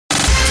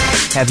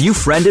Have you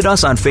friended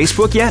us on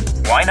Facebook yet?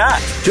 Why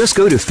not? Just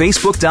go to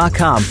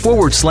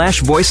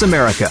facebook.com/Voice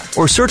America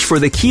or search for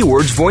the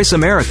keywords Voice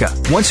America.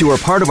 Once you are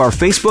part of our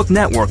Facebook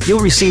network,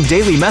 you'll receive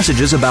daily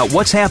messages about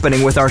what's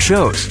happening with our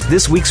shows,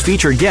 this week's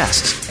featured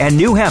guests, and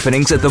new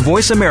happenings at the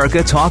Voice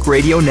America Talk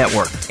Radio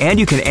Network. And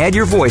you can add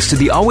your voice to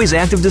the always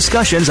active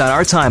discussions on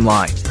our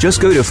timeline. Just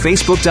go to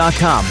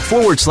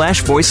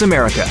facebook.com/Voice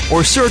America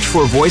or search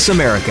for Voice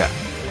America.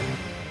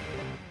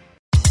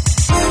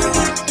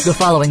 The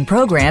following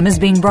program is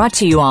being brought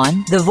to you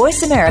on the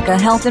Voice America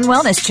Health and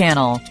Wellness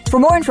Channel. For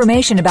more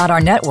information about our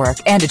network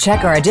and to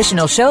check our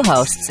additional show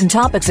hosts and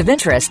topics of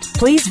interest,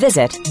 please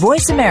visit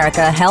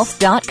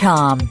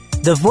voiceamericahealth.com.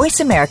 The Voice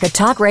America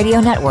Talk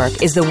Radio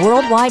Network is the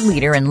worldwide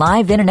leader in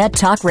live Internet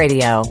talk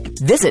radio.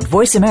 Visit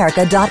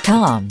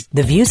voiceamerica.com.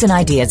 The views and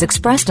ideas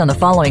expressed on the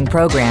following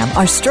program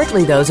are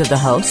strictly those of the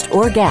host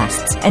or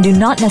guests and do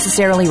not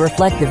necessarily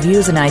reflect the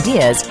views and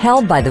ideas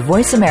held by the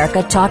Voice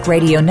America Talk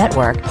Radio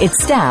Network,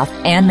 its staff,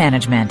 and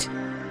management.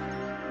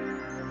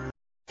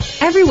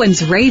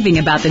 Everyone's raving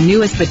about the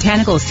newest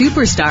botanical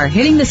superstar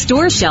hitting the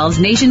store shelves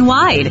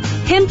nationwide.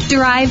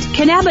 Hemp-derived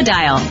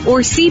cannabidiol,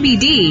 or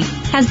CBD,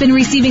 has been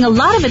receiving a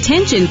lot of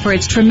attention for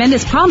its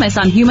tremendous promise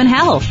on human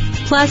health.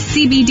 Plus,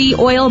 CBD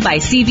Oil by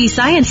CV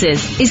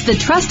Sciences is the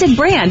trusted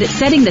brand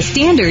setting the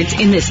standards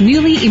in this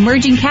newly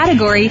emerging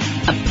category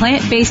of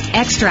plant-based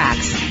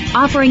extracts,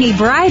 offering a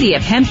variety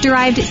of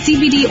hemp-derived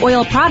CBD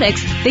oil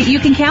products that you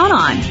can count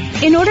on.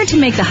 In order to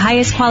make the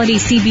highest quality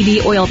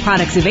CBD oil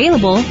products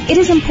available, it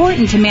is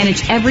important to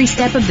manage every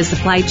step of the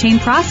supply chain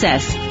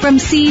process, from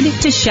seed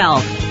to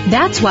shelf.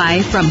 That's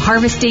why, from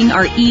harvesting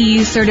our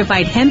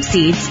EU-certified hemp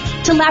seeds,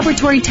 to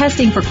laboratory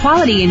testing for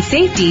quality and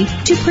safety,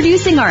 to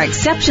producing our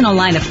exceptional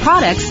line of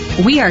products,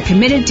 we are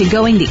committed to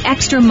going the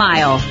extra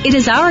mile. It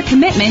is our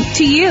commitment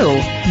to you.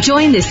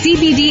 Join the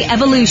CBD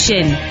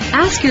evolution.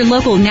 Ask your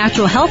local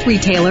natural health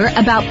retailer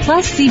about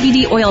Plus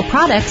CBD oil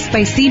products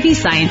by CV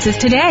Sciences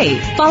today.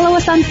 Follow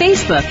us on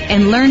Facebook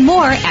and learn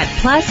more at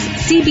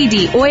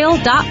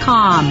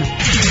pluscbdoil.com.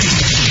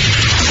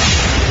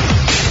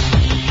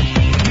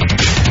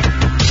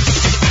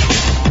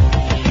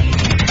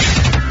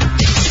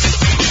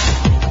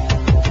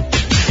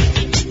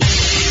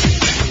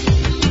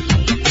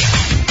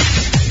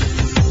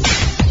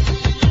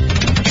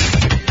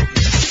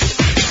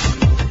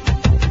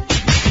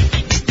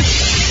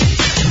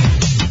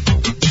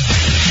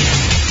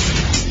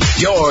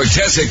 Your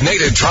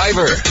designated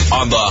driver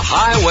on the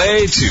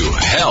highway to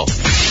health.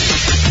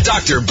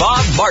 Dr.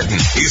 Bob Martin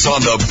is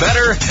on the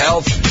Better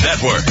Health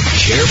Network.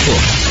 Careful.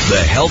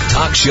 The health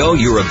talk show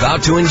you're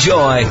about to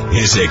enjoy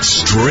is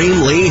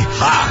extremely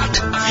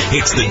hot.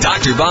 It's the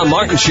Dr. Bob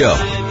Martin Show.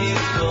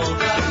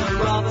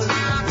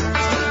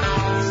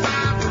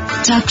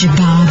 Dr.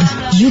 Bob,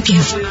 you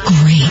give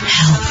great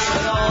help.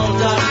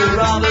 Dr.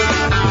 Robert,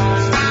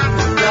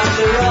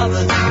 Dr.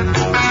 Robert,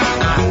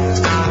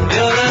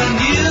 you're the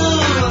new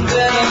and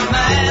better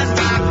man.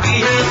 He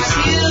helps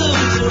you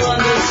to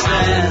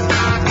understand.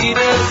 He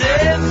does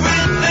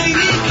everything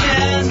he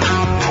can.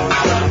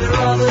 Dr.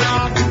 Robert,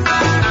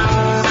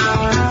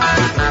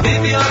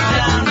 if you're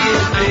down,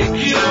 he'll pick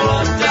you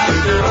up.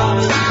 Dr.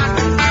 Robert,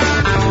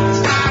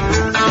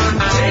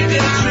 take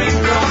a drink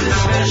from his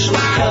special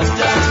cup.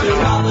 Dr.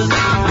 Robert,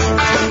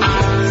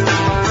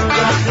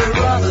 Dr.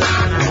 Robert.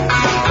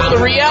 Well,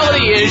 the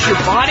reality is your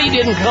body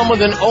didn't come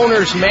with an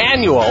owner's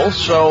manual,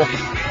 so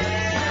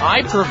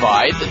I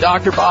provide the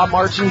Dr. Bob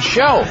Martin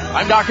Show.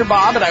 I'm Dr.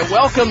 Bob, and I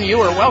welcome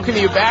you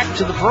back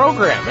to the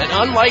program. And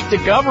unlike the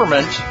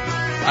government,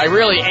 I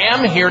really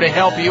am here to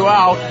help you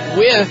out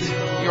with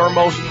your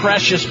most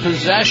precious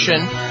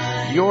possession,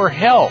 your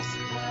health.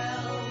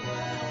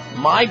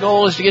 My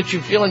goal is to get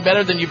you feeling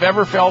better than you've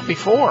ever felt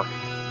before,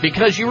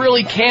 because you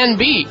really can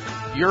be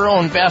your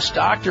own best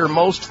doctor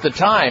most of the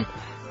time,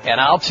 and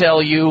I'll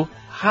tell you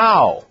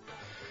how.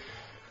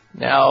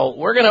 Now,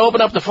 we're going to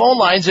open up the phone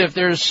lines if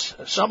there's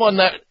someone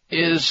that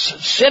is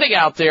sitting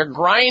out there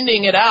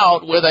grinding it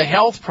out with a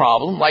health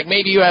problem, like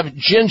maybe you have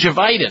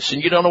gingivitis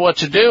and you don't know what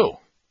to do,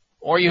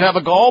 or you have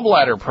a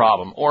gallbladder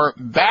problem, or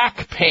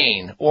back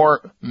pain,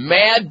 or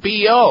mad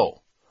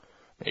BO.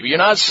 Maybe you're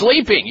not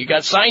sleeping, you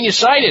got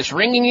sinusitis,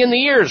 ringing in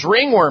the ears,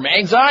 ringworm,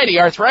 anxiety,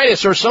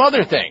 arthritis, or some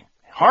other thing,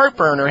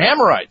 heartburn or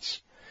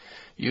hemorrhoids.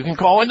 You can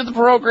call into the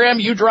program,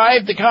 you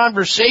drive the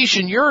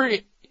conversation, your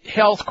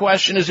health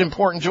question is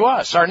important to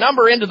us. Our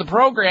number into the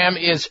program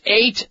is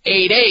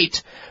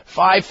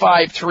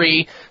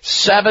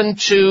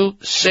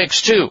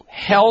 888-553-7262.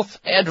 Health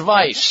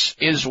advice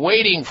is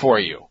waiting for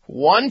you.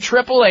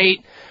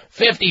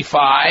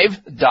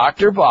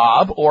 1-888-55-Dr.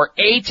 Bob or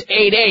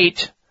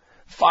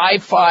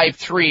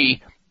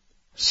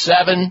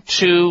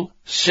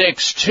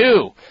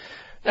 888-553-7262.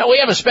 Now, we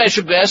have a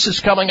special guest that's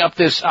coming up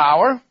this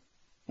hour.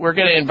 We're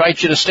going to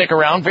invite you to stick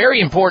around. Very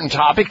important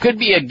topic. Could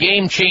be a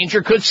game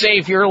changer. Could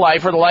save your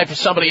life or the life of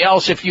somebody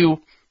else if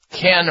you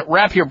can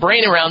wrap your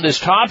brain around this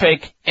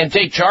topic and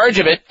take charge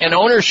of it and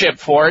ownership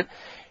for it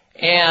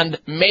and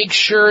make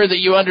sure that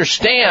you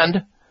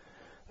understand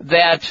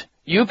that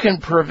you can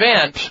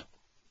prevent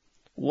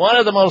one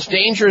of the most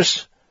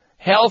dangerous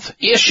health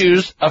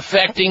issues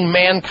affecting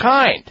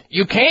mankind.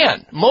 You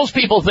can. Most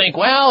people think,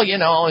 well,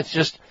 it's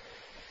just,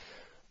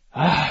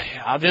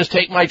 I'll just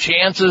take my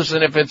chances,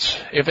 and if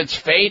it's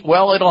fate,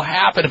 well, it'll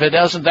happen. If it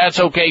doesn't, that's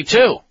okay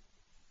too.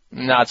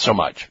 Not so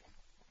much.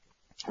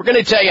 We're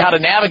going to tell you how to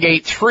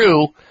navigate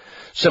through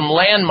some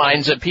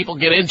landmines that people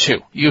get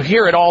into. You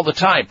hear it all the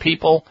time.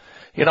 People,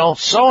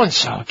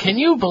 so-and-so, can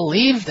you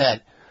believe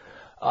that,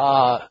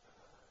 a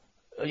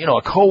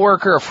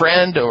coworker, a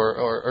friend,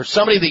 or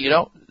somebody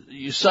that,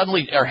 you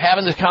suddenly are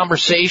having this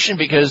conversation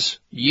because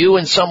you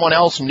and someone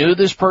else knew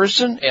this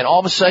person, and all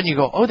of a sudden you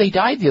go, oh, they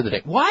died the other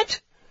day.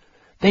 What?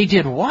 They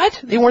did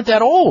what? They weren't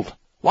that old.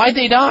 Why'd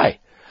they die?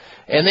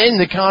 And then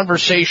the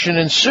conversation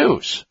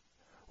ensues.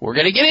 We're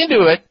going to get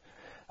into it.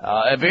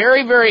 A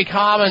very, very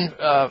common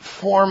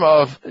form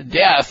of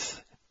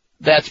death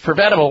that's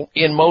preventable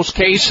in most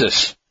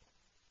cases.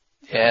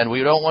 And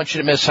we don't want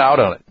you to miss out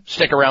on it.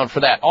 Stick around for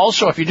that.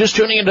 Also, if you're just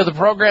tuning into the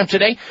program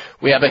today,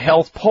 we have a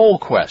health poll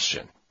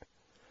question.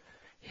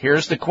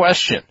 Here's the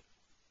question.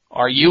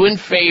 Are you in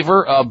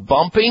favor of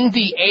bumping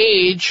the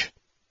age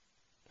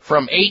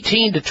from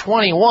 18 to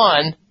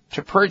 21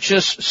 to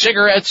purchase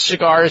cigarettes,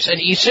 cigars, and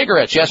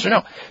e-cigarettes? Yes or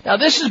no? Now,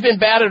 this has been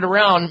batted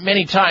around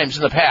many times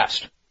in the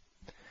past.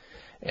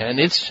 And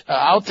it's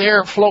out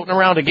there floating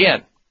around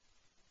again.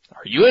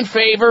 Are you in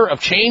favor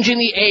of changing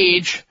the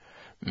age,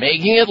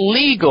 making it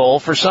legal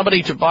for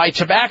somebody to buy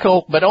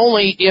tobacco, but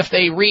only if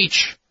they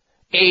reach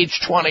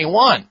age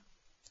 21?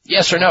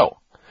 Yes or no?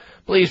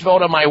 Please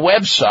vote on my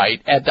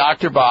website at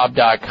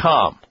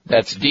drbob.com.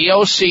 That's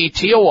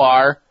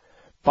DOCTOR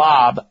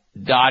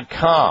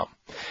Bob.com.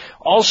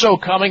 Also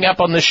coming up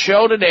on the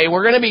show today,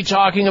 we're going to be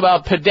talking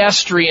about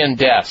pedestrian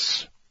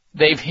deaths.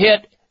 They've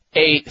hit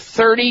a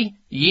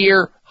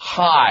 30-year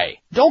high.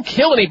 Don't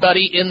kill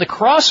anybody in the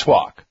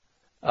crosswalk.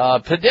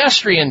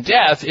 Pedestrian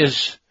death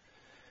is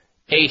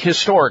a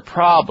historic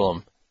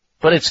problem,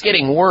 but it's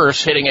getting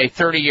worse, hitting a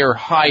 30-year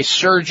high,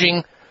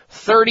 surging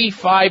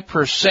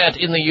 35%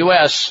 in the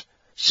U.S.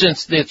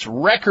 since its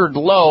record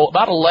low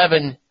about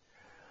 11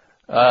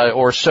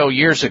 or so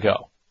years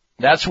ago.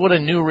 That's what a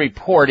new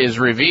report is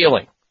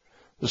revealing.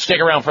 So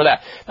stick around for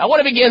that. Now, I want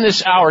to begin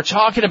this hour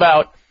talking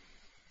about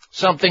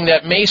something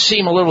that may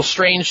seem a little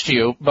strange to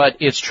you, but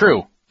it's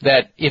true,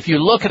 that if you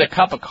look at a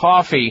cup of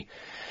coffee,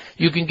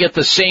 you can get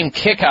the same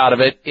kick out of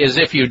it as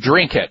if you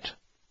drink it.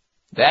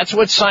 That's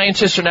what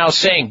scientists are now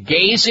saying.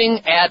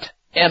 Gazing at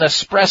an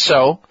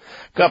espresso,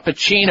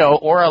 cappuccino,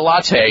 or a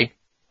latte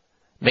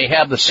may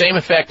have the same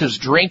effect as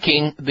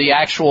drinking the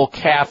actual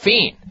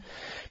caffeine.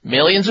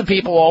 Millions of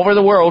people all over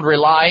the world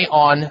rely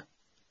on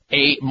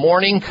a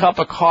morning cup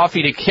of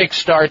coffee to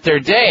kickstart their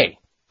day.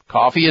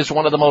 Coffee is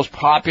one of the most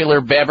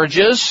popular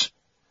beverages,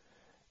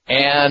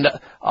 and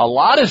a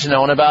lot is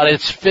known about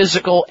its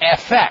physical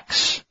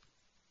effects.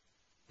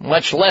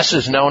 Much less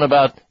is known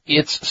about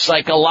its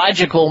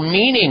psychological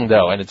meaning,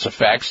 though, and its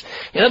effects.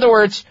 In other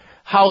words,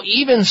 how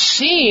even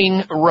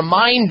seeing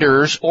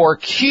reminders or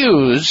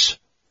cues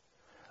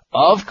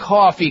of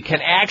coffee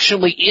can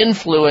actually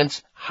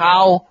influence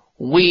how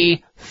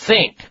we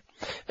think.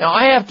 Now,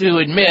 I have to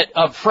admit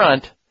up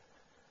front,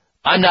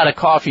 I'm not a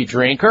coffee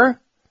drinker.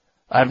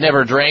 I've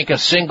never drank a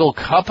single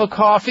cup of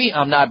coffee.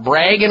 I'm not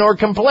bragging or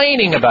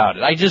complaining about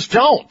it. I just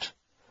don't.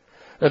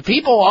 But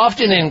people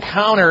often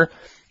encounter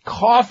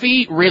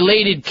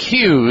coffee-related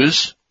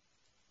cues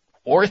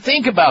or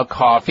think about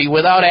coffee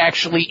without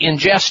actually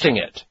ingesting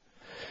it.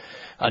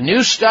 A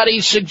new study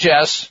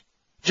suggests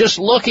just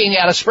looking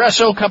at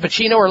espresso,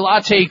 cappuccino, or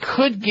latte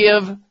could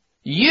give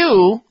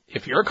you,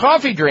 if you're a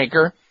coffee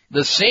drinker,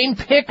 the same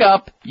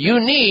pickup you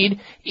need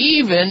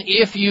even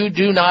if you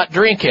do not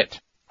drink it.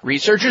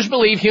 Researchers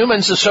believe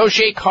humans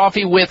associate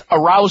coffee with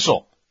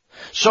arousal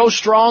so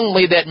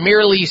strongly that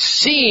merely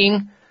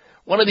seeing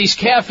one of these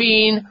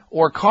caffeine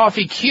or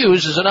coffee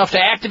cues is enough to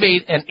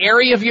activate an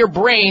area of your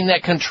brain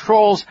that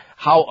controls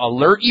how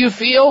alert you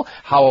feel,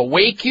 how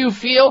awake you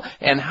feel,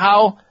 and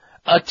how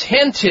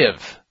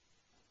attentive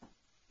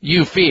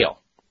you feel.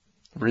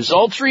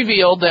 Results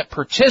revealed that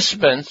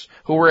participants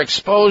who were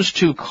exposed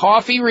to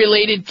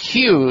coffee-related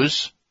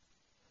cues,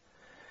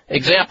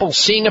 example,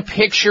 seeing a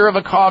picture of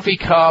a coffee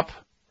cup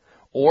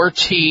or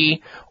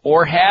tea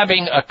or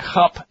having a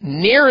cup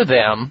near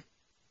them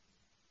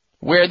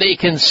where they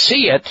can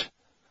see it,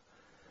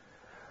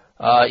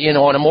 in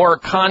a more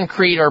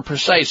concrete or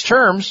precise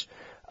terms,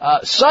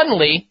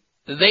 suddenly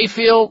they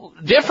feel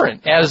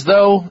different, as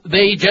though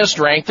they just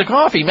drank the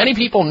coffee. Many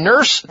people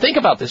think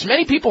about this,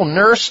 many people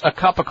nurse a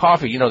cup of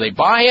coffee. They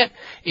buy it,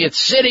 it's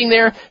sitting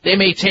there, they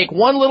may take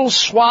one little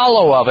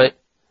swallow of it,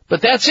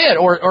 but that's it,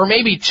 or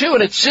maybe two,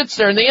 and it sits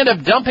there and they end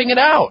up dumping it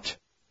out.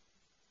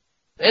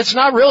 It's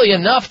not really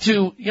enough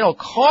to,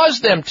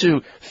 cause them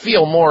to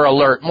feel more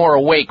alert, more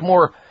awake,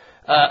 more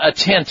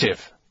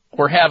attentive,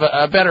 or have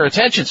a better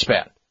attention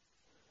span.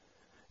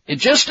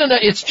 It's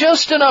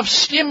just enough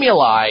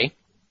stimuli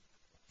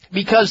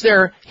because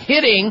they're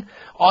hitting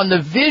on the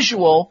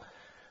visual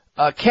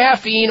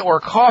caffeine or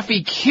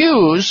coffee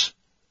cues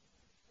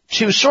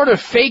to sort of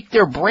fake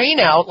their brain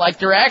out like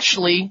they're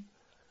actually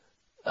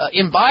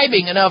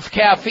imbibing enough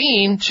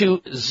caffeine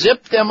to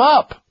zip them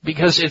up,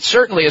 because it's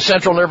certainly a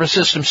central nervous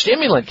system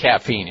stimulant,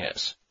 caffeine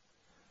is.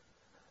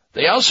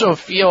 They also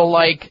feel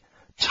like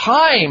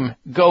time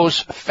goes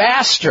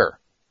faster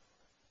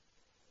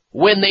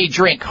when they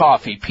drink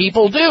coffee.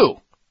 People do.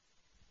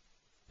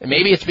 And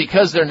maybe it's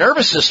because their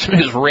nervous system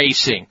is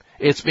racing.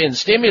 It's been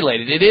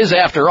stimulated. It is,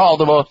 after all,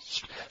 the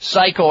most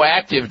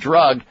psychoactive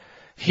drug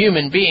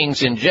human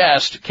beings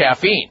ingest,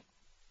 caffeine.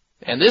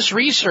 And this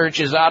research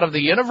is out of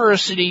the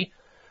University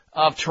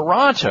of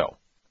Toronto.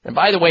 And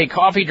by the way,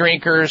 coffee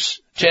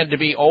drinkers tend to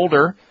be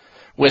older,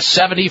 with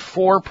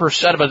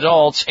 74% of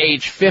adults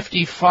age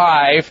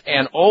 55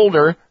 and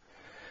older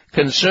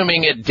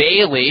consuming it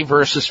daily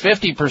versus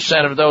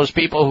 50% of those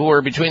people who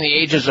are between the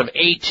ages of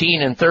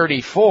 18 and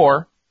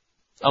 34.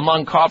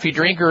 Among coffee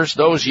drinkers,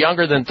 those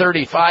younger than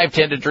 35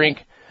 tend to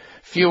drink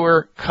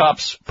fewer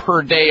cups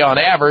per day on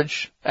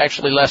average,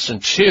 actually less than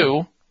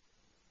 2,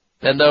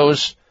 than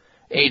those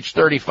age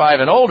 35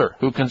 and older,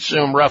 who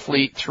consume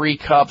roughly 3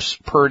 cups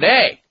per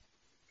day.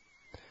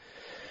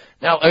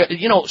 Now,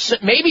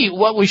 maybe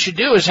what we should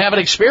do is have an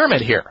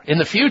experiment here in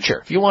the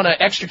future. If you want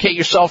to extricate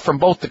yourself from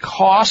both the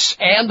costs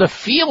and the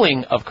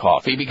feeling of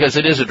coffee, because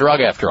it is a drug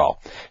after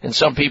all. And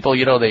some people,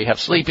 they have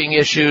sleeping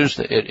issues.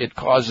 It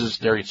causes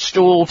their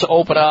stool to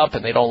open up,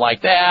 and they don't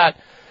like that,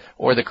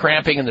 or the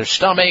cramping in their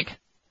stomach.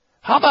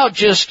 How about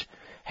just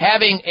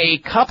having a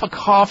cup of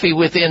coffee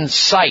within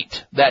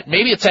sight, that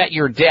maybe it's at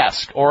your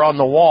desk or on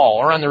the wall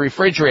or on the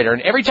refrigerator,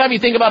 and every time you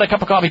think about a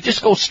cup of coffee,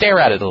 just go stare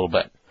at it a little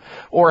bit.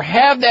 Or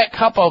have that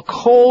cup of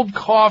cold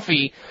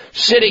coffee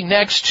sitting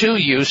next to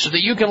you so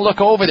that you can look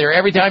over there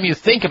every time you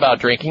think about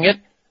drinking it.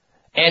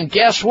 And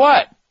guess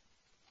what?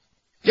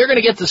 You're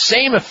going to get the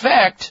same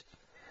effect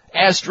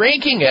as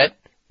drinking it,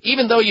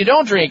 even though you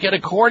don't drink it,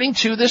 according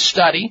to this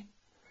study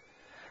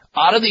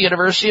out of the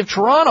University of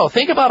Toronto.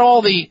 Think about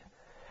all the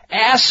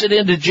acid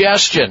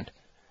indigestion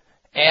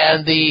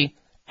and the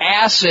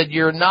acid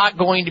you're not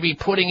going to be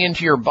putting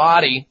into your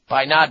body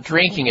by not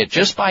drinking it,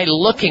 just by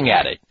looking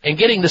at it and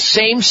getting the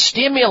same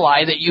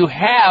stimuli that you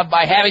have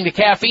by having the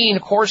caffeine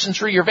coursing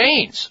through your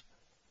veins.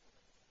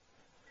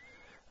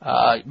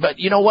 But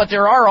you know what?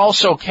 There are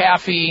also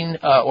caffeine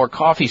or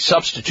coffee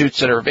substitutes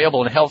that are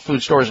available in health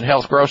food stores and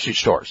health grocery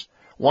stores.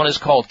 One is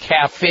called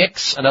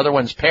Cafix, another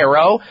one's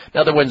Pero,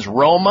 another one's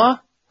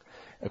Roma.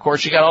 Of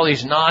course, you got all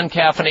these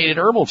non-caffeinated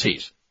herbal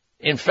teas.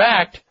 In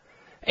fact,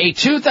 a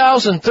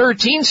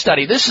 2013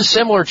 study, this is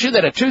similar to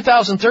that, a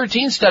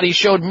 2013 study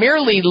showed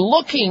merely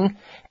looking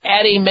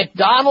at a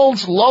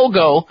McDonald's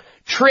logo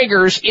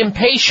triggers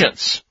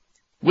impatience,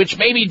 which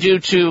may be due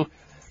to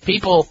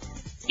people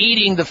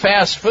eating the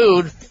fast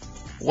food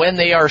when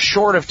they are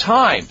short of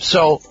time.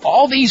 So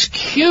all these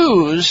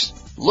cues,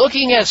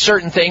 looking at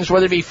certain things,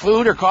 whether it be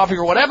food or coffee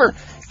or whatever,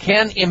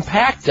 can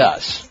impact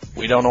us.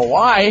 We don't know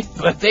why,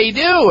 but they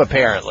do,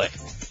 apparently.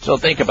 So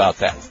think about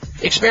that.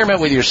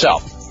 Experiment with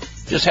yourself.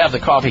 Just have the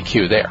coffee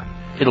cue there.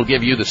 It'll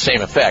give you the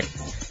same effect,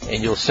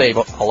 and you'll save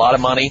a lot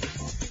of money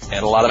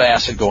and a lot of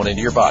acid going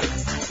into your body.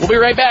 We'll be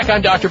right back.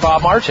 I'm Dr.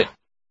 Bob Martin.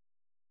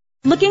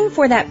 Looking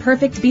for that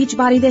perfect beach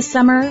body this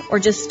summer, or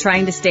just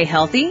trying to stay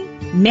healthy?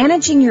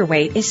 Managing your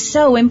weight is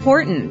so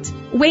important.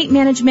 Weight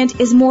management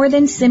is more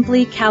than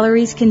simply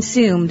calories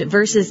consumed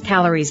versus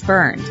calories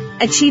burned.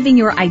 Achieving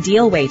your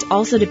ideal weight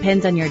also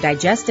depends on your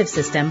digestive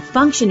system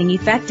functioning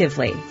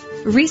effectively.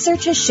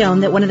 Research has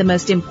shown that one of the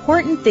most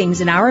important things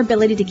in our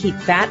ability to keep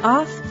fat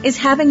off is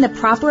having the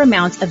proper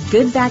amount of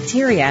good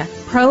bacteria,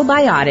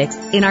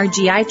 probiotics, in our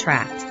GI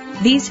tract.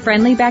 These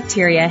friendly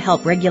bacteria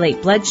help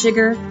regulate blood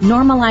sugar,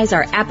 normalize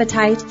our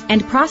appetite,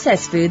 and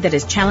process food that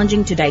is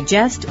challenging to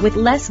digest with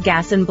less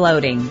gas and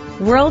bloating.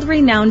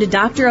 World-renowned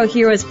Dr.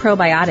 Ohhira's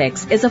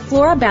Probiotics is a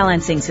flora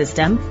balancing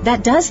system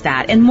that does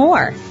that and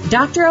more.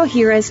 Dr.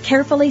 Ohhira's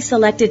carefully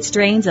selected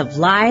strains of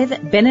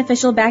live,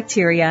 beneficial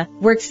bacteria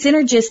work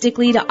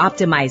synergistically to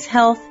optimize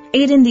health,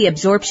 aid in the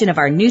absorption of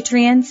our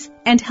nutrients,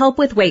 and help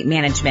with weight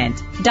management.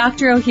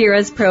 Dr.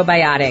 Ohhira's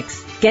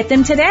Probiotics. Get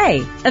them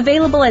today.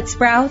 Available at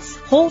Sprouts,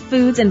 Whole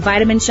Foods and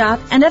Vitamin Shop,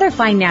 and other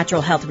fine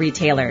natural health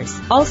retailers.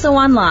 Also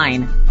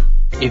online.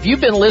 If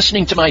you've been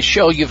listening to my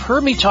show, you've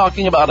heard me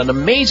talking about an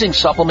amazing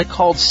supplement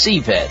called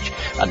C-Veg,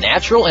 a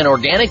natural and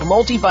organic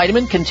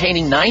multivitamin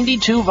containing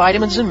 92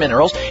 vitamins and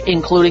minerals,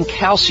 including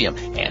calcium,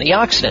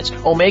 antioxidants,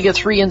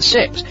 omega-3 and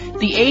 6.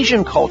 The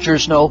Asian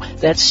cultures know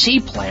that sea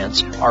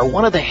plants are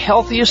one of the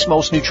healthiest,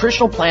 most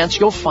nutritional plants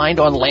you'll find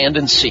on land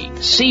and sea.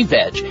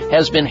 C-Veg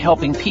has been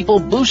helping people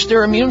boost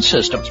their immune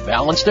systems,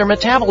 balance their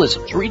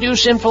metabolisms,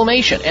 reduce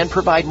inflammation, and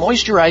provide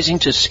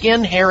moisturizing to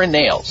skin, hair, and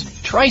nails.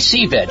 Try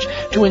C-Veg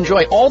to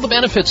enjoy all the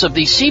benefits of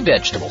these sea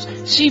vegetables.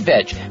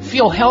 C-Veg.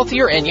 Feel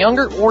healthier and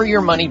younger or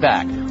your money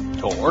back.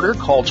 To order,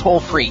 call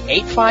toll-free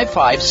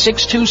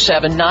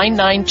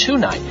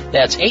 855-627-9929.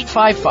 That's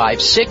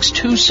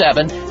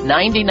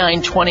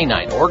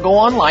 855-627-9929. Or go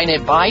online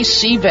at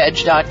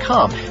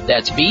buycveg.com.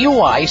 That's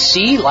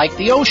B-U-I-C like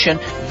the ocean,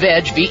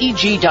 veg,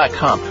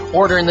 VEG.com.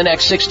 Order in the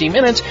next 60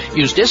 minutes.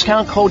 Use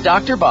discount code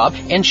Dr. Bob,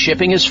 and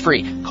shipping is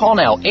free. Call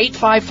now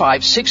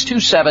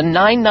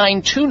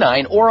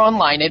 855-627-9929 or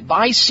online at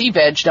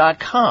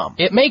buycveg.com.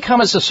 It may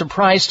come as a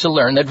surprise to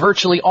learn that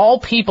virtually all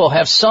people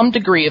have some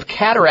degree of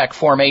cataract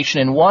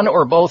formation in one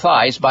or both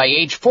eyes by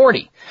age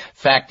 40.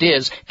 Fact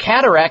is,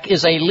 cataract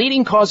is a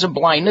leading cause of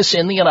blindness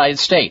in the United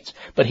States.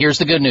 But here's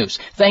the good news.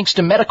 Thanks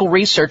to medical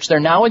research, there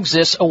now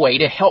exists a way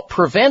to help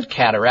prevent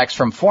cataracts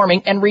from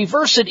forming and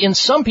reverse it in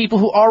some people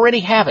who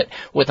already have it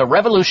with a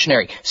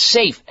revolutionary,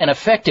 safe, and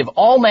effective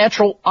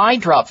all-natural eye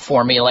drop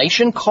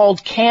formulation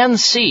called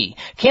Can-C.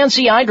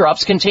 Can-C eye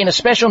drops contain a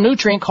special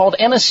nutrient called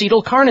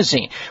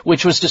N-acetylcarnosine,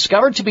 which was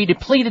discovered to be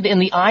depleted in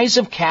the eyes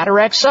of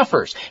cataract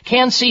sufferers.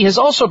 Can-C has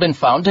also been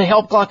found to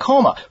help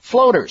glaucoma,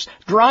 floaters,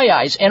 dry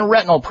eyes, and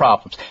retinal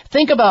problems.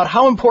 Think about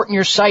how important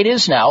your sight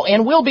is now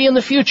and will be in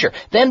the future.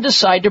 Then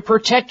decide to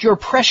protect your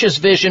precious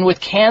vision with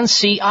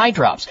Can-C eye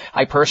drops.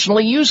 I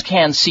personally use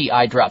Can-C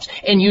eye drops,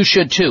 and you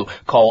should too.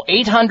 Call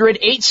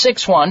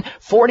 800-861-4936.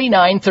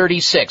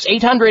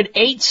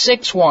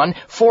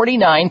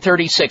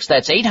 800-861-4936.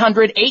 That's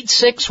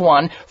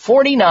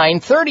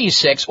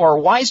 800-861-4936 or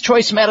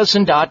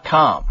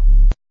wisechoicemedicine.com.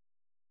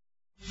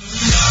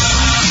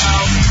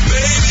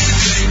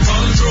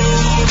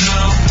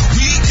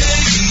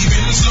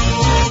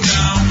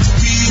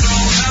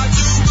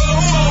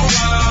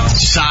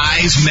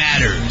 Size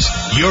matters.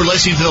 You're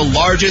listening to the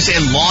largest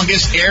and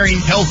longest airing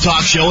health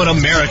talk show in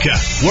America.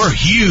 We're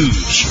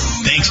huge.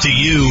 Thanks to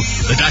you,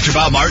 the Dr.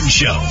 Bob Martin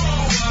Show.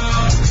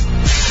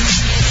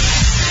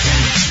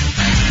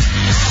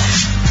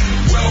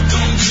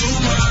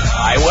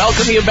 I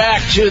welcome you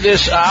back to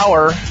this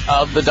hour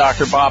of the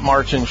Dr. Bob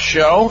Martin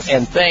Show,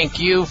 and thank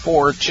you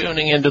for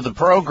tuning into the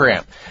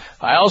program.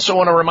 I also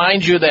want to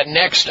remind you that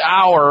next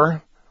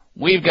hour,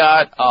 we've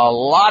got a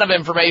lot of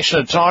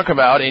information to talk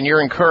about, and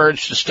you're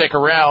encouraged to stick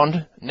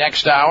around.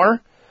 Next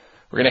hour,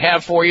 we're going to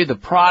have for you the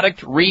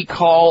product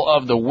recall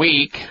of the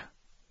week,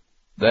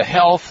 the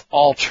health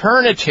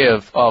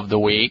alternative of the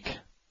week,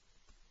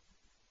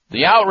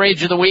 the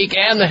outrage of the week,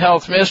 and the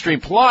health mystery.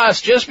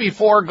 Plus, just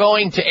before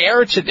going to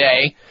air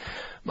today,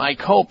 my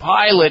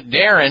co-pilot,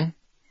 Darren,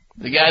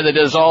 the guy that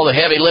does all the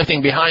heavy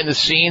lifting behind the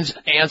scenes,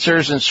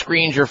 answers and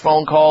screens your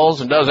phone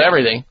calls and does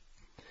everything,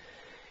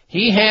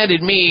 he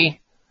handed me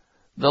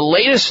the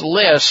latest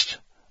list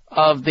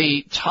of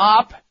the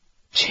top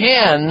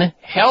 10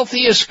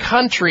 healthiest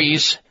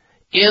countries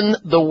in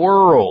the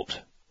world.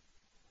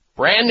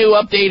 Brand new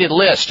updated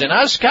list. And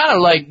I was kind of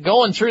like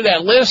going through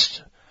that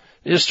list,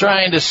 just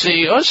trying to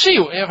see, let's see,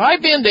 have I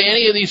been to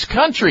any of these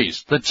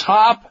countries? The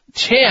top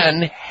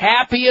 10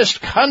 happiest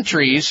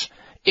countries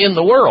in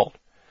the world.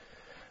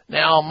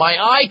 Now, my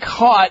eye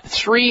caught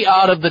 3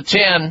 out of the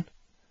 10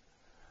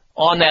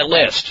 on that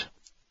list,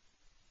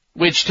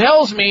 which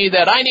tells me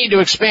that I need to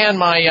expand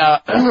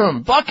my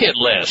bucket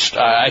list,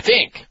 I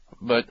think.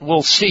 But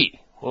we'll see.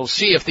 We'll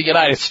see if the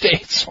United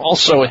States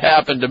also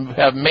happen to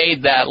have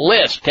made that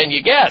list. Can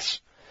you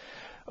guess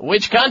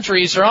which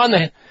countries are on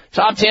the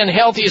top 10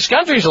 healthiest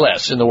countries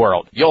list in the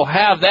world? You'll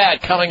have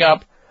that coming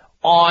up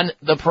on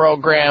the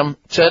program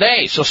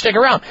today, so stick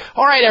around.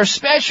 All right, our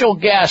special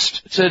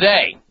guest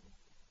today.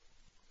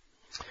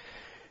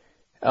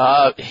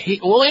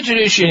 We'll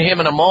introduce you to him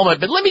in a moment,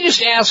 but let me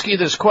just ask you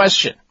this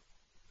question.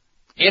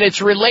 And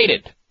it's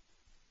related.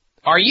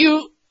 Are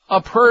you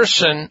a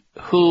person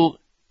who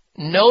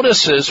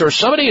notices, or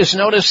somebody has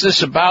noticed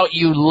this about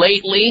you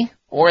lately,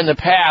 or in the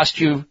past,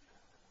 you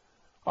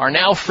are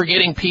now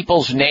forgetting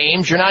people's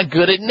names? You're not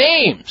good at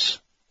names.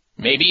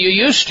 Maybe you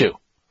used to.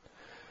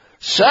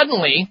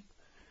 Suddenly,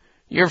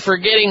 you're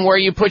forgetting where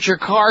you put your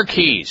car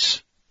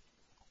keys,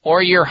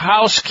 or your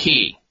house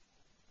key.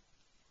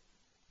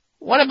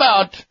 What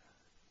about,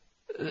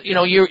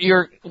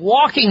 you're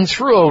walking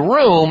through a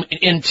room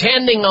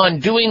intending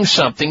on doing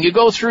something. You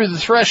go through the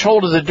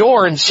threshold of the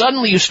door and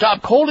suddenly you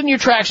stop cold in your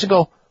tracks and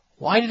go,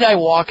 why did I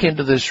walk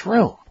into this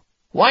room?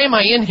 Why am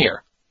I in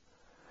here?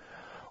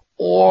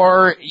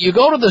 Or you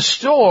go to the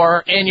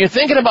store and you're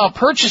thinking about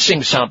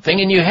purchasing something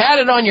and you had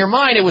it on your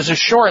mind. It was a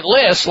short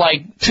list,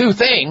 like 2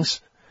 things.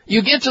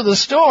 You get to the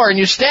store and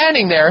you're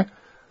standing there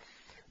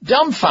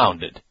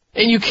dumbfounded.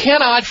 And you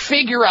cannot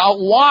figure out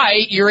why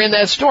you're in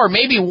that store.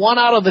 Maybe 1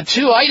 out of the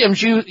 2 items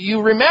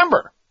you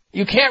remember.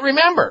 You can't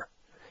remember.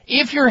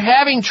 If you're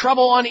having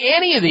trouble on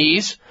any of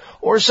these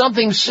or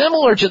something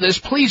similar to this,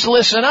 please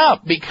listen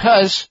up,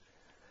 because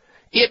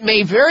it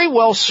may very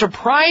well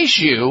surprise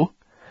you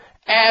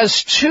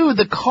as to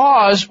the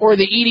cause or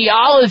the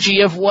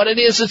etiology of what it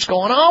is that's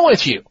going on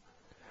with you.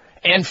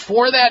 And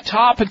for that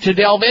topic, to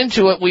delve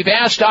into it, we've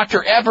asked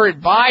Dr. Everett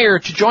Beyer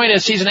to join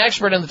us. He's an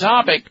expert in the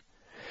topic.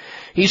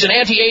 He's an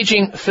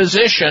anti-aging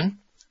physician.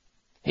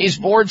 He's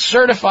board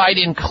certified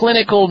in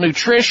clinical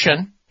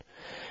nutrition,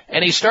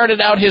 and he started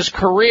out his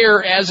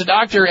career as a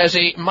doctor as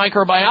a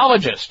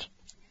microbiologist.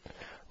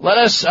 Let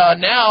us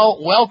now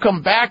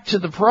welcome back to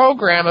the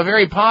program a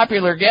very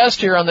popular guest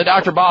here on the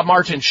Dr. Bob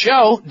Martin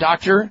Show,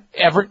 Dr.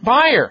 Everett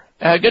Beyer.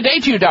 Good day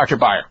to you, Dr.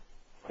 Beyer.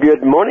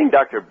 Good morning,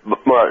 Dr.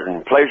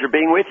 Martin. Pleasure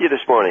being with you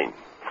this morning.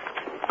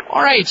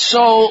 All right,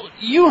 so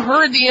you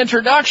heard the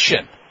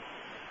introduction,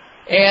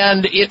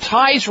 and it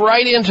ties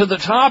right into the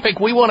topic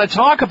we want to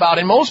talk about.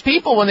 And most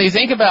people, when they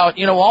think about,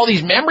 all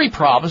these memory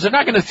problems, they're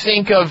not going to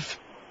think of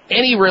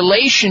any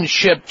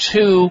relationship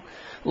to,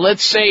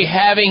 let's say,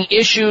 having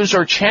issues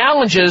or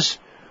challenges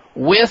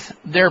with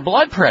their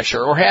blood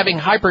pressure or having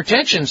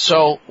hypertension.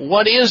 So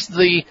what is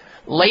the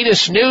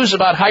latest news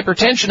about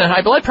hypertension and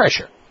high blood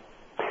pressure?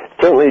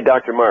 Certainly,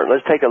 Dr. Martin.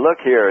 Let's take a look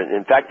here.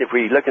 In fact, if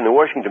we look in the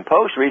Washington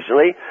Post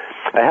recently,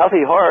 a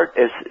healthy heart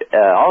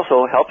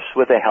also helps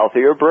with a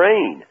healthier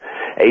brain.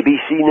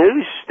 ABC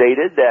News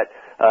stated that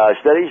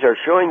studies are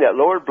showing that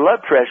lower blood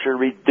pressure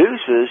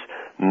reduces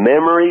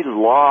memory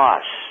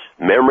loss.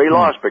 Memory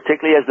loss,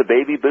 particularly as the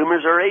baby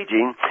boomers are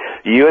aging.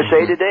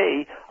 USA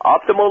Today,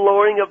 optimal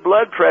lowering of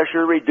blood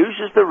pressure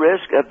reduces the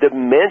risk of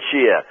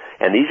dementia.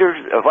 And these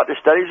are what the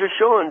studies are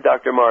showing,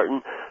 Dr.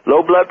 Martin.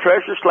 Low blood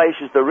pressure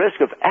slashes the risk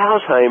of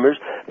Alzheimer's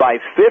by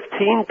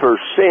 15%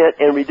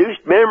 and reduced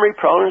memory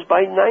problems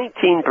by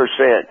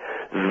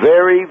 19%.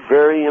 Very,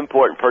 very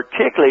important,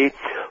 particularly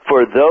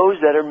for those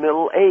that are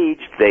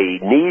middle-aged.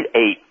 They need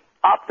a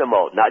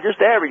optimal, not just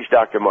average,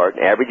 Dr.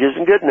 Martin. Average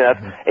isn't good enough.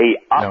 A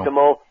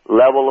optimal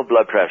level of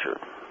blood pressure.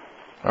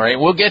 All right,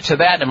 we'll get to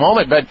that in a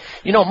moment. But,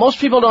 most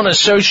people don't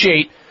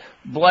associate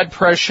blood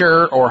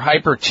pressure or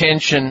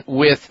hypertension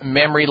with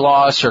memory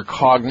loss or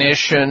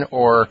cognition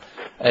or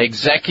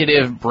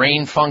executive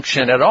brain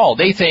function at all.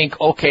 They think,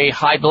 okay,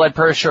 high blood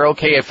pressure,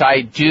 okay, if I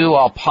do,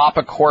 I'll pop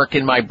a cork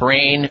in my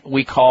brain.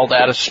 We call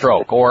that a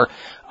stroke. Or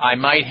I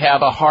might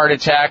have a heart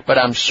attack, but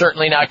I'm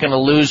certainly not going to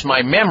lose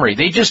my memory.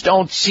 They just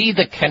don't see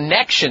the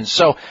connection.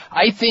 So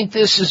I think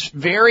this is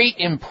very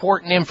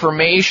important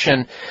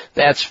information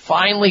that's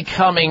finally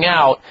coming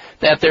out,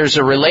 that there's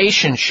a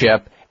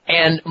relationship,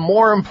 and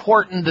more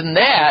important than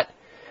that,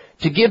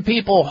 to give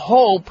people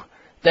hope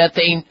that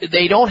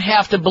they don't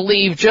have to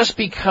believe just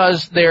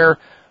because their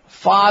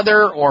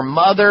father or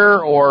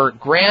mother or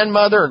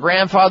grandmother or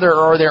grandfather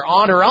or their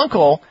aunt or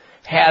uncle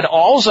had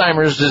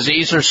Alzheimer's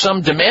disease or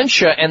some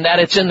dementia, and that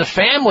it's in the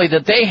family,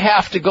 that they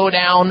have to go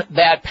down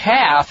that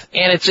path,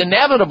 and it's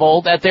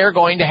inevitable that they're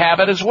going to have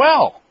it as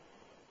well.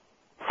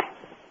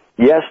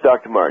 Yes,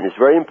 Dr. Martin. It's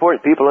very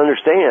important people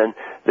understand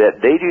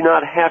that they do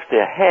not have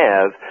to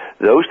have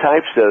those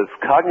types of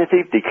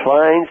cognitive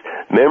declines,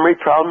 memory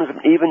problems,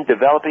 and even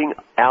developing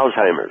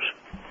Alzheimer's.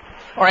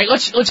 All right,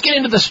 let's get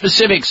into the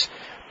specifics.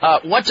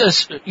 What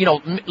does,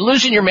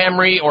 losing your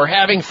memory or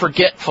having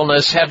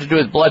forgetfulness have to do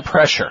with blood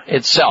pressure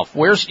itself?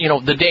 Where's,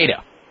 the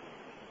data?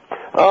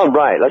 All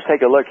right, let's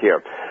take a look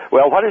here.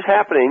 Well, what is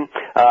happening,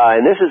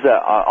 and this is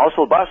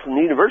also Boston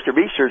University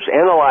research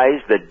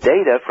analyzed the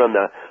data from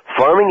the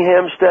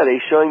Framingham study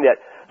showing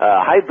that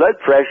high blood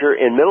pressure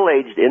in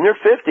middle-aged in their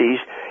 50s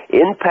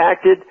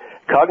impacted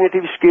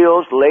cognitive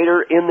skills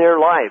later in their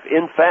life.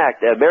 In fact,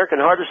 the American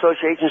Heart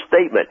Association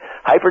statement,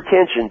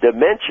 hypertension,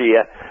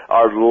 dementia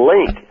are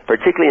linked,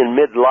 particularly in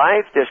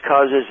midlife. This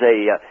causes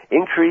a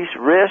increased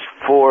risk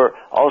for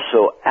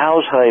also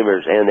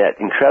Alzheimer's and that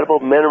incredible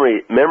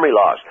memory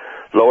loss.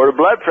 Lower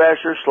blood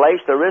pressure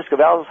slashes the risk of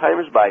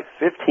Alzheimer's by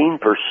 15%.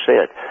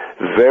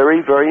 Very,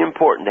 very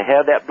important to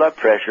have that blood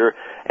pressure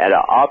at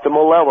an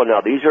optimal level.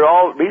 Now, these are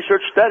all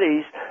research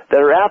studies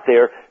that are out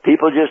there.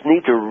 People just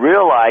need to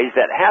realize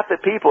that half the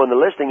people in the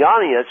listening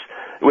audience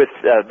with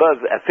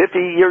above 50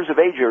 years of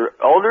age or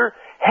older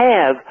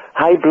have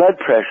high blood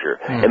pressure,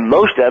 and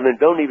most of them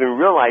don't even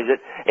realize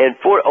it, and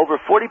over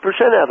 40%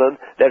 of them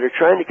that are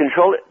trying to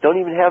control it don't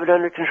even have it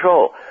under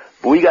control.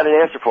 But we got an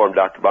answer for them,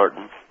 Dr.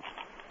 Martin.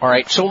 All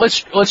right, so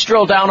let's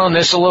drill down on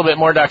this a little bit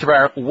more, Dr.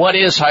 Barrett. What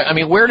is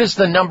where does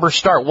the number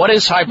start? What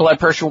is high blood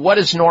pressure? What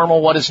is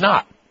normal? What is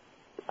not?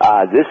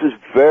 This is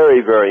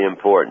very, very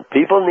important.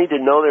 People need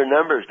to know their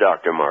numbers,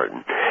 Dr.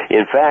 Martin.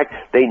 In fact,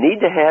 they need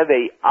to have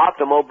a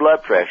optimal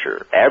blood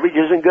pressure. Average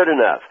isn't good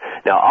enough.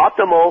 Now,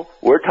 optimal,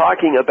 we're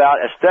talking about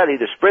a study,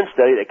 the SPRINT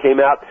study that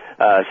came out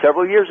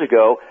several years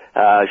ago,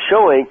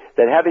 showing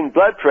that having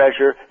blood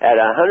pressure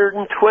at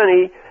 120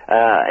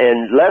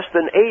 and less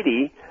than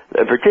 80,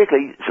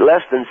 particularly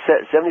less than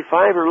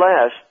 75 or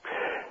less,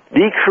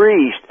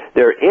 decreased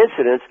their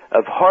incidence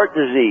of heart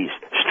disease,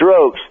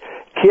 strokes,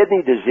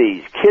 kidney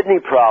disease, kidney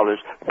problems,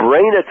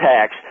 brain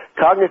attacks,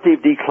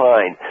 cognitive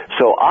decline.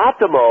 So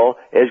optimal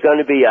is going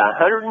to be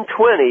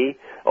 120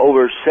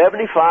 over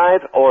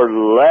 75 or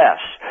less.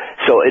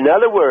 So in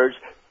other words,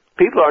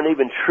 people aren't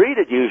even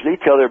treated usually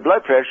till their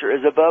blood pressure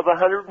is above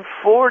 140.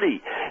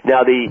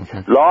 Now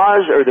the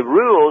laws or the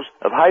rules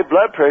of high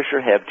blood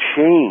pressure have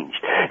changed.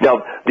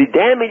 Now the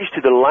damage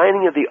to the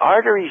lining of the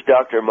arteries,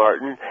 Dr.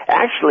 Martin,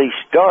 actually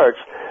starts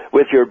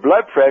with your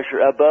blood pressure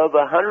above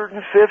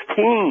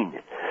 115.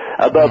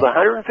 Above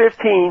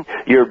 115,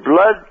 your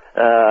blood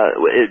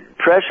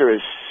pressure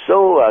is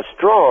so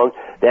strong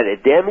that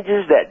it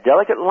damages that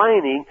delicate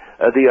lining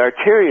of the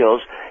arterioles,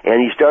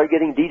 and you start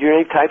getting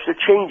degenerative types of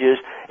changes.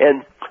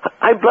 And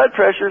high blood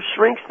pressure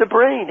shrinks the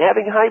brain.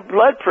 Having high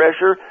blood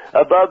pressure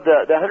above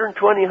the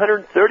 120,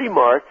 130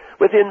 mark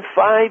within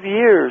 5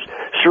 years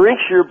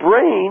shrinks your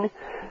brain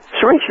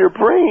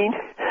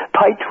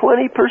by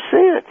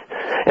 20%.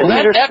 And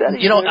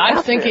well,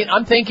 I'm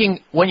thinking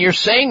when you're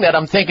saying that,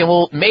 I'm thinking,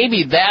 well,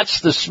 maybe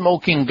that's the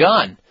smoking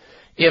gun.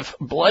 If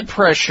blood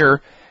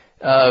pressure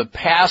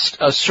past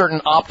a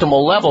certain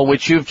optimal level,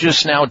 which you've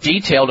just now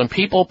detailed, and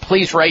people,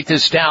 please write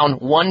this down,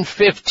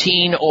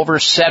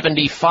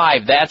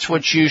 115/75. That's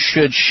what you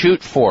should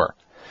shoot for.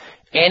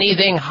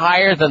 Anything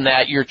higher than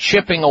that, you're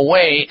chipping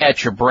away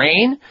at your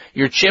brain,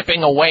 you're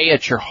chipping away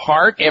at your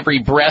heart, every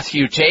breath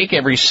you take,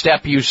 every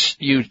step you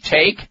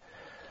take.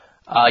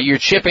 You're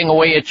chipping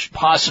away at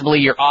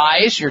possibly your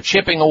eyes, you're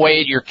chipping away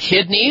at your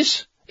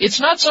kidneys. It's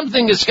not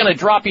something that's going to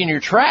drop you in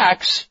your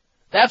tracks.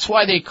 That's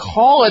why they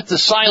call it the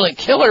silent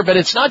killer, but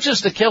it's not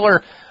just the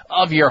killer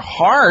of your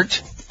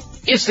heart.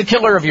 It's the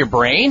killer of your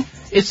brain.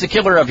 It's the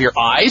killer of your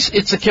eyes.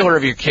 It's the killer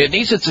of your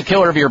kidneys. It's the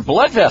killer of your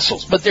blood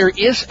vessels. But there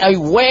is a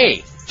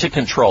way to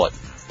control it.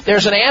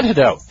 There's an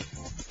antidote.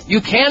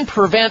 You can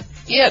prevent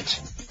it,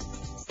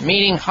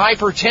 meaning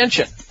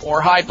hypertension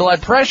or high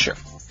blood pressure.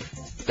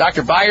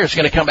 Dr. Beyer is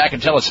going to come back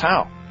and tell us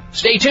how.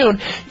 Stay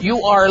tuned.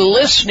 You are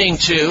listening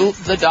to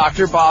the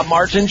Dr. Bob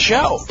Martin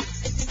Show.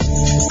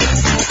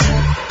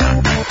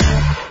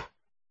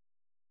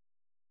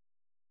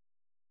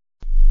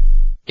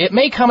 It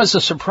may come as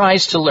a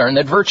surprise to learn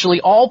that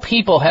virtually all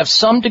people have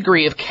some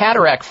degree of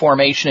cataract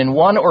formation in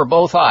one or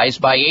both eyes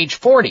by age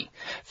 40.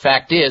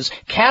 Fact is,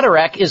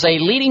 cataract is a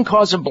leading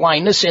cause of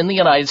blindness in the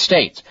United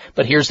States.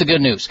 But here's the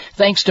good news.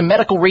 Thanks to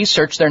medical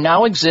research, there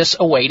now exists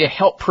a way to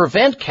help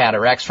prevent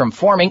cataracts from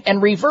forming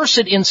and reverse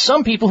it in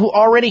some people who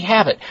already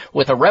have it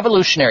with a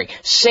revolutionary,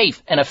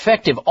 safe, and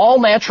effective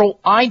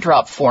all-natural eye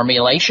drop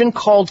formulation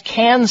called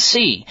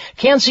Can-C.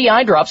 Can-C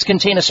eye drops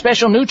contain a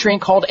special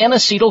nutrient called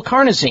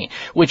N-acetylcarnosine,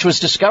 which was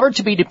discovered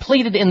to be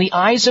depleted in the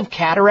eyes of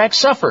cataract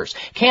sufferers.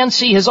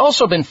 Can-C has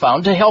also been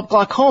found to help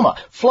glaucoma,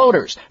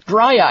 floaters,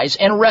 dry eyes,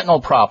 and retinal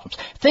problems.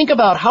 Think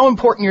about how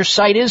important your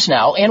sight is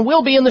now and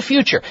will be in the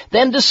future.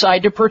 Then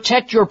decide to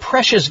protect your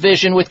precious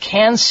vision with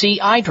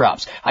Can-C eye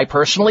drops. I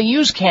personally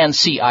use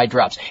Can-C eye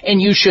drops,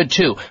 and you should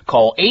too.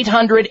 Call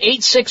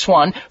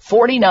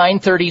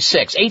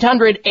 800-861-4936.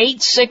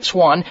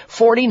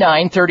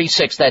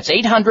 800-861-4936. That's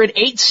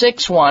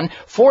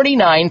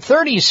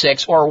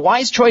 800-861-4936 or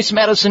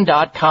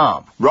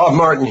wisechoicemedicine.com. Rob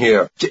Martin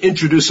here to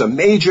introduce a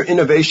major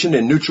innovation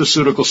in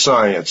nutraceutical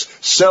science,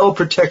 Cell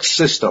Protect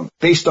System,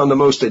 based on the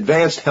most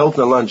advanced health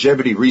and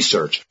longevity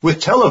research.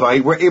 With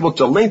Televite, we're able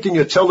to lengthen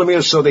your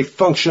telomeres so they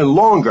function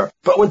longer.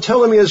 But when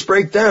telomeres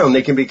break down,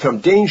 they can become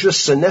dangerous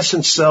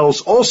senescent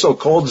cells, also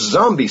called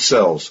zombie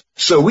cells.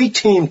 So we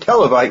teamed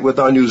Televite with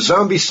our new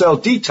Zombie Cell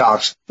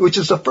Detox, which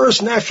is the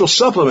first natural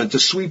supplement to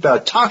sweep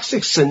out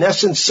toxic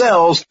senescent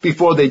cells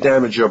before they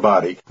damage your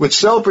body. With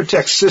Cell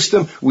Protect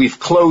System, we've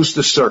closed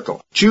the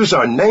circle. Choose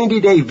our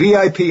 90-day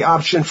VIP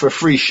option for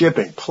free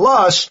shipping.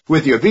 Plus,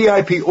 with your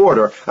VIP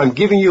order, I'm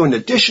giving you an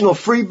additional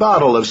free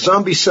bottle of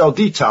Zombie Cell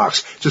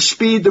Detox to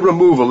speed the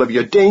removal of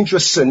your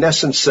dangerous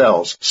senescent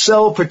cells.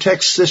 Cell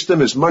Protect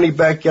System is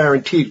money-back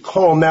guaranteed.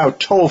 Call now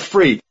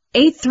toll-free.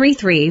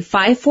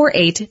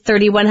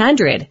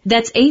 833-548-3100.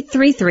 That's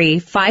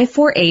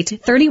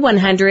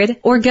 833-548-3100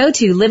 or go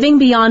to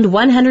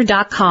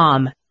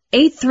livingbeyond100.com.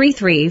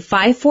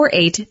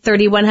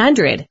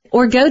 833-548-3100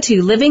 or go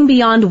to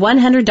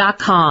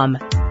livingbeyond100.com.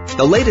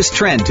 The latest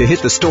trend to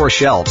hit the store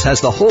shelves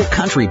has the whole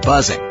country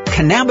buzzing.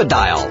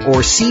 Cannabidiol,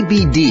 or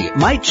CBD,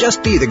 might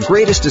just be the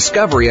greatest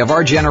discovery of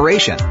our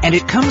generation, and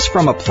it comes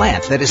from a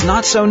plant that is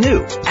not so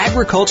new,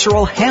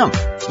 agricultural hemp.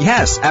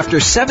 Yes, after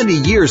 70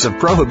 years of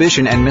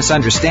prohibition and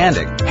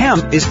misunderstanding,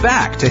 hemp is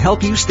back to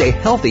help you stay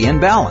healthy and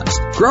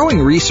balanced. Growing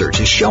research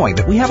is showing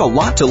that we have a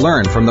lot to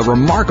learn from the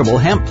remarkable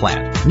hemp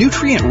plant.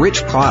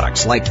 Nutrient-rich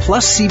products like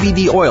Plus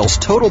CBD Oil's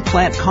Total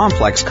Plant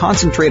Complex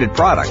concentrated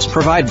products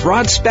provide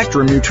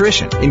broad-spectrum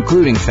nutrition,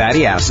 including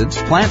fatty acids,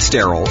 plant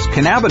sterols,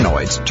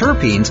 cannabinoids,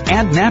 terpenes,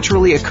 and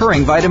naturally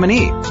occurring vitamin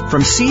E.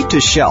 From seed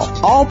to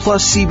shelf, all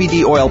Plus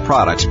CBD Oil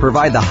products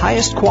provide the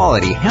highest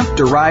quality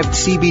hemp-derived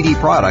CBD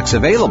products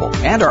available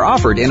and are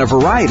offered in a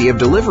variety of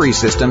delivery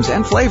systems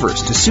and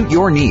flavors to suit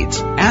your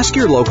needs. Ask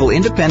your local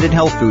independent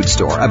health food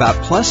store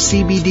about Plus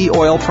CBD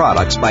Oil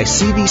products by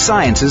CV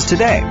Sciences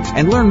today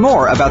and learn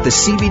more about the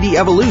CBD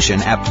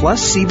evolution at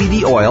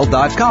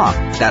pluscbdoil.com.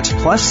 That's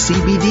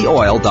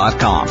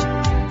pluscbdoil.com.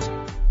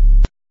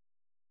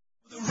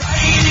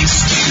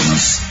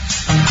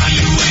 Are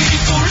you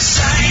waiting for a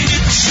sign to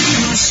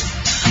choose?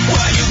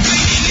 While you're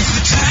waiting, it's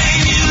the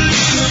time you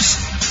lose.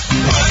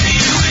 What are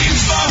you waiting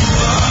for?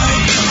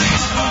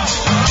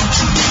 Don't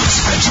you want to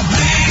spread your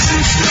wings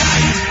and fly?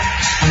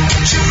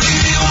 Don't you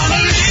really want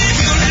to live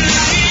your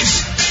life?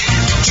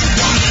 Don't you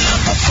want to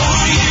love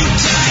before you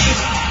die?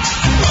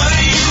 What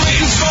are you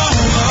waiting for?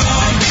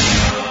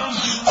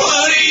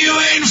 What are you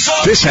waiting for?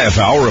 This half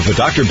hour of the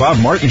Dr. Bob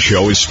Martin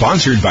Show is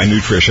sponsored by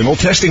Nutritional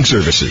Testing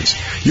Services.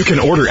 You can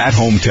order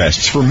at-home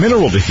tests for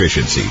mineral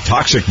deficiency,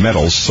 toxic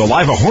metals,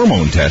 saliva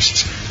hormone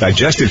tests,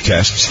 digestive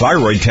tests,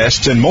 thyroid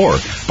tests, and more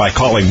by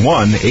calling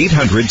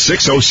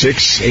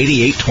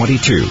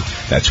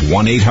 1-800-606-8822. That's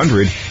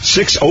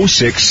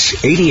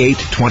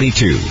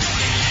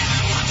 1-800-606-8822.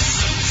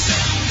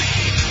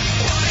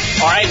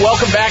 All right,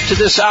 welcome back to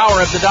this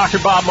hour of the Dr.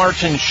 Bob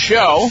Martin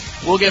Show.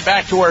 We'll get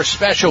back to our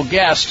special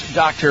guest,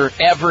 Dr.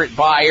 Everett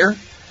Beyer.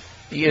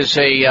 He is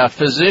a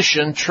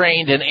physician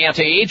trained in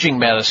anti-aging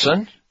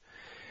medicine.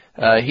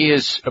 He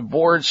is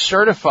board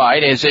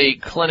certified as a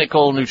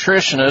clinical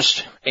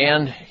nutritionist,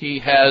 and he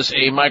has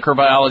a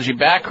microbiology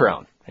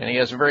background. And he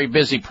has a very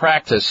busy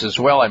practice as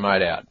well, I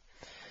might add.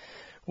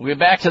 We'll get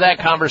back to that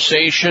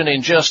conversation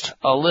in just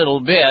a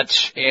little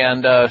bit,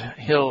 and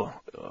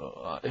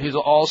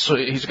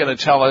he's going to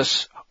tell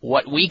us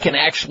what we can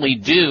actually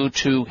do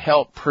to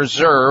help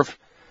preserve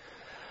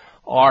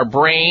our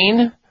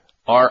brain,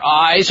 our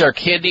eyes, our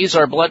kidneys,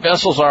 our blood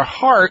vessels, our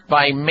heart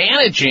by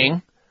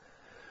managing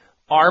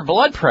our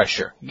blood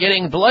pressure.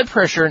 Getting blood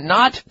pressure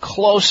not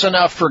close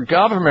enough for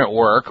government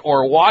work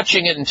or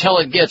watching it until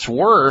it gets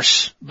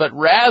worse, but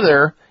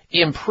rather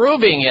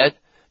improving it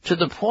to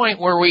the point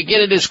where we get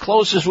it as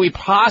close as we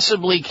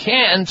possibly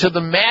can to the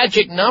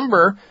magic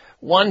number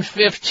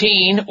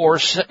 115 or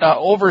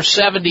over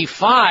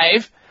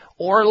 75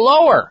 or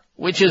lower,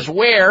 which is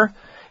where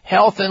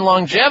health and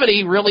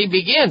longevity really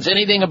begins.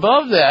 Anything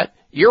above that,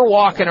 you're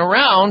walking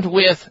around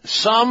with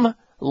some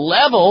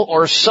level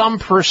or some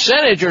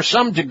percentage or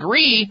some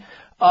degree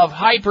of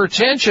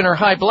hypertension or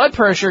high blood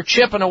pressure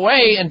chipping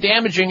away and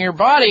damaging your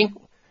body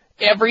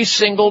every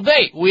single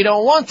day. We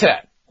don't want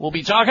that. We'll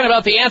be talking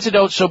about the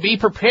antidote, so be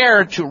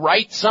prepared to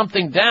write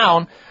something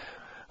down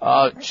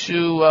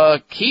to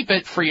keep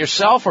it for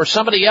yourself or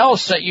somebody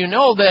else that you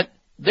know that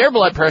their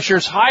blood pressure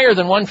is higher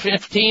than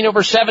 115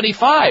 over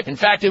 75. In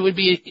fact, it would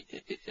be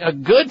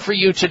good for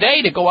you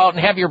today to go out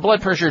and have your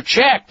blood pressure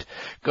checked.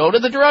 Go to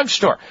the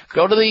drugstore.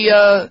 Go to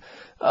the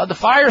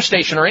fire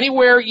station or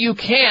anywhere you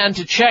can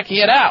to check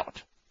it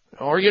out,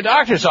 or your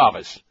doctor's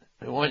office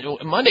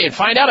Monday and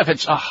find out if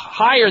it's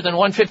higher than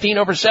 115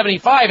 over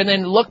 75, and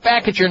then look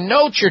back at your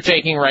notes you're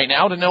taking right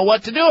now to know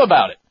what to do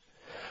about it.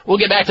 We'll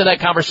get back to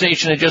that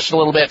conversation in just a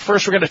little bit.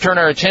 First, we're going to turn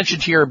our attention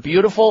to your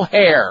beautiful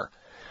hair.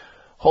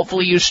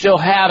 Hopefully you still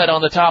have it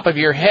on the top of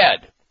your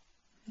head.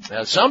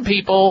 Now, some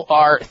people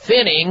are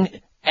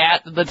thinning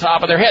at the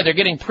top of their head. They're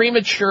getting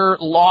premature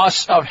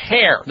loss of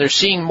hair. They're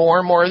seeing more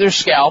and more of their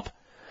scalp.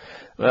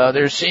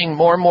 They're seeing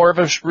more and more of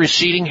a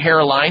receding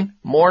hairline,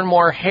 more and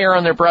more hair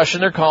on their brush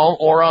and their comb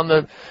or on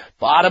the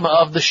bottom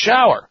of the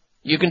shower.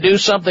 You can do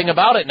something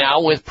about it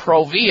now with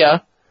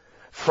Provia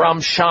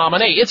from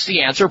Chamonix. It's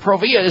the answer.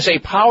 Provia is a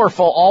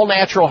powerful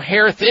all-natural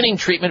hair thinning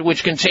treatment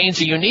which contains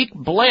a unique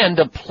blend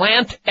of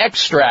plant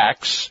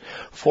extracts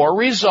for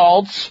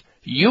results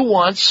you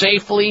want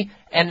safely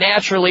and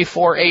naturally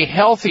for a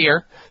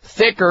healthier,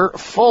 thicker,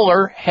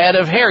 fuller head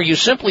of hair. You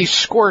simply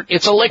squirt,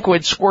 it's a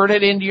liquid, squirt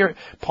it into your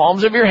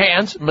palms of your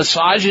hands,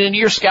 massage it into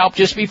your scalp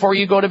just before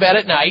you go to bed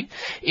at night.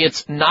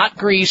 It's not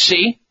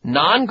greasy,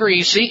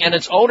 non-greasy, and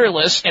it's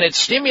odorless, and it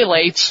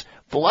stimulates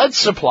blood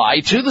supply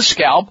to the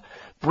scalp,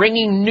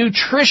 bringing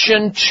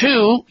nutrition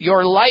to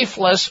your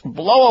lifeless,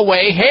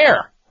 blow-away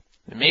hair.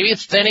 Maybe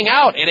it's thinning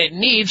out, and it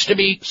needs to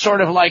be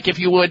sort of like, if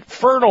you would,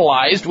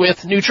 fertilized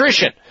with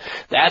nutrition.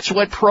 That's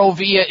what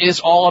Provia is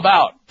all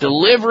about,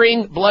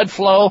 delivering blood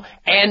flow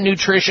and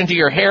nutrition to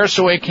your hair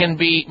so it can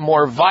be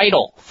more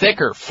vital,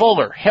 thicker,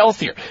 fuller,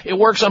 healthier. It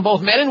works on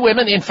both men and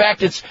women. In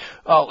fact, it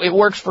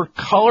works for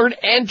colored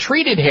and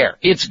treated hair.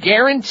 It's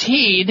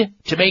guaranteed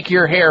to make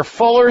your hair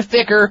fuller,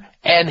 thicker,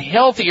 and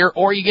healthier,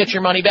 or you get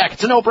your money back.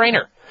 It's a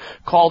no-brainer.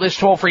 Call this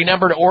toll-free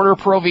number to order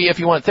Provia if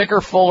you want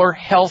thicker, fuller,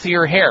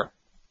 healthier hair.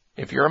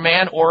 If you're a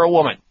man or a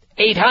woman,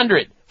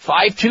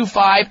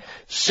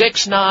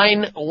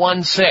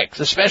 800-525-6916,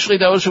 especially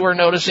those who are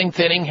noticing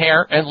thinning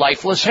hair and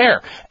lifeless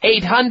hair.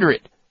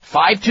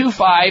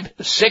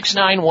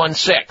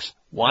 800-525-6916.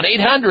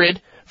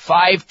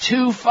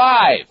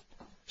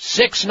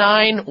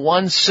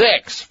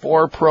 1-800-525-6916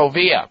 for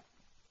Provia.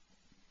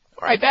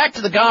 All right, back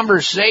to the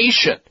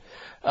conversation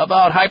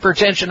about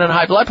hypertension and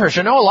high blood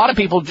pressure. I know a lot of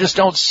people just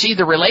don't see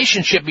the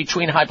relationship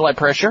between high blood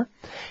pressure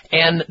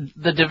and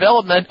the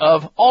development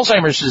of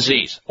Alzheimer's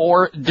disease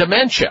or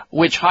dementia,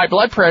 which high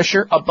blood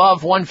pressure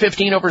above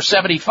 115 over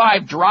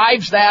 75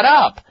 drives that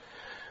up.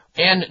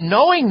 And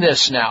knowing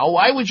this now,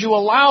 why would you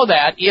allow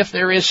that if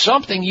there is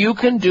something you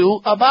can do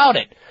about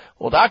it?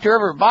 Well, Dr.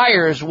 Everett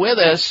Beyer is with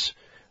us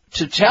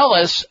to tell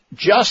us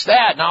just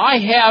that. Now, I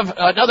have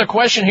another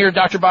question here,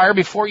 Dr. Beyer,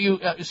 before you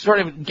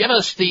sort of give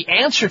us the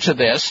answer to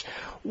this.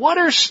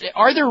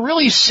 are there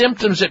really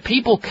symptoms that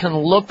people can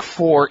look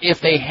for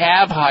if they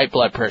have high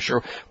blood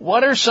pressure?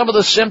 What are some of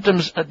the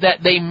symptoms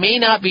that they may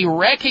not be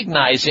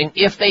recognizing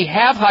if they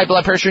have high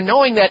blood pressure,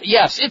 knowing that,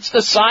 yes, it's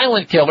the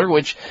silent killer,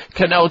 which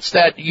connotes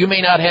that you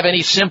may not have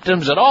any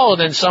symptoms at all,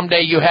 and then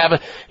someday you have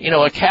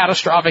a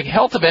catastrophic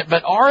health event.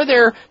 But are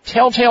there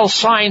telltale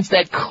signs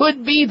that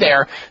could be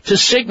there to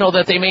signal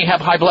that they may have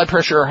high blood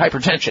pressure or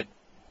hypertension?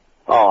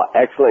 Oh,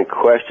 excellent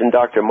question,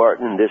 Dr.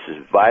 Martin. This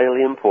is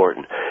vitally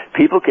important.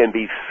 People can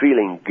be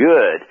feeling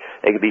good.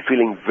 They can be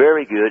feeling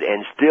very good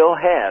and still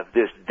have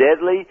this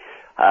deadly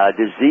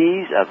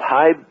disease of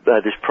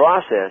this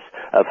process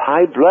of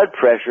high blood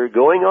pressure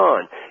going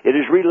on. It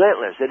is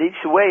relentless. It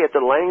eats away at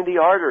the lining of the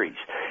arteries.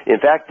 In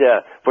fact,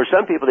 for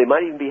some people, they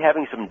might even be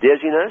having some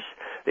dizziness.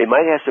 They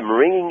might have some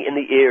ringing in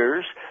the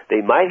ears.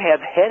 They might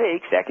have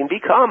headaches. That can be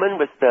common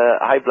with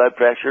high blood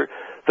pressure.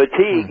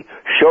 Fatigue,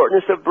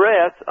 shortness of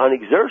breath on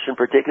exertion,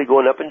 particularly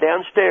going up and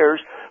down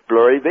stairs.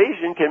 Blurry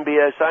vision can be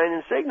a sign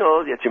and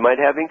signal that you might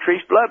have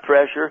increased blood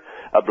pressure.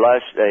 A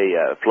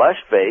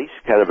flushed face,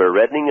 kind of a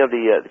reddening of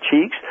the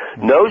cheeks,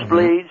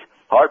 nosebleeds,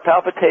 heart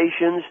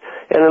palpitations,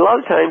 and a lot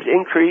of times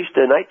increased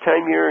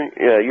nighttime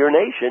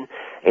urination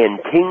and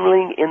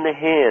tingling in the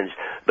hands.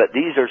 But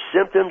these are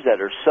symptoms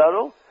that are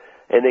subtle,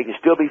 and they can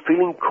still be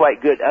feeling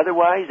quite good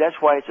otherwise.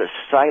 That's why it's a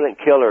silent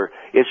killer.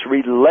 It's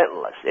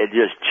relentless. It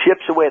just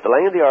chips away at the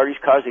lining of the arteries,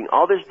 causing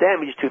all this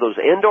damage to those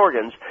end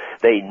organs.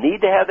 They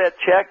need to have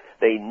that checked.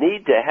 They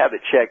need to have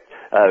it checked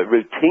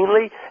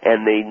routinely,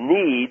 and they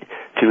need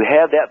to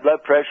have that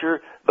blood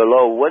pressure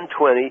below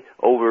 120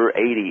 over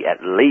 80 at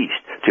least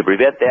to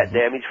prevent that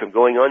damage from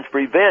going on, to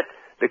prevent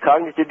the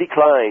cognitive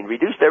decline,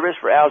 reduce their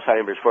risk for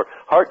Alzheimer's, for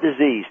heart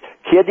disease,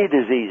 kidney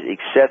disease,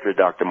 etc.,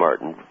 Dr.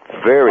 Martin.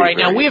 Very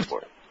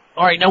important.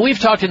 All right, now we've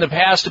talked in the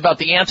past about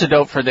the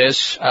antidote for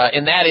this,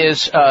 and that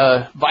is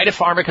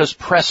Vita-Pharmaca's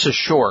Press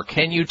Assure.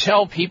 Can you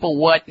tell people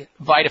what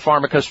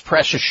Vita-Pharmaca's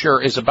Press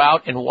Assure is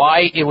about and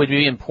why it would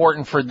be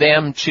important for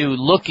them to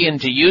look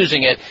into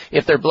using it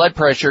if their blood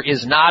pressure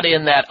is not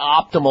in that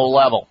optimal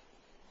level?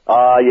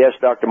 Yes,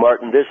 Dr.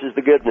 Martin, this is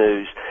the good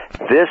news.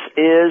 This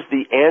is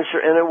the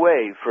answer in a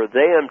way for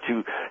them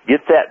to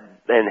get that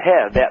and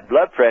have that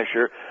blood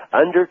pressure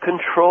under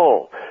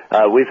control.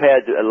 We've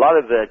had a lot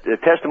of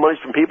testimonies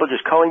from people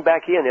just calling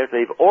back in after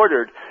they've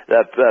ordered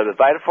the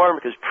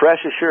Vita-Pharmaca's Press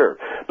Assure.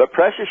 But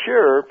Press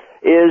Assure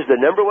is the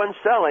number one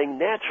selling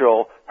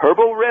natural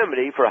herbal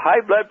remedy for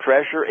high blood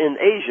pressure in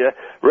Asia,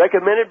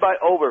 recommended by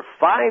over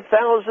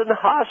 5,000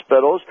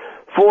 hospitals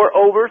for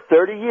over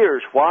 30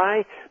 years.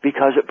 Why?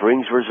 Because it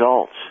brings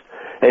results.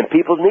 And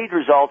people need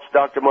results,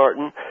 Dr.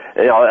 Martin.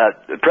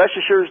 Press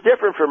Assure is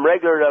different from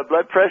regular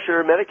blood pressure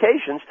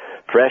medications.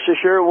 Press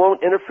Assure won't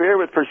interfere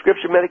with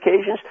prescription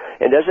medications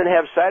and doesn't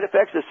have side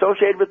effects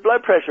associated with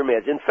blood pressure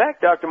meds. In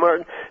fact, Dr.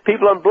 Martin,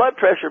 people on blood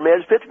pressure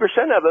meds, 50%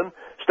 of them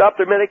stop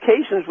their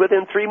medications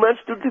within 3 months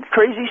due to the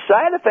crazy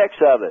side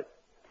effects of it.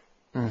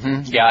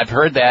 Yeah, I've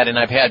heard that, and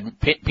I've had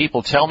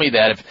people tell me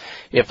that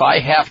if I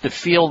have to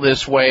feel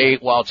this way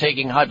while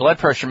taking high blood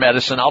pressure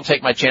medicine, I'll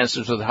take my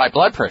chances with high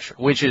blood pressure,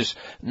 which is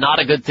not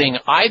a good thing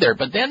either.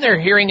 But then they're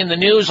hearing in the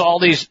news all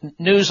these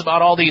news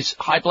about all these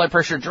high blood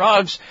pressure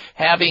drugs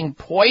having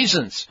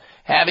poisons,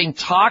 having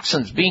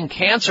toxins, being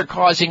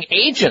cancer-causing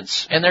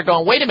agents, and they're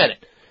going, wait a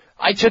minute,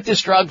 I took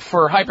this drug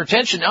for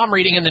hypertension, now I'm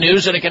reading in the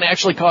news that it can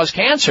actually cause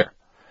cancer.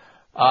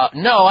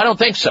 No, I don't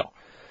think so.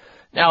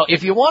 Now,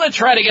 if you want to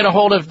try to get a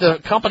hold of the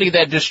company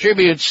that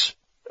distributes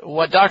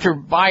what Dr.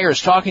 Beyer is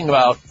talking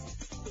about,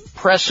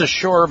 Press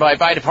Assure by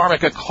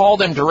Vita-Pharmaca, call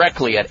them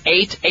directly at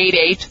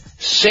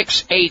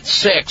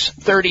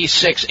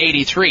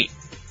 888-686-3683.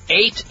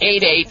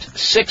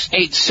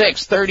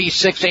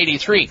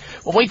 888-686-3683.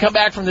 When we come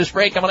back from this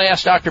break, I'm going to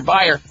ask Dr.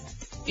 Beyer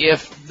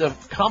if the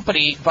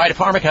company,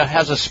 Vita-Pharmaca,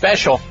 has a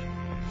special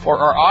for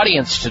our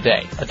audience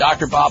today, a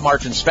Dr. Bob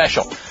Martin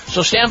special.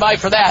 So stand by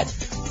for that.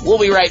 We'll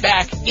be right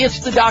back. It's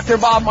the Dr.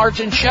 Bob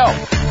Martin Show.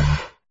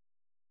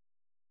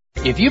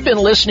 If you've been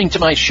listening to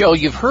my show,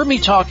 you've heard me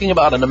talking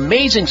about an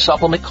amazing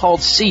supplement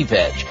called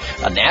C-Veg,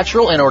 a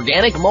natural and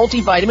organic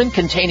multivitamin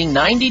containing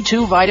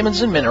 92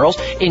 vitamins and minerals,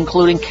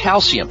 including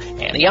calcium,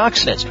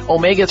 antioxidants,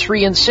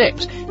 omega-3 and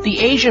 6. The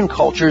Asian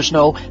cultures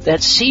know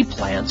that sea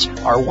plants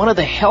are one of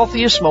the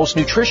healthiest, most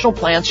nutritional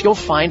plants you'll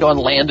find on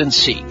land and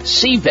sea.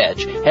 C-Veg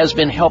has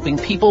been helping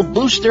people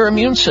boost their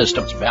immune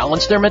systems,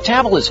 balance their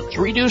metabolisms,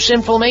 reduce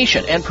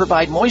inflammation, and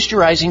provide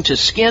moisturizing to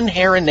skin,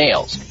 hair, and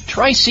nails.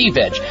 Try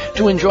C-Veg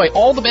to enjoy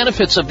all the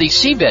benefits of these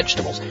sea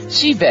vegetables.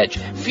 C-Veg,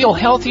 feel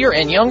healthier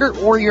and younger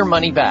or your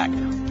money back.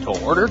 To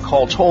order,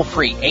 call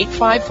toll-free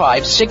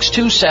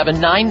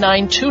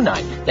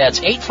 855-627-9929.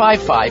 That's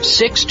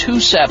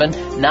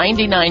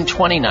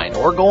 855-627-9929.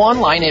 Or go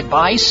online at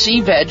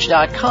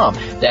buycveg.com.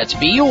 That's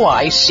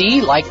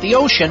BUIC like the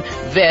ocean,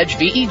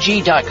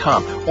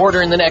 veg.com.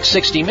 Order in the next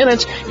 60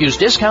 minutes. Use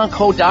discount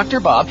code Dr.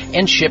 Bob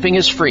and shipping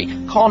is free.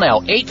 Call now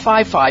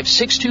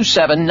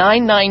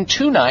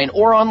 855-627-9929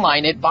 or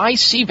online at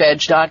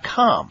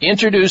buycveg.com.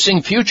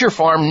 Introducing Future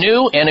Farm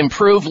new and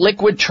improved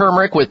liquid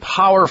turmeric with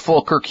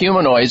powerful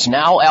curcuminoids,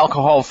 now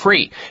alcohol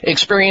free.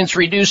 Experience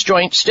reduced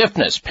joint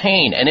stiffness,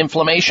 pain and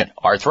inflammation,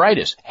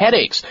 arthritis,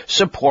 headaches,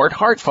 support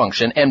heart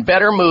function, and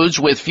better moods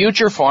with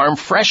Future Farm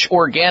fresh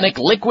organic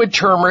liquid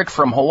turmeric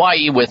from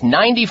Hawaii with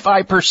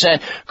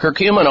 95%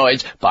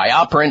 curcuminoids,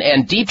 bioperin,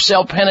 and deep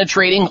cell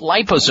penetrating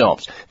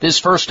liposomes. This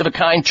first of a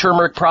kind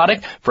turmeric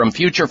product from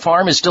Future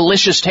Farm is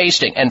delicious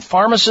tasting and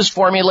pharmacist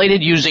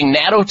formulated using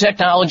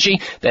nanotechnology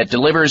that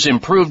delivers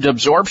improved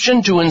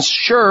absorption to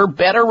ensure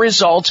better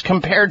results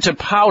compared to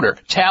powder,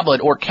 tablet,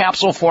 or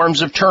capsule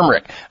forms of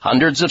turmeric.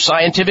 Hundreds of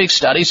scientific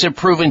studies have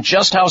proven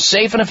just how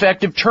safe and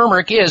effective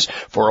turmeric is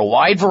for a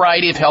wide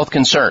variety of health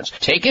concerns.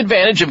 Take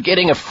advantage of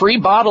getting a free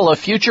bottle of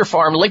Future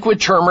Farm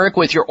liquid turmeric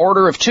with your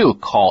order of 2.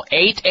 Call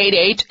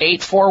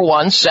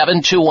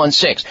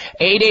 888-841-7216.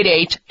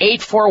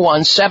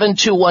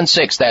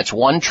 888-841-7216. That's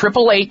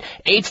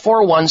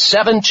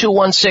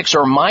 1-888-841-7216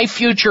 or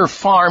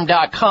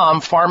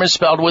myfuturefarm.com. Farm is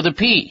spelled with a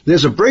P.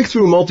 There's a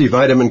breakthrough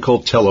multivitamin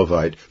called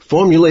Televite,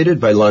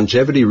 formulated by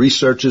longevity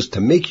researchers to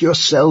make your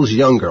cells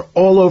younger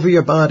all over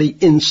your body,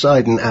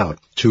 inside and out.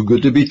 Too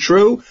good to be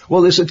true?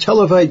 Well, there's a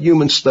Televite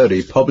human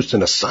study published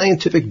in a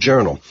scientific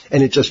journal,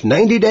 and in just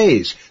 90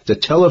 days, the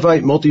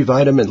Televite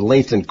multivitamin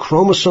lengthened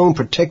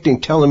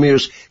chromosome-protecting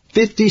telomeres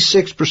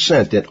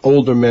 56% in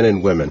older men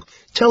and women.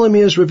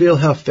 Telomeres reveal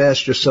how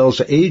fast your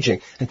cells are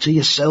aging until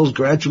your cells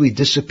gradually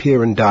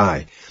disappear and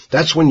die.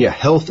 That's when your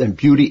health and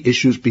beauty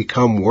issues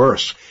become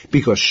worse,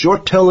 because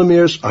short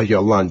telomeres are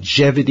your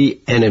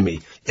longevity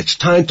enemy. It's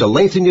time to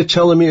lengthen your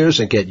telomeres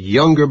and get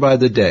younger by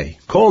the day.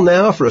 Call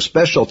now for a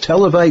special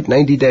Televite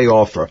 90-day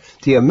offer.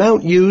 The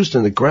amount used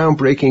in the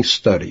groundbreaking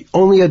study,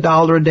 only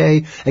 $1 a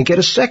day, and get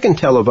a second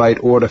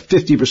Televite order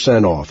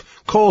 50% off.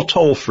 Call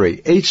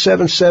toll-free,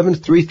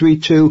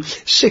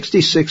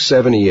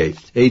 877-332-6678.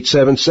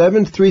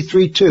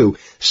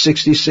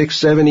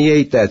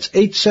 877-332-6678. That's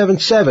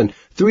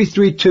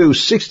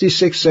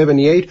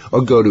 877-332-6678,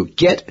 or go to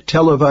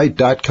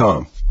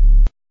gettelevite.com.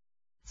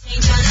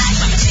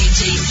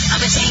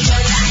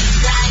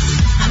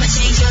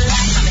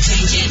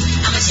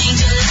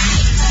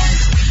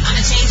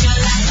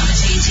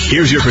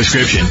 Here's your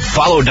prescription.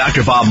 Follow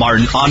Dr. Bob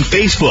Martin on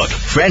Facebook.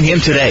 Friend him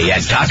today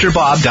at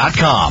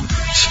drbob.com.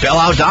 Spell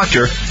out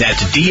doctor,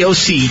 that's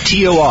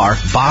D-O-C-T-O-R,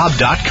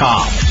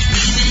 bob.com.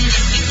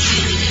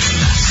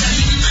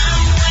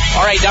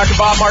 All right, Dr.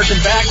 Bob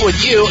Martin back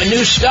with you. A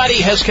new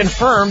study has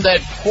confirmed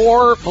that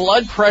poor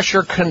blood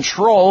pressure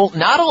control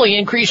not only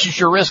increases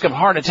your risk of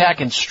heart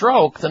attack and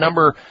stroke, the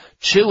number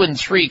 2 and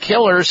 3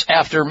 killers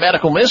after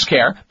medical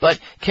miscare, but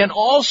can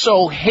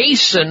also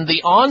hasten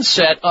the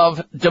onset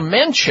of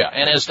dementia.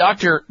 And as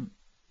Dr.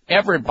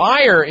 Everett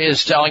Beyer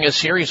is telling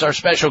us here, he's our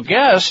special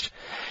guest,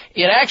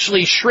 it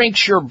actually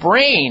shrinks your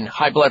brain.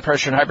 High blood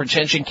pressure and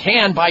hypertension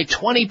can by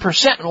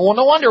 20%. Well,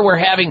 no wonder we're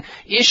having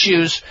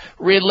issues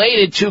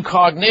related to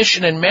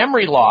cognition and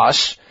memory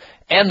loss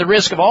and the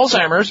risk of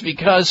Alzheimer's,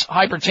 because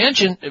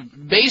hypertension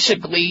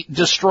basically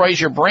destroys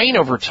your brain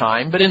over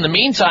time. But in the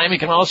meantime, it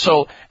can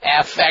also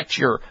affect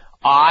your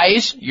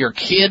eyes, your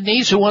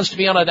kidneys. Who wants to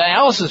be on a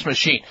dialysis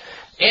machine?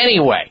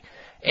 Anyway,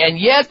 and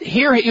yet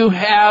here you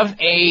have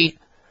a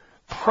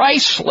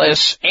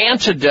priceless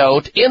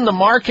antidote in the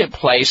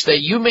marketplace that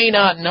you may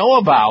not know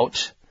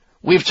about.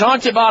 We've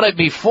talked about it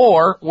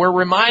before. We're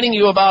reminding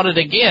you about it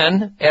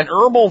again. An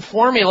herbal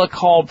formula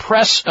called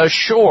Press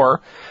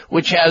Assure,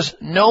 which has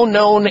no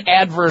known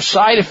adverse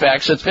side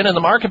effects. It's been in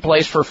the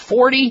marketplace for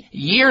 40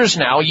 years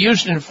now,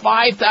 used in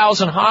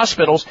 5,000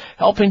 hospitals,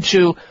 helping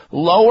to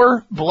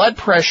lower blood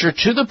pressure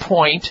to the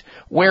point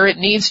where it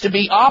needs to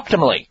be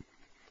optimally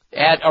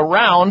at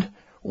around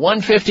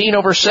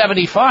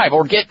 115/75,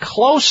 or get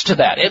close to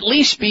that. At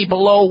least be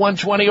below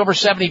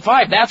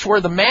 120/75. That's where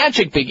the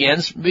magic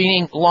begins,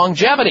 meaning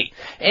longevity.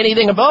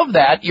 Anything above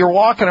that, you're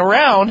walking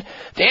around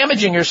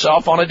damaging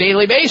yourself on a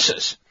daily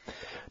basis.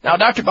 Now,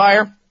 Dr.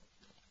 Beyer,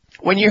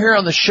 when you're here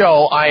on the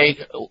show, I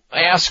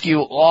ask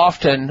you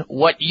often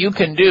what you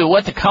can do,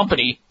 what the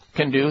company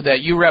can do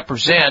that you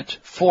represent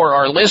for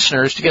our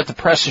listeners to get the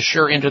Press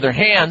Assure into their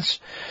hands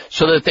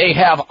so that they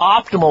have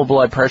optimal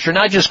blood pressure,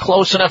 not just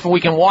close enough and we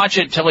can watch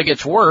it until it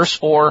gets worse,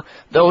 or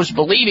those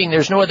believing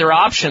there's no other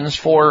options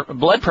for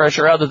blood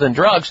pressure other than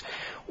drugs.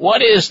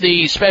 What is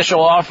the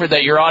special offer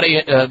that you're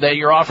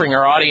offering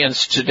our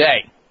audience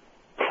today?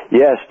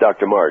 Yes,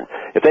 Dr. Martin.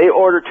 If they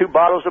order 2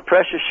 bottles of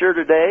Press Assure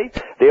today,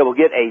 they will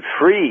get a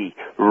free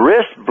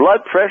wrist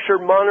blood pressure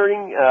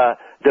monitoring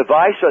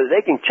device so that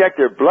they can check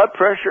their blood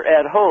pressure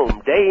at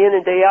home day in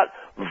and day out.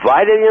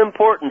 Vitally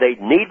important. They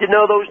need to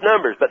know those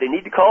numbers, but they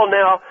need to call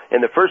now,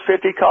 and the first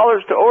 50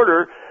 callers to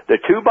order the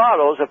 2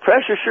 bottles of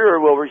Press Assure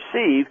will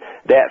receive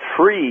that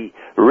free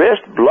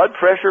wrist blood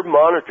pressure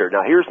monitor.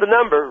 Now, here's the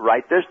number.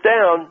 Write this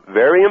down.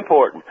 Very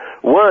important.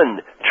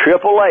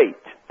 1-888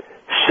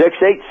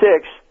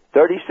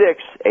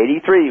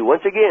 686-3683.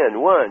 Once again,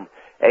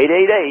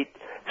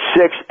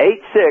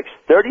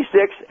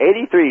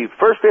 1-888-686-3683.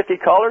 First 50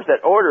 callers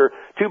that order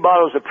 2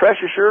 bottles of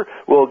Pressure Sure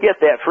will get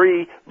that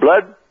free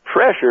blood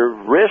pressure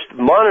wrist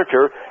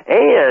monitor,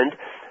 and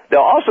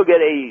they'll also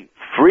get a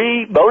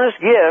free bonus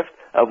gift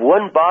of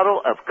 1 bottle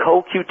of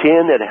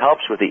CoQ10 that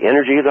helps with the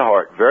energy of the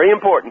heart. Very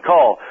important.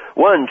 Call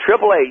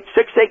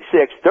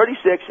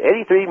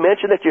 1-888-686-3683.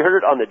 Mention that you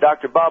heard it on the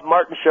Dr. Bob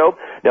Martin Show.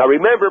 Now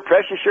remember,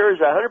 Pressure Sure is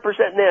 100%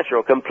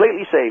 natural,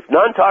 completely safe,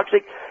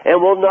 non-toxic,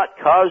 and will not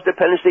cause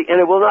dependency, and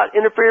it will not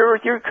interfere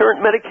with your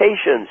current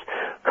medications.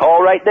 Call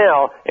right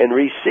now and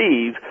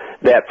receive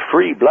that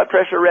free blood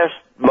pressure rest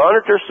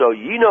monitor so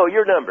you know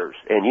your numbers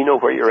and you know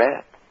where you're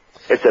at.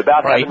 It's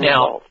about right having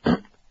now.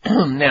 results.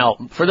 Now,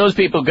 for those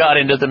people who got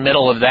into the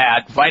middle of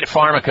that, Vita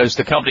Pharmaca is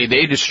the company.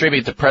 They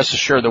distribute the Press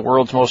Assure, the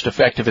world's most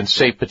effective and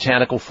safe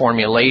botanical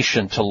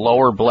formulation to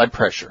lower blood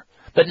pressure,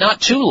 but not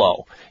too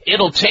low.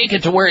 It'll take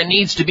it to where it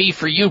needs to be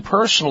for you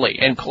personally,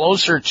 and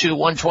closer to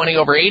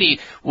 120/80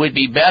 would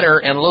be better,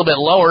 and a little bit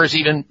lower is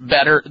even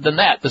better than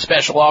that. The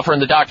special offer in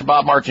the Dr.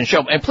 Bob Martin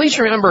Show. And please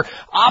remember,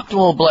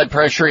 optimal blood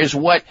pressure is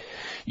what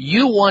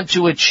you want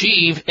to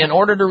achieve in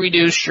order to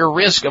reduce your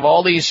risk of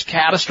all these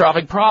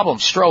catastrophic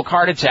problems: stroke,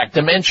 heart attack,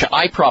 dementia,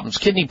 eye problems,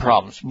 kidney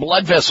problems,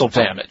 blood vessel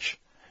damage.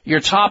 Your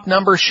top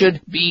number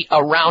should be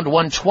around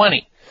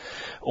 120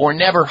 or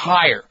never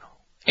higher,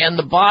 and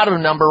the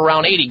bottom number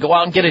around 80. Go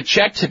out and get it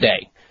checked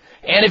today.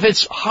 And if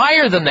it's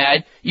higher than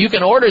that, you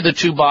can order the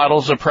 2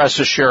 bottles of Press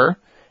Assure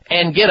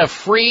and get a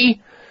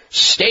free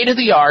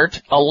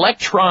state-of-the-art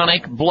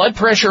electronic blood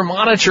pressure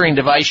monitoring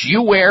device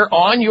you wear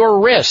on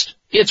your wrist.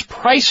 It's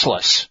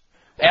priceless.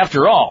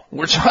 After all,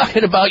 we're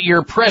talking about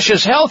your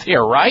precious health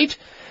here, right?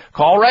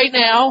 Call right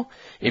now.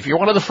 If you're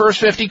one of the first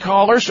 50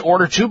 callers,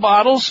 order 2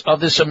 bottles of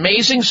this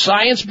amazing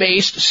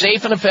science-based,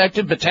 safe and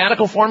effective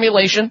botanical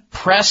formulation,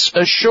 Press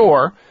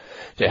Assure.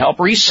 To help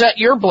reset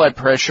your blood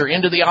pressure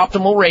into the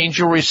optimal range,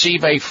 you'll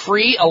receive a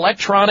free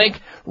electronic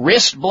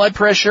wrist blood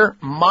pressure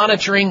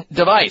monitoring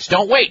device.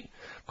 Don't wait.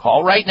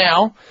 Call right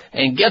now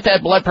and get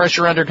that blood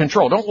pressure under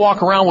control. Don't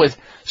walk around with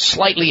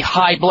slightly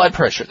high blood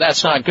pressure.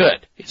 That's not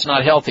good. It's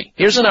not healthy.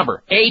 Here's the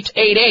number,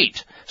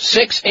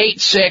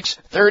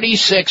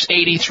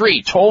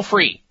 888-686-3683. Toll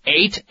free,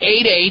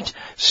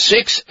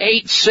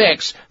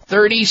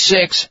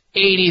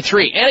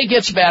 888-686-3683. And it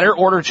gets better.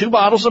 Order 2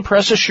 bottles of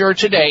Press Assure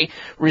today.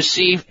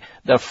 Receive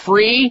the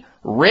free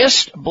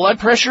wrist blood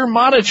pressure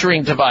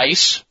monitoring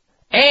device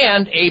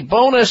and a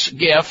bonus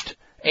gift,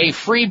 a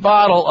free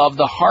bottle of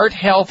the Heart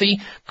Healthy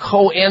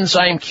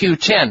Coenzyme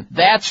Q10.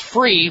 That's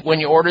free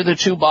when you order the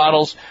 2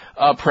 bottles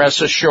of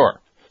Press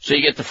Assure. So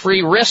you get the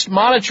free wrist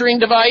monitoring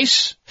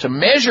device to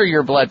measure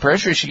your blood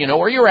pressure so you know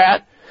where you're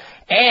at,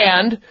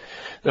 and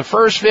the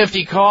first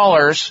 50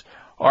 callers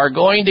are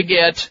going to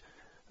get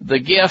the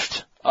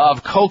gift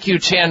of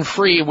CoQ10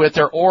 free with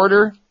their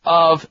order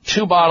of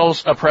 2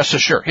 bottles of Press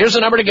Assure. Here's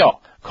the number to go.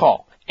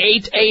 Call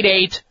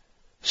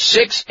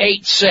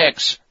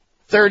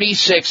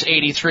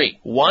 888-686-3683.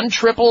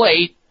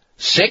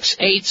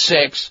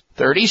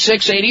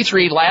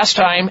 1-888-686-3683. Last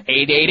time,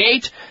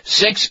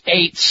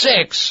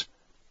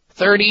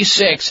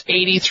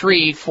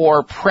 888-686-3683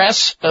 for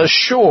Press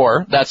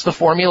Assure. That's the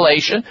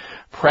formulation,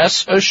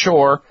 Press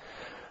Assure,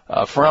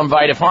 from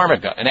Vita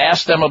Pharmaca. And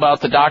ask them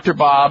about the Dr.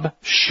 Bob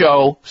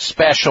Show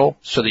special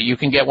so that you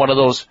can get one of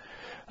those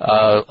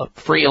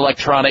free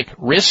electronic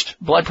wrist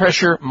blood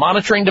pressure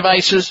monitoring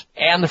devices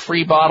and the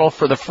free bottle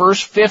for the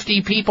first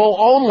 50 people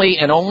only,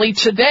 and only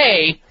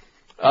today,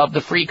 of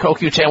the free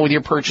CoQ10 with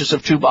your purchase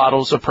of 2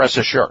 bottles of Press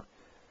Assure.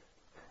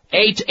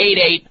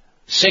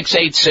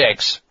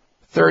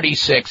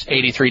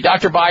 888-686-3683.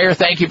 Dr. Beyer,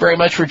 thank you very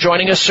much for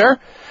joining us, sir.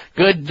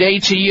 Good day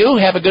to you.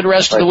 Have a good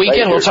rest of the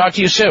weekend. We'll talk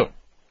to you soon.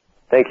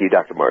 Thank you,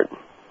 Dr. Martin.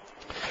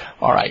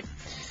 All right.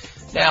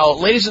 Now,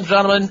 ladies and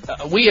gentlemen,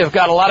 we have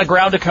got a lot of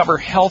ground to cover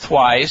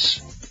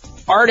health-wise,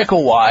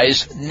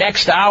 article-wise,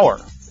 next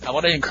hour. I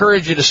want to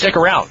encourage you to stick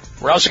around.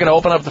 We're also going to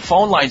open up the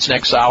phone lines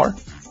next hour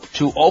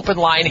to open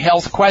line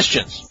health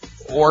questions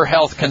or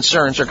health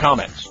concerns or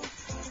comments.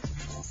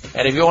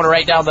 And if you want to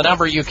write down the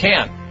number, you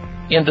can,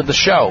 into the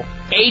show,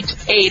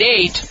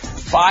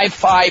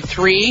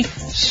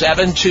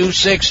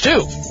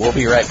 888-553-7262. We'll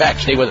be right back.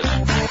 Stay with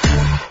us.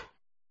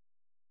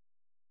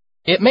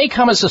 It may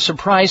come as a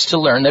surprise to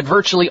learn that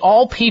virtually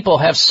all people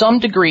have some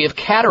degree of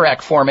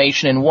cataract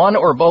formation in one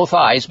or both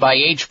eyes by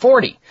age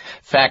 40.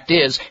 Fact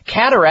is,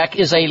 cataract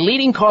is a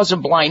leading cause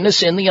of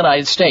blindness in the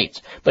United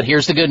States. But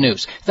here's the good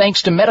news.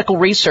 Thanks to medical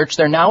research,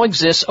 there now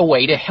exists a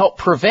way to help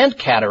prevent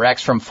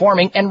cataracts from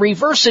forming and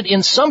reverse it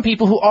in some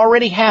people who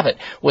already have it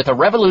with a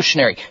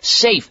revolutionary,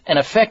 safe, and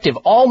effective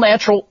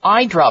all-natural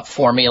eye drop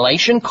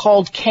formulation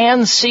called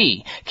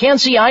Can-C.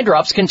 Can-C eye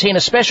drops contain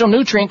a special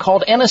nutrient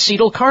called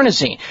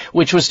N-acetylcarnosine,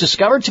 which was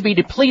discovered to be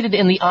depleted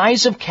in the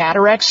eyes of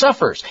cataract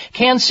sufferers.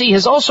 Can-C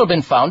has also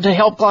been found to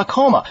help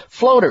glaucoma,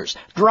 floaters,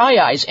 dry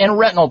eyes, and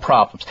retinal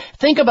problems.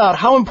 Think about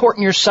how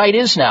important your sight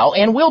is now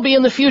and will be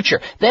in the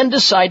future. Then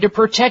decide to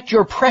protect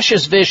your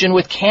precious vision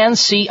with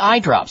Can-C eye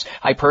drops.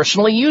 I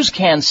personally use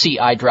Can-C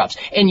eye drops,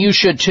 and you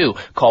should too.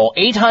 Call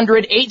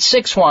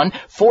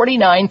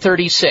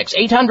 800-861-4936.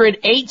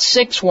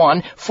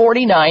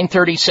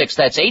 800-861-4936.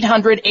 That's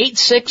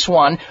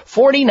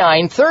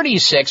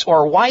 800-861-4936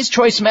 or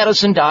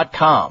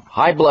wisechoicemedicine.com.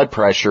 High blood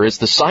pressure is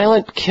the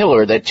silent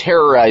killer that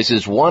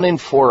terrorizes 1 in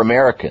 4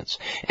 Americans.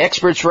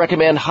 Experts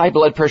recommend high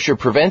blood pressure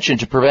prevention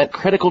to prevent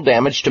critical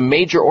damage to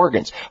major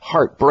organs,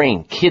 heart,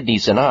 brain,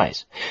 kidneys, and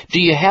eyes.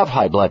 Do you have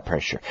high blood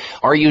pressure?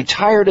 Are you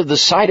tired of the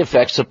side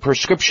effects of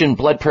prescription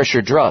blood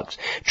pressure drugs?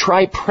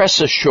 Try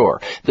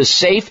PressAssure, the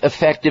safe,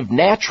 effective,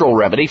 natural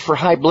remedy for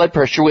high blood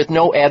pressure with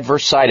no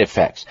adverse side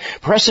effects.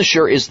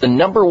 PressAssure is the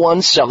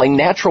 #1 selling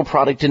natural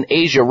product in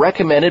Asia,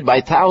 recommended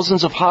by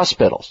thousands of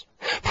hospitals.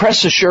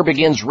 PressAssure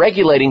begins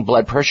regulating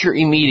blood pressure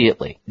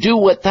immediately. Do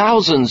what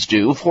thousands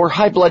do for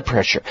high blood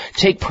pressure.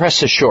 Take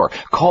PressAssure.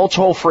 Call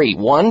toll-free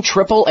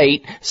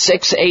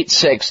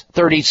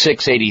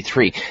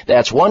 1-888-686-3683.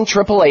 That's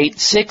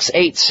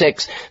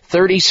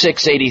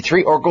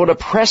 1-888-686-3683, or go to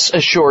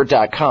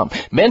PressAssure.com.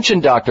 Mention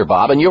Dr.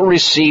 Bob and you'll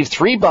receive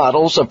 3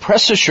 bottles of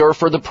PressAssure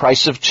for the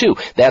price of 2.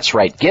 That's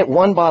right. Get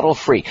 1 bottle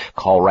free.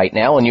 Call right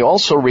now and you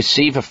also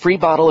receive a free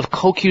bottle of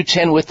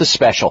CoQ10 with the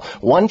special.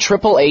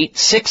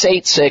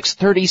 1-888-686-3683.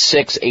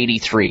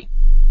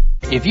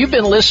 If you've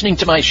been listening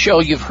to my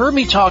show, you've heard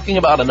me talking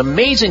about an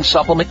amazing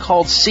supplement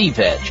called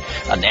C-Veg,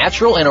 a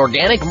natural and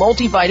organic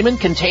multivitamin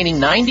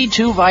containing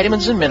 92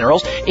 vitamins and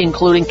minerals,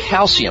 including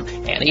calcium,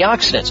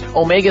 antioxidants,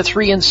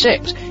 omega-3 and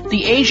 6.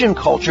 The Asian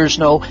cultures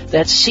know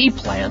that sea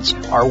plants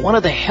are one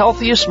of the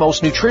healthiest,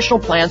 most nutritional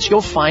plants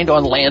you'll find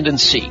on land and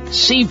sea.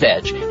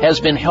 C-Veg has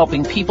been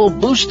helping people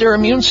boost their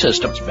immune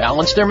systems,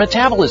 balance their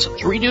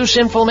metabolisms, reduce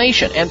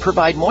inflammation, and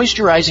provide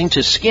moisturizing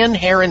to skin,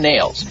 hair, and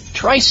nails.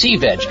 Try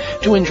C-Veg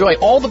to enjoy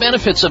all the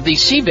benefits of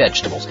these sea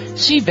vegetables.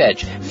 C-Veg.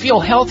 Feel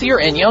healthier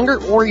and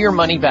younger or your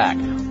money back.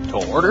 To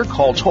order,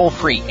 call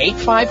toll-free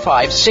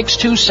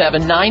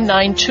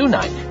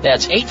 855-627-9929.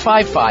 That's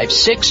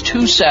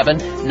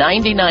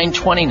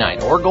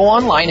 855-627-9929. Or go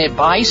online at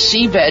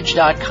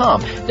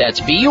buycveg.com.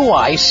 That's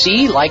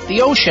B-U-I-C like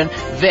the ocean,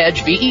 veg,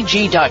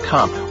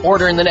 V-E-G.com.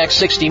 Order in the next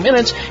 60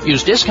 minutes.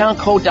 Use discount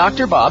code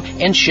Dr. Bob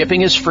and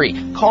shipping is free.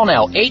 Call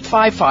now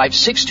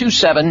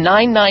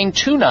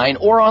 855-627-9929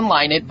 or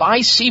online at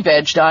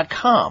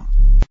buycveg.com.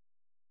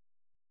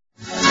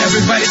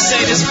 Everybody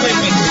say this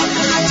with me.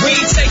 We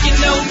ain't taking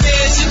no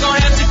meds, you're gonna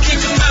have to kick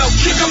them out,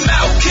 kick them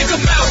out, kick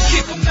them out,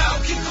 kick them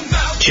out, kick them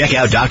out. Check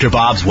out Dr.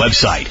 Bob's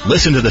website.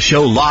 Listen to the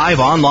show live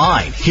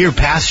online. Hear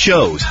past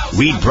shows.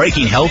 Read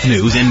breaking health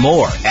news and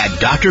more at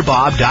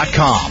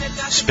drbob.com.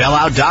 Spell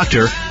out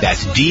doctor,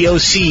 that's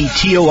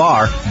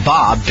D-O-C-T-O-R,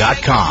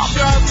 Bob.com.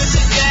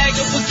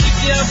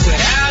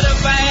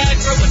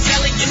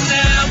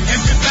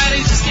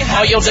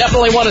 Oh, you'll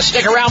definitely want to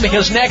stick around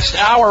because next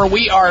hour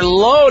we are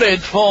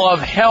loaded full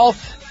of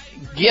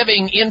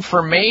health-giving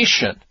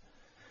information.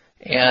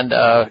 And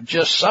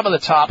just some of the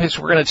topics,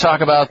 we're going to talk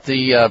about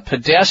the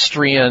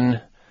pedestrian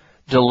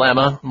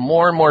dilemma.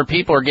 More and more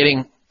people are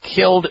getting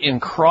killed in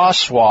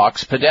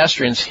crosswalks.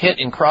 Pedestrians hit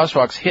in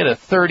crosswalks hit a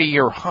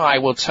 30-year high.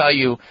 We'll tell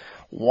you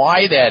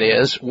why that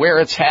is, where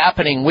it's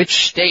happening,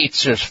 which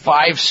states. There's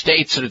 5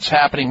 states that it's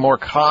happening more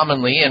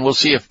commonly, and we'll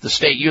see if the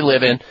state you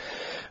live in,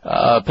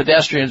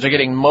 pedestrians are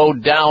getting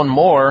mowed down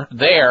more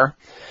there.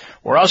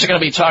 We're also going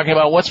to be talking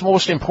about what's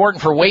most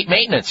important for weight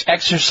maintenance,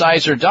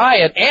 exercise or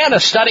diet, and a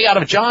study out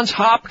of Johns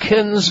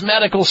Hopkins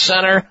Medical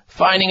Center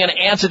finding an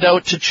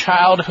antidote to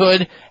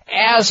childhood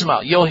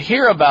asthma. You'll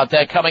hear about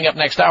that coming up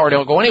next hour.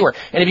 Don't go anywhere.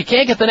 And if you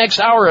can't get the next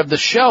hour of the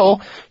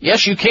show,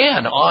 yes, you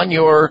can on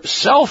your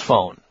cell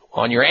phone.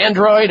 On your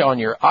Android, on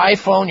your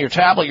iPhone, your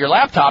tablet, your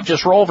laptop,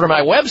 just roll over to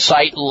my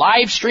website,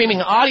 live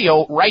streaming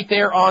audio right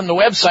there on the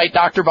website,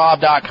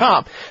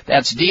 drbob.com.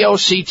 That's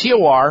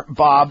D-O-C-T-O-R,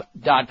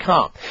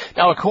 Bob.com.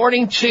 Now,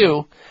 according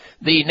to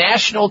the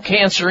National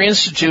Cancer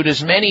Institute,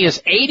 as many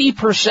as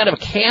 80% of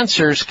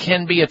cancers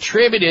can be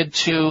attributed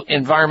to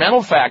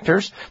environmental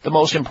factors, the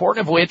most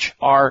important of which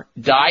are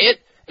diet,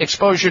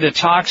 exposure to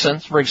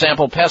toxins, for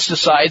example,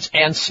 pesticides,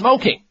 and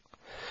smoking.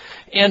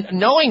 And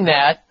knowing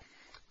that,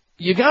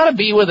 you got to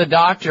be with a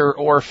doctor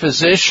or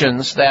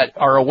physicians that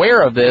are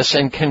aware of this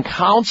and can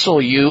counsel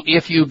you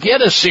if you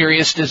get a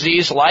serious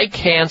disease like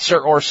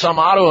cancer or some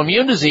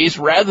autoimmune disease,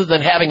 rather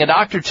than having a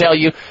doctor tell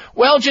you,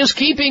 well, just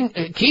keep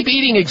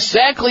eating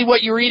exactly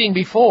what you were eating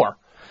before,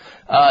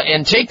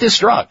 and take this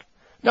drug.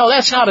 No,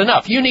 that's not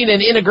enough. You need an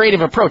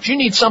integrative approach. You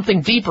need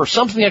something deeper,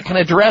 something that can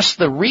address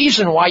the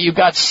reason why you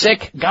got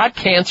sick, got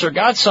cancer,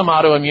 got some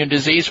autoimmune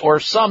disease,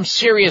 or some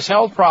serious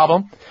health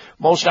problem.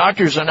 Most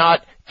doctors are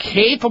not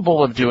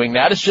capable of doing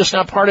that. It's just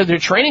not part of their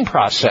training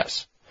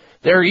process.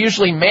 They're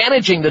usually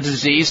managing the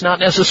disease, not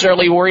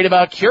necessarily worried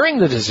about curing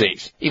the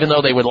disease. Even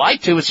though they would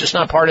like to, it's just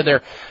not part of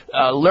their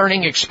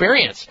learning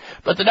experience.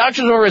 But the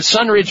doctors over at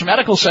Sunridge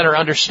Medical Center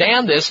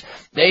understand this.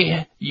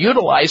 They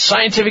utilize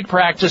scientific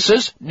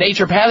practices,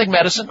 naturopathic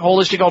medicine,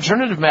 holistic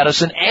alternative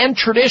medicine, and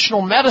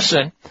traditional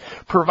medicine,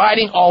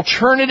 providing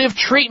alternative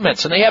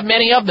treatments, and they have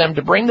many of them,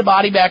 to bring the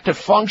body back to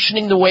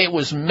functioning the way it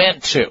was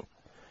meant to.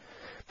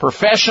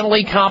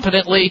 Professionally,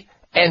 competently,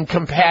 and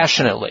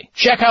compassionately.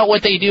 Check out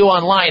what they do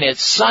online at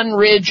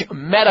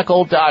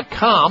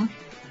sunridgemedical.com.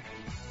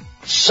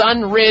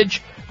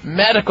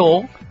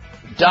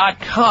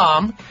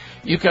 sunridgemedical.com.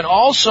 You can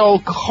also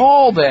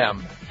call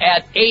them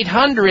at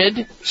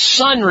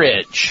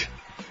 800-SUNRIDGE.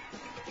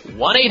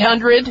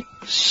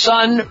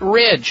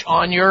 1-800-SUNRIDGE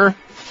on your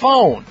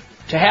phone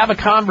to have a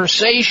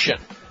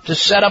conversation, to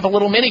set up a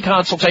little mini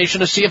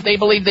consultation to see if they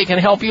believe they can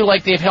help you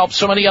like they've helped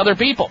so many other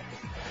people.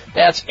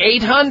 That's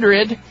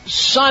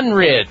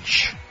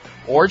 800-SUNRIDGE.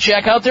 Or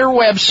check out their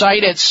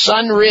website at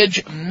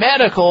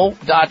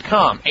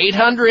sunridgemedical.com.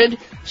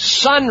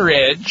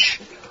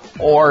 800-SUNRIDGE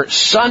or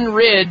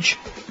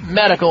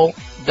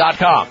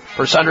sunridgemedical.com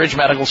for Sunridge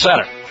Medical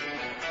Center.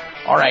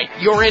 All right,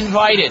 you're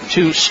invited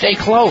to stay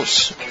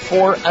close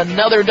for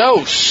another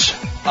dose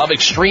of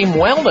extreme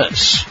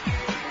wellness.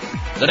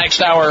 The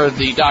next hour of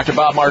the Dr.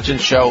 Bob Martin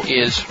Show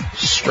is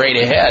straight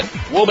ahead.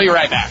 We'll be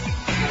right back.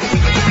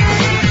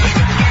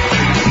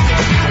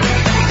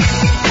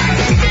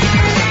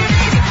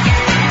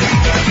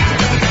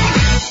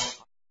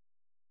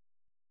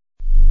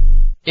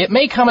 It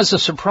may come as a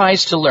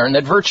surprise to learn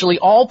that virtually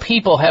all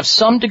people have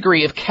some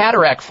degree of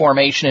cataract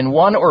formation in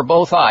one or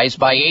both eyes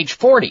by age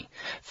 40.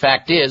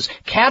 Fact is,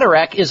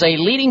 cataract is a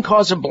leading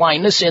cause of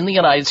blindness in the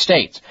United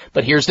States.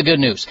 But here's the good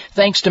news.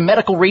 Thanks to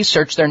medical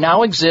research, there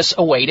now exists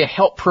a way to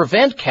help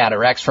prevent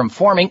cataracts from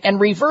forming and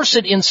reverse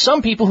it in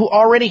some people who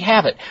already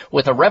have it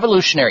with a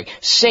revolutionary,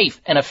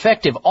 safe, and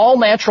effective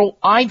all-natural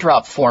eye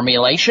drop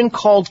formulation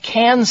called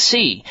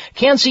Can-C.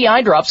 Can-C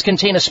eye drops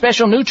contain a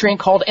special nutrient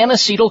called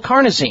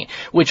N-acetylcarnosine,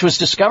 which was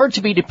discovered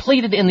to be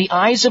depleted in the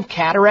eyes of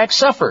cataract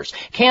sufferers.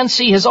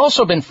 Can-C has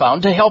also been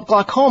found to help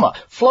glaucoma,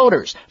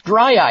 floaters,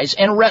 dry eyes,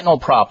 and retinal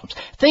problems.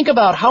 Think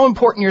about how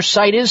important your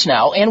sight is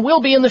now and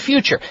will be in the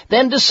future.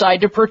 Then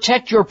decide to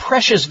protect your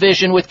precious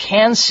vision with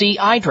Can-C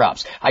eye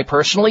drops. I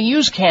personally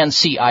use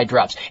Can-C eye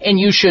drops, and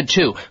you should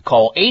too.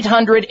 Call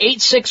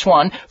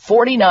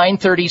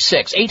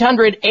 800-861-4936.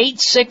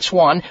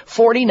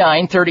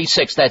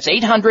 800-861-4936. That's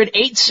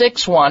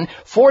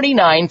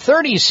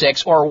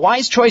 800-861-4936 or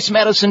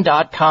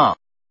wisechoicemedicine.com.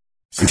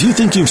 If you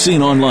think you've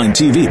seen online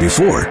TV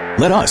before,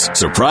 let us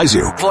surprise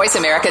you.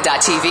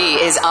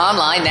 VoiceAmerica.tv is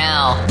online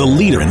now. The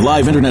leader in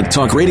live internet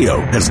talk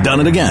radio has done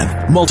it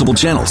again. Multiple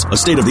channels, a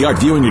state-of-the-art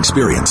viewing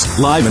experience,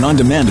 live and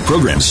on-demand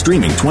programs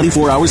streaming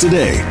 24 hours a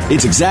day.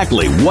 It's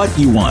exactly what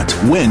you want,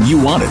 when you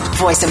want it.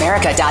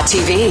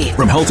 VoiceAmerica.tv.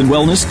 From health and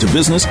wellness to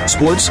business,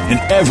 sports, and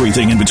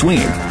everything in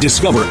between.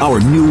 Discover our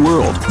new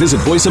world. Visit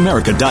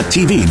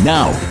VoiceAmerica.tv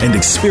now and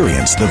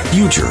experience the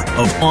future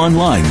of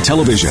online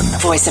television.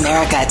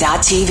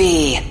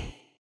 VoiceAmerica.tv.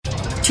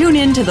 Tune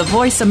in to the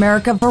Voice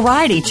America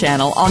Variety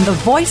channel on the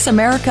Voice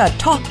America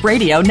Talk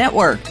Radio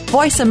Network.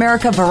 Voice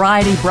America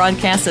Variety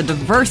broadcasts a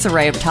diverse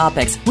array of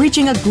topics,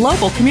 reaching a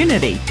global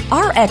community.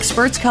 Our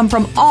experts come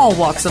from all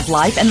walks of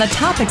life, and the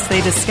topics they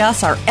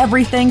discuss are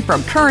everything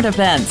from current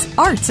events,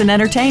 arts and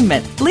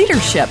entertainment,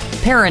 leadership,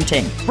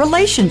 parenting,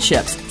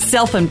 relationships,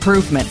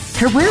 self-improvement,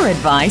 career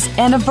advice,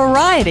 and a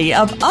variety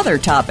of other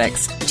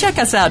topics. Check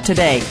us out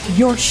today.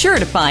 You're sure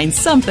to find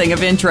something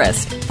of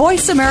interest.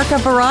 Voice America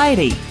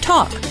Variety.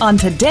 Talk on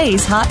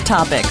today's hot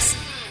topics.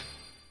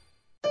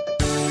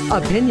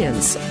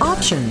 Opinions,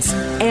 options,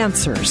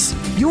 answers.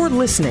 You're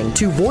listening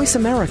to Voice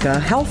America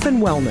Health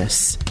and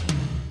Wellness.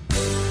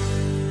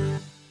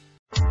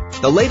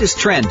 The latest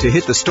trend to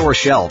hit the store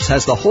shelves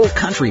has the whole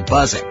country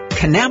buzzing.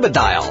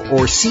 Cannabidiol,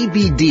 or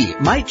CBD,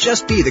 might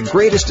just be the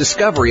greatest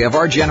discovery of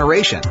our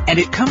generation, and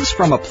it comes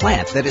from a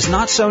plant that is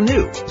not so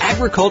new,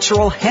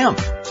 agricultural hemp.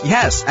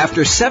 Yes,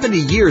 after 70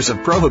 years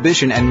of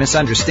prohibition and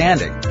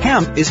misunderstanding,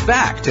 hemp is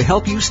back to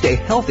help you stay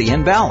healthy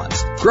and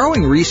balanced.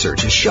 Growing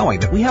research is showing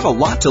that we have a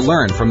lot to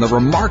learn from the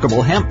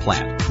remarkable hemp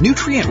plant.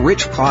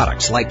 Nutrient-rich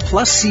products like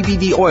Plus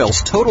CBD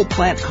Oil's Total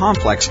Plant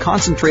Complex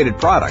concentrated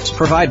products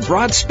provide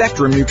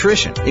broad-spectrum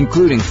nutrition,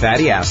 including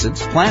fatty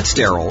acids, plant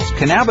sterols,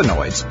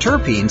 cannabinoids,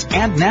 terpenes,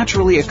 and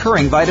naturally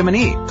occurring vitamin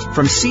E.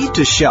 From seed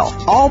to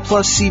shelf, all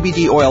Plus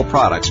CBD Oil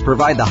products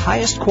provide the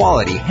highest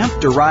quality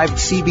hemp-derived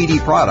CBD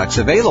products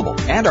available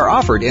and are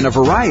offered in a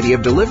variety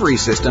of delivery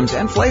systems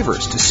and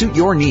flavors to suit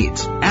your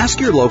needs. Ask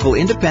your local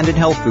independent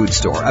health food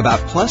store about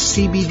Plus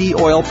CBD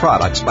Oil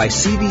products by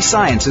CV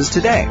Sciences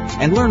today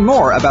and learn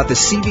more about the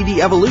CBD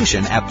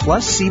evolution at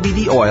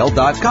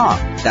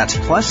pluscbdoil.com. That's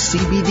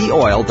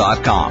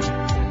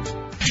pluscbdoil.com.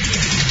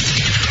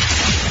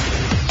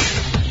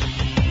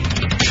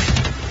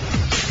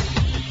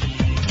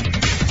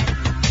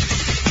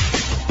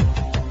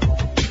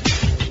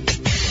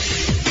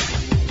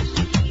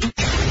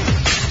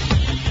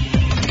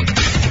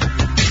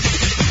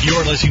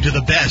 You're listening to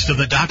the best of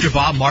the Dr.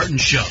 Bob Martin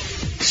Show.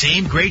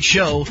 Same great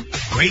show,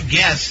 great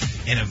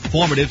guests, and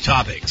informative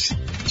topics.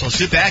 So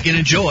sit back and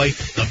enjoy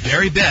the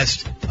very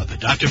best of the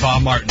Dr.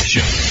 Bob Martin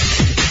Show.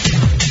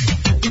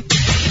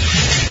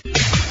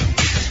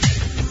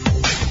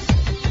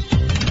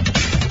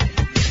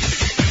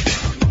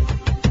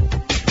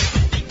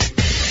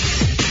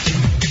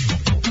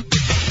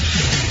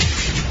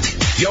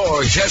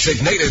 Your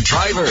designated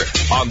driver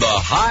on the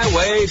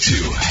highway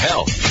to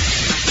health.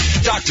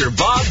 Dr.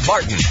 Bob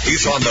Martin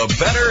is on the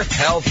Better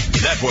Health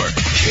Network.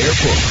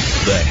 Careful.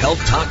 The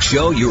health talk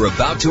show you're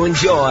about to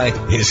enjoy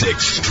is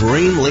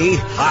extremely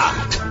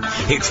hot.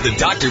 It's the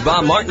Dr.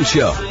 Bob Martin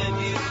Show.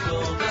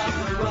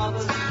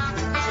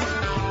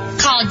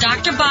 Call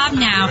Dr. Bob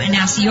now and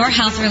ask your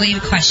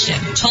health-related question.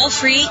 Toll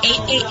free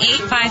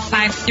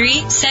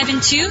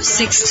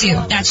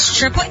 888-553-7262.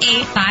 That's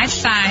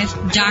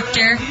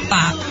 888-55-Dr.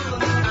 Bob.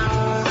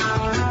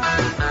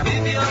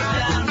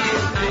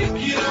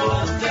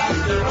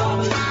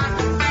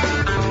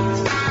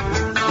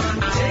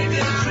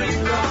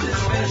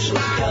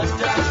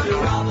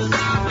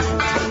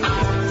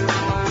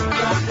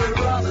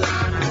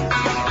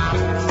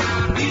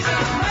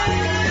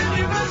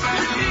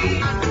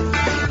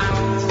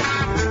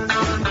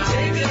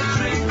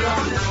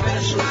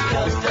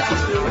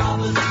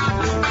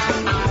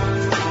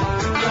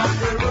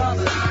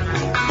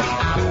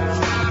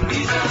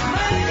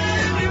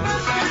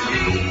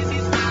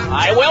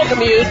 I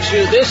welcome you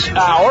to this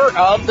hour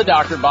of the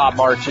Dr. Bob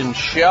Martin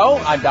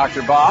Show. I'm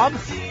Dr. Bob,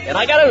 and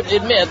I got to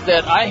admit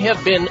that I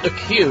have been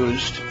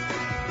accused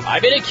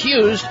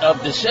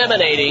of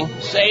disseminating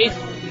safe,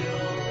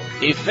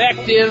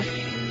 effective,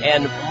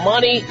 and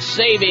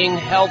money-saving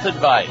health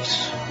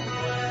advice.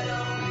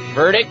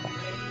 Verdict?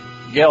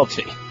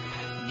 Guilty.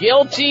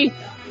 Guilty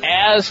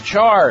as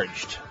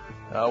charged.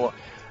 And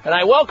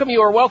I welcome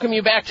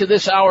you back to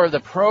this hour of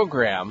the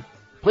program.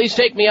 Please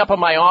take me up on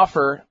my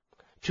offer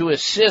to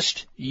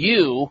assist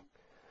you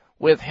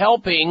with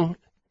helping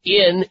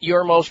in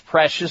your most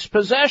precious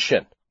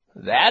possession.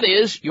 That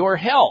is your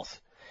health.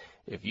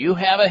 If you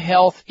have a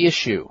health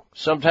issue,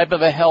 some type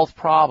of a health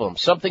problem,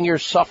 something you're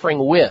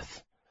suffering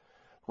with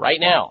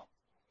right now,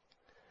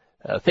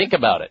 think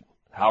about it.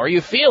 How are you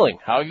feeling?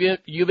 How have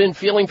you been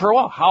feeling for a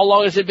while? How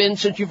long has it been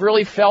since you've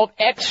really felt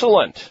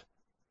excellent?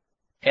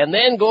 And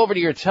then go over to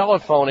your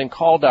telephone and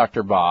call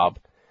Dr. Bob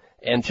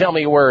and tell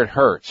me where it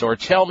hurts, or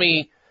tell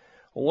me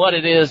what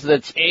it is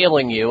that's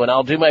ailing you, and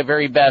I'll do my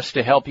very best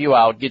to help you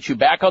out, get you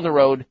back on the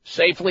road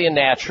safely and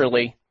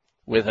naturally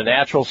with a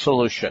natural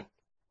solution,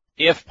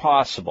 if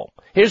possible.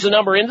 Here's the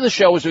number into the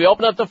show as we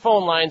open up the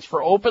phone lines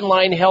for open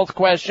line health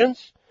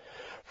questions,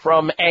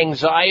 from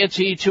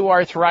anxiety to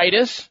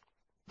arthritis,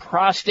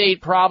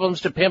 prostate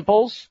problems to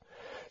pimples,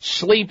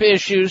 sleep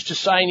issues to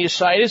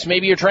sinusitis.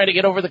 Maybe you're trying to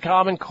get over the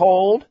common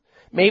cold.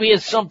 Maybe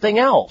it's something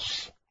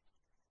else.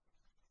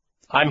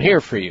 I'm here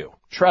for you.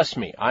 Trust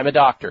me, I'm a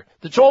doctor.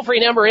 The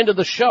toll-free number into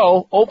the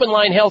show, open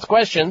line health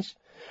questions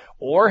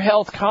or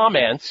health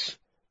comments,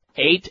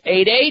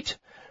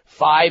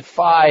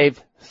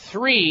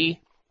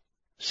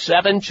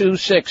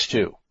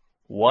 888-553-7262.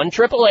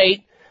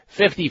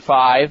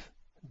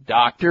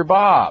 1-888-55-Dr.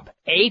 Bob.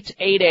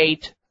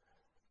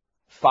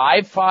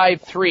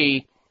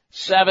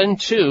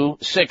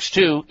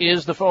 888-553-7262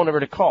 is the phone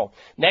number to call.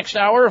 Next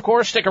hour, of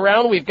course, stick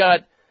around. We've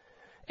got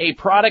a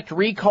product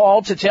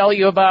recall to tell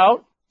you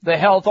about, the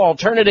health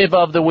alternative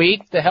of the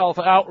week, the health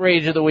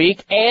outrage of the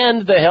week,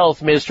 and the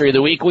health mystery of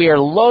the week. We are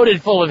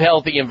loaded full of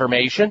healthy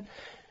information,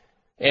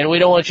 and we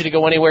don't want you to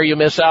go anywhere you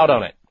miss out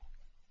on it.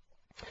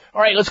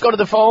 All right, let's go to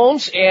the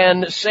phones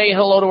and say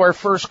hello to our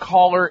first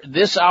caller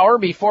this hour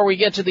before we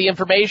get to the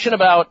information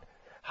about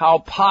how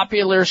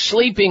popular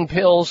sleeping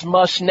pills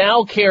must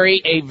now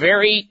carry a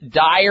very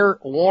dire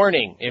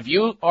warning. If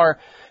you are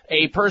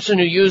a person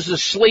who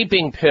uses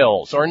sleeping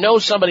pills or know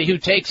somebody who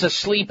takes a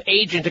sleep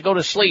agent to go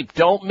to sleep,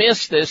 don't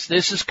miss this.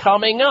 This is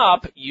coming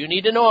up. You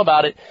need to know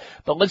about it.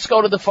 But let's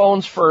go to the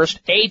phones first.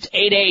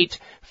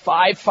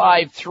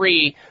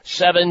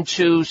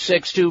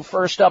 888-553-7262.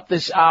 First up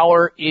this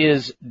hour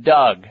is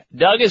Doug.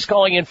 Doug is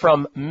calling in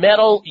from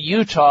Metal,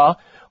 Utah.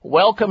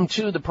 Welcome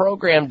to the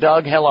program,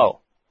 Doug. Hello.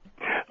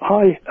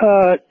 Hi.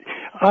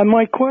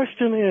 My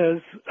question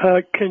is,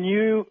 can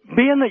you,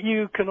 being that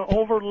you can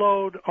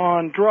overload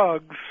on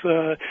drugs,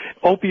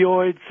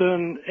 opioids,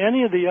 and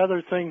any of the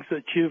other things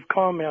that you've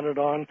commented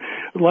on,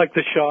 like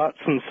the shots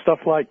and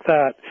stuff like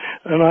that,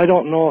 and I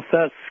don't know if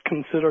that's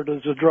considered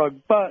as a drug,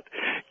 but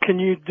can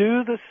you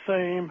do the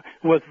same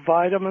with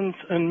vitamins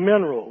and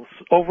minerals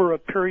over a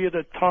period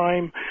of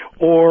time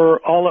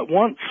or all at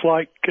once,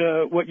 like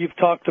what you've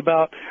talked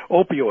about,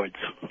 opioids?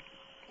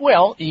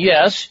 Well,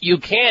 yes, you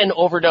can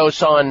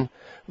overdose on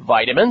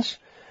vitamins,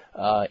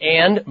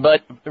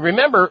 but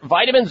remember,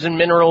 vitamins and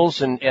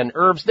minerals and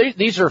herbs,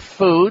 these are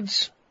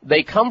foods.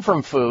 They come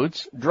from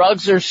foods.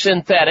 Drugs are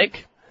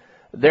synthetic.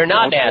 They're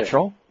not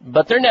natural,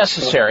 but they're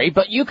necessary.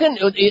 But you can,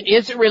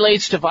 as it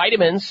relates to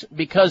vitamins,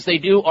 because they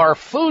are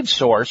food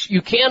source,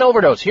 you can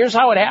overdose. Here's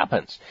how it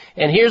happens.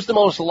 And here's the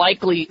most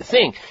likely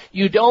thing.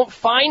 You don't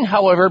find,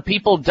 however,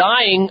 people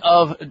dying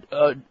of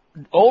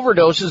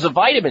overdoses of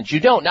vitamins.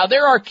 You don't. Now,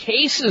 there are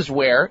cases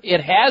where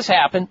it has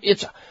happened.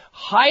 It's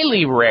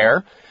highly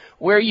rare,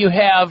 where you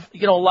have,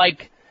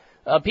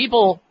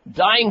 people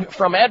dying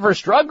from adverse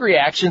drug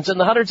reactions in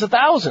the hundreds of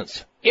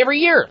thousands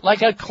every year,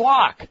 like a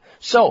clock.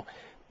 So,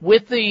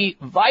 with the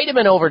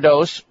vitamin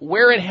overdose,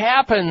 where it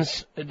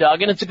happens,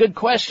 Doug, and it's a good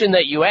question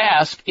that you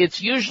ask,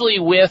 it's usually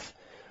with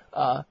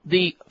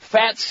the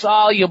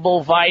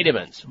fat-soluble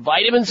vitamins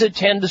that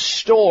tend to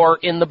store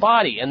in the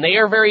body, and they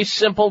are very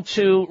simple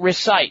to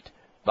recite.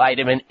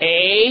 Vitamin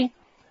A,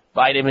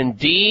 vitamin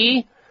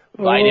D,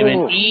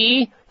 vitamin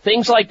E,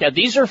 things like that.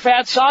 These are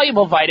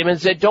fat-soluble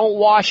vitamins that don't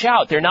wash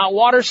out. They're not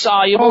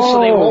water-soluble, so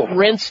they won't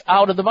rinse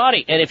out of the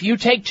body. And if you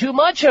take too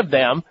much of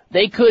them,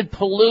 they could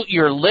pollute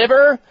your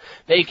liver.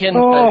 They can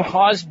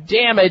cause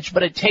damage,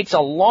 but it takes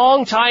a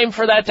long time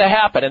for that to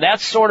happen, and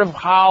that's sort of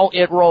how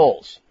it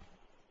rolls.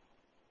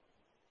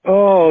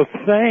 Oh,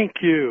 thank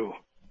you.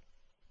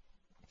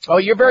 Oh,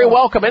 you're very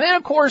welcome. And then,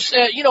 of course,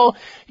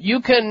 you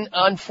can,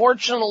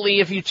 unfortunately,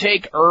 if you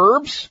take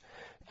herbs,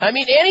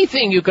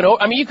 anything you can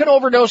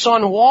overdose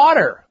on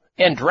water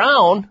and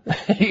drown.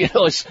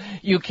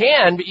 You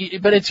can,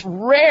 but it's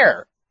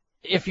rare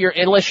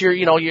unless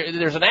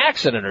there's an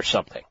accident or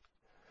something.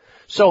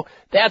 So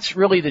that's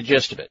really the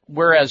gist of it.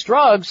 Whereas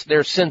drugs,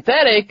 they're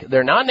synthetic,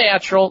 they're not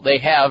natural. They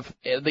have,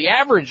 the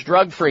average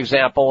drug, for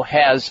example,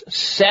 has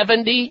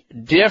 70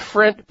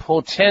 different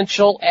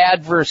potential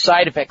adverse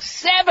side effects.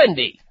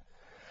 70!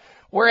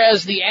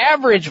 Whereas the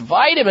average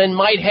vitamin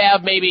might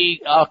have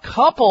maybe a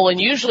couple, and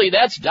usually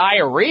that's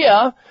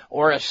diarrhea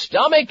or a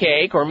stomach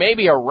ache or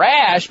maybe a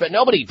rash, but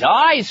nobody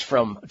dies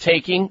from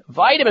taking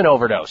vitamin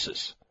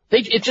overdoses.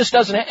 It just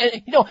doesn't,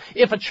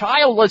 if a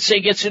child, let's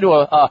say, gets into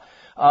a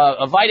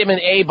vitamin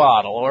A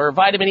bottle or a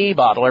vitamin E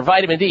bottle or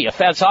vitamin D, a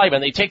fat soluble,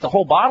 and they take the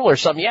whole bottle or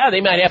something, yeah, they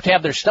might have to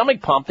have their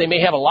stomach pumped. They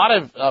may have a lot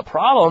of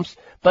problems,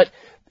 but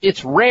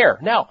it's rare.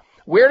 Now,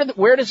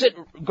 where does it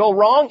go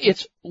wrong?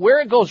 Where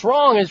it goes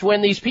wrong is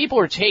when these people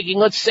are taking,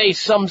 let's say,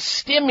 some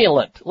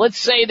stimulant. Let's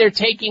say they're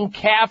taking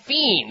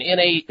caffeine in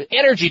a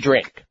energy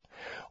drink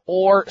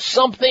or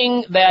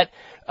something that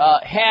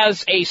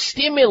has a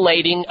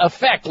stimulating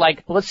effect,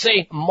 like, let's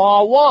say,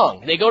 Ma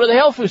Wong. They go to the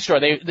health food store.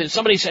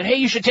 Somebody said, hey,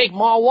 you should take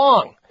Ma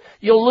Wong.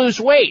 You'll lose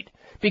weight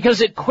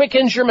because it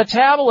quickens your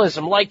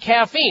metabolism like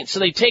caffeine. So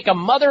they take a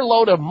mother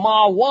load of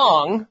Ma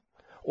Wong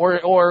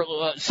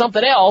or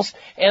something else,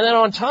 and then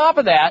on top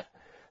of that,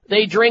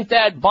 they drink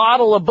that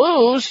bottle of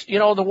booze,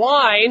 the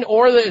wine,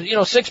 or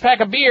the, six-pack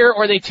of beer,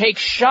 or they take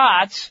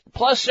shots,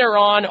 plus they're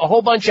on a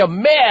whole bunch of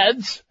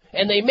meds,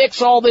 and they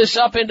mix all this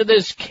up into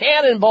this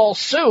cannonball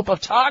soup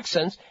of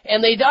toxins,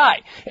 and they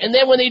die. And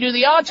then when they do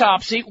the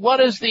autopsy, what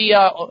does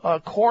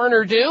the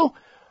coroner do?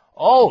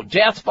 Oh,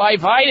 death by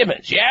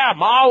vitamins. Yeah,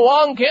 Ma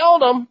Wong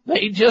killed him.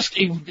 They just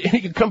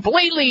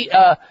completely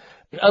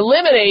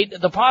eliminate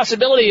the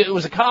possibility it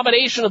was a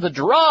combination of the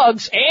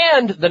drugs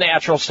and the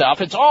natural stuff.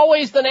 It's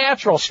always the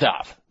natural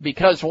stuff.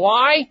 Because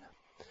why?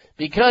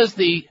 Because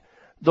the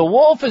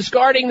wolf is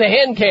guarding the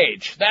hen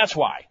cage. That's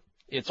why.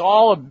 It's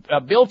all a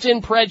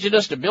built-in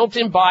prejudice, a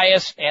built-in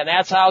bias, and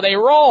that's how they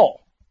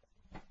roll.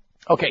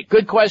 Okay,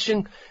 good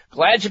question.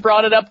 Glad you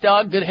brought it up,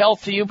 Doug. Good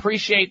health to you.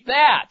 Appreciate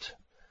that.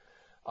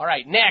 All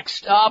right,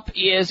 next up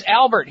is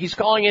Albert. He's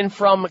calling in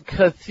from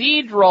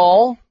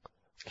Cathedral,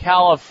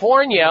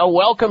 California.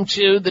 Welcome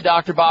to the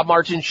Dr. Bob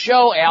Martin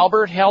Show.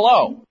 Albert,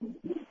 hello.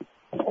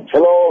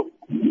 Hello.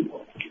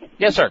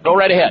 Yes, sir. Go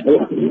right ahead.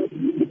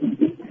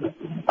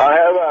 I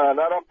have a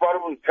lot of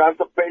problems with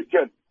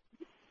constipation.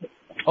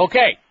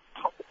 Okay.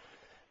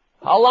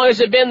 How long has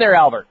it been there,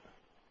 Albert?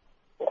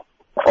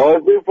 Oh,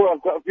 it's been for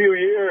a few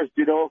years,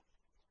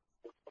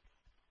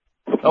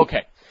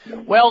 Okay.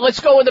 Well, let's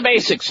go with the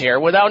basics here.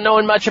 Without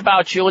knowing much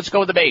about you, let's go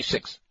with the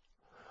basics.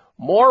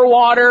 More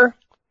water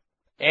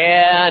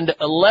and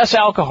less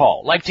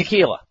alcohol, like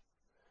tequila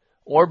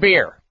or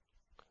beer.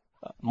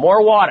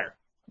 More water.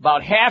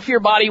 About half your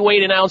body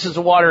weight in ounces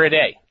of water a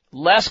day.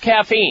 Less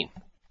caffeine.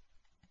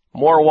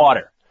 More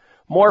water.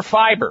 More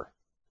fiber.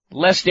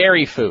 Less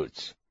dairy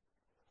foods.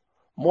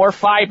 More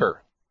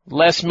fiber.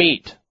 Less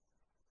meat.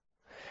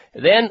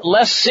 Then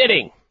less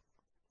sitting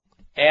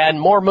and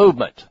more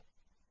movement.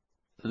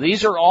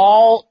 These are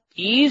all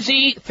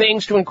easy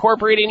things to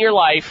incorporate in your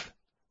life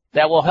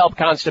that will help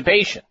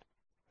constipation.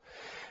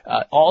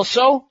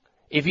 Also,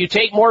 if you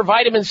take more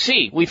vitamin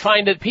C, we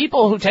find that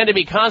people who tend to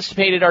be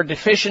constipated are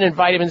deficient in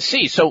vitamin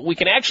C. So we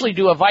can actually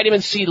do a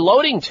vitamin C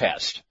loading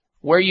test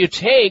where you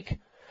take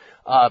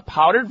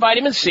powdered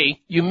vitamin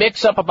C, you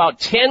mix up about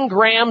 10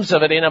 grams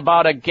of it in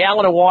about a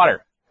gallon of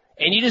water,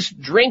 and you just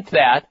drink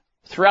that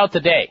throughout the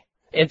day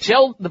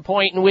until the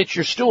point in which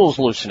your stools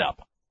loosen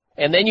up.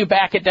 And then you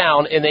back it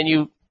down, and then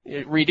you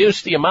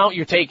reduce the amount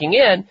you're taking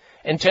in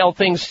until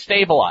things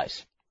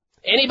stabilize.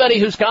 Anybody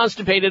who's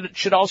constipated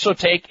should also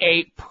take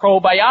a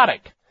probiotic,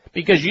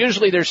 because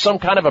usually there's some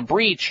kind of a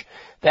breach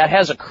that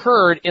has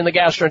occurred in the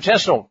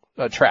gastrointestinal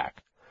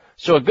tract.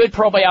 So a good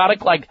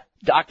probiotic like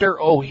Dr.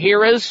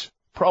 Ohhira's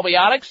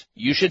probiotics,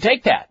 you should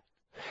take that.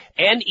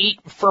 And eat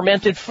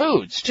fermented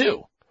foods,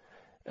 too.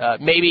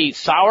 Maybe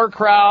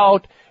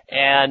sauerkraut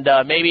and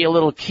maybe a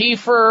little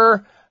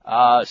kefir,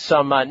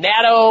 some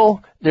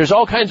natto. There's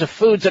all kinds of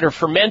foods that are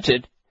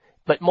fermented,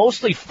 but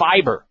mostly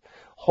fiber.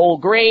 Whole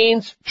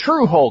grains,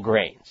 true whole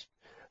grains,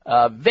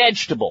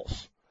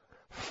 vegetables,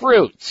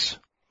 fruits,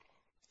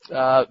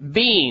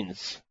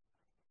 beans,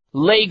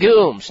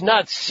 legumes,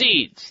 nuts,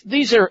 seeds.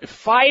 These are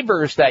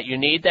fibers that you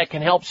need that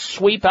can help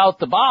sweep out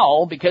the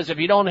bowel, because if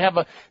you don't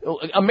have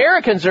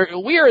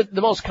we are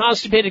the most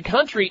constipated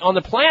country on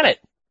the planet,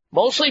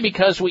 mostly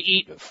because we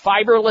eat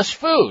fiberless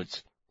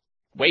foods.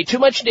 Way too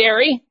much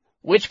dairy,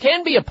 which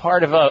can be a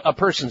part of a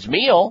person's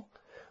meal,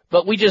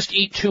 but we just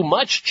eat too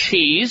much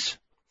cheese.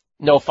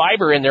 No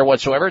fiber in there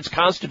whatsoever. It's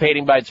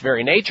constipating by its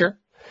very nature.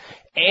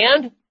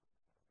 And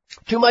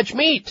too much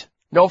meat.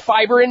 No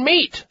fiber in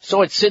meat.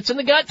 So it sits in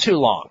the gut too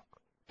long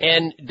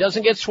and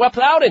doesn't get swept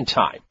out in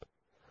time.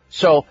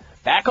 So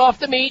back off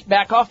the meat,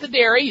 back off the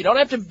dairy. You don't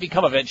have to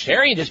become a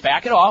vegetarian. Just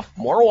back it off.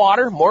 More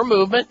water, more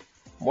movement,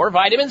 more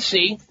vitamin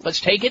C.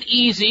 Let's take it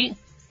easy.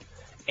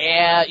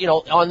 And,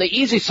 on the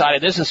easy side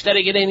of this, instead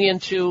of getting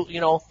into,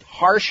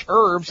 harsh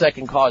herbs that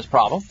can cause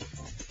problem,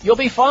 you'll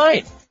be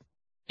fine.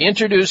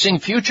 Introducing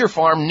Future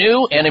Farm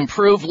new and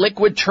improved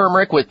liquid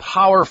turmeric with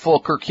powerful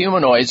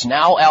curcuminoids,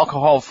 now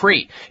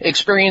alcohol-free.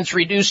 Experience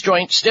reduced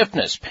joint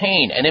stiffness,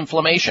 pain and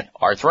inflammation,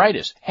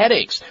 arthritis,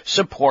 headaches,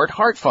 support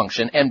heart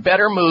function, and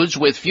better moods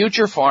with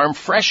Future Farm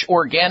fresh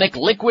organic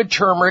liquid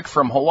turmeric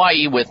from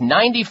Hawaii with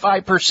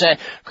 95%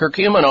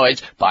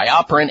 curcuminoids,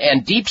 BioPerine,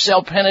 and deep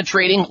cell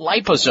penetrating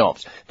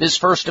liposomes. This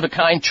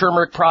first-of-a-kind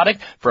turmeric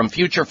product from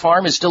Future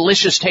Farm is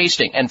delicious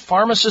tasting and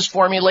pharmacist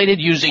formulated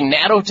using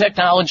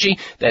nanotechnology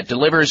that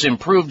delivers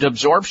improved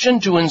absorption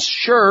to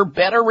ensure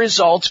better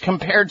results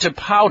compared to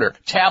powder,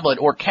 tablet,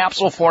 or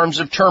capsule forms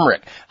of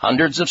turmeric.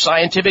 Hundreds of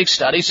scientific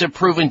studies have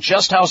proven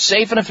just how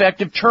safe and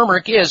effective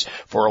turmeric is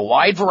for a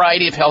wide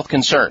variety of health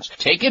concerns.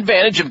 Take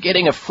advantage of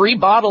getting a free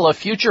bottle of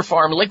Future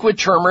Farm liquid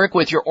turmeric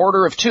with your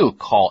order of 2.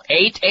 Call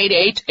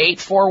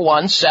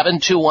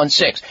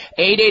 888-841-7216.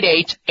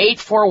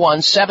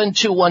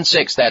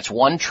 888-841-7216. That's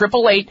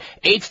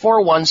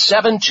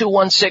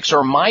 1-888-841-7216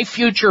 or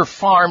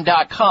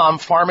myfuturefarm.com.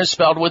 Farm is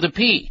spelled with a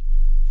P.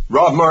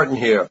 Rob Martin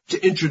here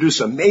to introduce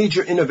a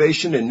major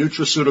innovation in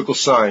nutraceutical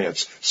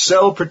science,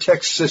 Cell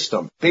Protect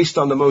System, based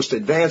on the most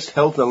advanced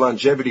health and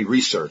longevity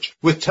research.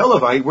 With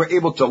Televite, we're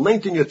able to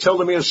lengthen your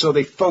telomeres so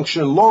they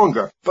function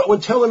longer. But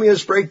when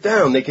telomeres break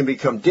down, they can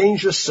become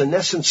dangerous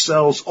senescent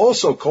cells,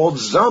 also called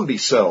zombie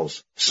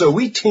cells. So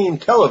we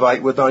teamed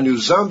Televite with our new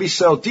Zombie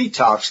Cell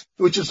Detox,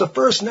 which is the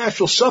first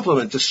natural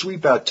supplement to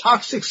sweep out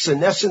toxic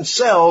senescent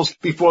cells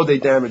before they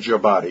damage your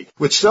body.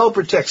 With Cell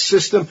Protect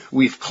System,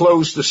 we've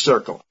closed the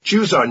circle.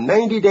 Choose our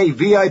 90-day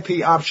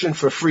VIP option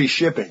for free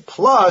shipping.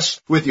 Plus,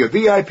 with your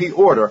VIP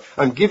order,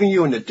 I'm giving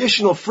you an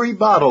additional free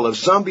bottle of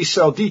Zombie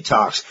Cell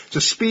Detox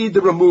to speed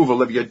the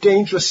removal of your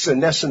dangerous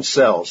senescent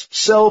cells.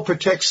 Cell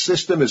Protect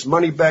System is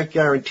money-back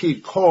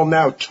guaranteed. Call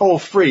now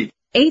toll-free.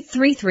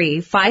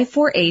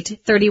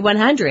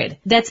 833-548-3100.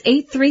 That's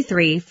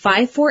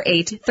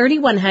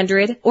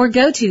 833-548-3100 or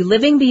go to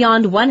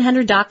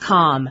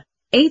livingbeyond100.com.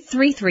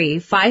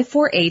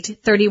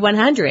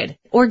 833-548-3100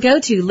 or go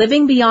to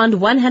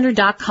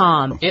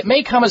livingbeyond100.com. It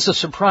may come as a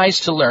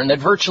surprise to learn that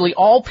virtually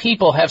all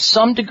people have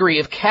some degree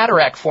of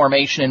cataract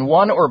formation in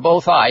one or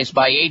both eyes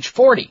by age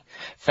 40.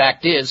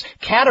 Fact is,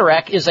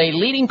 cataract is a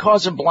leading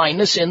cause of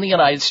blindness in the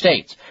United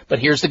States. But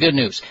here's the good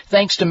news.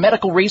 Thanks to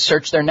medical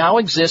research, there now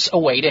exists a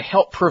way to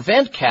help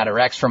prevent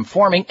cataracts from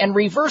forming and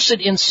reverse it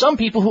in some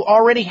people who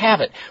already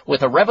have it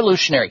with a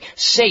revolutionary,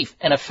 safe,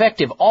 and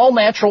effective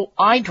all-natural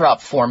eye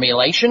drop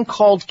formulation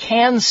called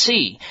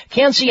Can-C.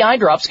 Can-C eye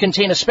drops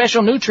contain a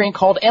special nutrient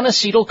called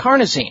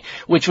N-acetylcarnosine,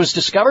 which was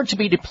discovered to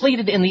be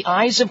depleted in the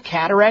eyes of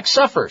cataract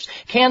sufferers.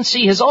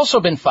 Can-C has also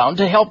been found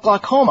to help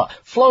glaucoma,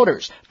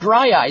 floaters,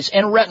 dry eyes,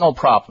 and retinal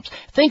problems.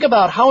 Think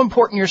about how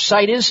important your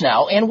sight is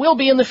now and will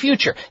be in the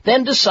future.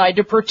 Then decide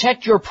to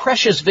protect your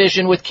precious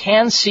vision with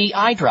Can-C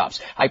eye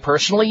drops. I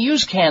personally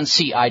use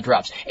Can-C eye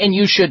drops, and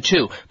you should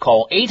too.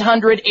 Call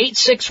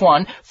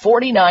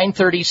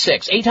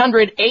 800-861-4936.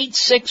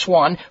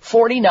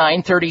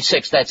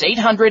 800-861-4936. That's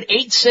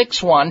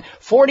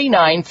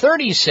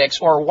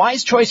 800-861-4936 or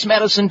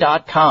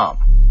wisechoicemedicine.com.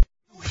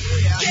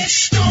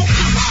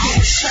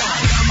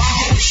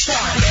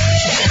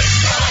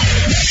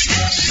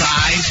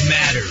 Size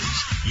matters.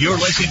 You're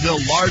listening to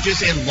the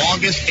largest and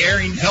longest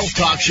airing health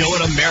talk show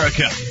in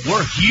America.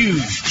 We're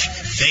huge.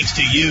 Thanks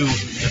to you,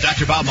 the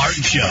Dr. Bob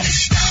Martin Show.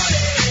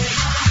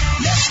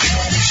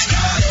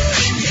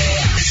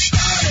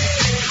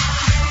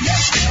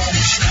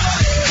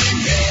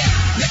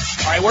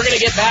 All right, we're going to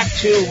get back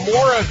to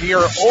more of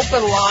your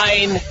open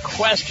line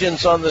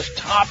questions on this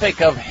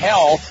topic of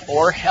health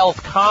or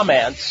health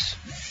comments.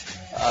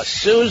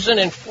 Susan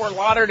in Fort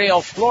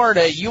Lauderdale,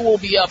 Florida, you will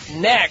be up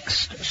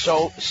next,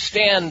 so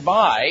stand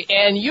by.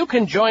 And you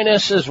can join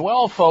us as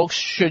well, folks,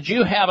 should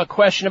you have a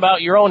question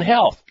about your own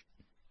health.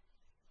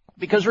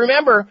 Because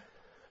remember,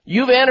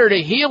 you've entered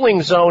a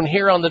healing zone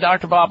here on the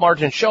Dr. Bob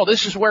Martin Show.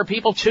 This is where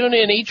people tune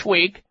in each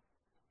week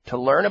to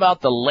learn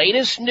about the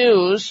latest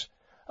news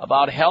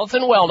about health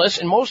and wellness,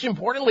 and most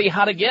importantly,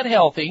 how to get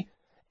healthy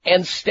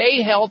and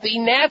stay healthy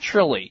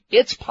naturally.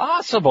 It's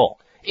possible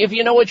if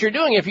you know what you're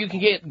doing, if you can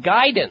get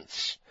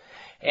guidance.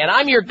 And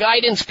I'm your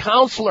guidance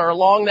counselor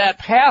along that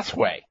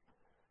pathway.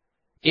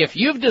 If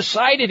you've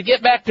decided to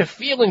get back to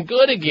feeling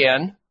good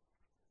again,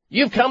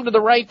 you've come to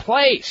the right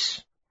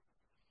place.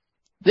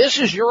 This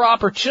is your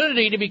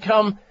opportunity to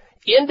become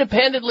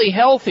independently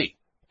healthy,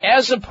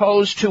 as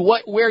opposed to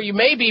where you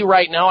may be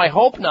right now, I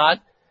hope not,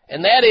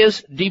 and that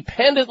is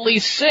dependently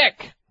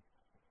sick.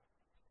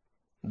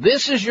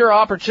 This is your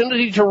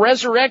opportunity to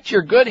resurrect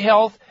your good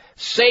health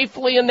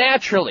safely and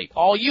naturally.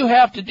 All you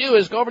have to do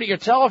is go over to your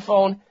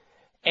telephone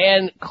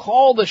and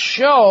call the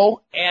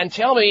show and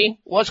tell me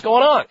what's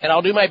going on, and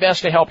I'll do my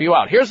best to help you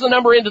out. Here's the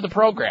number into the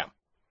program.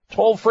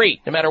 Toll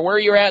free, no matter where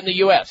you're at in the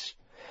U.S.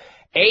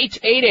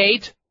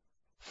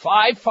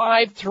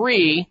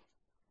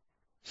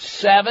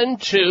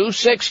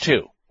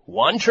 888-553-7262.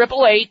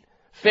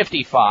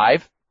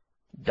 1-888-55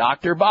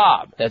 Dr.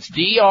 Bob. That's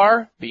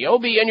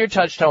D-R-B-O-B on your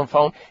touchtone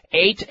phone.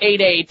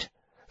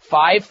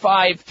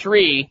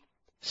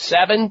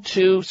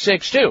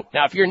 888-553-7262.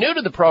 Now, if you're new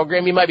to the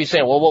program, you might be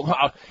saying, well,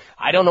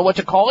 I don't know what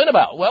to call in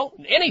about. Well,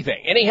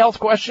 anything. Any health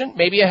question,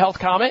 maybe a health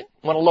comment.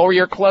 Want to lower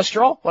your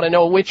cholesterol? Want to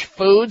know which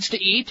foods to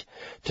eat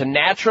to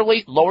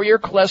naturally lower your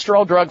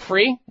cholesterol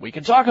drug-free? We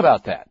can talk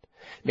about that.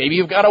 Maybe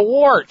you've got a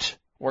wart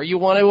or you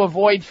want to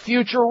avoid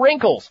future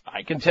wrinkles.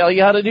 I can tell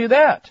you how to do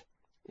that.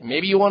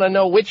 Maybe you want to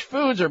know which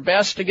foods are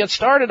best to get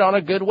started on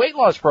a good weight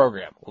loss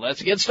program.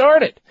 Let's get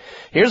started.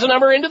 Here's the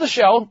number into the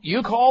show.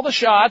 You call the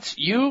shots.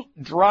 You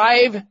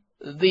drive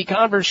the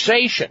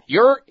conversation.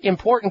 Your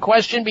important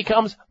question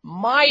becomes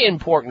my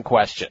important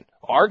question.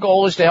 Our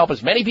goal is to help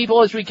as many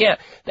people as we can.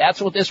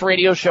 That's what this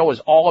radio show is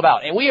all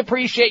about. And we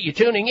appreciate you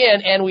tuning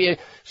in, and we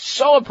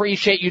so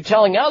appreciate you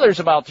telling others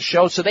about the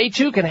show so they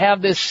too can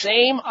have this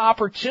same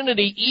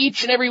opportunity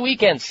each and every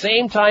weekend.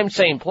 Same time,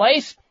 same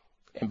place.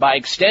 And by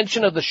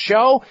extension of the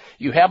show,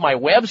 you have my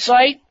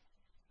website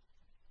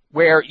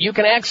where you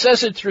can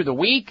access it through the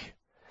week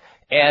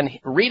and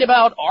read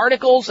about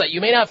articles that you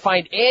may not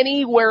find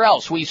anywhere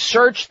else. We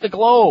search the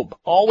globe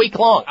all week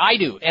long. I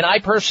do. And I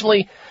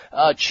personally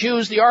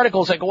choose the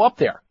articles that go up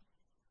there.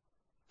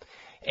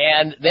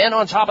 And then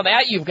on top of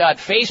that, you've got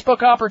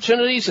Facebook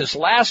opportunities. This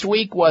last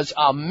week was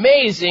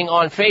amazing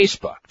on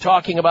Facebook,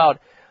 talking about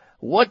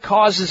what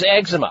causes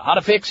eczema, how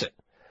to fix it,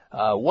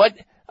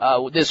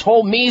 this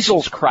whole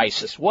measles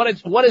crisis. What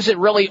is it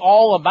really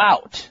all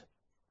about?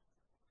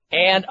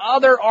 And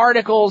other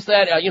articles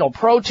that,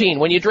 protein,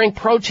 when you drink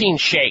protein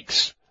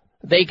shakes,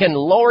 they can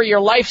lower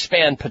your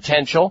lifespan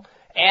potential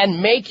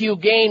and make you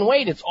gain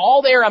weight. It's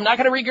all there. I'm not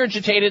going to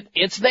regurgitate it.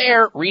 It's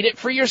there. Read it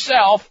for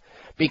yourself.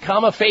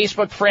 Become a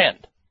Facebook friend.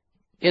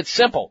 It's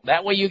simple.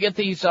 That way you get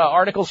these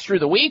articles through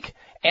the week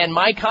and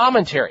my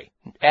commentary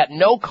at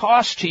no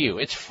cost to you.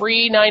 It's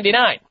free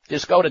 99.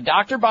 Just go to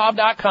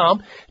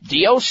drbob.com,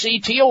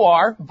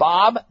 D-O-C-T-O-R,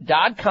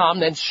 bob.com,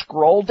 then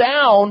scroll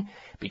down,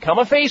 become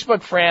a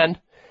Facebook friend.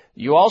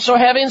 You also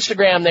have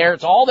Instagram there.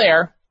 It's all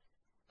there.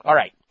 All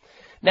right.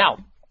 Now,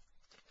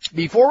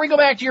 before we go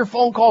back to your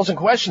phone calls and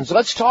questions,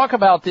 let's talk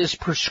about this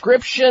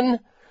prescription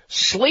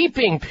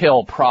sleeping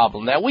pill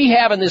problem that we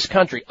have in this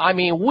country. I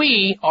mean,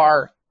 we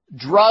are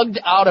drugged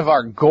out of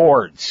our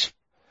gourds.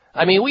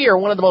 I mean, we are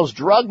one of the most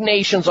drugged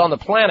nations on the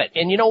planet.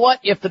 And you know what?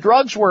 If the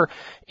drugs were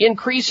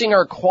increasing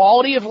our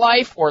quality of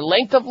life or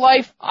length of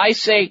life, I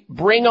say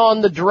bring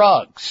on the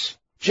drugs.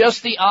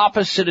 Just the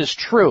opposite is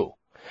true.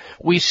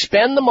 We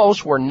spend the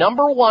most. We're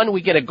number one. We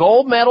get a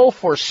gold medal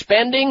for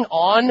spending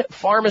on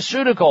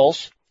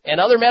pharmaceuticals and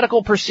other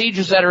medical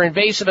procedures that are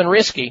invasive and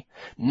risky.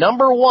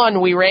 Number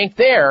one, we rank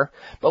there,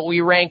 but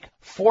we rank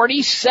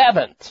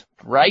 47th.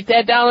 Write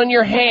that down on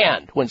your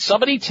hand. When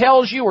somebody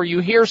tells you or you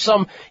hear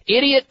some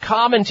idiot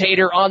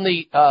commentator on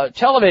the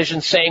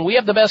television saying we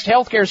have the best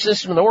healthcare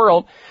system in the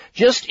world,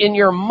 just in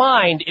your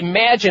mind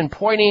imagine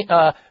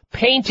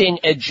painting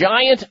a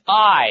giant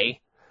I,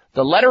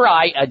 the letter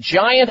I, a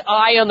giant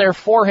I on their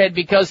forehead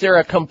because they're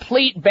a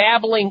complete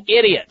babbling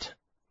idiot.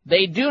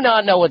 They do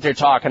not know what they're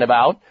talking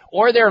about,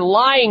 or they're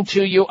lying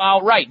to you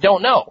outright.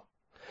 Don't know.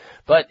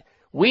 But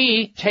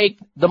we take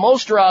the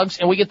most drugs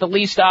and we get the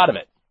least out of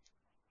it.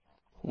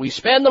 We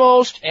spend the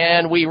most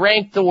and we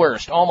rank the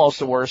worst, almost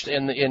the worst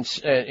in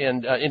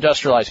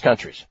industrialized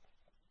countries.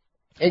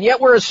 And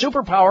yet we're a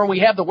superpower and we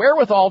have the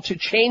wherewithal to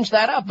change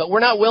that up. But we're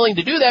not willing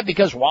to do that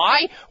because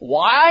why?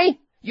 Why,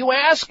 you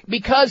ask?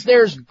 Because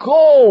there's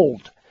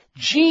gold.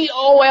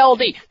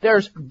 G-O-L-D.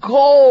 There's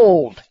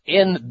gold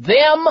in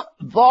them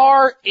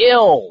thar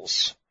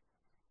ills.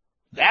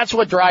 That's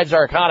what drives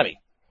our economy.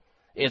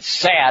 It's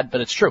sad,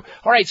 but it's true.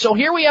 All right, so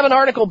here we have an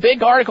article,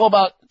 big article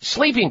about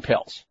sleeping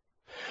pills.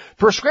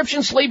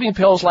 Prescription sleeping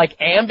pills like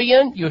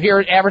Ambien, you hear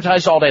it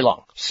advertised all day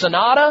long.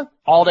 Sonata,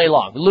 all day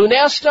long.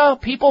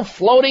 Lunesta, people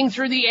floating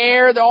through the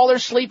air, all their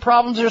sleep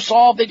problems are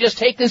solved. They just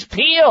take this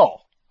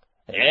pill.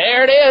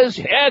 There it is.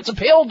 Yeah, it's a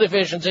pill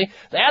deficiency.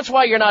 That's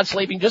why you're not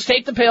sleeping. Just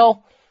take the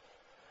pill.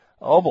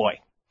 Oh, boy.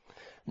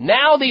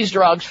 Now these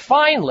drugs,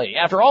 finally,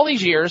 after all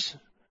these years,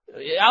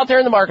 out there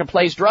in the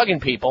marketplace, drugging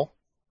people,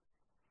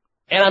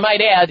 and I might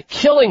add,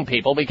 killing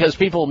people, because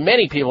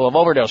many people have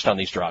overdosed on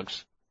these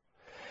drugs.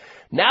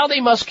 Now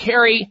they must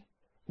carry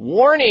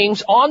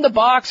warnings on the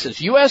boxes.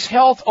 U.S.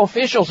 health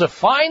officials have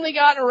finally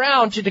gotten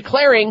around to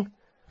declaring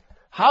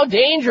how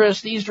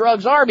dangerous these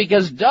drugs are,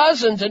 because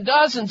dozens and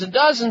dozens and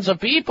dozens of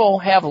people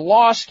have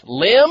lost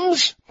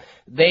limbs,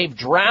 they've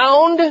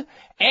drowned,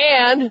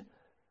 and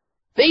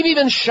they've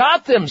even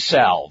shot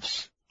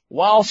themselves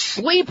while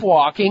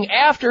sleepwalking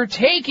after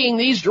taking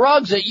these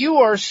drugs that you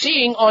are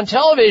seeing on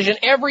television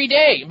every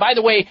day. By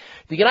the way,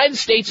 the United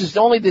States is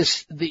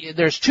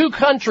there's 2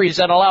 countries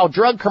that allow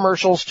drug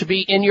commercials to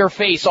be in your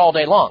face all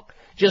day long.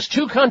 Just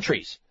 2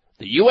 countries,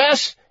 the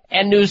U.S.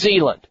 and New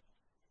Zealand.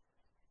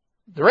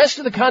 The rest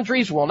of the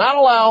countries will not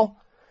allow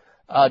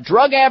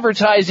drug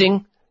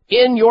advertising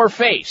in your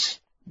face.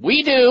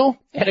 We do,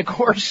 and of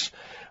course,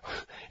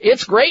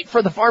 it's great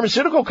for the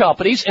pharmaceutical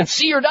companies, and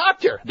see your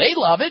doctor. They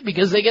love it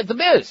because they get the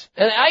biz.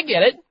 And I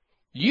get it.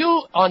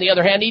 You, on the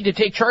other hand, need to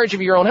take charge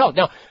of your own health.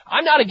 Now,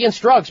 I'm not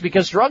against drugs,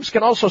 because drugs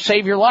can also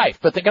save your life,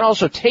 but they can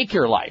also take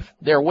your life.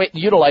 They're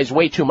utilized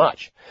way too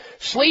much.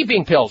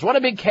 Sleeping pills, what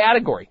a big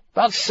category.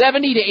 About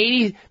 70 to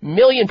 80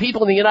 million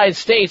people in the United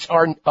States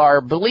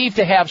are believed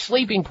to have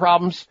sleeping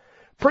problems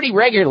pretty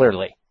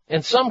regularly,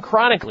 and some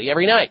chronically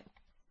every night.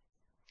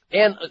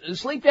 And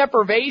sleep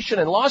deprivation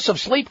and loss of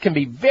sleep can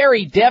be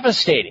very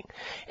devastating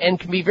and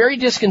can be very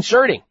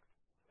disconcerting.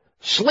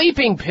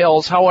 Sleeping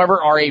pills,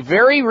 however, are a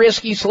very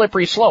risky,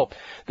 slippery slope.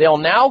 They'll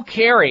now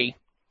carry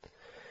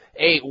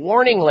a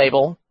warning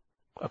label,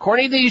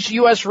 according to these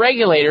U.S.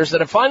 regulators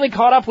that have finally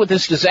caught up with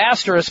this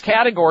disastrous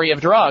category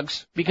of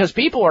drugs, because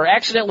people are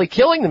accidentally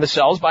killing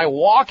themselves by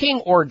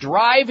walking or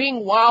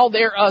driving while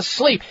they're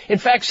asleep. In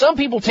fact, some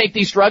people take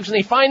these drugs and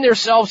they find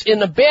themselves in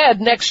the bed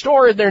next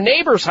door at their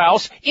neighbor's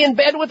house, in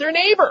bed with their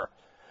neighbor,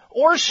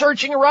 or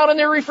searching around in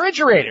their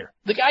refrigerator,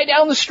 the guy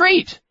down the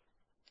street,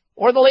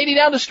 or the lady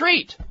down the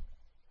street.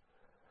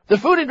 The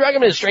Food and Drug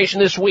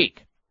Administration this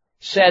week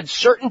said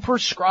certain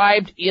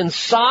prescribed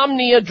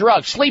insomnia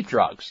drugs, sleep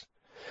drugs,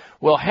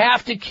 will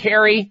have to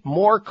carry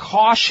more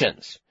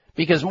cautions,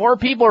 because more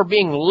people are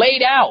being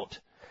laid out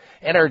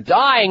and are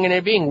dying and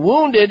are being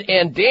wounded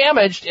and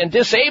damaged and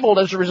disabled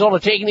as a result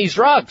of taking these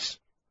drugs.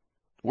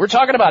 We're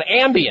talking about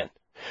Ambien.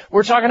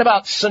 We're talking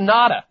about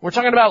Sonata. We're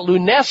talking about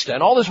Lunesta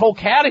and all this whole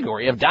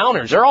category of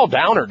downers. They're all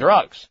downer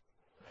drugs.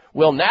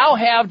 Will now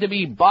have to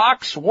be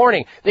box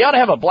warning. They ought to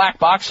have a black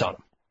box on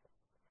them.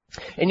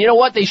 And you know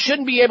what? They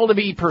shouldn't be able to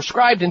be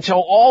prescribed until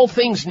all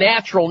things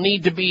natural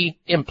need to be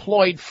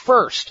employed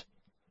first.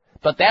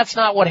 But that's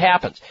not what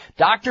happens.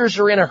 Doctors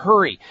are in a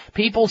hurry.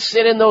 People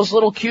sit in those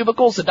little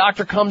cubicles. The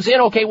doctor comes in.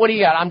 Okay, what do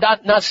you got? I'm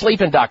not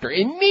sleeping, doctor.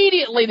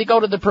 Immediately they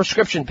go to the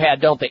prescription pad,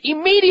 don't they?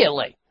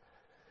 Immediately.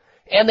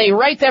 And they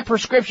write that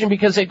prescription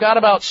because they've got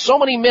about so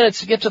many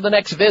minutes to get to the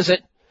next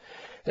visit.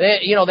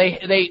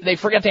 They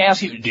forget to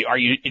ask you, are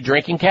you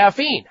drinking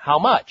caffeine? How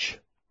much?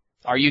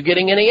 Are you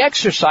getting any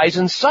exercise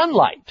and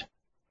sunlight?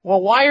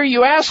 Well, why are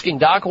you asking,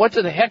 Doc? What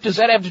the heck does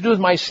that have to do with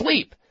my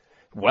sleep?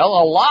 Well,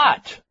 a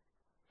lot.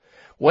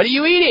 What are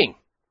you eating?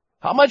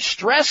 How much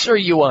stress are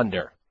you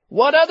under?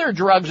 What other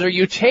drugs are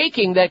you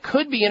taking that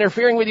could be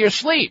interfering with your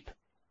sleep?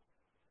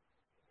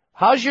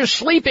 How's your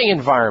sleeping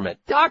environment?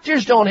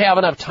 Doctors don't have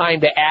enough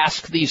time to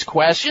ask these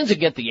questions and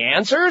get the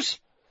answers.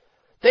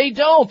 They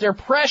don't. They're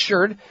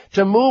pressured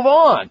to move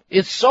on.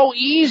 It's so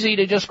easy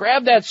to just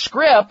grab that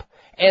script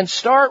and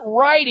start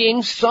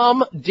writing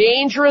some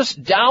dangerous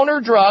downer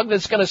drug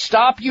that's going to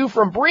stop you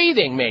from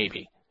breathing,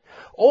 maybe,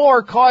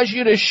 or cause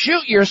you to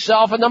shoot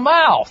yourself in the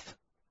mouth,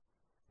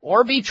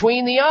 or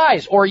between the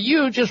eyes, or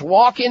you just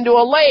walk into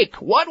a lake.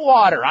 What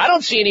water? I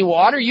don't see any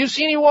water. You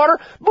see any water?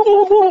 Boom,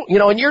 boom,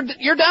 boom. And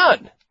you're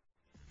done.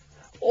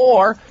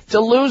 Or to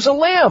lose a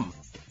limb.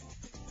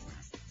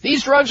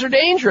 These drugs are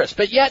dangerous,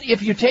 but yet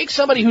if you take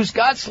somebody who's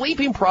got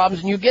sleeping problems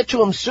and you get to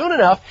them soon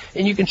enough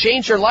and you can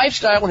change their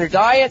lifestyle and their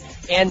diet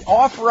and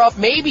offer up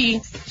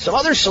maybe some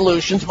other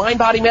solutions,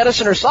 mind-body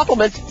medicine or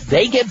supplements,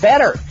 they get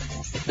better.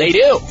 They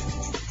do.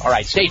 All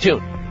right, stay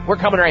tuned. We're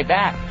coming right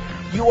back.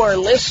 You are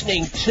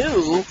listening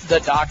to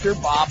the Dr.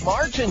 Bob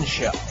Martin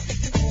Show.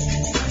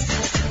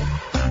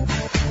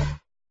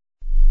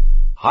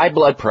 High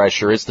blood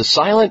pressure is the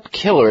silent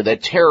killer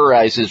that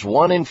terrorizes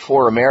 1 in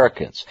 4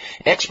 Americans.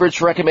 Experts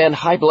recommend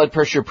high blood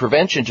pressure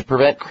prevention to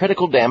prevent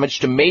critical damage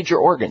to major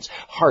organs,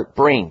 heart,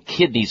 brain,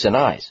 kidneys, and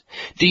eyes.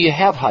 Do you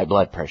have high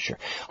blood pressure?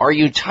 Are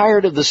you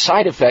tired of the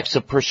side effects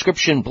of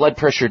prescription blood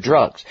pressure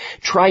drugs?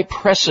 Try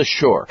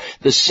PressAssure,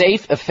 the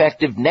safe,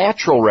 effective,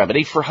 natural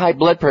remedy for high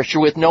blood pressure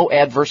with no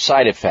adverse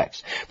side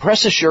effects.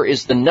 PressAssure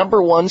is the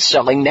 #1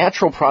 selling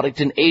natural product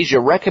in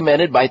Asia,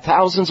 recommended by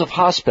thousands of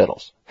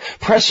hospitals.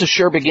 Press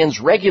Assure begins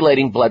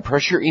regulating blood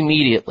pressure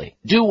immediately.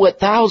 Do what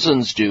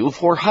thousands do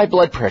for high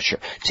blood pressure.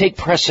 Take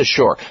Press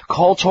Assure.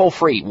 Call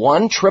toll-free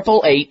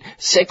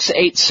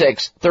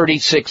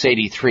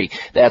 1-888-686-3683.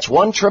 That's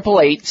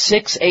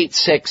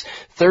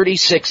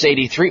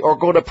 1-888-686-3683, or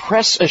go to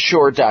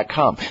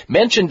PressAssure.com.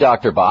 Mention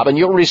Dr. Bob and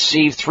you'll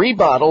receive 3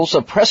 bottles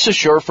of Press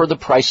Assure for the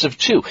price of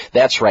 2.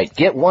 That's right.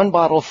 Get 1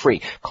 bottle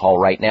free. Call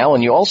right now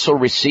and you also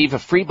receive a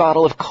free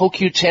bottle of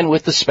CoQ10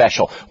 with the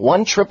special.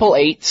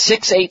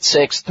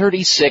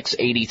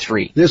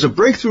 1-888-686-3683. There's a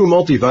breakthrough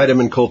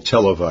multivitamin called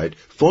Televite,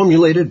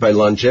 formulated by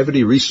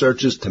longevity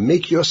researchers to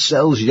make your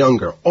cells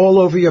younger all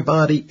over your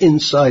body,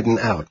 inside and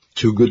out.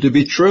 Too good to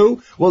be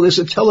true? Well, there's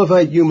a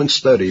Televite human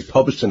study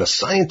published in a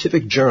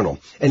scientific journal,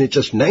 and in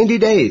just 90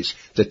 days,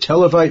 the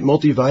Televite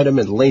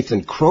multivitamin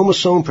lengthened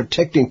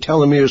chromosome-protecting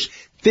telomeres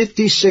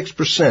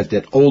 56%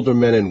 in older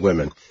men and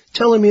women.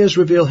 Telomeres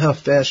reveal how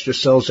fast your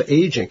cells are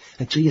aging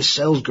until your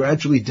cells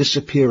gradually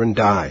disappear and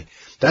die.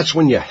 That's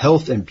when your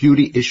health and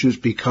beauty issues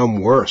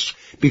become worse,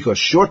 because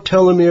short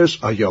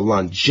telomeres are your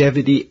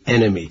longevity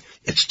enemy.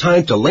 It's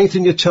time to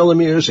lengthen your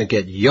telomeres and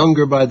get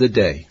younger by the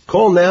day.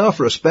 Call now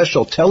for a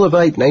special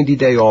Televite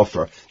 90-day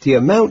offer. The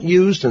amount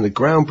used in the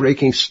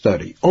groundbreaking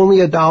study, only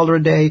 $1 a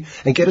day,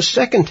 and get a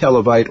second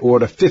Televite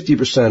order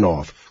 50%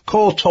 off.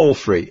 Call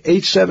toll-free,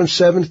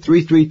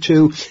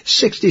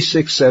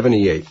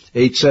 877-332-6678.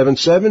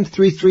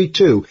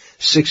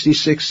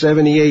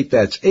 877-332-6678.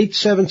 That's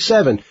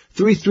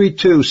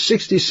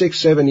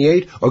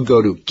 877-332-6678, or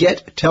go to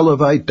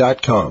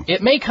gettelevite.com.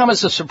 It may come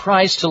as a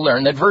surprise to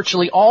learn that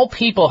virtually all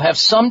people have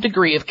some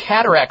degree of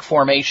cataract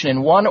formation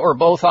in one or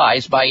both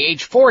eyes by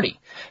age 40.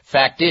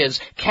 Fact is,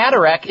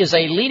 cataract is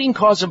a leading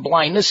cause of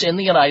blindness in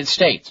the United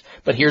States.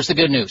 But here's the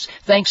good news.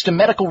 Thanks to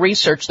medical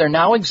research, there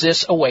now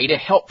exists a way to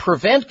help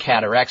prevent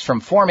cataracts from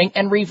forming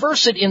and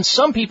reverse it in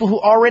some people who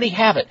already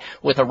have it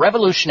with a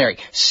revolutionary,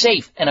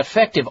 safe, and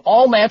effective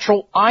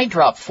all-natural eye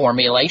drop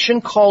formulation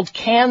called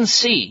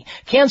Can-C.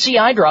 Can-C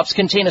eye drops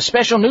contain a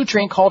special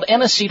nutrient called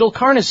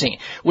N-acetylcarnosine,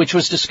 which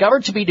was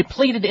discovered to be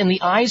depleted in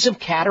the eyes of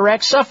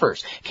cataract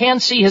sufferers.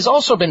 Can-C has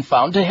also been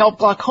found to help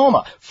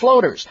glaucoma,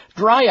 floaters,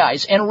 dry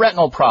eyes, and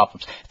retinal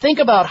problems. Think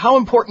about how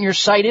important your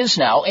sight is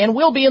now and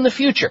will be in the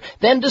future.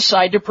 Then decide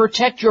to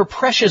protect your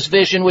precious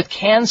vision with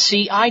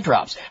Can-C eye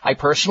drops. I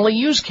personally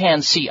use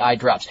Can-C eye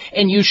drops,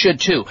 and you should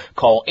too.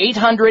 Call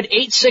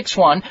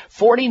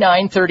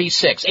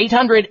 800-861-4936.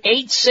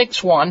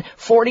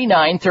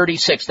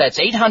 800-861-4936. That's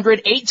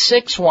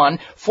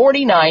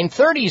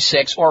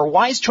 800-861-4936, or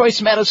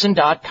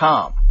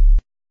wisechoicemedicine.com.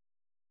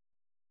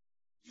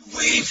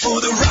 Waiting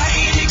for the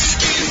right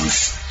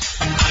excuse.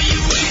 Are you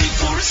waiting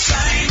for a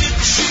sign to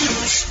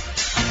choose?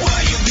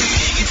 While you're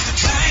waiting, it's the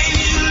time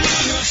you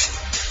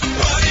lose.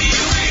 What are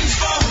you waiting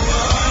for?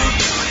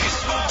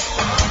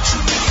 Don't you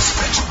really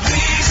spread your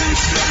wings and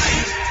fly?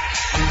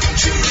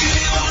 Don't you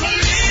really want to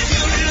live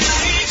your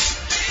life?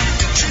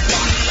 Don't you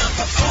want to love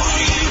before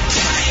you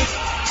die?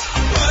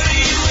 What are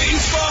you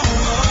waiting for?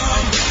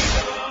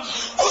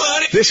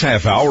 This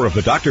half hour of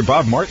the Dr.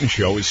 Bob Martin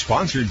Show is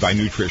sponsored by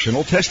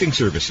Nutritional Testing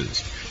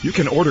Services. You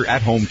can order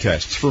at-home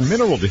tests for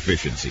mineral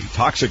deficiency,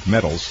 toxic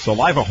metals,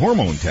 saliva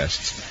hormone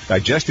tests,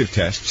 digestive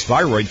tests,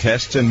 thyroid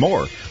tests, and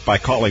more by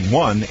calling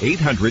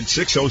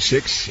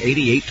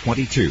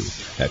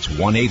 1-800-606-8822. That's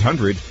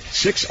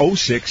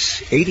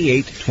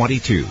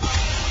 1-800-606-8822.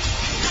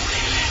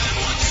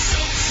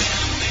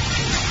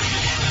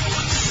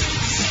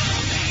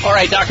 All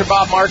right, Dr.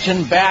 Bob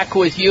Martin back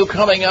with you.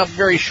 Coming up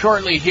very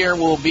shortly here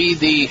will be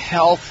the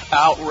health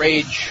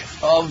outrage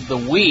of the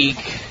week.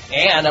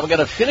 And I'm going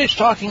to finish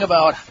talking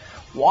about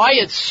why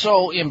it's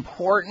so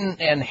important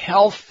and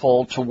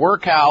healthful to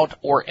work out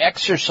or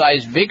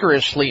exercise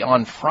vigorously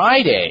on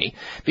Friday.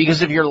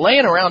 Because if you're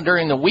laying around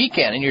during the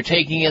weekend and you're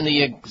taking in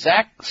the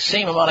exact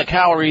same amount of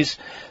calories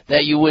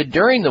that you would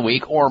during the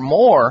week or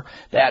more,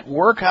 that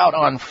workout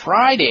on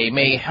Friday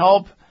may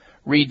help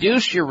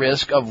reduce your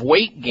risk of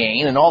weight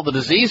gain and all the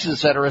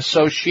diseases that are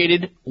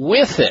associated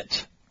with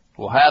it.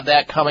 We'll have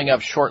that coming up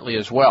shortly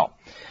as well.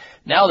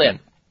 Now then,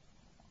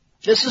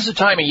 this is a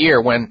time of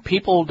year when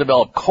people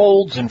develop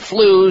colds and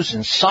flus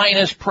and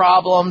sinus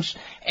problems,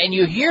 and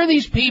you hear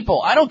these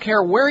people, I don't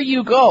care where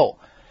you go,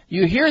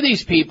 you hear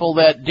these people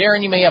that,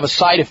 Darren, you may have a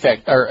side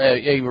effect, or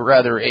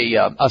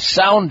a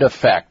sound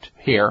effect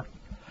here.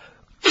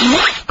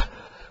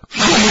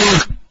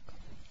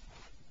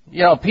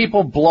 You know,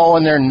 people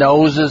blowing their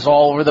noses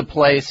all over the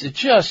place. It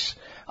just,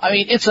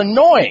 it's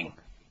annoying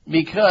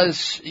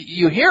because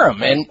you hear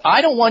them, and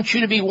I don't want you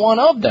to be one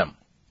of them.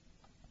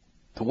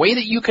 The way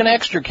that you can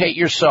extricate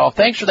yourself,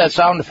 thanks for that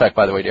sound effect,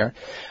 by the way, Darren,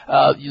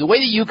 the way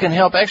that you can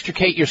help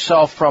extricate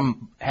yourself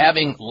from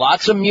having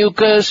lots of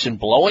mucus and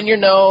blowing your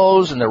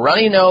nose and the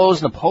runny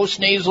nose and the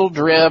postnasal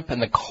drip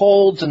and the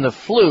colds and the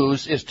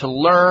flus is to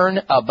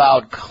learn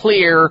about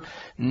clear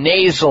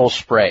nasal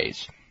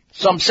sprays.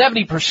 Some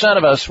 70%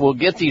 of us will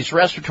get these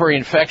respiratory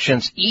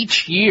infections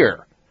each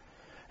year,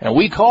 and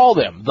we call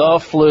them the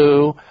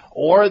flu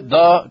or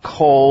the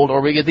cold,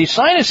 or we get these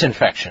sinus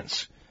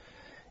infections.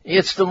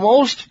 It's the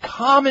most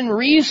common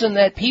reason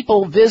that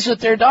people visit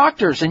their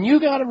doctors. And you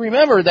got to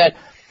remember that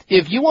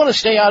if you want to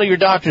stay out of your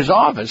doctor's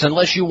office,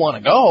 unless you want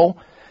to go,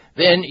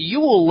 then you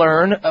will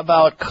learn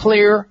about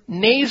Xlear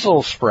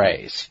nasal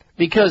sprays.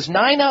 Because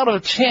 9 out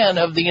of 10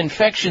 of the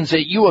infections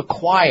that you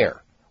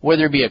acquire,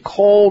 whether it be a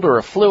cold or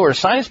a flu or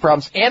sinus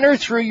problems, enter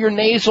through your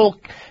nasal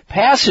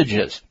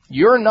passages.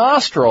 Your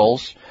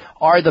nostrils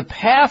are the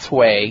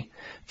pathway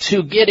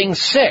to getting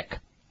sick.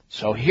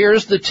 So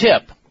here's the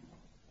tip.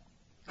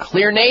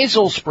 Xlear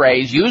nasal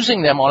sprays,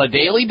 using them on a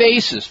daily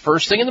basis,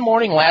 first thing in the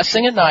morning, last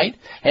thing at night,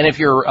 and if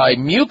you're a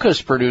mucus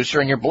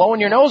producer and you're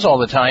blowing your nose all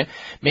the time,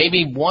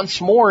 maybe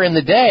once more in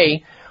the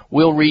day,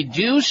 will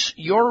reduce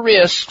your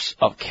risks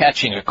of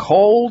catching a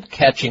cold,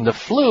 catching the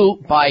flu,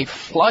 by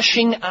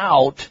flushing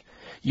out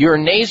your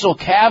nasal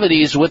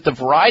cavities with the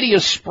variety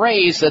of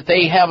sprays that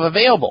they have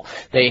available.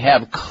 They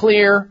have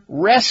Xlear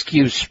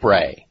Rescue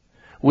Spray,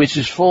 which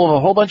is full of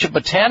a whole bunch of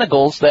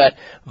botanicals that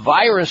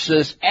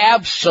viruses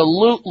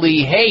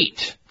absolutely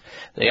hate.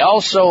 They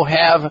also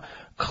have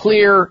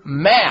Xlear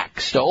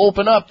Max to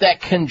open up that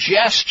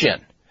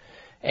congestion.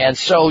 And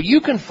so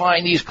you can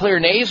find these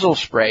Xlear nasal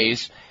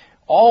sprays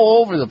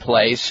all over the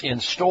place in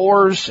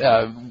stores,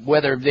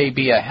 whether they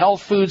be a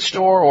health food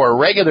store or a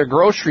regular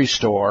grocery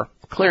store.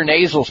 Xlear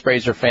nasal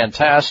sprays are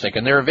fantastic,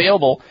 and they're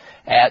available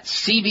at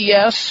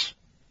CVS,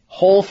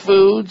 Whole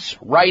Foods,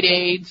 Rite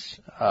Aids,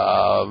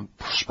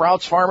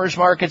 Sprouts Farmers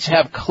Markets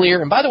have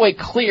Xlear. And by the way,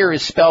 Xlear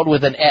is spelled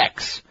with an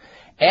X.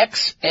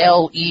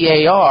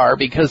 Xlear,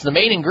 because the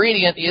main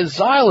ingredient is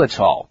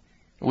xylitol,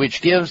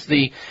 which gives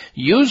the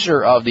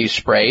user of these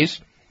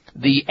sprays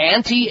the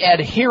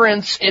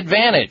anti-adherence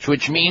advantage,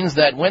 which means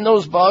that when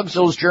those bugs,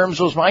 those germs,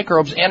 those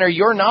microbes enter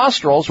your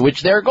nostrils,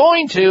 which they're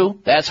going to,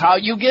 that's how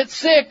you get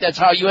sick, that's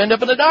how you end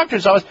up in the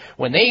doctor's office.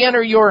 When they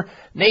enter your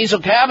nasal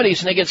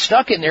cavities and they get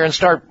stuck in there and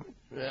start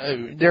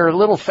their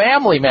little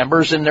family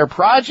members and their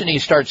progeny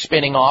start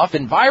spinning off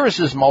and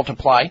viruses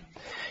multiply,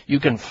 you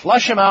can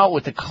flush them out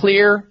with the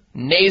Xlear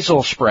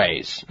nasal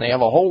sprays. They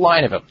have a whole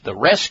line of them. The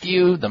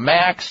Rescue, the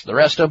Max, the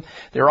rest of them.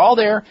 They're all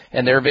there,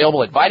 and they're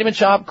available at Vitamin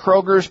Shop,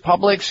 Kroger's,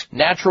 Publix,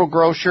 Natural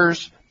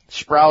Grocers,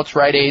 Sprouts,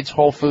 Rite Aids,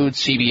 Whole Foods,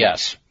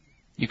 CVS.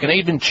 You can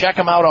even check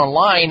them out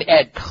online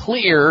at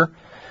Xlear.com.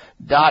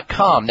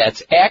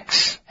 That's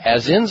X,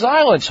 as in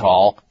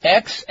xylitol,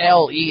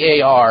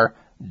 Xlear.com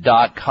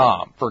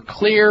for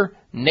Xlear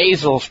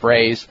nasal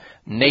sprays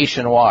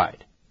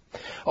nationwide.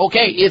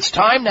 Okay, it's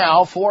time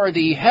now for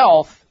the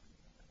health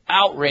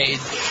outrage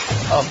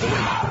of the week.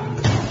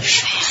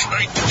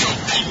 I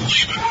don't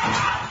believe it. Oh,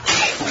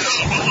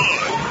 come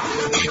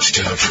on. It's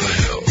time for the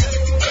health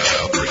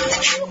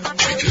outrage,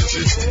 because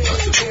it's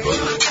nothing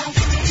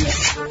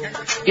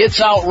but. It's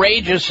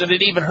outrageous, and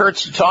it even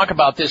hurts to talk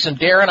about this. And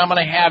Darren, I'm going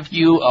to have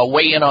you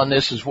weigh in on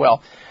this as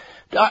well.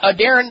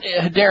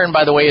 Darren,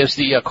 by the way, is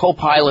the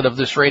co-pilot of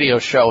this radio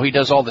show. He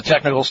does all the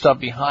technical stuff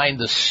behind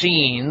the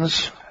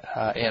scenes.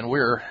 And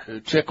we're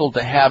tickled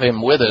to have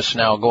him with us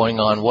now,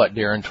 going on, what,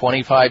 Darren,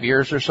 25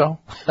 years or so?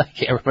 I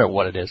can't remember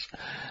what it is.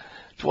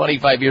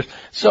 25 years.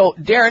 So,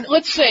 Darren,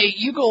 let's say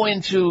you go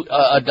into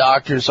a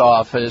doctor's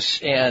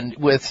office and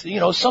with,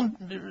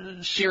 some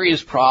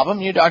serious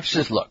problem, your doctor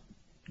says, look,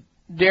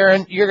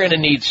 Darren, you're going to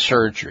need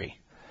surgery.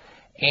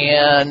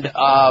 And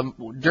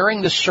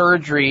during the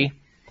surgery,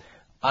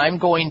 I'm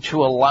going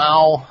to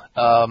allow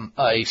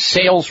a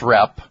sales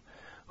rep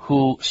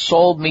who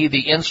sold me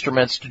the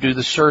instruments to do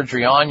the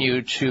surgery on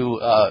you to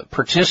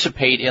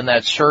participate in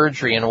that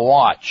surgery and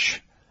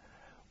watch.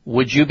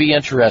 Would you be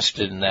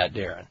interested in that,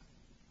 Darren?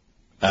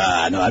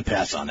 No, I'd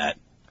pass on that.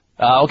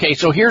 Okay,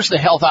 so here's the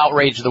health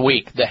outrage of the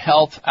week. The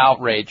health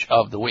outrage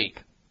of the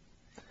week.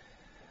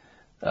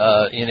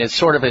 And it's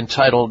sort of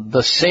entitled,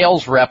 The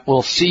Sales Rep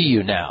Will See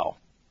You Now.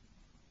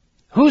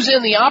 Who's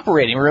in the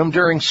operating room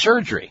during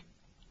surgery?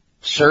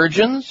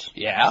 Surgeons?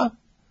 Yeah.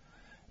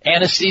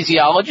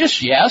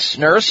 Anesthesiologists, yes.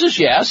 Nurses,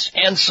 yes.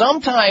 And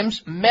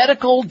sometimes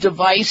medical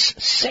device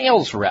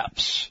sales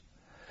reps.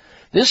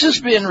 This has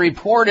been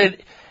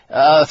reported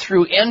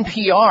through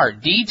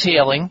NPR,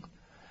 detailing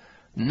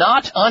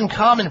not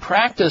uncommon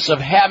practice of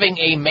having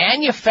a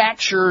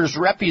manufacturer's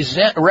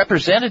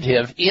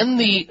representative in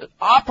the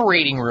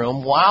operating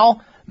room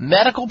while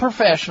medical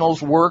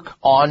professionals work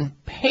on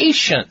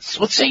patients.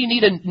 Let's say you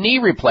need a knee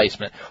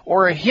replacement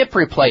or a hip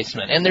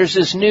replacement, and there's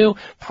this new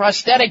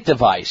prosthetic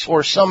device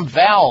or some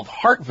valve,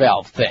 heart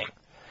valve thing.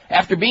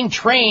 After being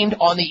trained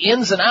on the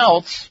ins and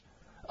outs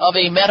of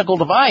a medical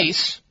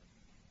device,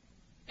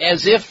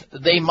 as if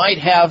they might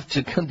have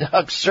to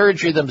conduct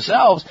surgery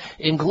themselves,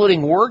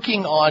 including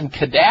working on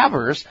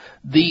cadavers,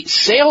 the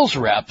sales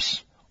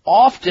reps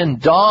often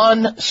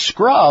don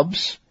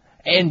scrubs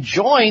and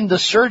join the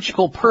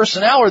surgical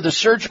personnel or the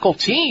surgical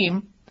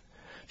team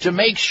to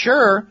make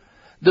sure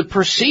the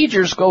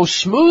procedures go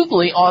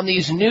smoothly on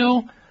these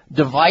new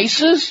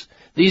devices,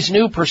 these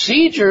new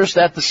procedures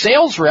that the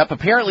sales rep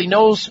apparently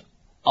knows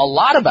a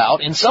lot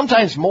about, and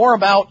sometimes more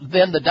about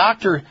than the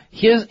doctor,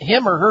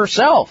 him or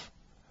herself.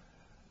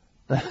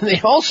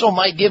 They also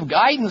might give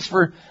guidance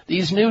for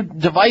these new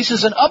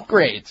devices and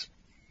upgrades.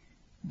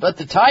 But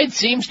the tide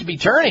seems to be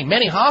turning.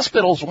 Many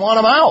hospitals want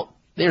them out.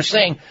 They're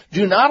saying,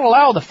 do not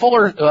allow the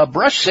Fuller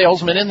brush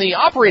salesman in the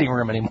operating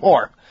room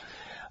anymore.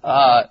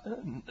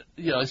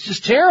 It's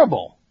just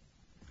terrible.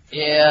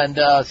 And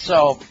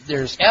so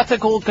there's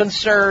ethical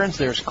concerns,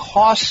 there's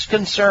cost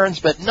concerns,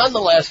 but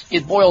nonetheless,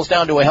 it boils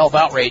down to a health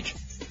outrage.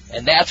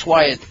 And that's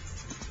why it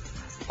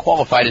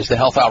qualified as the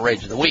Health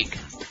Outrage of the Week.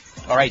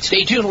 All right,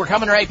 stay tuned. We're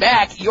coming right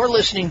back. You're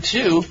listening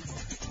to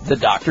The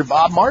Dr.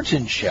 Bob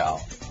Martin Show.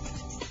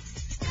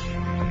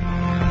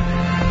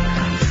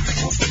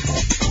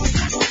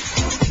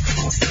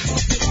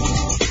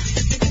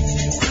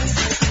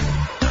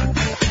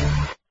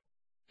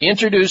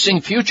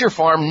 Introducing Future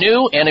Farm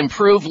new and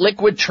improved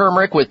liquid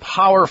turmeric with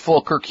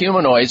powerful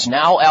curcuminoids,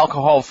 now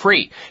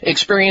alcohol-free.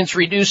 Experience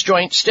reduced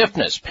joint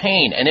stiffness,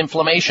 pain and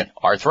inflammation,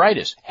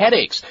 arthritis,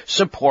 headaches,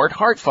 support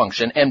heart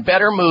function, and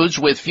better moods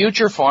with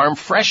Future Farm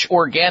fresh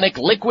organic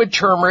liquid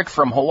turmeric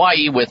from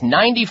Hawaii with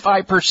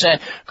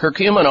 95%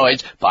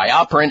 curcuminoids,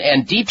 BioPerine,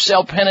 and deep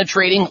cell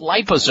penetrating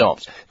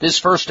liposomes. This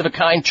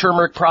first-of-a-kind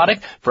turmeric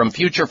product from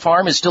Future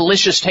Farm is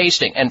delicious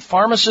tasting and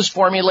pharmacist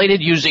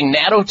formulated using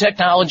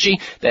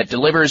nanotechnology that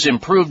delivers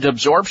improved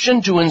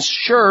absorption to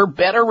ensure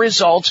better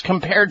results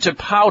compared to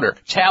powder,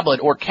 tablet,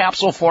 or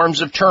capsule forms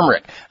of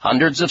turmeric.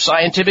 Hundreds of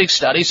scientific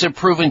studies have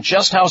proven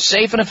just how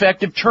safe and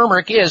effective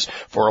turmeric is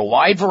for a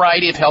wide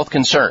variety of health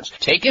concerns.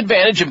 Take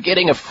advantage of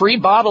getting a free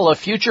bottle of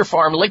Future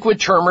Farm liquid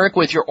turmeric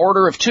with your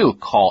order of 2.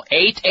 Call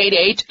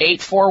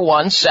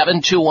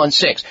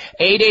 888-841-7216.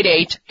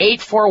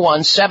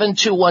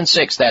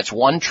 888-841-7216. That's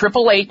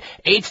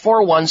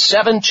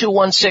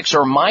 1-888-841-7216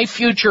 or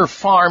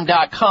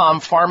myfuturefarm.com.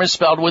 Farm is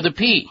spelled with a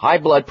P. High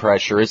blood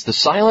pressure is the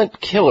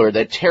silent killer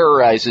that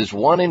terrorizes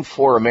 1 in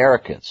 4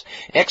 Americans.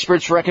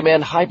 Experts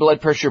recommend high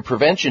blood pressure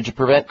prevention to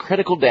prevent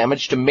critical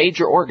damage to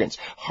major organs,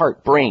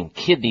 heart, brain,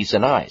 kidneys,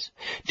 and eyes.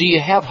 Do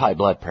you have high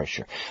blood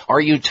pressure? Are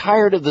you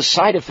tired of the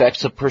side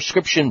effects of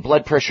prescription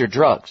blood pressure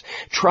drugs?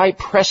 Try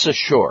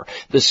PressAssure,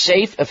 the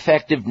safe,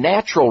 effective,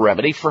 natural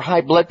remedy for high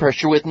blood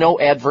pressure with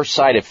no adverse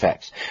side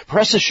effects.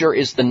 PressAssure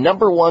is the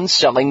 #1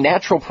 selling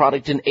natural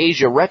product in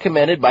Asia,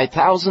 recommended by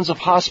thousands of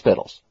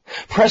hospitals.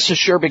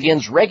 PressAssure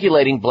begins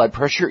regulating blood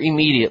pressure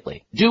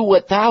immediately. Do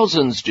what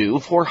thousands do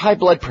for high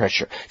blood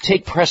pressure.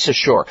 Take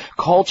PressAssure.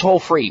 Call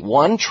toll-free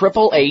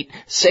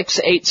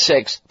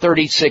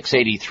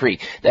 1-888-686-3683.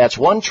 That's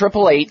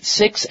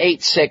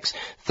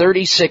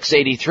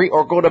 1-888-686-3683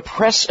 or go to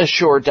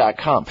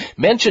PressAssure.com.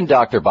 Mention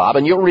Dr. Bob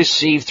and you'll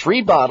receive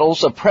 3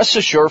 bottles of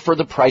PressAssure for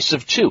the price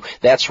of 2.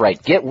 That's right.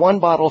 Get 1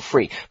 bottle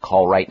free.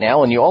 Call right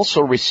now and you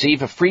also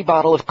receive a free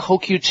bottle of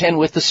CoQ10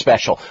 with the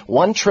special.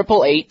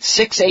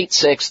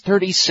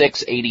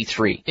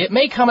 1-888-686-3683. It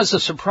may come as a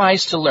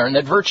surprise to learn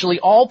that virtually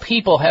all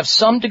people have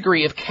some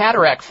degree of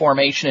cataract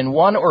formation in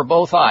one or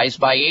both eyes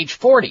by age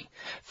 40.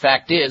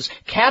 Fact is,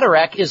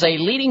 cataract is a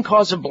leading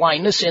cause of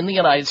blindness in the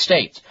United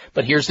States.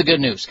 But here's the good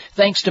news.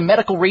 Thanks to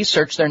medical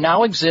research, there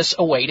now exists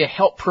a way to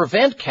help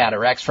prevent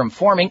cataracts from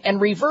forming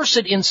and reverse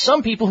it in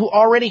some people who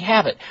already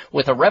have it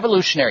with a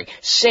revolutionary,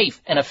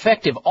 safe, and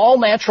effective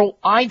all-natural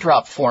eye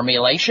drop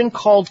formulation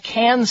called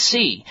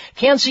Can-C.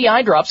 Can-C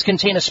eye drops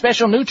contain a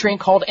special nutrient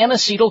called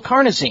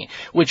N-acetylcarnosine,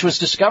 which was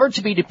discovered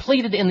to be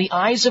depleted in the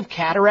eyes of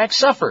cataract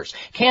sufferers.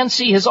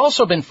 Can-C has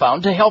also been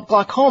found to help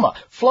glaucoma,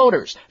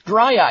 floaters,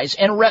 dry eyes,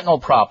 and retinal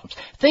problems.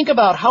 Think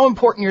about how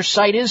important your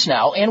sight is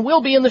now and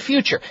will be in the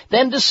future.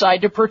 Then decide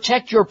to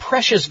protect your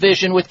precious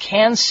vision with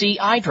Can-C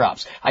eye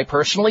drops. I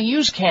personally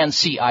use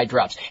Can-C eye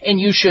drops, and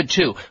you should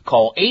too.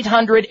 Call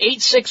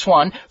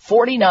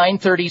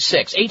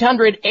 800-861-4936.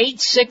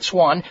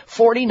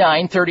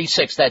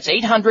 800-861-4936. That's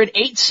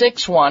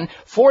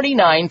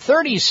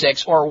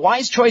 800-861-4936 or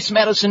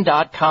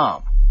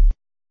wisechoicemedicine.com.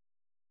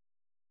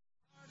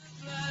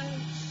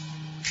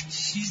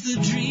 She's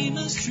the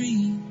dreamer's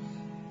dream.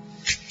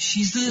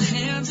 She's the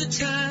hands of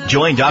time.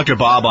 Join Dr.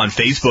 Bob on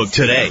Facebook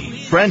today.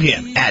 Friend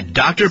him at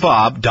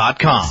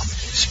drbob.com.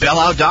 Spell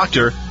out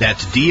doctor,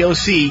 that's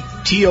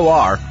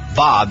D-O-C-T-O-R,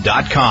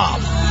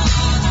 Bob.com.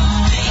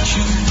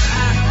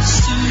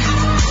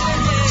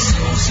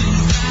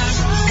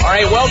 All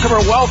right,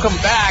 welcome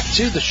back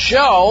to the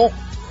show.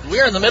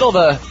 We're in the middle of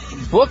a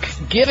book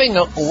giving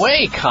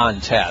away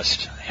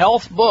contest.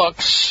 Health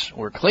books.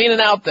 We're cleaning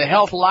out the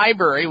health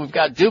library. We've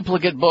got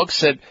duplicate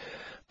books that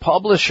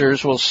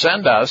publishers will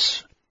send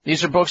us.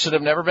 These are books that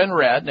have never been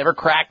read, never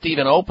cracked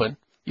even open.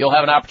 You'll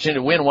have an opportunity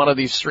to win one of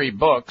these 3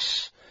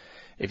 books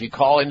if you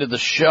call into the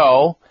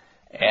show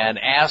and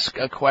ask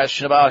a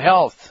question about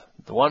health.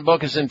 The one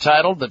book is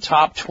entitled The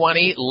Top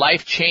 20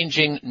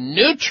 Life-Changing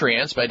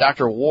Nutrients by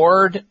Dr.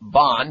 Ward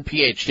Bond,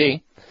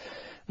 Ph.D.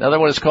 Another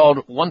one is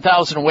called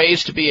 1,000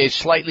 Ways to Be a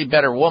Slightly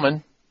Better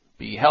Woman,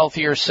 Be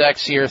Healthier,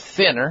 Sexier,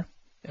 Thinner,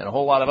 and a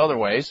whole lot of other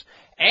ways.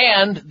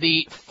 And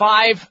the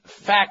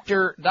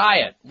 5-factor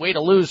diet, way to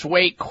lose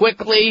weight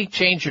quickly,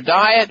 change your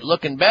diet,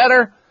 looking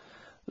better.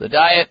 The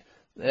diet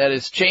that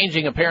is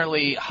changing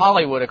apparently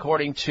Hollywood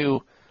according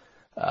to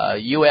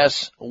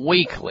U.S.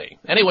 Weekly.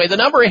 Anyway, the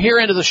number here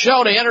into the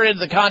show to enter into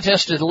the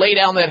contest is lay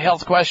down that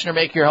health question or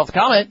make your health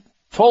comment.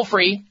 Toll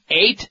free,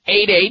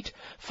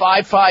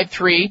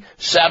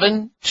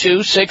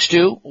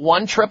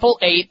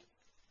 888-553-7262,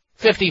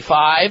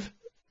 1-888-55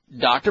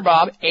 Dr.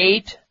 Bob,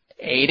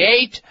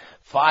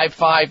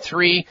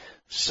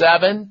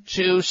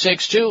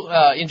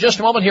 888-553-7262. In just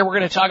a moment here, we're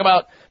going to talk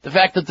about the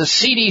fact that the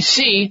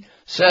CDC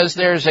says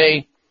there's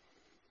a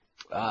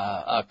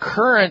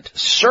current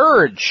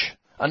surge,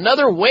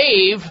 another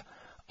wave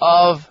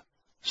of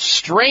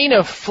strain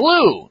of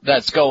flu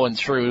that's going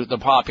through the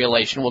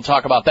population. We'll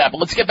talk about that, but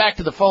let's get back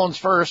to the phones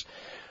first.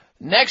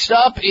 Next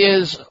up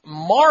is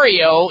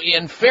Mario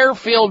in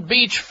Fairfield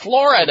Beach,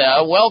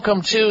 Florida.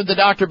 Welcome to the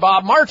Dr.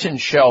 Bob Martin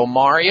Show.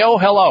 Mario,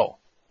 hello.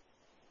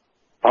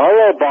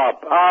 Hello,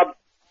 Bob.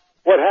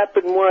 What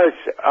happened was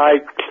I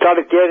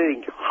started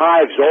getting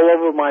hives all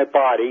over my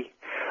body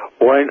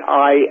when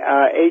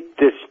I ate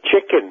this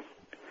chicken.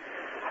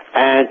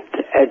 And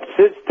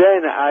since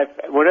then,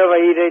 whenever I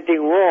eat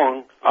anything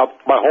wrong,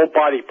 my whole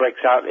body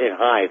breaks out in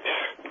hives,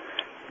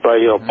 but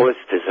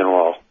blisters and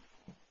all.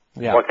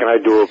 Yeah. What can I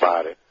do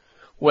about it?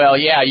 Well,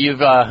 yeah,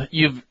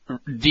 you've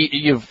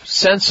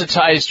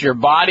sensitized your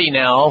body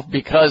now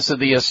because of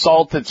the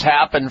assault that's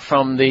happened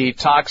from the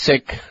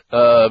toxic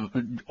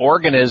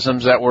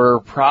organisms that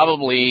were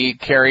probably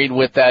carried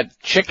with that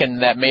chicken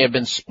that may have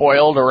been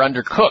spoiled or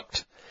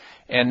undercooked.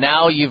 And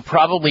now you've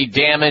probably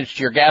damaged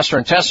your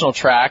gastrointestinal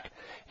tract,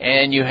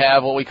 and you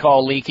have what we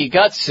call leaky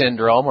gut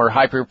syndrome or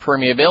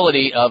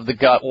hyperpermeability of the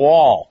gut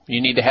wall.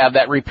 You need to have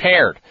that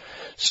repaired.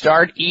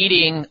 Start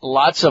eating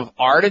lots of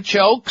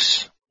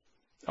artichokes.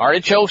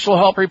 Artichokes will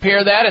help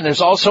repair that, and there's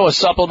also a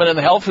supplement in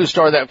the health food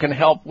store that can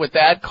help with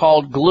that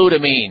called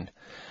glutamine.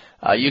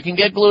 You can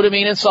get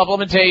glutamine in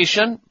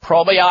supplementation.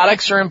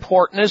 Probiotics are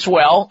important as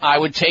well. I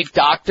would take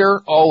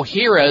Dr.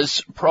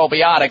 Ohhira's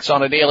probiotics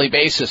on a daily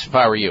basis if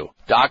I were you.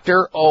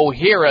 Dr.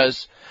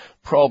 Ohhira's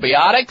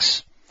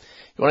probiotics.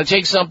 You want to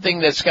take something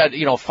that's got,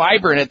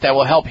 fiber in it that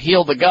will help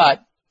heal the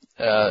gut.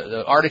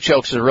 The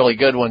artichokes is a really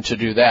good one to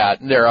do that.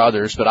 There are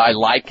others, but I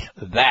like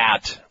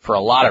that for a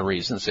lot of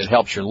reasons. It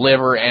helps your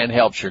liver and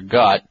helps your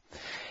gut.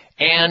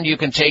 And you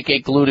can take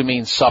a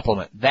glutamine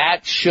supplement.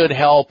 That should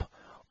help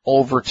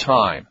over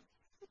time.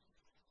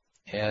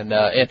 And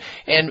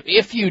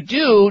if you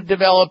do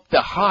develop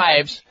the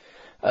hives,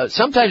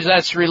 sometimes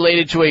that's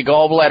related to a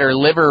gallbladder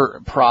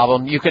liver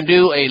problem. You can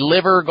do a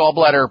liver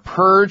gallbladder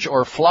purge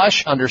or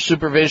flush under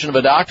supervision of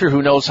a doctor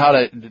who knows how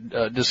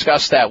to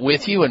discuss that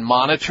with you and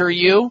monitor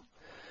you.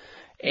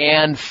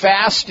 And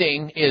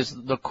fasting is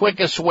the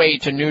quickest way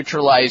to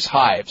neutralize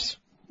hives.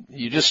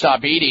 You just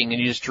stop eating and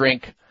you just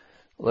drink,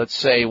 let's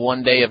say,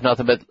 one day of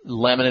nothing but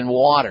lemon and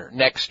water.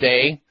 Next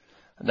day,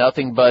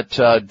 nothing but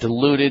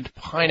diluted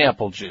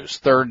pineapple juice.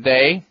 Third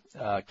day,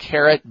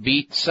 carrot,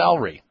 beet,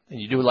 celery.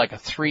 And you do like a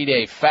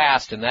 3-day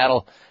fast, and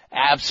that'll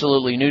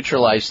absolutely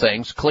neutralize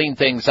things, clean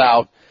things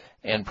out,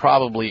 and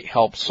probably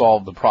help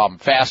solve the problem.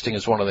 Fasting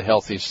is one of the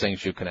healthiest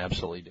things you can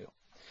absolutely do.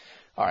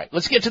 All right,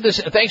 let's get to this.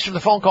 Thanks for the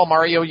phone call,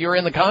 Mario. You're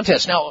in the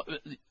contest. Now,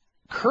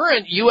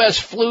 current U.S.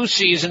 flu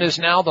season is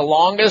now the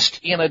longest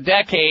in a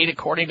decade,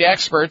 according to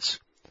experts,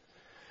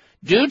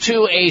 due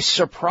to a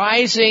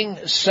surprising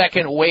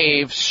second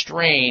wave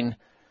strain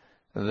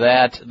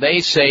that they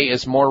say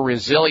is more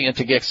resilient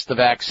against the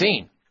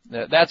vaccine.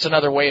 That's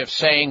another way of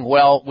saying,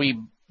 well, we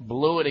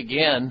blew it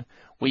again.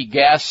 We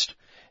guessed,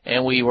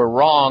 and we were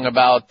wrong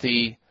about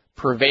the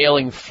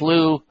prevailing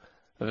flu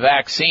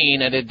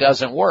vaccine, and it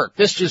doesn't work.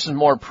 This just is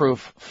more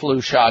proof flu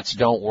shots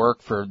don't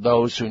work for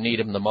those who need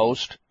them the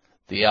most,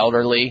 the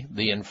elderly,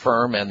 the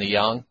infirm, and the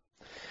young.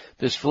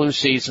 This flu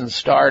season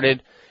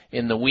started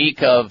in the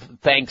week of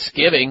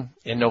Thanksgiving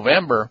in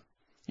November.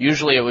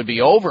 Usually it would be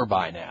over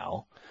by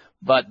now,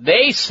 but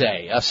they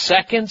say a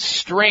second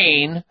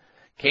strain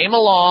came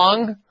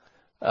along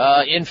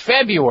in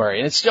February,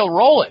 and it's still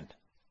rolling.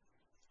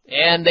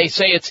 And they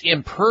say it's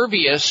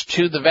impervious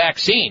to the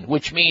vaccine,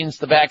 which means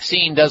the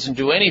vaccine doesn't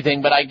do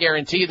anything, but I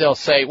guarantee they'll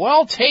say,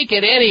 well, take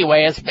it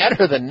anyway. It's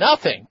better than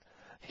nothing.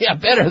 Yeah,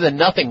 better than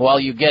nothing while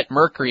you get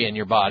mercury in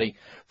your body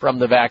from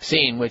the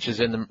vaccine, which is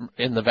in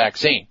the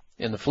vaccine,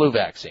 in the flu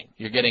vaccine.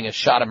 You're getting a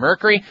shot of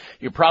mercury.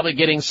 You're probably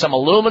getting some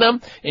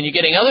aluminum, and you're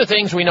getting other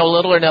things we know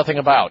little or nothing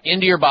about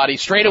into your body,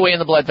 straight away in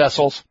the blood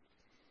vessels.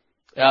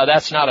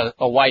 That's not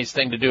a wise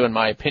thing to do, in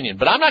my opinion.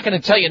 But I'm not going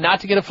to tell you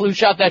not to get a flu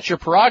shot. That's your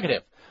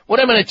prerogative. What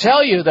I'm going to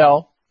tell you,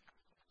 though,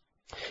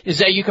 is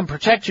that you can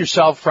protect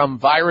yourself from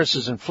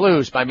viruses and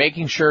flus by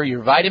making sure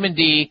your vitamin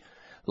D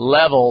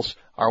levels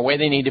are where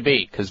they need to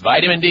be, because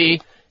vitamin D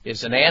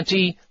is an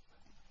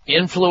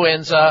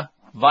anti-influenza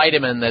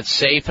vitamin that's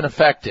safe and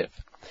effective.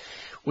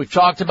 We've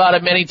talked about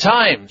it many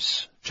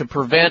times. To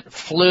prevent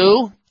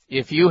flu,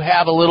 if you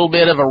have a little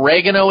bit of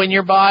oregano in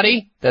your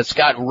body that's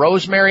got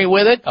rosemary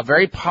with it, a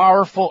very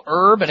powerful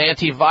herb, an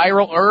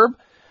antiviral herb,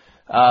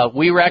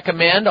 we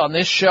recommend on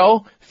this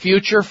show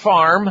Future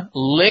Farm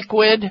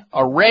liquid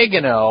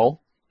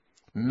oregano,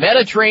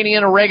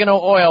 Mediterranean oregano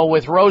oil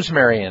with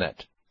rosemary in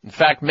it. In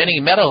fact, many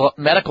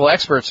medical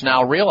experts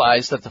now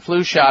realize that the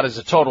flu shot is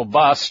a total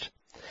bust.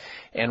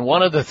 And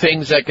one of the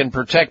things that can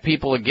protect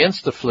people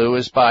against the flu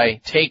is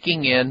by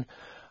taking in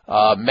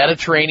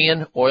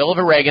Mediterranean oil of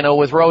oregano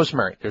with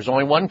rosemary. There's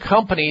only one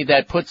company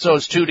that puts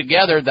those two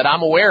together that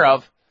I'm aware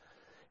of,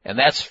 and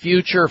that's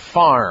Future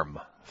Farm.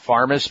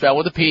 Farm is spelled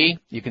with a P.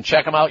 You can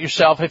check them out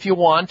yourself if you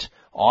want,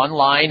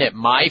 online at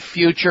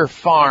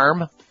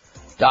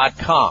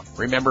myfuturefarm.com.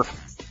 Remember,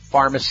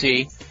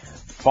 pharmacy,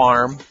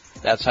 farm,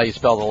 that's how you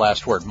spell the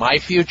last word.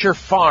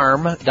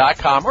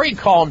 myfuturefarm.com, or you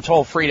can call them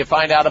toll free to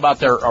find out about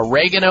their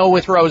oregano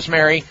with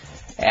rosemary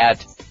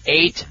at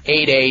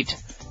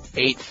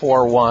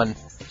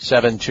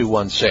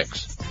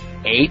 888-841-7216.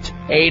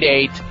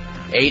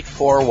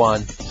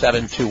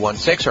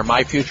 888-841-7216 or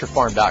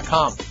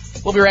myfuturefarm.com.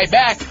 We'll be right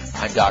back.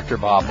 I'm Dr.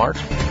 Bob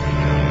Martin.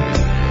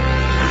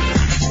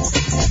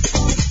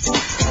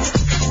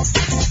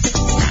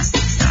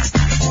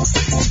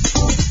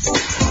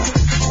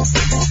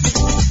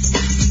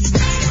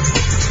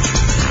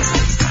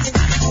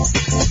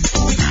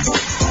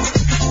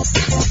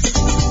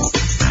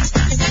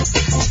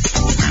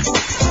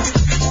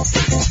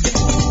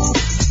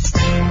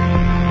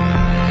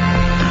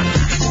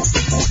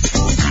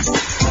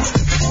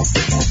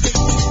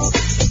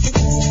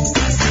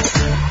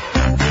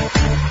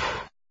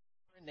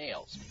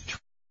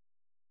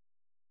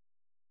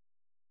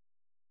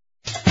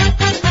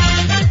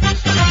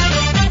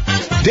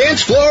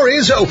 Dance floor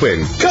is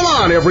open. Come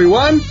on,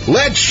 everyone.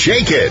 Let's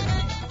shake it.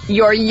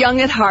 You're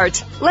young at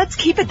heart. Let's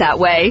keep it that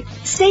way.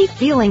 Stay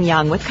feeling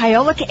young with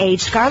Kyolic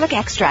Aged Garlic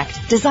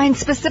Extract, designed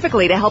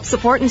specifically to help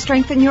support and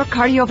strengthen your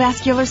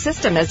cardiovascular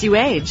system as you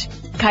age.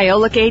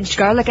 Kyolic Aged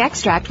Garlic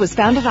Extract was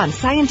founded on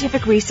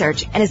scientific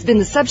research and has been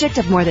the subject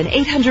of more than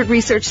 800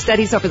 research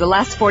studies over the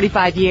last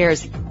 45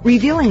 years,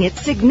 revealing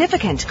its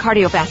significant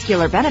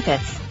cardiovascular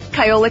benefits.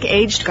 Kyolic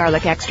Aged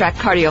Garlic Extract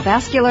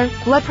cardiovascular,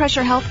 blood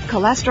pressure health,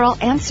 cholesterol,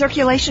 and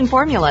circulation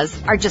formulas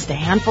are just a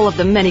handful of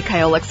the many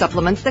Kyolic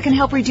supplements that can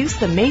help reduce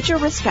the major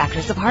risk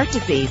factors of heart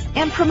disease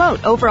and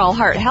promote overall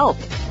heart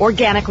health.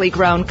 Organically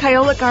grown,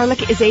 Kyolic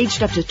garlic is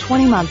aged up to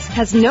 20 months,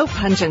 has no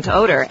pungent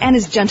odor, and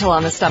is gentle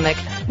on the stomach.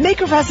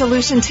 Make a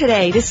resolution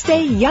today to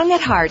stay young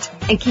at heart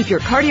and keep your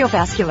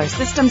cardiovascular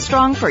system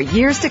strong for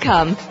years to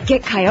come.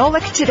 Get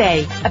Kyolic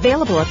today.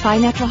 Available at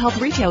fine natural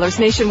health retailers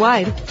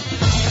nationwide.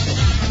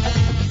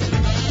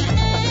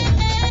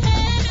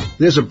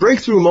 There's a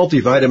breakthrough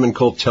multivitamin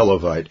called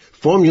Televite,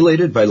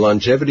 formulated by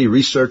longevity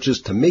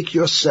researchers to make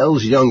your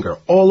cells younger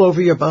all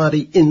over your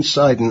body,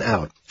 inside and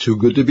out. Too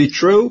good to be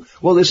true?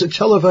 Well, there's a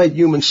Televite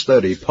human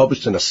study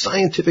published in a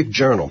scientific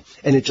journal,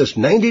 and in just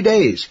 90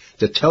 days,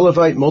 the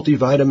Televite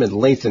multivitamin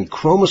lengthened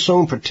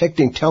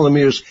chromosome-protecting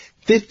telomeres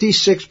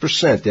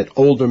 56% in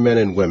older men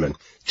and women.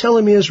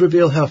 Telomeres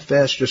reveal how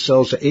fast your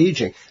cells are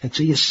aging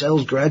until your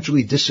cells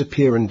gradually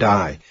disappear and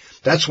die.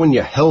 That's when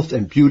your health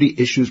and beauty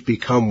issues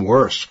become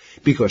worse,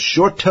 because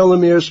short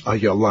telomeres are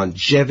your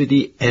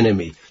longevity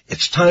enemy.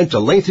 It's time to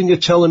lengthen your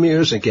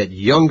telomeres and get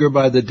younger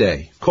by the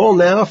day. Call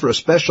now for a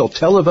special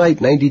Televite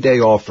 90-day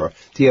offer.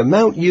 The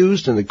amount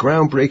used in the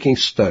groundbreaking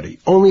study,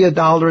 only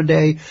 $1 a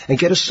day, and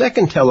get a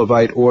second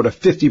Televite order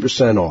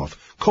 50% off.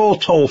 Call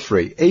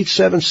toll-free,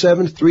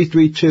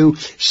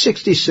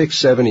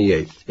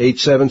 877-332-6678.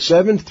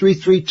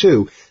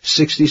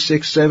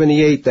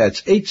 877-332-6678.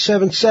 That's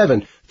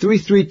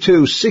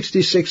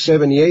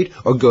 877-332-6678,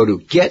 or go to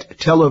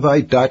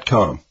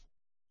gettelevite.com.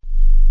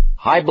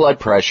 High blood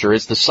pressure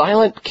is the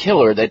silent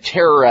killer that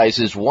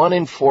terrorizes 1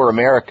 in 4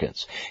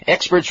 Americans.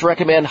 Experts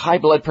recommend high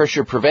blood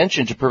pressure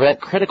prevention to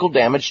prevent critical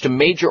damage to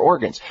major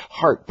organs,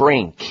 heart,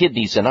 brain,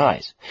 kidneys, and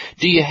eyes.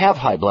 Do you have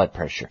high blood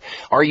pressure?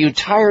 Are you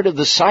tired of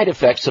the side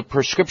effects of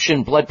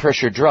prescription blood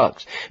pressure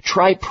drugs?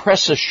 Try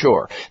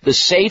PressAssure, the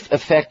safe,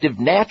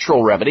 effective,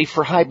 natural remedy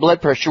for high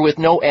blood pressure with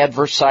no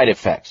adverse side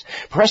effects.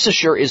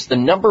 PressAssure is the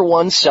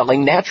 #1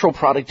 selling natural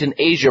product in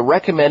Asia,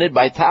 recommended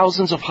by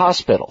thousands of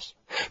hospitals.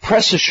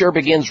 PressAssure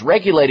begins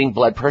regulating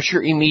blood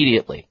pressure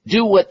immediately.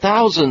 Do what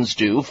thousands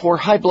do for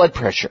high blood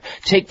pressure.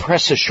 Take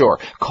PressAssure.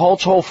 Call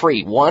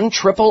toll-free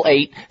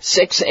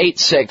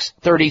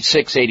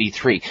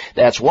 1-888-686-3683.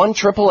 That's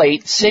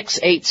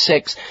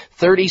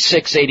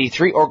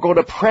 1-888-686-3683, or go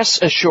to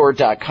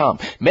PressAssure.com.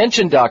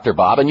 Mention Dr.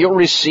 Bob and you'll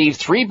receive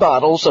 3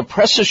 bottles of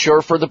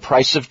PressAssure for the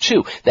price of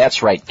 2.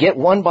 That's right. Get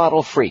 1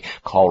 bottle free.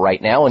 Call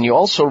right now and you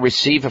also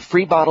receive a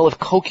free bottle of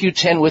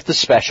CoQ10 with the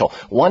special.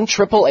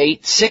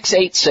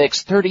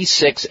 1-888-686-3683.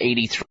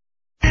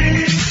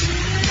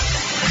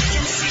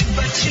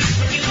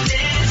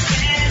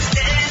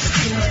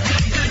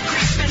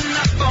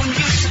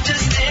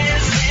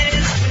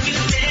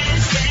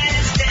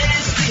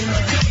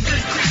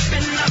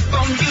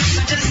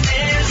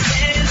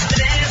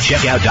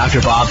 Check out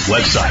Dr. Bob's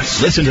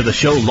website. Listen to the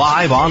show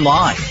live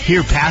online.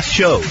 Hear past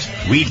shows.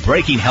 Read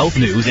breaking health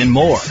news and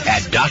more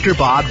at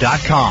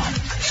drbob.com.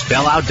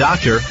 Spell out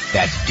doctor,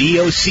 that's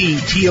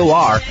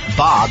DOCTOR,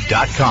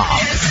 Bob.com.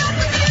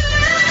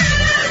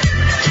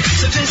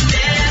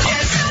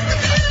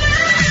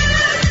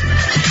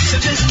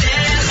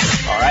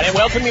 All right, I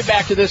welcome you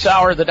back to this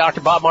hour of the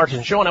Dr. Bob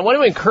Martin Show, and I want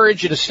to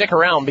encourage you to stick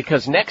around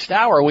because next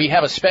hour we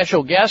have a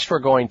special guest we're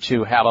going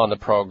to have on the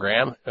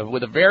program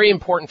with a very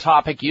important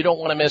topic you don't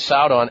want to miss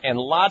out on and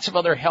lots of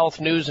other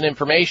health news and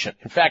information.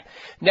 In fact,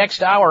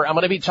 next hour I'm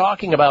going to be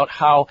talking about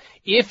how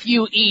if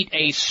you eat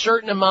a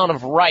certain amount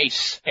of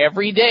rice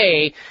every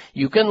day,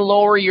 you can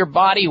lower your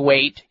body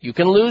weight, you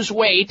can lose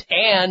weight,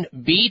 and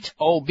beat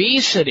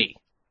obesity.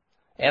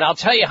 And I'll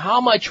tell you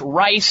how much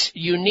rice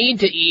you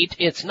need to eat.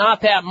 It's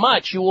not that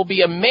much. You will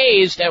be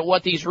amazed at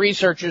what these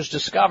researchers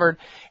discovered.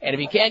 And if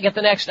you can't get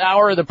the next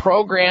hour of the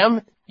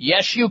program,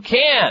 yes, you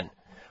can.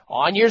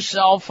 On your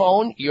cell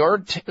phone,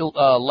 your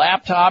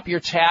laptop,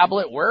 your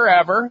tablet,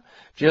 wherever,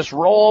 just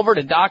roll over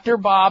to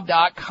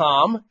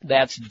drbob.com.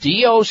 That's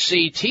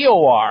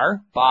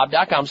DOCTOR,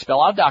 Bob.com.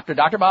 Spell out doctor,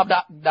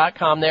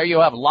 drbob.com. There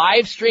you have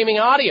live streaming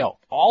audio,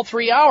 all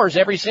 3 hours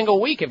every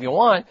single week if you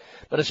want,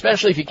 but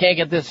especially if you can't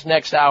get this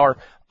next hour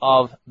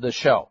of the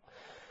show.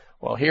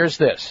 Well, here's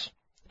this.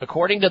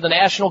 According to the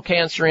National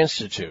Cancer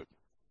Institute,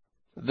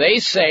 they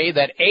say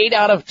that 8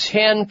 out of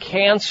 10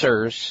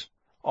 cancers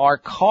are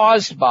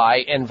caused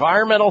by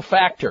environmental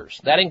factors.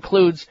 That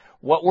includes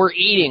what we're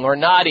eating or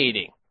not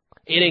eating.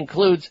 It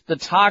includes the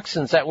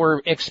toxins that we're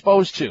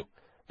exposed to.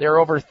 There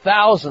are over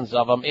thousands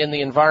of them in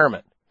the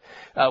environment.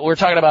 We're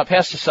talking about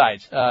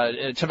pesticides,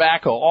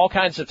 tobacco, all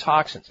kinds of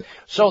toxins.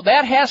 So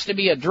that has to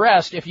be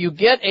addressed. If you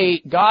get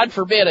God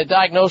forbid, a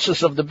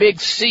diagnosis of the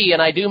big C,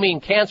 and I do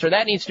mean cancer,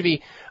 that needs to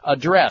be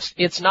addressed.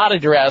 It's not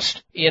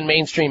addressed in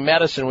mainstream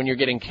medicine when you're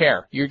getting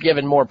care. You're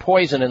given more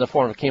poison in the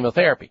form of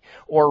chemotherapy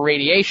or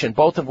radiation,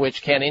 both of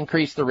which can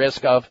increase the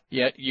risk of,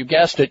 you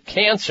guessed it,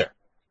 cancer.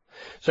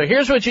 So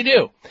here's what you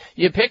do.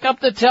 You pick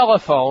up the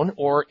telephone,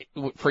 or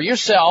for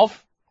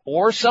yourself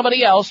or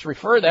somebody else,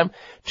 refer them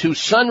to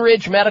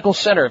Sunridge Medical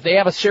Center if they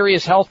have a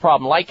serious health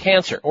problem like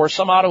cancer or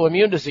some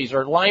autoimmune disease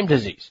or Lyme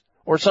disease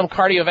or some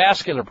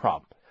cardiovascular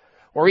problem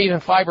or even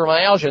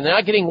fibromyalgia and they're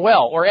not getting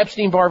well, or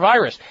Epstein-Barr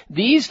virus.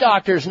 These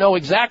doctors know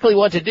exactly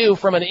what to do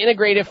from an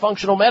integrative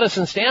functional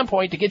medicine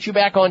standpoint to get you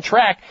back on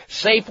track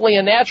safely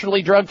and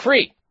naturally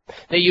drug-free.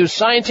 They use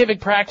scientific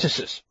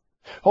practices,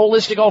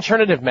 holistic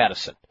alternative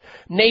medicine,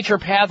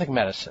 naturopathic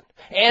medicine,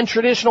 and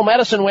traditional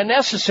medicine when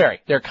necessary.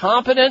 They're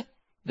competent,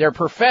 they're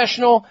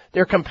professional,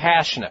 they're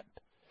compassionate.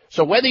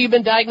 So whether you've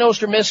been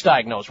diagnosed or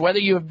misdiagnosed, whether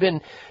you've been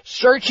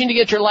searching to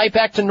get your life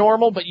back to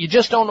normal, but you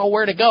just don't know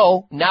where to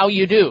go, now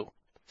you do.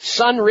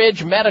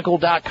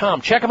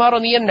 SunridgeMedical.com. Check them out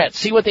on the internet.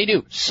 See what they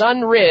do.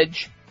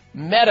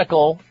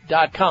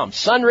 SunridgeMedical.com.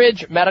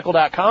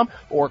 SunridgeMedical.com,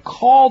 or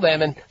call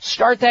them and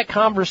start that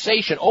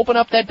conversation. Open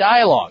up that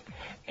dialogue.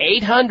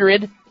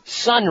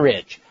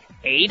 800-SUNRIDGE.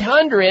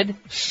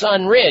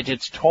 800-SUNRIDGE.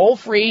 It's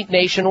toll-free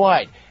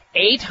nationwide.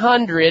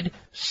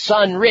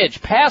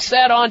 800-SUNRIDGE. Pass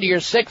that on to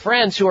your sick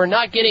friends who are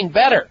not getting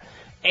better.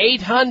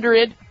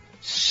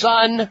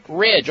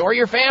 800-SUNRIDGE, or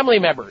your family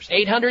members.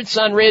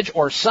 800-SUNRIDGE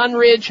or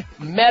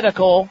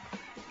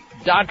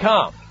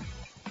sunridgemedical.com.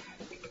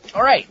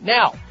 All right,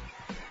 now,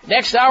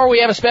 next hour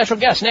we have a special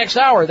guest. Next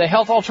hour, the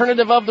health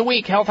alternative of the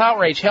week, health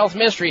outrage, health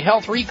mystery,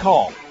 health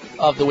recall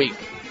of the week.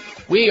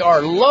 We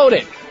are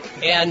loaded,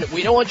 and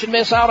we don't want you to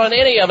miss out on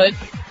any of it.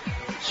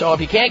 So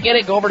if you can't get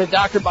it, go over to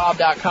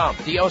drbob.com,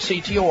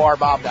 DOCTOR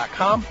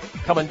Bob.com.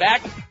 Coming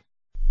back.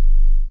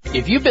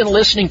 If you've been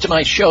listening to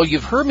my show,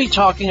 you've heard me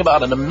talking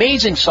about an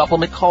amazing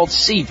supplement called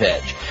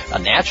C-Veg, a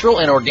natural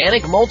and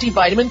organic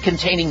multivitamin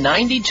containing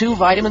 92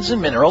 vitamins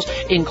and minerals,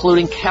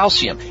 including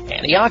calcium,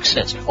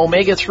 antioxidants,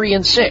 omega-3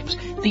 and 6.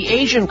 The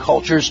Asian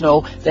cultures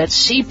know that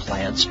sea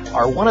plants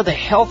are one of the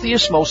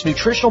healthiest, most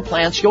nutritional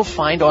plants you'll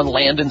find on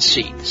land and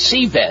sea.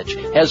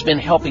 C-Veg has been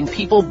helping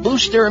people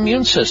boost their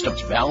immune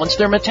systems, balance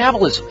their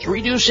metabolisms,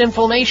 reduce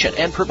inflammation,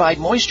 and provide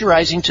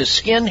moisturizing to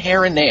skin,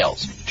 hair, and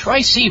nails. Try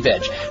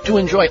C-Veg to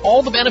enjoy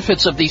all the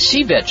benefits of these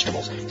sea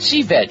vegetables.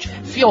 C-Veg.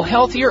 Feel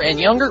healthier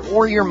and younger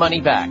or your money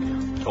back.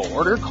 To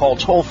order, call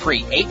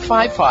toll-free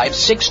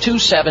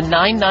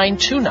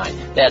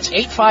 855-627-9929. That's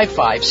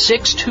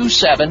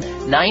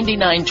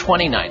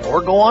 855-627-9929.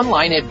 Or go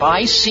online at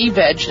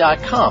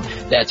buycveg.com.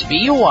 That's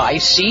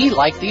B-U-I-C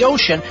like the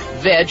ocean,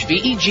 veg,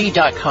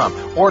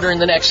 V-E-G.com. Order in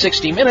the next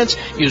 60 minutes.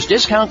 Use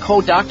discount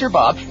code Dr.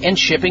 Bob and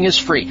shipping is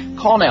free.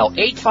 Call now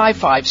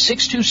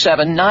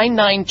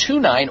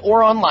 855-627-9929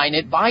 or online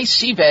at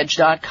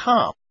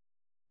buycveg.com.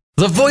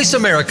 The Voice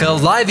America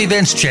Live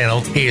Events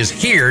channel is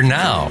here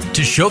now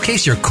to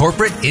showcase your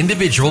corporate,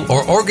 individual,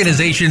 or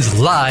organization's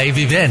live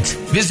event.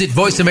 Visit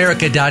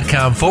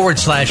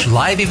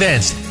voiceamerica.com/live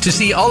events to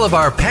see all of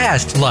our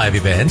past live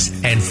events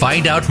and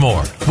find out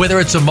more. Whether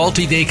it's a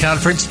multi-day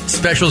conference,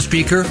 special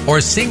speaker, or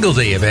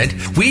single-day event,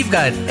 we've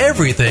got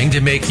everything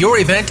to make your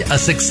event a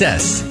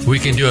success. We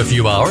can do a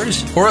few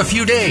hours or a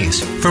few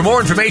days. For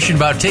more information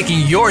about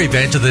taking your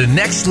event to the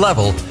next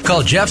level,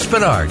 call Jeff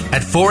Spinard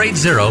at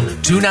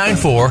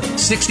 480-294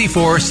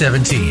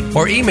 294-6417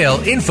 or email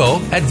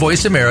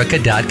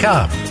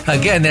info@voiceamerica.com.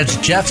 Again, that's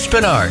Jeff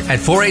Spinard at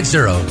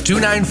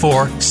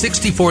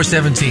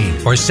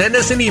 480-294-6417 or send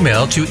us an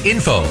email to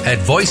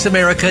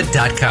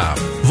info@voiceamerica.com.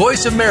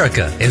 Voice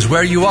America is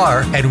where you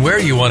are and where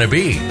you want to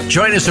be.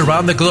 Join us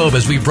around the globe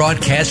as we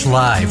broadcast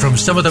live from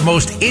some of the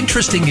most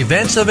interesting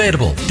events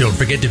available. Don't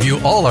forget to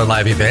view all our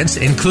live events,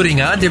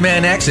 including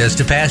on-demand access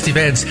to past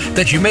events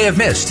that you may have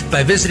missed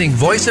by visiting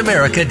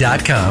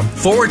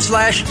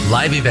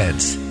voiceamerica.com/live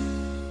events.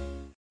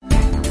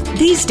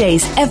 These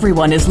days,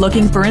 everyone is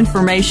looking for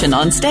information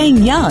on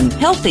staying young,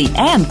 healthy,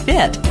 and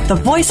fit. The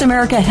Voice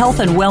America Health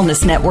and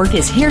Wellness Network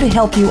is here to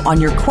help you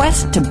on your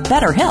quest to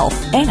better health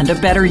and a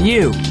better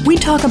you. We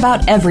talk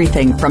about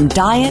everything from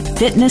diet,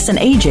 fitness, and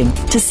aging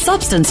to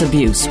substance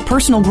abuse,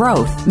 personal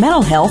growth,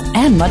 mental health,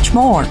 and much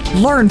more.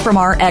 Learn from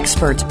our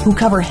experts who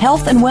cover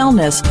health and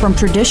wellness from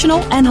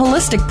traditional and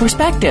holistic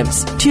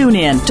perspectives. Tune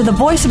in to the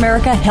Voice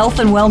America Health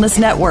and Wellness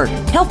Network.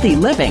 Healthy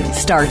living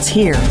starts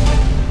here.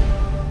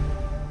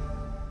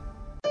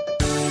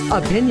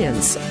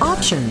 Opinions,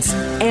 options,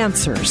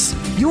 answers.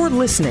 You're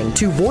listening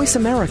to Voice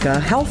America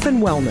Health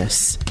and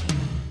Wellness.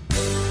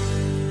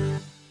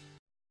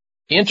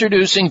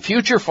 Introducing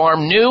Future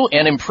Farm new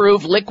and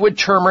improved liquid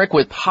turmeric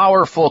with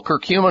powerful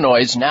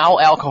curcuminoids, now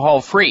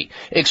alcohol-free.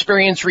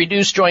 Experience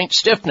reduced joint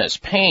stiffness,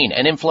 pain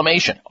and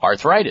inflammation,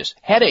 arthritis,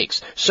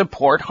 headaches,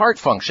 support heart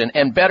function,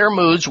 and better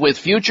moods with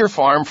Future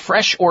Farm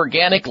fresh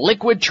organic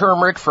liquid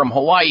turmeric from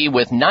Hawaii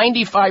with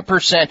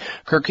 95%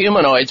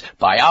 curcuminoids,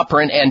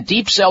 BioPerine, and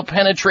deep cell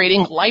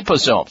penetrating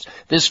liposomes.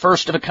 This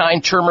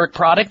first-of-a-kind turmeric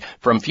product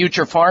from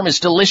Future Farm is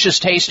delicious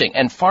tasting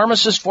and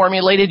pharmacist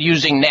formulated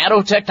using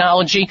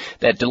nanotechnology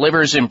that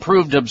delivers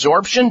improved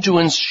absorption to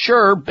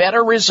ensure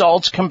better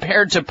results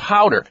compared to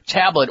powder,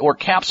 tablet, or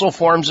capsule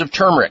forms of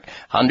turmeric.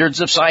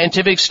 Hundreds of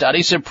scientific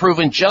studies have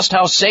proven just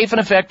how safe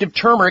and effective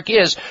turmeric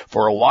is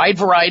for a wide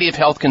variety of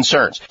health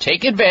concerns.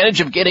 Take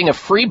advantage of getting a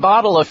free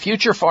bottle of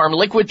Future Farm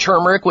liquid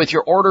turmeric with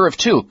your order of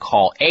 2.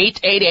 Call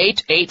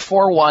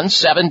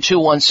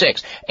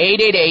 888-841-7216.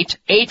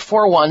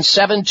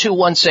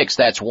 888-841-7216.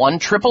 That's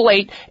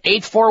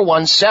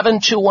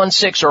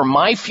 1-888-841-7216 or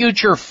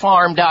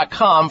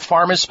myfuturefarm.com.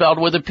 Farm is spelled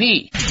with a P.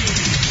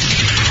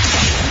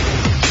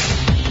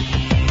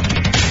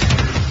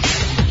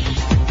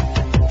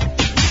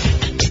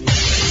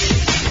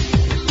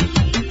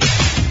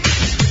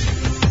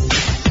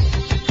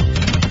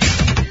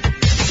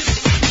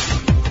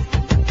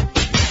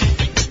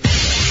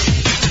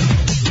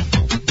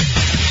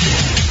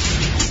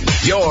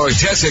 Your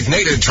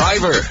designated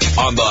driver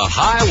on the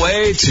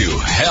highway to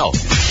health.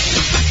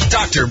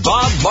 Dr.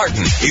 Bob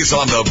Martin is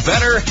on the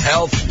Better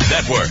Health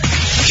Network.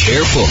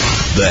 Careful,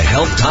 the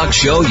health talk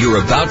show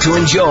you're about to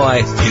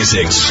enjoy is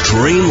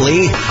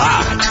extremely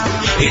hot.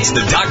 It's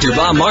the Dr.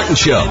 Bob Martin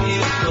Show.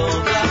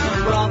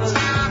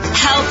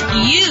 Help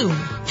you.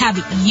 Have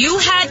you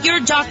had your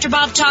Dr.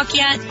 Bob talk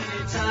yet?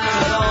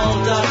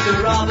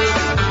 Dr. Robert.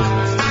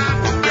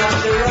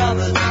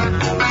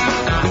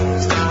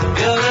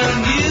 You're a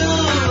new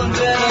and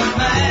better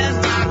man.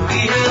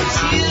 He helps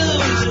you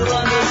to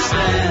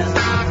understand.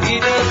 He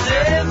does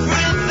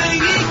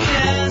everything he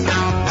can.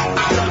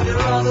 Dr.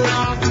 Robert.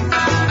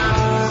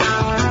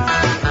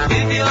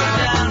 If you're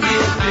down,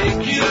 he'll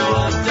pick you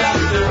up.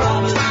 Dr.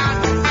 Robert.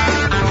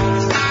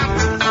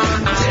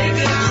 Take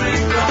a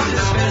drink from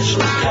his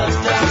special cup.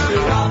 Dr.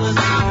 Robert.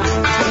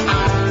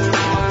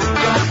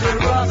 Dr.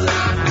 Robert.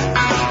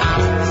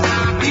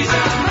 He's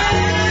a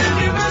man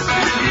you must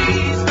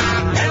believe.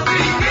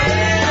 Every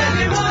day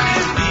everyone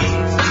is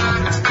needs.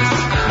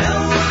 No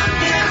one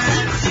can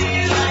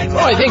succeed like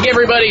Well, I think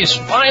everybody's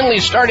finally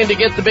starting to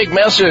get the big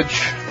message.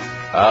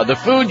 The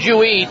food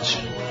you eat,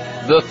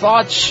 the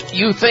thoughts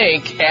you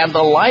think, and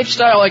the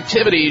lifestyle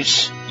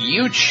activities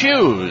you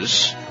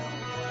choose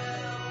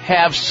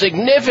have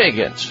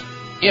significant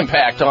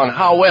impact on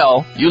how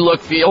well you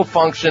look, feel,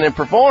 function, and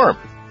perform.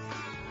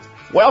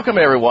 Welcome,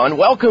 everyone.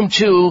 Welcome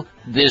to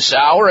this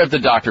hour of the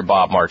Dr.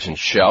 Bob Martin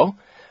Show.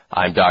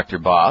 I'm Dr.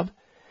 Bob.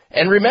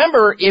 And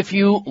remember, if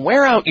you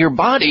wear out your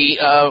body,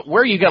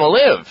 where are you going to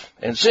live?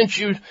 And since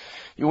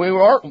we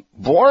weren't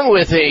born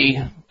with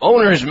a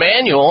owner's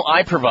manual,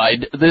 I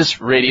provide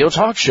this radio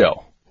talk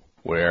show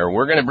where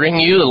we're going to bring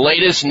you the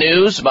latest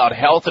news about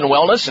health and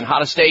wellness and how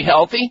to stay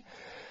healthy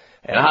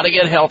and how to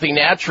get healthy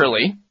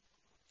naturally.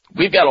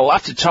 We've got a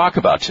lot to talk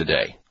about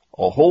today,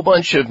 a whole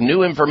bunch of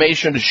new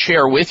information to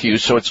share with you,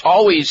 so it's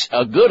always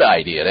a good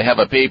idea to have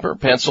a paper,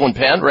 pencil, and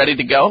pen ready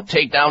to go.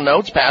 Take down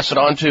notes, pass it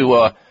on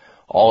to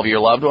all of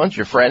your loved ones,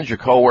 your friends, your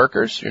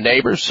coworkers, your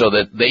neighbors, so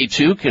that they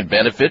too can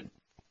benefit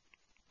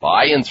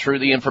by and through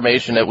the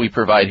information that we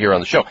provide here on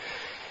the show.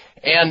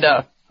 And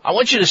I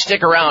want you to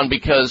stick around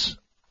because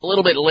a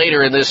little bit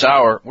later in this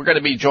hour, we're going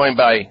to be joined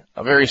by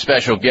a very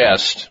special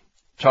guest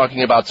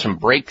talking about some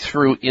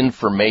breakthrough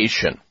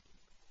information.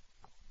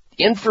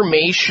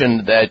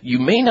 Information that you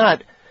may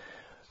not,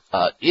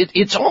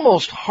 it's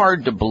almost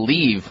hard to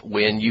believe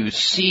when you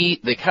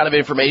see the kind of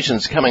information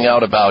that's coming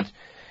out about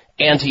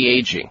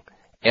anti-aging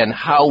and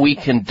how we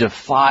can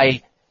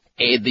defy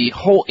the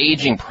whole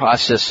aging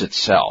process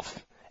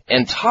itself,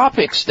 and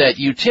topics that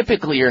you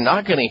typically are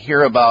not going to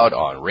hear about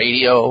on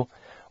radio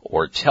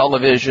or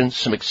television,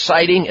 some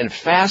exciting and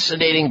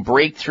fascinating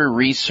breakthrough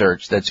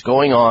research that's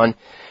going on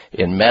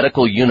in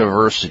medical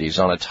universities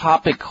on a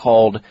topic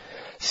called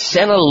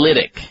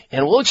senolytic.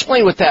 And we'll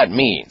explain what that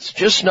means.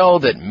 Just know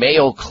that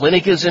Mayo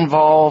Clinic is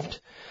involved.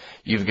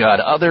 You've got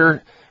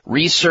other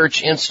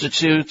research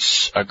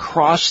institutes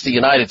across the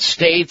United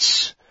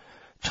States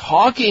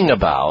talking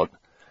about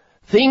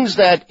things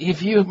that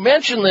if you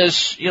mention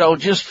this,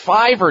 just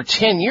 5 or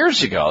 10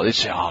 years ago, they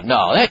say, oh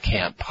no, that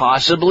can't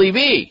possibly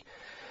be.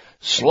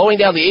 Slowing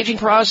down the aging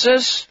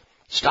process,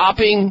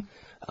 stopping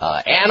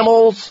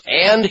animals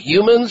and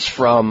humans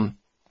from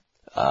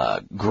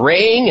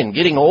graying and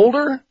getting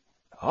older.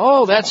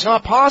 Oh, that's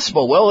not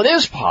possible. Well, it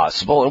is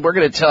possible, and we're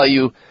going to tell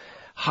you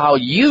how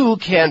you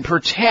can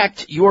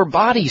protect your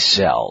body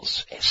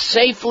cells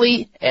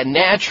safely and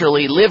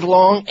naturally, live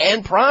long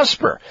and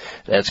prosper.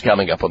 That's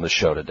coming up on the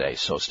show today,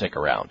 so stick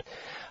around.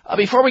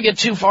 Before we get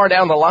too far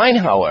down the line,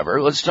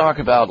 however, let's talk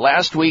about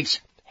last week's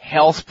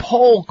health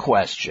poll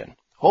question.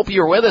 Hope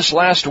you were with us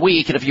last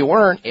week, and if you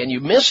weren't and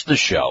you missed the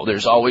show,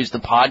 there's always the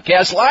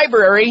podcast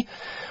library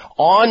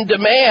on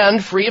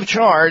demand, free of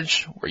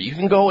charge, where you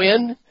can go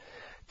in,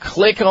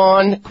 click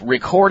on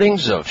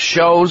recordings of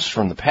shows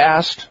from the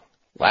past,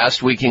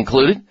 last week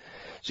included,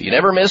 so you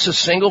never miss a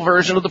single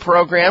version of the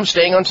program,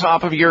 staying on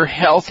top of your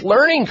health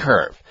learning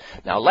curve.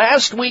 Now,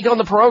 last week on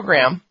the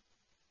program,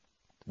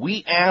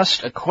 we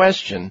asked a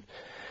question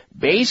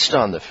based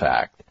on the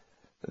fact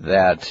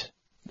that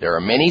there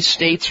are many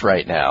states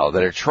right now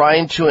that are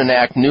trying to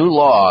enact new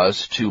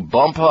laws to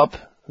bump up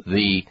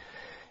the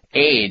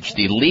age,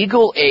 the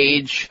legal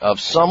age of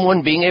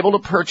someone being able to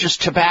purchase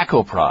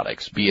tobacco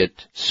products, be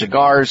it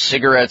cigars,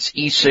 cigarettes,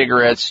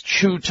 e-cigarettes,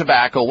 chew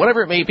tobacco,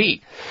 whatever it may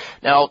be.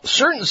 Now,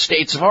 certain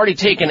states have already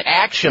taken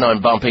action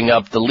on bumping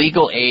up the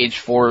legal age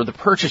for the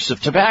purchase of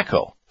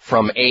tobacco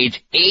from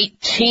age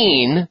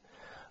 18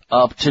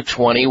 up to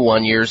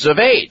 21 years of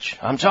age.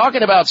 I'm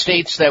talking about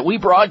states that we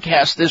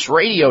broadcast this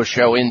radio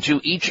show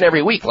into each and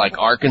every week, like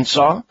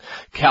Arkansas,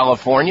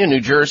 California,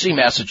 New Jersey,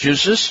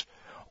 Massachusetts,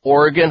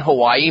 Oregon,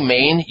 Hawaii,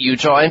 Maine,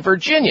 Utah, and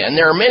Virginia. And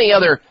there are many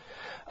other,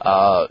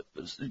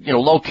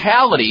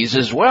 localities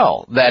as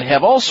well that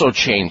have also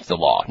changed the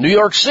law. New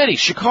York City,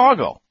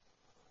 Chicago,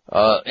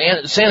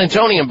 and San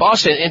Antonio and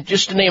Boston, and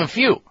just to name a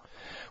few,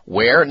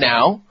 where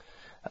now,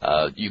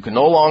 you can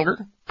no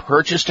longer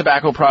purchase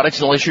tobacco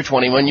products unless you're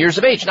 21 years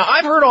of age. Now,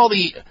 I've heard all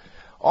the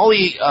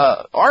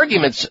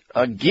arguments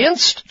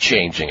against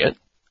changing it,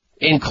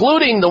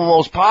 including the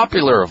most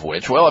popular of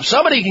which, well, if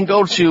somebody can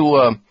go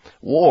to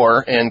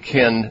war and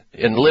can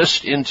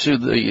enlist into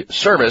the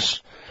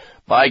service,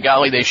 by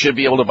golly, they should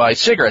be able to buy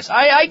cigarettes.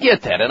 I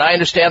get that, and I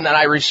understand that.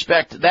 I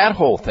respect that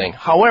whole thing.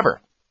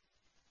 However,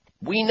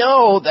 we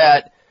know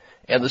that,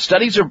 and the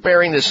studies are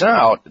bearing this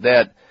out,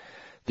 that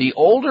the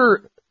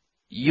older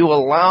you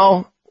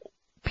allow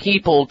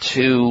people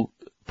to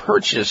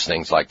purchase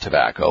things like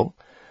tobacco,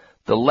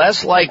 the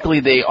less likely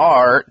they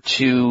are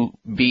to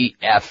be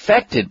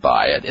affected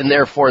by it, and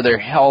therefore their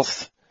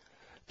health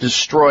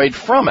destroyed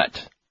from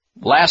it.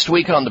 Last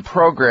week on the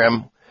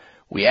program,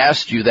 we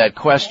asked you that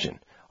question.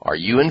 Are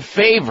you in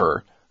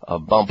favor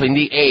of bumping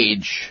the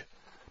age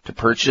to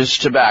purchase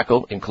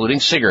tobacco, including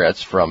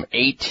cigarettes, from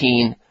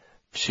 18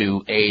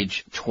 to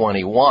age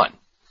 21?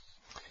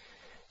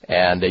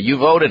 And you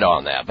voted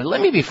on that. But let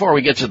me, before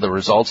we get to the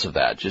results of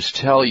that, just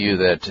tell you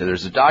that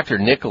there's a Dr.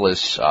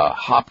 Nicholas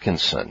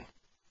Hopkinson,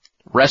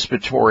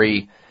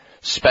 respiratory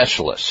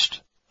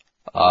specialist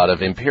out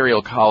of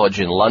Imperial College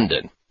in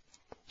London,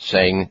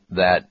 saying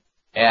that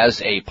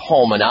as a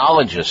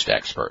pulmonologist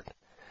expert,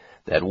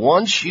 that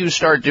once you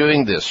start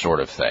doing this sort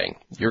of thing,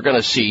 you're going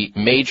to see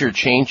major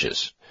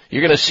changes.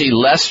 You're going to see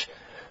less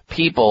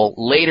people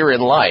later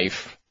in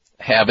life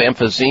have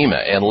emphysema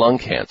and lung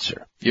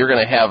cancer. You're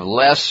going to have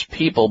less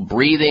people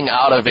breathing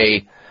out of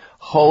a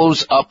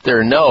hose up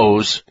their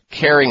nose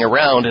carrying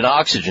around an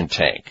oxygen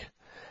tank,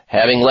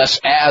 having less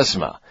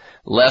asthma,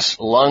 less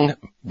lung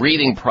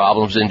breathing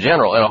problems in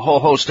general, and a whole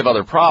host of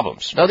other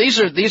problems. Now, these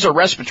are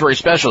respiratory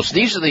specialists.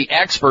 These are the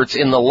experts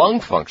in the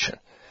lung function.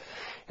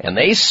 And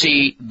they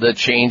see the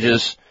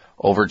changes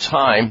over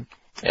time.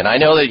 And I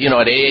know that,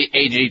 at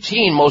age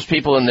 18, most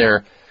people in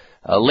their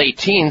late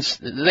teens,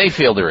 they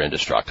feel they're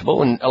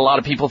indestructible. And a lot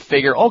of people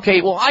figure,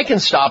 okay, well, I can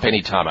stop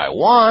anytime I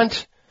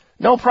want.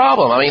 No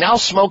problem. I mean, I'll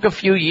smoke a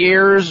few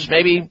years,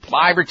 maybe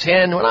 5 or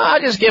 10. Well,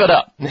 I'll just give it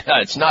up.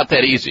 It's not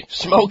that easy.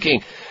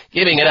 Smoking,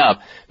 giving it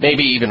up, may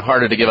be even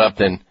harder to give up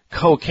than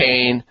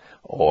cocaine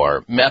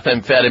or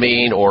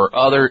methamphetamine or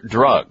other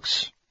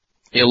drugs,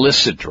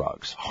 illicit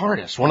drugs.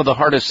 One of the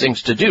hardest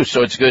things to do,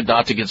 so it's good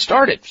not to get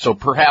started. So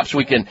perhaps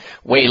we can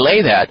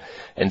waylay that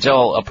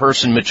until a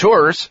person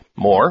matures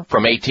more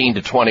from 18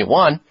 to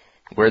 21,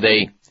 where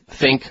they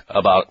think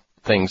about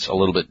things a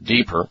little bit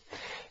deeper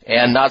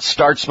and not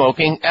start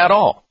smoking at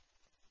all.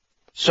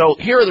 So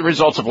here are the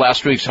results of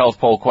last week's health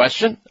poll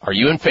question. Are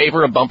you in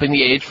favor of bumping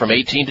the age from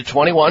 18 to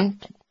 21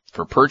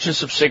 for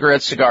purchase of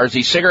cigarettes, cigars,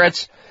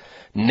 e-cigarettes?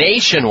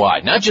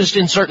 nationwide, not just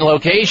in certain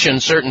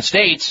locations, certain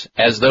states,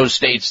 as those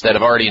states that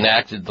have already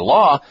enacted the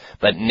law,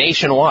 but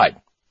nationwide.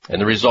 And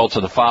the results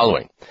are the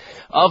following.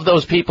 Of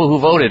those people who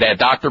voted at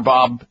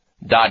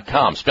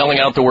drbob.com, spelling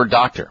out the word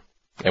doctor,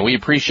 and we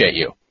appreciate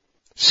you,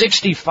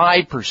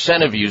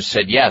 65% of you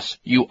said yes,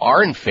 you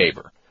are in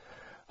favor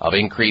of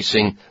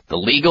increasing the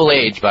legal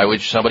age by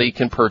which somebody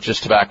can purchase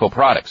tobacco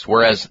products,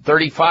 whereas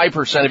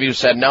 35% of you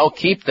said no,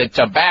 keep the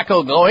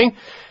tobacco going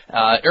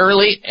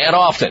early and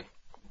often.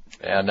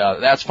 And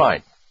that's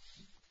fine.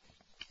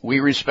 We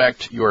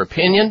respect your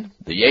opinion.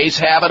 The yeas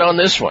have it on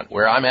this one,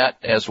 where I'm at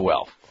as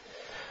well.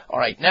 All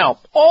right, now,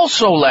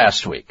 also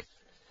last week,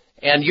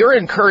 and you're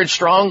encouraged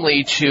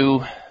strongly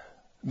to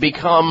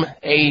become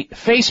a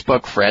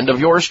Facebook friend of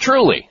yours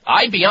truly.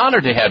 I'd be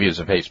honored to have you as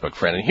a Facebook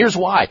friend, and here's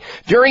why.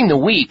 During the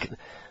week,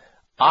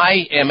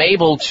 I am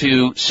able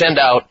to send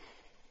out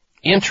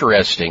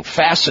interesting,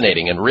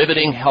 fascinating, and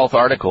riveting health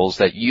articles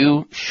that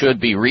you should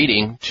be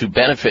reading to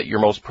benefit your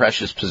most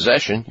precious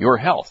possession, your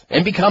health,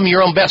 and become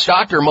your own best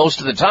doctor most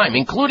of the time,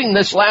 including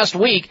this last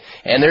week,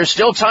 and there's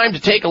still time to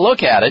take a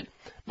look at it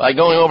by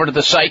going over to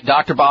the site,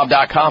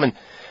 drbob.com,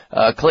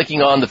 and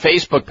clicking on the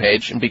Facebook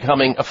page and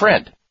becoming a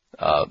friend.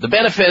 The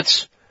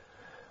benefits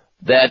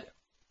that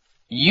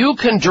you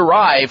can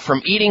derive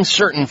from eating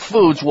certain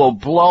foods will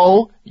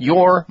blow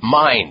your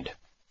mind.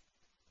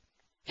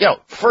 You know,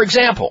 for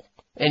example,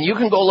 and you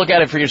can go look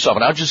at it for yourself,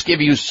 and I'll just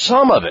give you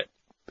some of it.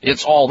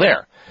 It's all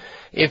there.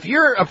 If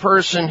you're a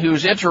person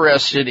who's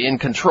interested in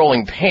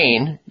controlling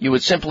pain, you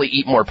would simply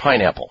eat more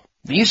pineapple.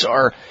 These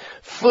are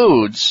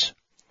foods,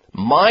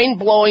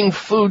 mind-blowing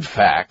food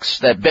facts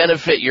that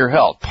benefit your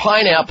health.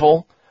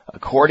 Pineapple,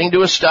 according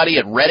to a study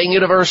at Reading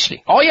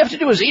University, all you have to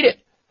do is eat it.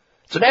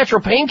 It's a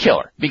natural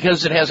painkiller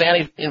because it has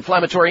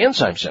anti-inflammatory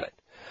enzymes in it.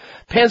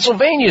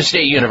 Pennsylvania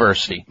State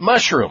University,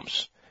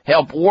 mushrooms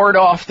help ward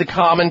off the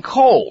common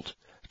cold.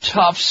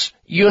 Tufts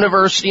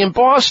University in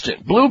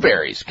Boston,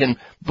 blueberries can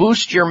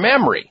boost your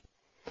memory.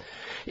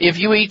 If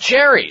you eat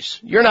cherries,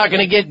 you're not going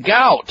to get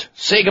gout.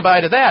 Say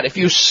goodbye to that. If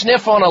you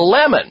sniff on a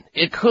lemon,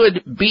 it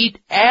could beat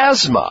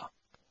asthma.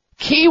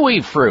 Kiwi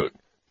fruit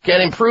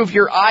can improve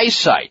your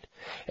eyesight.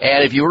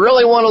 And if you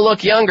really want to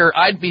look younger,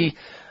 I'd be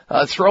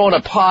throwing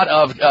a pot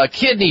of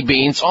kidney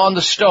beans on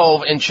the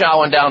stove and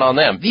chowing down on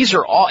them. These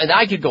are all, and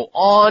I could go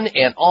on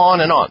and on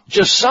and on.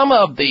 Just some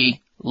of the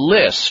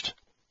list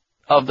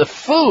of the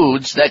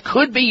foods that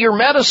could be your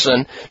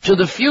medicine to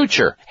the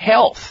future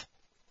health.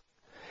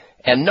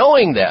 And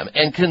knowing them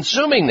and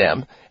consuming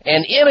them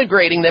and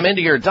integrating them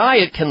into your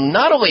diet can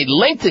not only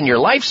lengthen your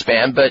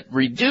lifespan, but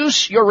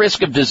reduce your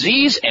risk of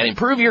disease and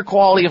improve your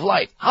quality of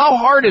life. How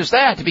hard is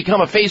that to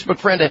become a Facebook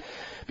friend to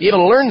be able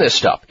to learn this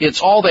stuff?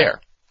 It's all there.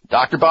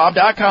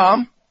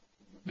 drbob.com.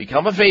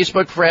 Become a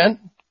Facebook friend.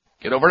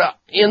 Get over to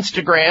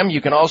Instagram.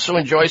 You can also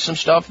enjoy some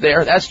stuff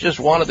there. That's just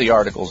one of the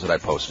articles that I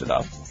posted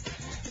up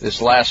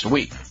this last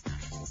week.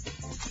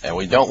 And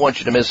we don't want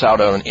you to miss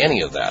out on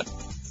any of that.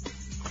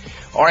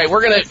 All right,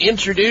 we're going to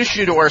introduce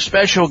you to our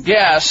special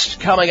guest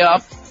coming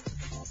up.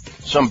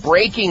 Some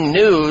breaking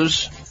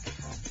news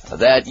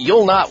that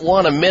you'll not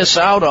want to miss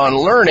out on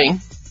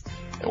learning.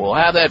 And we'll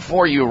have that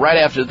for you right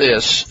after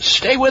this.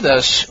 Stay with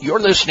us. You're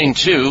listening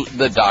to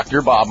The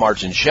Dr. Bob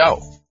Martin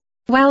Show.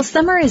 While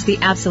summer is the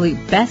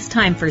absolute best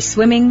time for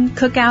swimming,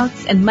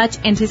 cookouts, and much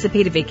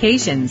anticipated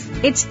vacations,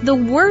 it's the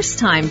worst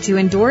time to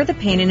endure the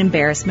pain and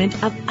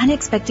embarrassment of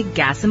unexpected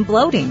gas and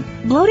bloating.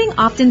 Bloating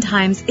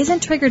oftentimes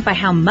isn't triggered by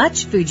how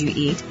much food you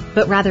eat,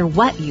 but rather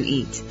what you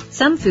eat.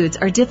 Some foods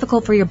are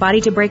difficult for your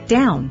body to break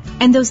down,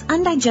 and those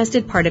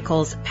undigested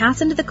particles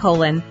pass into the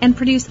colon and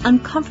produce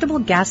uncomfortable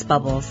gas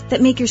bubbles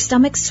that make your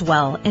stomach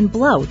swell and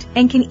bloat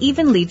and can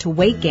even lead to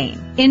weight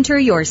gain. Enter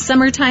your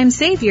summertime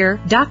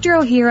savior, Dr.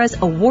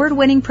 Ohhira's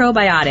award-winning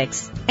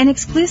probiotics, an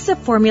exclusive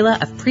formula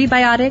of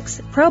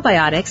prebiotics,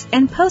 probiotics,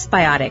 and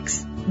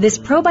postbiotics. This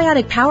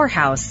probiotic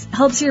powerhouse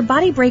helps your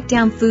body break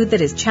down food that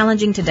is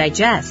challenging to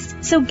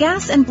digest, so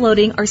gas and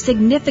bloating are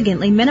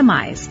significantly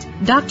minimized.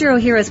 Dr.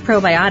 Ohhira's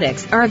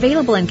probiotics are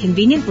available in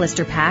convenient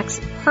blister packs,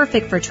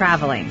 perfect for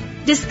traveling.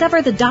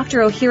 Discover the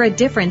Dr. Ohhira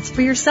difference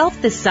for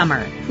yourself this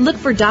summer. Look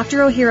for Dr.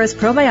 Ohhira's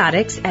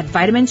probiotics at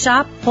Vitamin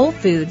Shop, Whole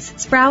Foods,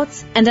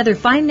 Sprouts, and other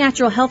fine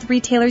natural health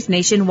retailers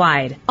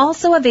nationwide.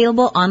 Also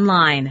available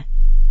online.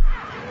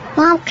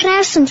 Mom, can I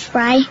have some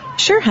Spry?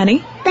 Sure,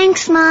 honey.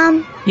 Thanks,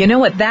 Mom. You know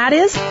what that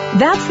is?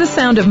 That's the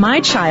sound of my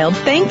child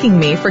thanking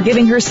me for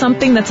giving her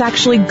something that's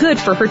actually good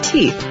for her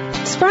teeth.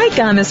 Spry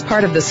Gum is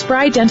part of the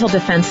Spry Dental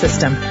Defense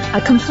System,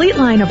 a complete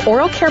line of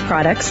oral care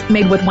products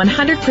made with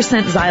 100%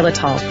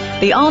 xylitol,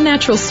 the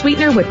all-natural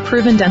sweetener with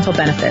proven dental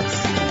benefits.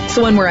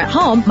 So when we're at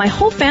home, my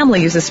whole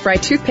family uses Spry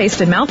toothpaste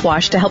and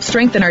mouthwash to help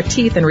strengthen our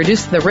teeth and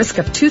reduce the risk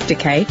of tooth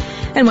decay.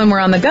 And when we're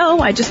on the go,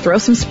 I just throw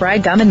some Spry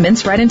Gum and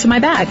mints right into my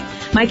bag.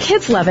 My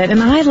kids love it,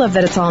 and I love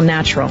that it's all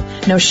natural.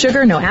 No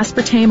sugar, no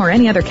aspartame, or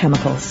any other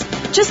chemicals.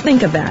 Just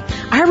think of that.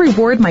 I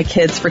reward my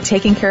kids for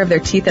taking care of their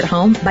teeth at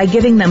home by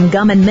giving them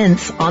gum and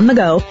mints on the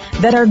go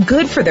that are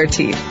good for their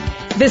teeth.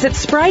 Visit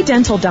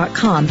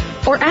sprydental.com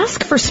or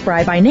ask for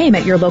Spry by name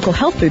at your local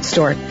health food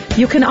store.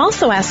 You can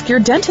also ask your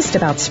dentist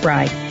about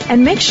Spry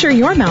and make sure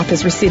your mouth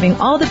is receiving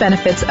all the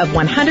benefits of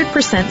 100%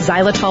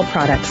 xylitol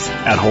products.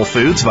 At Whole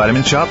Foods,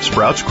 Vitamin Shoppe,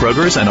 Sprouts,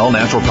 Kroger's, and all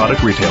natural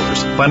product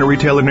retailers. Find a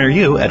retailer near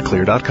you at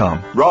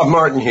clear.com. Rob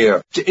Martin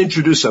here to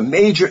introduce a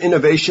major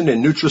innovation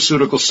in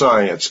nutraceutical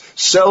science,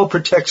 Cell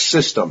Protect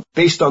System,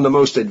 based on the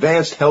most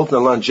advanced health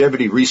and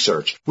longevity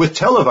research. With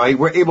Televite,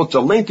 we're able to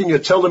lengthen your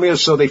telomeres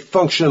so they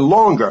function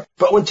longer.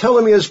 But when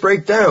telomeres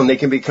break down, they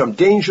can become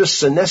dangerous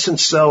senescent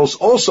cells,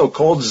 also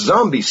called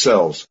zombie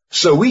cells.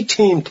 So we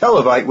teamed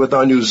Televite with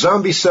our new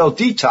Zombie Cell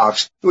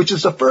Detox, which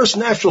is the first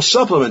natural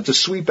supplement to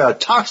sweep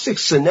out toxic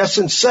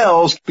senescent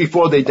cells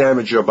before they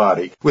damage your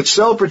body. With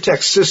Cell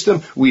Protect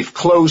System, we've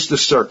closed the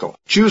circle.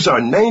 Choose our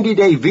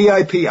 90-day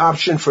VIP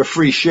option for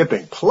free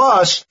shipping.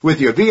 Plus,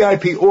 with your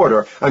VIP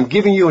order, I'm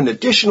giving you an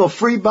additional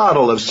free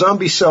bottle of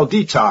Zombie Cell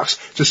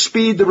Detox to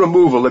speed the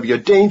removal of your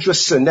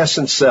dangerous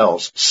senescent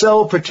cells.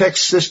 Cell Protect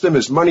System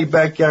is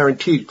money-back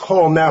guaranteed.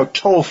 Call now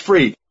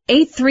toll-free.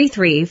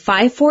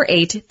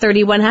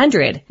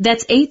 833-548-3100.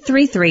 That's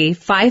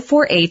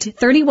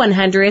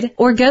 833-548-3100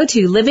 or go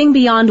to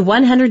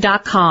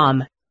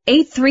livingbeyond100.com.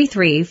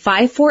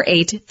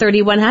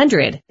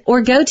 833-548-3100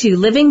 or go to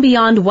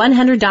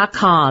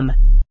livingbeyond100.com.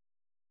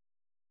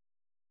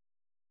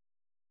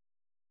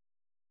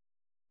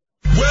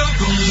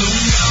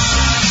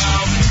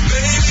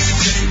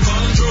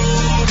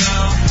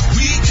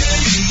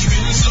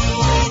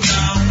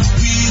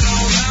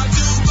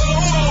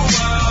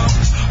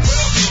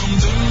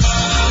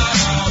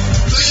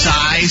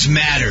 Size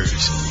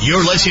matters.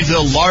 You're listening to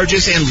the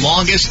largest and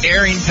longest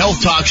airing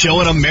health talk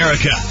show in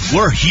America.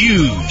 We're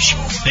huge.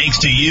 Thanks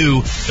to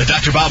you, the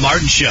Dr. Bob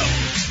Martin Show.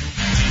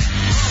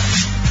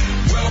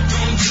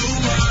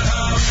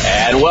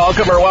 And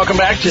welcome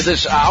back to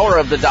this hour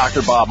of the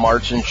Dr. Bob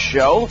Martin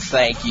Show.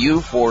 Thank you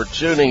for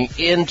tuning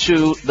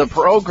into the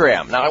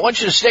program. Now, I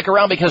want you to stick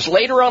around because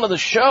later on in the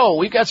show,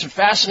 we've got some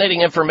fascinating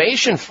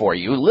information for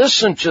you.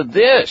 Listen to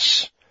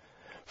this.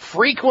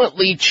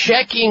 Frequently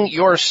checking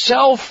your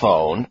cell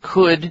phone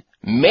could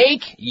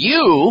make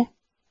you,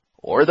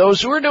 or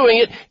those who are doing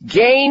it,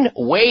 gain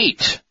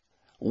weight.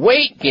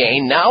 Weight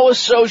gain now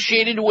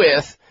associated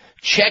with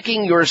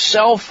checking your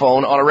cell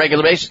phone on a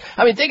regular basis.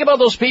 I mean, think about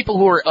those people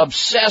who are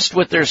obsessed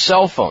with their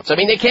cell phones. I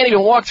mean, they can't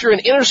even walk through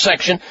an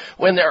intersection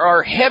when there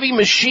are heavy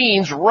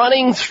machines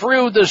running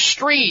through the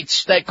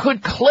streets that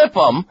could clip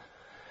them,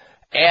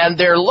 and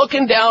they're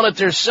looking down at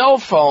their cell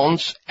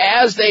phones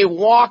as they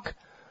walk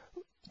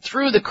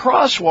through the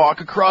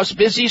crosswalk across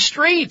busy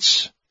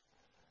streets.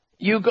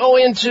 You go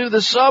into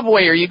the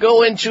subway or you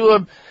go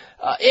into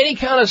any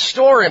kind of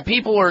store and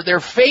people are,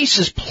 their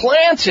faces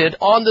planted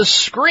on the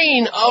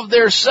screen of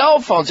their cell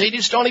phones. They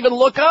just don't even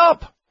look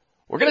up.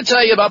 We're going to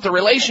tell you about the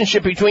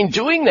relationship between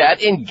doing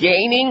that and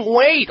gaining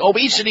weight.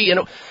 Obesity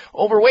and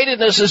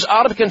overweightedness is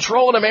out of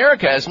control in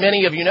America. As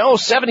many of you know,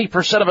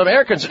 70% of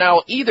Americans are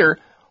now either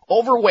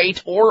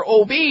overweight or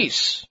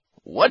obese.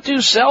 What do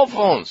cell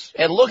phones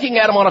and looking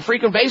at them on a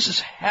frequent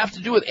basis have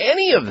to do with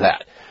any of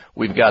that?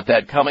 We've got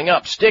that coming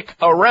up. Stick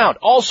around.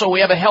 Also,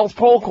 we have a health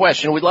poll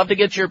question we'd love to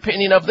get your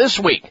opinion of this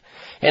week.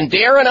 And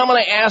Darren, I'm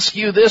going to ask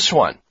you this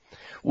one.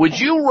 Would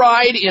you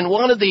ride in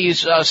one of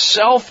these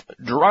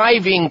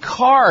self-driving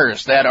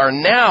cars that are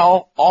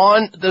now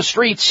on the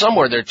streets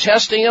somewhere? They're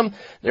testing them.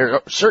 There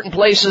are certain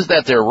places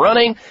that they're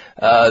running.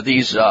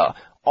 These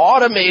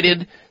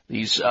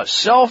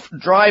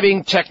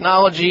self-driving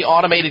technology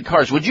automated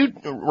cars. Would you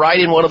ride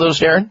in one of those,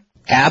 Darren?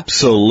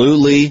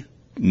 Absolutely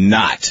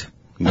not.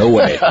 No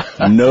way.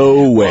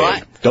 No way.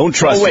 Well, don't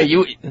trust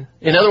it.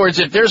 In other words,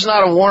 if there's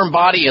not a warm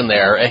body in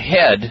there, a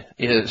head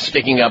is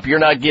sticking up, you're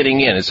not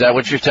getting in. Is that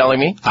what you're telling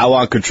me? I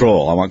want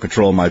control. I want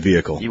control of my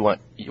vehicle. You want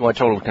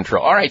total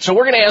control. All right, so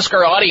we're going to ask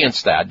our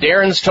audience that.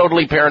 Darren's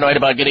totally paranoid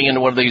about getting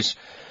into one of these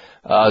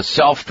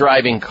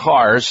self-driving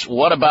cars.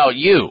 What about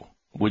you?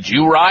 Would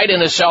you ride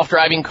in a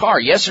self-driving car?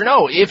 Yes or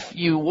no? If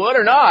you would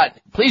or not,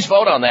 please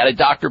vote on that at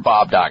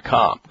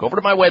drbob.com. Go over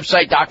to my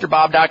website,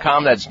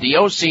 drbob.com. That's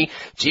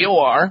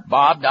DOCTOR,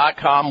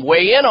 bob.com.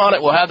 Weigh in on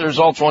it. We'll have the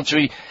results once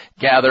we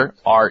gather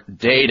our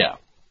data.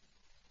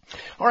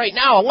 All right,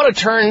 now I want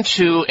to turn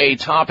to a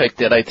topic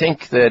that I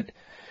think that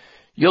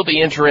you'll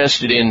be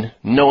interested in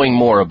knowing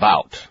more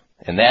about,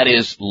 and that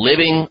is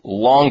living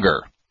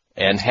longer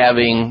and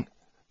having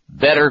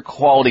better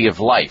quality of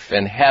life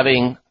and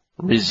having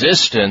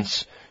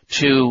resistance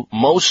to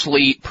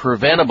mostly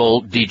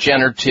preventable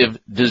degenerative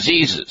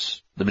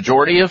diseases. The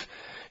majority of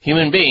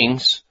human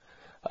beings,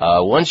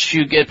 once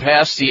you get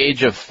past the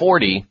age of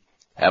 40,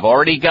 have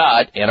already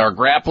got and are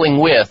grappling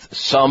with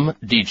some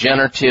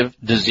degenerative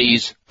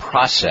disease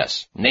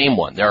process. Name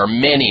one. There are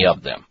many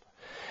of them.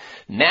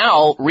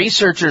 Now,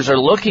 researchers are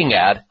looking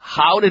at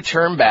how to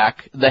turn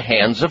back the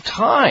hands of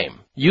time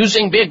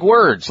using big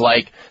words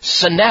like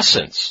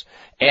senescence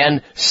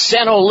and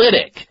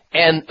senolytic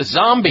and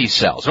zombie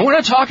cells. And we're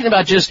not talking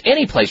about just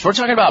any place. We're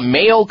talking about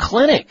Mayo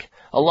Clinic,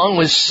 along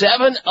with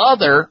 7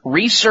 other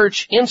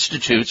research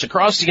institutes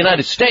across the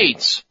United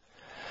States,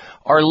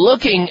 are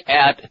looking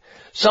at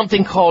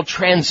something called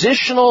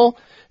transitional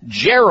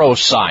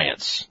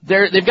geroscience.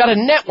 They've got a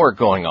network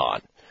going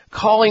on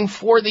calling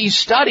for these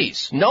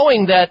studies,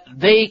 knowing that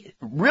they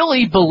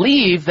really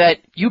believe that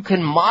you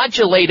can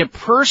modulate a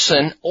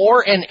person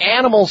or an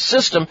animal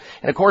system.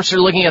 And of course,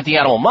 they're looking at the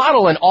animal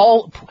model, and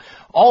all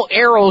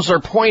arrows are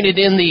pointed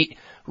in the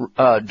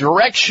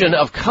direction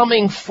of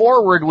coming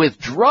forward with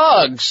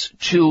drugs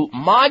to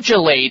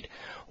modulate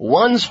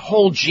one's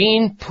whole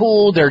gene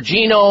pool, their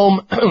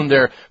genome,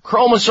 their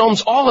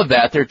chromosomes, all of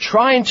that. They're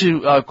trying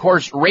to, of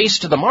course, race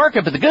to the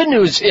market. But the good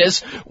news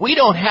is we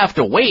don't have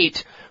to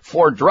wait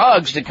for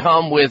drugs to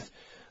come with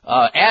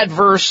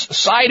adverse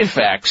side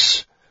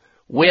effects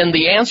when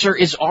the answer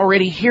is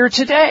already here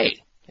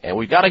today. And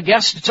we've got a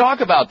guest to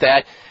talk about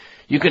that.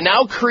 You can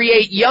now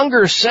create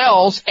younger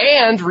cells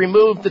and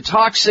remove the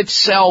toxic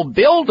cell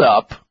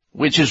buildup,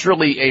 which is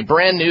really a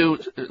brand new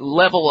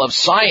level of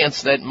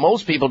science that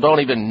most people don't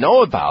even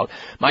know about.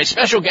 My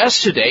special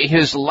guest today,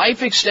 his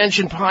life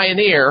extension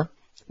pioneer,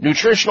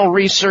 nutritional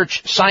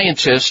research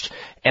scientist,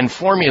 and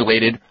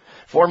formulator,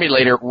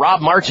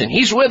 Rob Martin.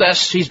 He's with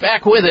us. He's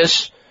back with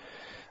us.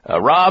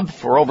 Rob,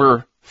 for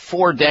over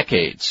 4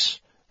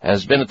 decades,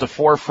 has been at the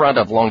forefront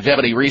of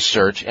longevity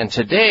research, and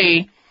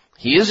today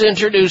he is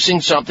introducing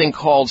something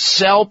called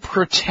Cell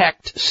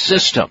Protect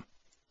System.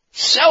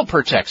 Cell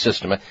Protect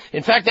System.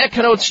 In fact, that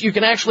connotes you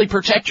can actually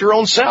protect your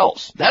own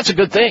cells. That's a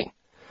good thing.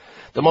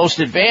 The most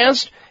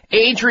advanced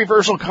age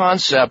reversal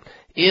concept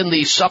in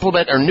the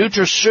supplement or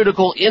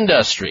nutraceutical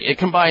industry. It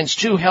combines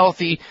two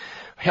heavily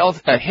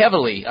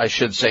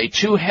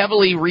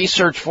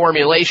researched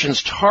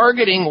formulations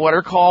targeting what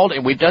are called,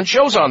 and we've done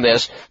shows on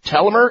this,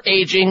 telomere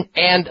aging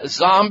and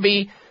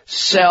zombie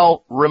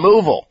cell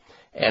removal.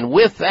 And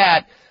with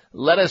that,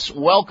 let us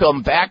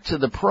welcome back to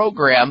the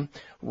program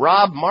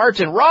Rob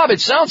Martin. Rob, it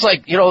sounds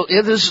like,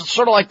 this is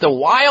sort of like the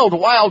wild,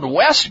 wild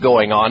west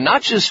going on,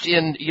 not just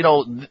in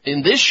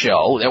this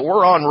show that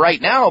we're on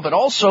right now, but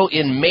also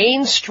in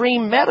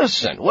mainstream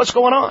medicine. What's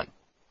going on?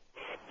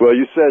 Well,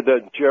 you said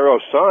that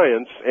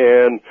geroscience,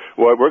 and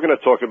what we're going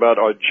to talk about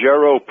are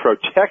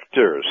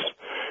geroprotectors.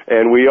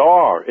 And we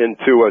are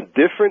into a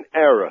different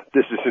era.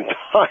 This is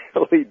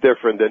entirely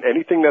different than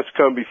anything that's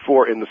come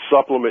before in the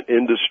supplement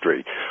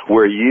industry.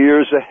 We're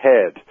years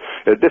ahead.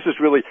 This is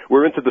really,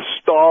 we're into the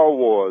Star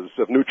Wars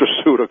of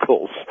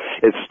nutraceuticals.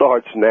 It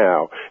starts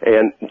now.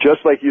 And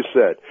just like you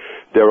said,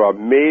 there are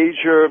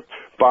major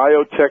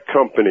biotech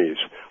companies.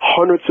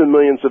 Hundreds of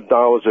millions of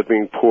dollars are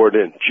being poured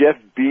in. Jeff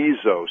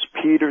Bezos,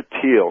 Peter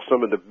Thiel,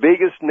 some of the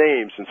biggest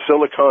names in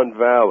Silicon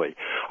Valley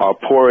are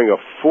pouring a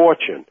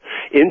fortune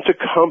into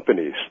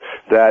companies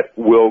that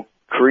will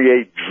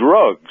create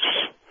drugs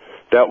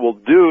that will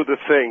do the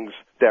things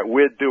that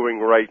we're doing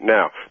right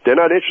now. They're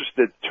not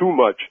interested too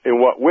much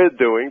in what we're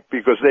doing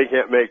because they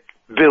can't make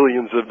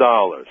billions of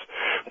dollars.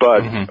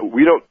 But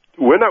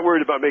we're not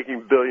worried about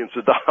making billions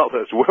of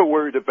dollars. We're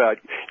worried about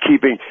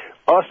keeping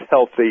us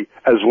healthy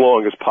as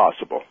long as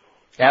possible.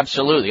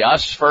 Absolutely.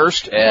 Us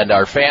first and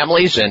our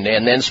families, and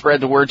then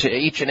spread the word to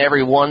each and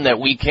every one that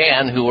we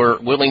can who are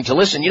willing to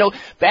listen.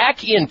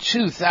 Back in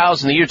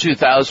the year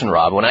 2000,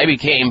 Rob, when I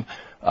became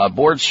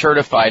board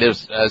certified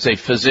as a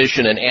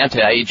physician in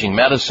anti-aging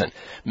medicine,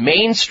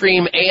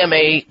 mainstream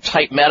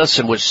AMA-type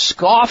medicine was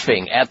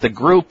scoffing at the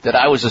group that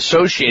I was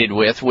associated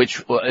with,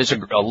 which is a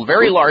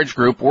very large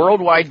group,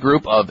 worldwide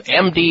group of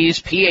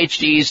MDs,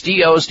 PhDs,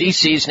 DOs,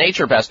 DCs,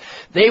 naturopaths.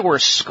 They were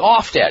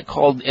scoffed at,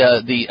 called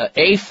the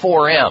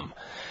A4M.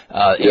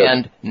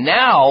 And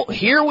now,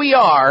 here we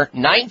are,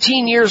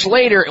 19 years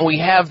later, and we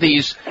have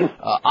these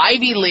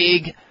Ivy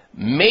League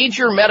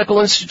major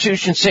medical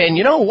institutions saying,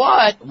 you know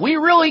what, we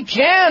really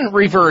can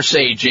reverse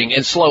aging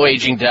and slow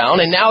aging down,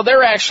 and now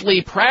they're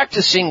actually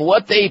practicing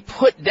what they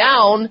put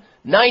down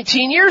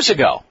 19 years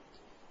ago.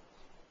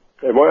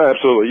 Well,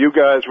 absolutely. You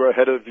guys were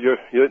ahead of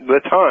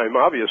the time,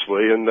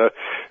 obviously, and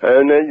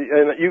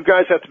you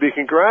guys have to be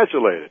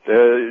congratulated.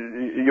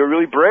 You're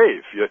really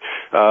brave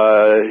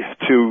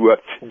to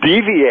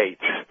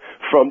deviate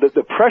from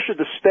the pressure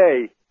to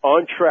stay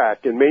on track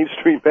in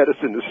mainstream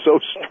medicine is so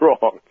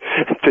strong.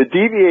 To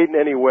deviate in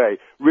any way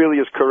really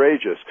is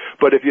courageous.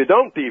 But if you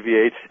don't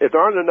deviate, if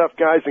there aren't enough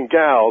guys and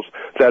gals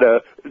that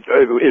are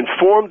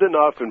informed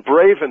enough and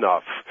brave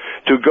enough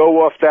to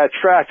go off that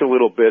track a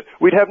little bit,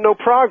 we'd have no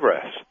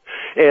progress.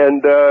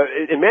 And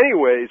in many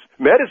ways,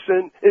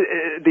 medicine,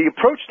 the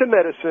approach to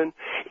medicine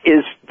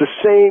is the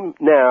same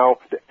now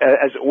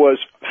as it was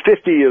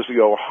 50 years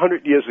ago,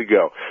 100 years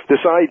ago.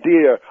 This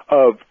idea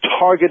of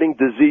targeting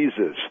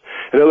diseases.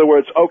 In other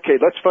words, okay,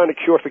 let's find a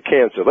cure for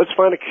cancer. Let's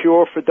find a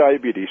cure for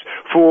diabetes,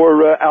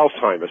 for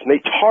Alzheimer's. And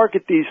they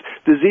target these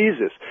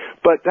diseases.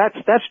 But that's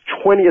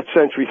 20th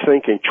century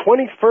thinking.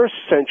 21st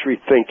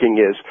century thinking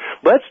is,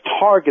 let's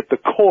target the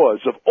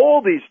cause of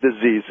all these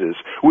diseases,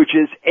 which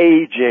is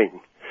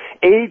aging.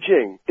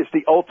 Aging is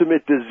the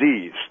ultimate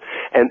disease.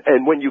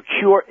 And when you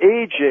cure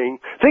aging,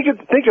 think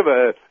of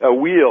a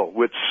wheel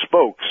with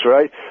spokes,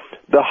 right?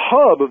 The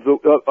hub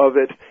of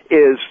it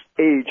is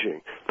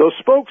aging. those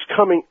spokes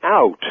coming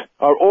out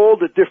are all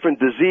the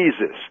different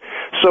diseases.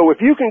 So if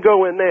you can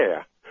go in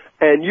there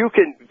and you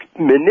can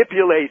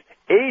manipulate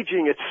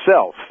aging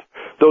itself,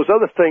 those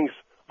other things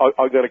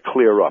are going to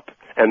clear up.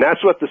 And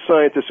that's what the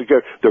scientists are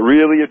going, the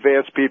really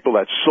advanced people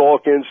at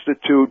Salk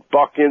Institute,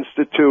 Buck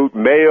Institute,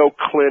 Mayo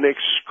Clinic,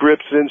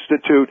 Scripps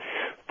Institute,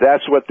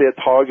 that's what they're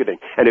targeting.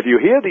 And if you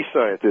hear these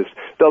scientists,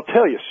 they'll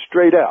tell you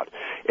straight out,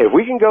 if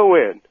we can go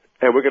in,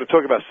 and we're going to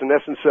talk about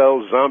senescent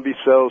cells, zombie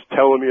cells,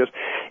 telomeres,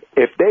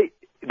 if they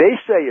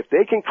say if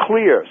they can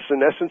clear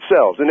senescent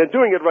cells, and they're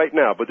doing it right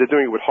now, but they're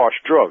doing it with harsh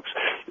drugs.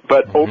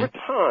 But over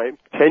time,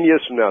 10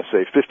 years from now,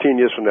 say 15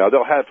 years from now,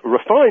 they'll have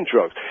refined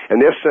drugs. And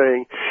they're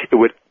saying it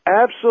would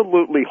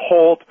absolutely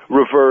halt,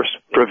 reverse,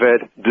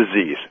 prevent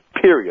disease.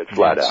 Period.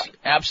 Flat out.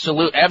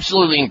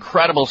 Absolutely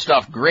incredible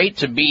stuff. Great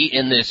to be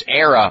in this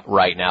era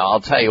right now.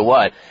 I'll tell you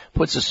what,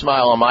 puts a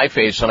smile on my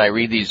face when I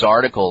read these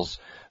articles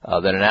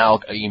that are now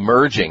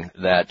emerging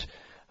that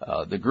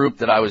the group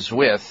that I was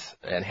with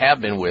and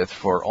have been with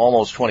for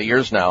almost 20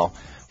 years now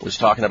was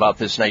talking about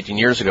this 19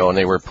 years ago, and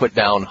they were put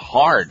down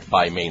hard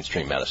by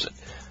mainstream medicine.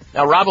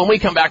 Now, Rob, when we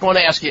come back, I want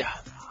to ask you,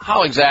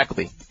 how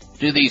exactly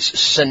do these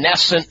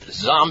senescent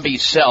zombie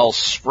cells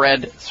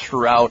spread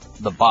throughout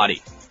the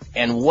body?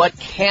 And what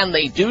can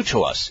they do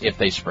to us if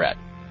they spread?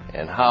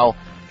 And how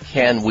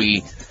can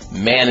we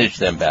manage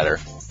them better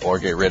or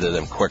get rid of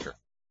them quicker?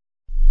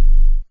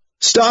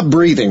 Stop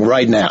breathing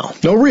right now.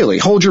 No, really,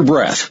 hold your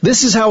breath.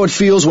 This is how it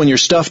feels when you're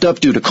stuffed up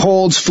due to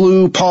colds,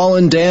 flu,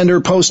 pollen, dander,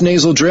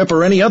 postnasal drip,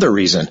 or any other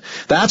reason.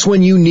 That's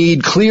when you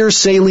need Clear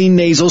Saline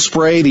Nasal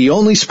Spray, the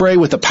only spray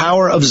with the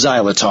power of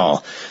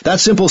xylitol. That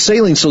simple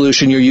saline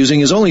solution you're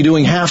using is only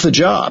doing half the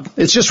job.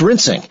 It's just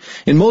rinsing.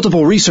 In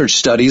multiple research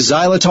studies,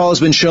 xylitol has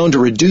been shown to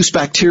reduce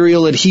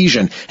bacterial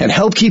adhesion and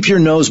help keep your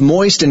nose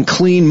moist and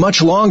clean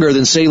much longer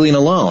than saline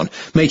alone,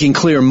 making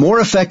Clear more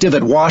effective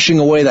at washing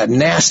away that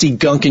nasty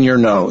gunk in your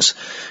nose.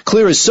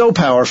 Clear is so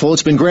powerful,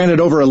 it's been granted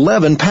over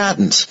 11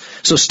 patents.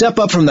 So step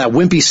up from that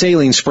wimpy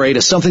saline spray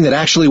to something that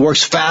actually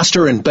works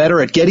faster and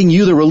better at getting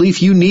you the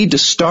relief you need to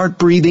start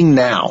breathing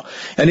now.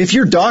 And if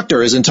your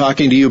doctor isn't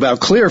talking to you about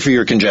Clear for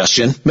your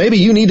congestion, maybe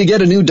you need to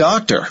get a new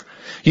doctor.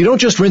 You don't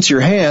just rinse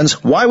your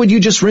hands. Why would you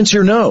just rinse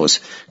your nose?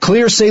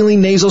 Clear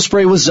Saline Nasal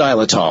Spray with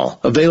xylitol.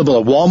 Available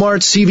at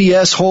Walmart,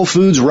 CVS, Whole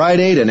Foods, Rite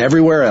Aid, and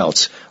everywhere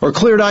else. Or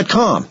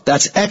Clear.com.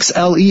 That's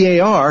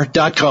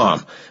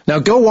XLEAR.com. Now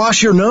go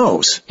wash your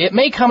nose. It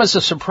may come as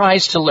a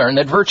surprise to learn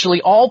that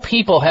virtually all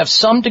people have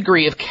some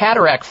degree of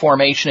cataract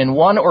formation in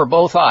one or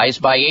both eyes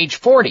by age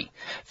 40.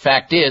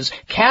 Fact is,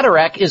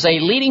 cataract is a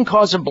leading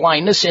cause of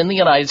blindness in the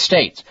United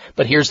States.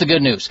 But here's the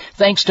good news.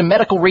 Thanks to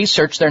medical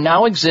research, there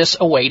now exists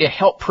a way to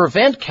help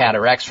prevent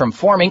cataracts from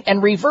forming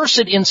and reverse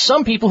it in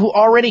some people who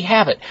already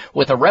have it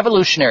with a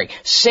revolutionary,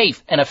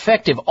 safe, and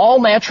effective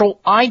all-natural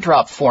eye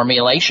drop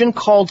formulation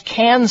called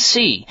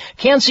Can-C.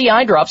 Can-C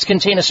eye drops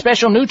contain a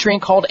special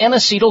nutrient called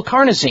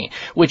N-acetylcarnosine,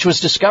 which was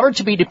discovered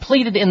to be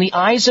depleted in the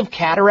eyes of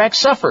cataract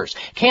sufferers.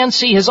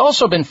 Can-C has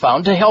also been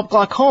found to help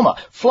glaucoma,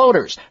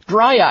 floaters,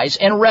 dry eyes,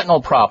 and retinal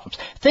problems.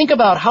 Think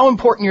about how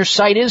important your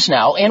sight is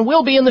now and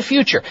will be in the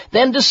future.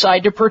 Then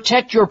decide to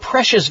protect your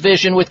precious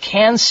vision with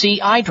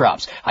Can-C eye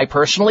drops. I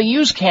personally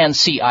use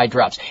Can-C eye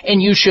drops,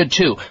 and you should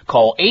too.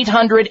 Call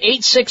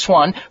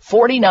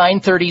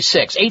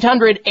 800-861-4936.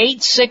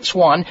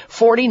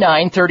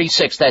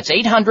 800-861-4936. That's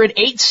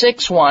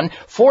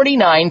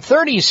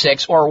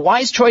 800-861-4936 or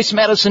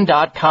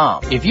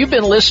wisechoicemedicine.com. If you've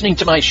been listening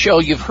to my show,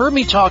 you've heard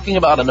me talking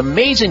about an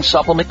amazing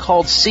supplement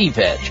called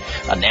C-Veg,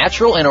 a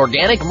natural and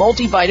organic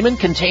multivitamin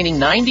containing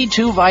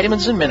 92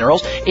 vitamins and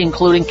minerals,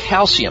 including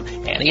calcium,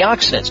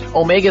 antioxidants,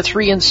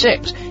 omega-3 and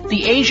 6.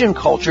 The Asian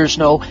cultures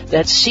know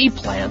that sea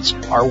plants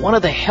are one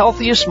of the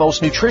healthiest,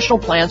 most nutritional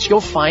plants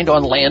you'll find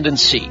on land and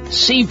sea.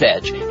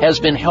 C-Veg has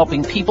been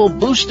helping people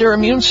boost their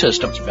immune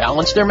systems,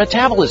 balance their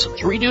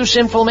metabolisms, reduce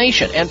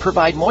inflammation, and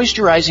provide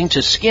moisturizing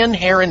to skin,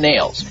 hair, and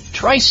nails.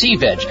 Try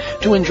C-Veg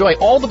to enjoy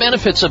all the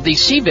benefits of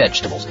these sea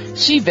vegetables.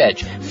 C-Veg,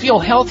 feel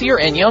healthier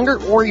and younger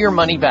or your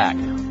money back.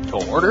 To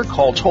order,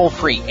 call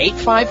toll-free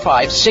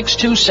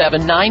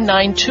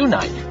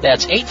 855-627-9929.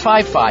 That's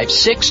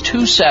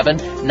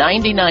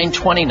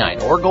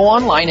 855-627-9929. Or go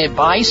online at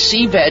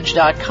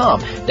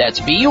buycveg.com.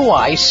 That's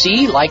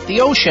B-U-I-C like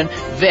the ocean,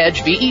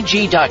 veg,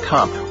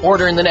 V-E-G.com.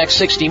 Order in the next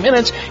 60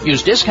 minutes.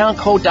 Use discount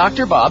code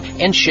Dr. Bob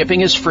and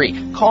shipping is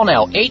free. Call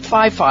now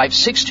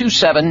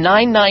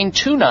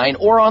 855-627-9929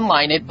 or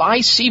online at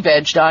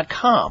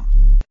buycveg.com.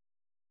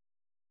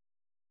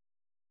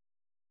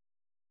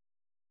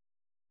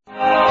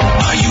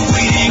 Are you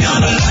waiting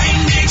on a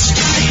lightning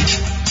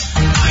strike?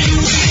 Are you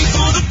waiting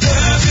for the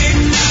perfect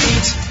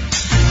night?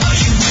 Are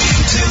you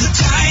waiting till the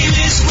time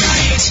is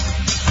right?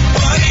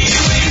 What are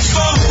you waiting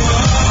for?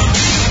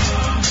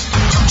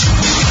 Don't you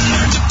want to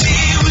learn to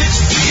deal with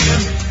fear?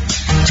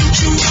 Don't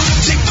you want to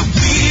take the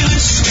wheel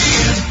and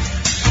steer?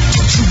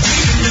 Don't you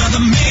wait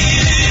another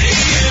minute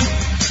here?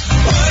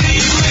 What are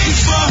you waiting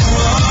for?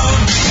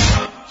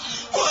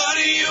 What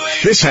are you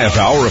waiting for? This half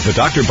hour of the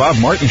Dr. Bob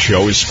Martin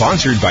Show is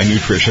sponsored by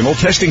Nutritional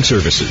Testing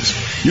Services.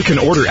 You can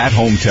order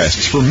at-home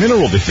tests for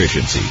mineral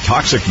deficiency,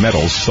 toxic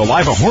metals,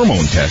 saliva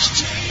hormone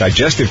tests,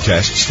 digestive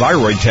tests,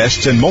 thyroid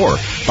tests, and more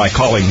by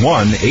calling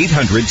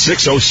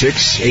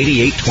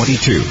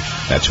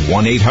 1-800-606-8822. That's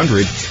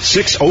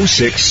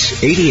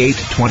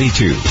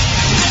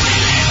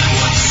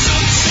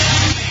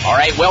 1-800-606-8822. All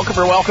right,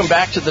 welcome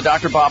back to the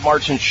Dr. Bob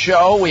Martin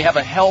Show. We have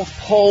a health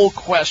poll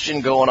question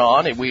going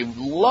on, and we'd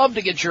love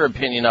to get your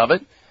opinion of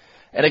it.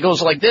 And it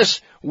goes like this.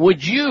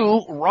 Would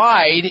you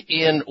ride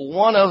in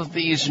one of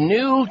these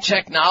new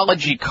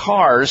technology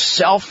cars,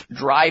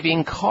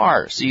 self-driving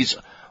cars, these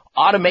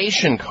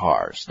automation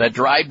cars that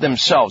drive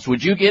themselves?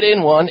 Would you get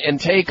in one and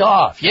take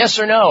off? Yes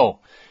or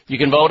no? You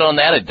can vote on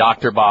that at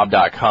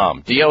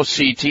drbob.com,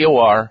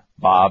 D-O-C-T-O-R,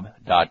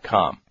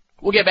 bob.com.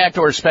 We'll get back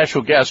to our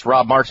special guest,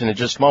 Rob Martin, in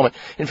just a moment.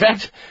 In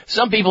fact,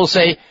 some people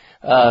say,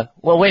 well,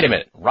 wait a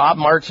minute, Rob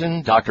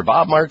Martin, Dr.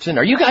 Bob Martin,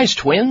 are you guys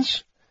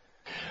twins?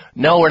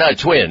 No, we're not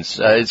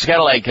twins. It's kind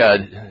of like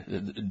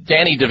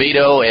Danny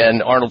DeVito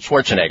and Arnold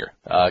Schwarzenegger.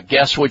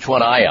 Guess which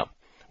one I am?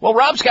 Well,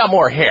 Rob's got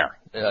more hair,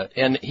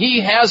 and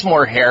he has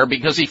more hair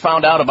because he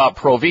found out about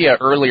Provia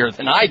earlier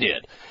than I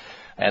did.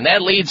 And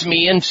that leads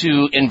me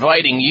into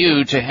inviting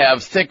you to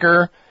have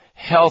thicker,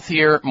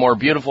 healthier, more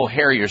beautiful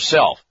hair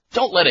yourself.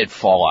 Don't let it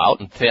fall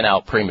out and thin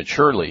out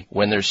prematurely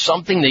when there's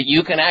something that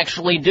you can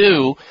actually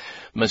do,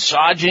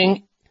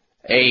 massaging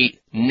a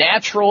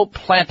natural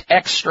plant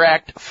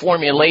extract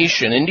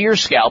formulation into your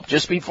scalp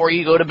just before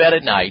you go to bed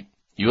at night.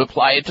 You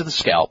apply it to the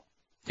scalp.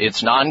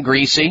 It's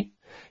non-greasy.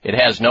 It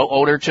has no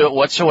odor to it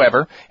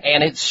whatsoever,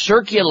 and it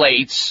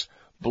circulates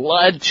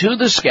blood to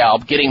the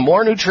scalp, getting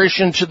more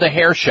nutrition to the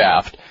hair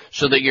shaft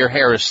so that your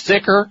hair is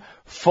thicker,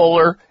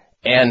 fuller,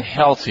 and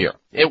healthier.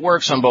 It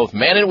works on both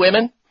men and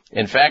women.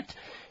 In fact,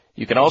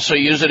 you can also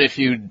use it if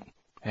you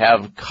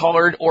have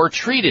colored or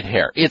treated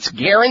hair. It's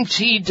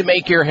guaranteed to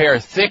make your hair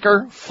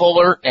thicker,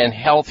 fuller, and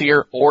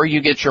healthier, or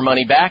you get your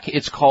money back.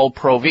 It's called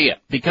Provia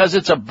because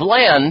it's a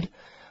blend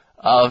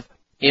of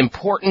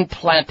important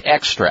plant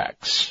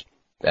extracts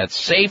that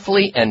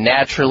safely and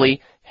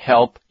naturally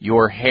help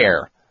your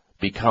hair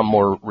become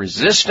more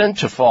resistant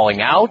to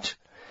falling out,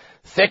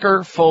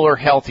 thicker, fuller,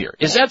 healthier.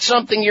 Is that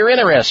something you're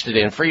interested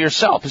in for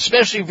yourself,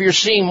 especially if you're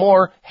seeing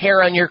more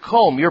hair on your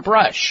comb, your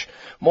brush,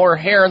 more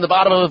hair in the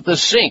bottom of the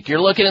sink? You're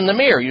looking in the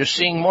mirror. You're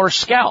seeing more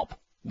scalp,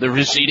 the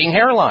receding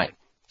hairline.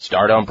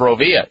 Start on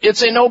Provia.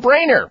 It's a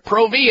no-brainer.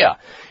 Provia.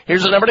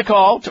 Here's the number to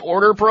call to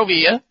order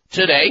Provia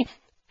today.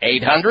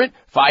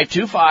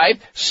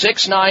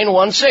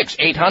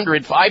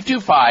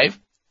 800-525-6916.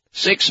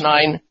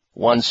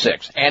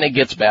 800-525-6916. And it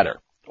gets better.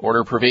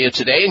 Order Provia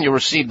today and you'll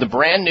receive the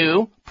brand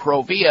new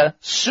Provia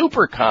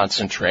Super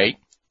Concentrate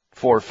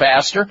for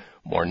faster,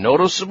 more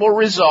noticeable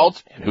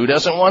results. And who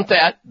doesn't want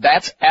that?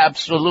 That's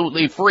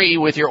absolutely free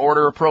with your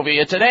order of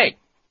Provia today.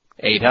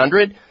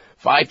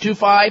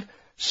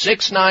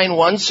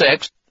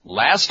 800-525-6916.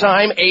 Last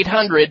time,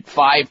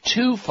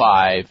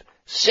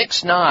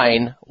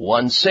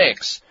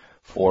 800-525-6916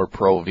 for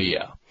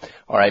Provia.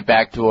 All right,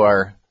 back to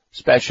our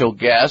special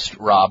guest,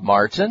 Rob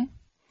Martin.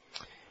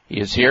 He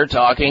is here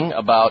talking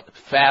about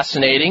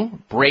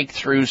fascinating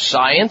breakthrough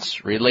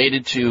science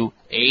related to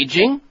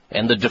aging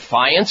and the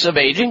defiance of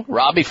aging.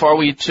 Rob, before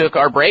we took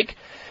our break,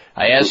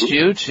 I asked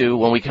you to,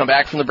 when we come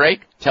back from the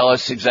break, tell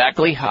us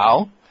exactly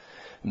how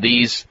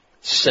these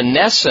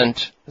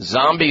senescent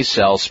zombie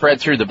cells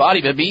spread through the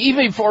body. But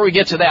even before we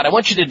get to that, I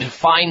want you to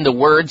define the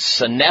word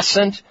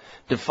senescent,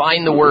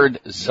 define the word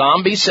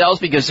zombie cells,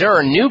 because there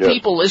are new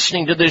people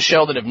listening to this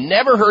show that have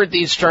never heard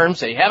these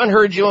terms. They haven't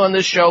heard you on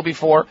this show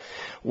before.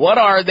 What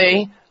are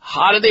they?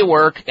 How do they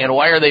work? And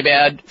why are they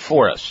bad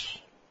for us?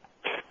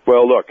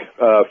 Well, look,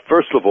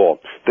 first of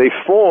all, they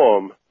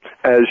form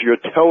as your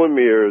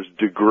telomeres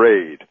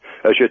degrade,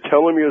 as your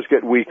telomeres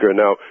get weaker.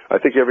 Now, I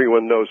think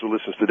everyone knows who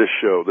listens to this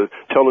show, the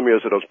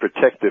telomeres are those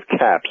protective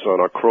caps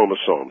on our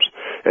chromosomes,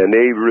 and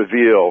they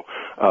reveal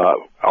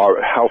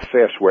how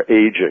fast we're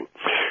aging.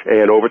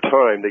 And over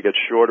time, they get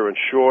shorter and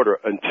shorter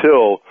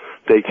until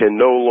they can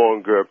no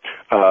longer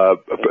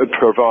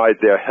provide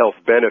their health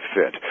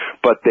benefit,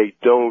 but they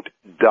don't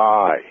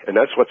die. And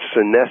that's what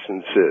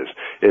senescence is.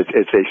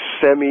 It's a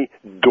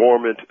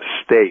semi-dormant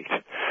state.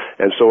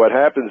 And so what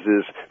happens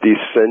is these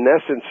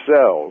senescent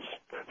cells,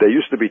 they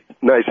used to be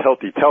nice,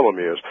 healthy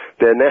telomeres.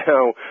 They're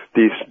now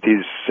these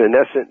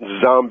senescent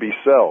zombie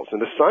cells. And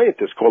the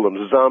scientists call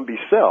them zombie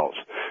cells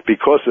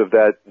because of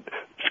that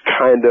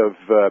kind of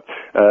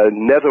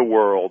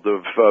netherworld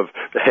of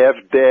half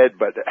dead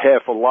but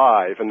half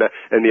alive. And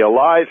the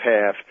alive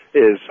half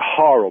is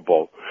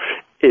horrible.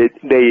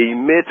 They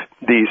emit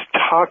these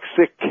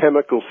toxic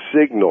chemical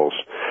signals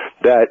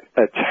that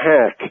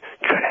attack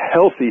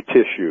healthy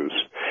tissues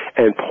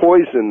and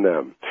poison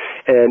them.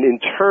 And in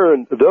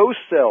turn, those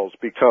cells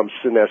become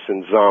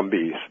senescent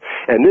zombies.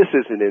 And this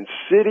is an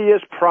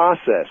insidious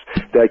process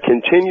that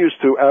continues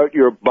throughout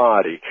your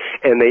body.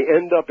 And they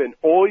end up in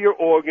all your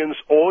organs,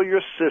 all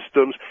your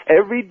systems.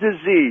 Every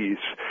disease,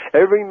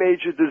 every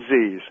major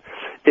disease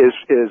is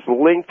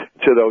linked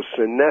to those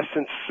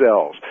senescent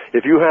cells.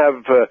 If you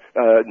have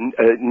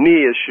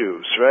knee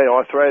issues, right,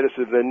 arthritis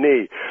of the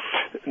knee,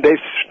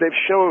 they've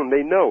shown,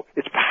 they know,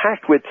 it's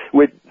packed with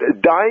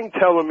dying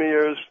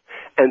telomeres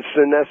and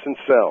senescent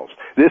cells.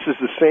 This is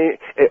the same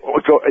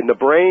in the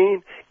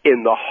brain,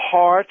 in the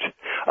heart,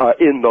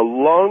 in the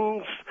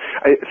lungs,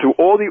 through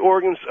all the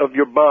organs of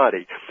your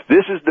body.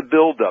 This is the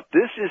buildup.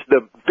 This is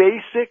the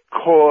basic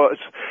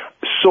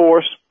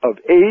source of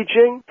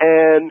aging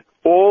and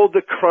all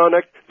the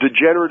chronic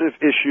degenerative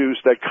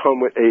issues that come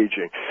with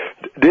aging.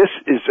 This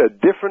is a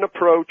different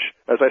approach,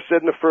 as I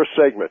said in the first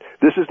segment.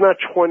 This is not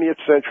 20th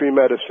century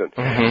medicine.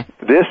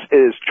 Mm-hmm. This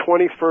is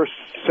 21st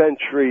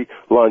century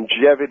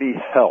longevity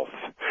health.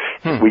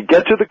 We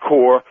get to the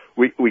core,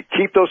 we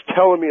keep those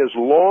telomeres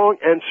long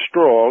and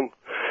strong,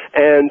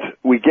 and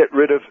we get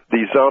rid of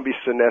the zombie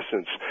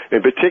senescence.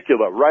 In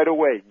particular, right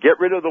away, get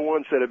rid of the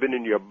ones that have been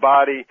in your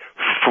body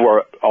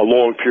for a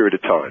long period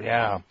of time.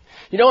 Yeah.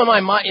 You know, in my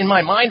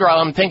mind, Rob,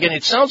 I'm thinking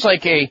it sounds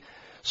like a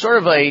sort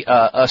of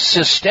a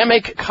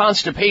systemic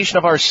constipation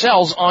of our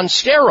cells on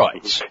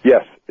steroids.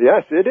 Yes,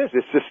 it is.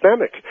 It's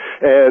systemic.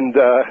 And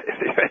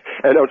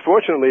and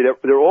unfortunately,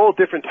 they're all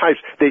different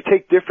types. They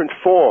take different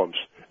forms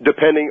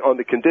depending on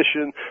the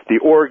condition, the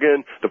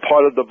organ, the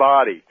part of the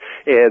body.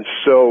 And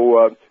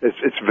so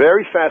it's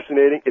very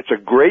fascinating. It's a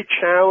great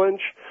challenge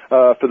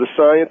for the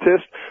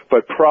scientists,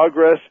 but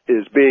progress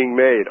is being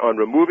made on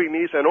removing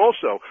these, and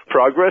also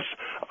progress,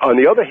 on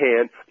the other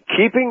hand,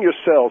 keeping your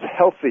cells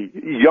healthy,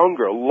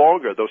 younger,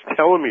 longer, those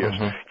telomeres.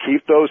 Mm-hmm.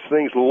 Keep those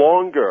things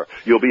longer.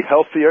 You'll be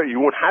healthier. You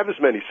won't have as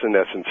many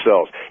senescent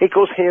cells. It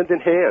goes hand in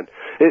hand.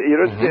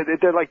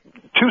 They're like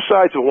two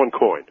sides of one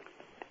coin.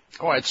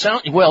 Oh,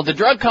 well, the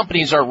drug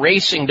companies are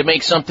racing to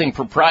make something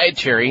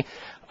proprietary,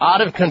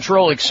 out of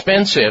control,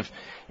 expensive,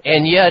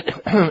 and yet,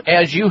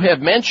 as you have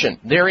mentioned,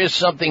 there is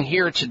something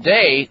here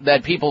today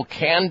that people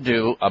can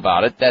do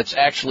about it that's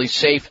actually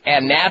safe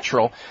and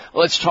natural.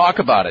 Let's talk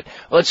about it.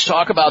 Let's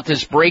talk about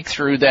this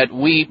breakthrough that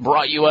we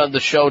brought you on the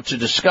show to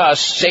discuss,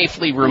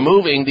 safely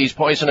removing these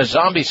poisonous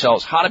zombie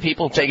cells. How do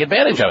people take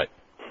advantage of it?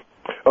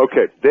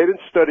 Okay, they've been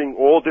studying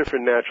all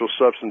different natural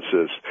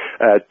substances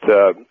at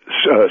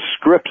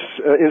Scripps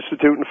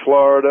Institute in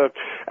Florida,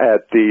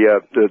 at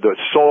the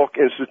Salk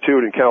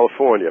Institute in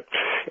California.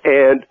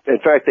 And, in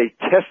fact, they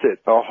tested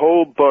a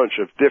whole bunch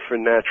of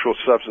different natural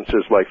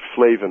substances like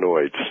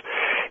flavonoids.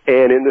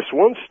 And in this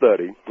one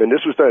study, and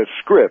this was done at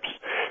Scripps,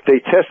 they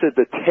tested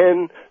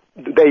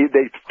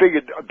they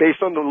figured,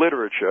 based on the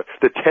literature,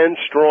 the 10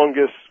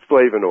 strongest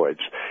flavonoids,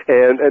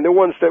 and the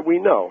ones that we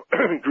know,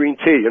 green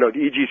tea, the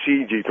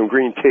EGCG from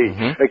green tea,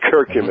 mm-hmm. and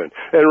curcumin,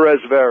 mm-hmm. and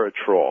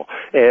resveratrol,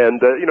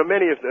 and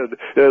many of the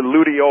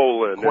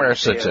luteolin,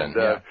 quercetin,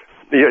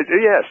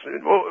 yes,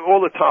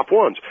 all the top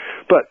ones.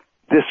 But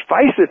this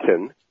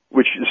fisetin,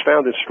 which is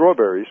found in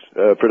strawberries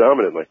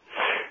predominantly,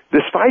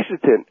 this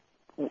fisetin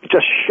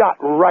just shot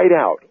right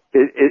out.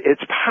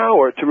 Its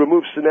power to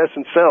remove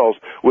senescent cells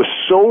was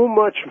so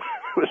much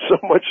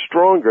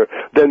stronger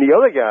than the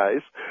other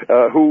guys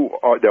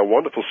they're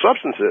wonderful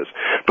substances,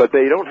 but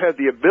they don't have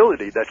the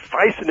ability that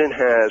fisetin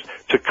has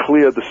to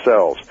clear the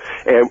cells.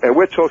 And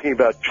we're talking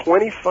about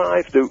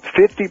 25 to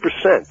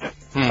 50%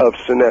 of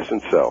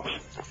senescent cells.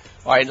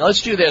 All right,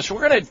 let's do this.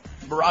 We're going to,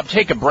 Rob,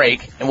 take a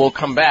break, and we'll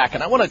come back,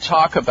 and I want to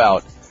talk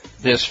about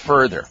this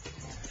further.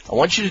 I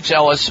want you to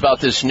tell us about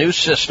this new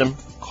system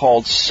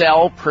called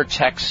Cell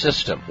Protect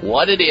System,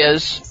 what it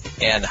is,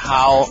 and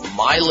how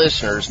my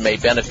listeners may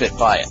benefit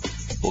by it.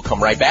 We'll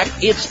come right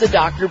back. It's the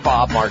Dr.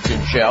 Bob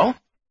Martin Show.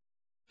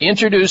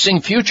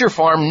 Introducing Future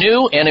Farm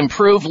new and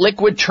improved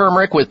liquid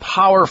turmeric with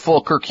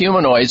powerful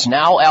curcuminoids,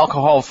 now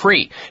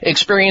alcohol-free.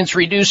 Experience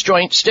reduced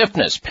joint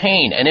stiffness,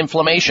 pain and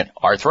inflammation,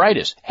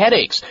 arthritis,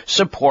 headaches,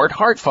 support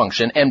heart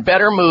function, and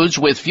better moods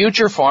with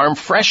Future Farm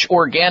fresh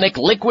organic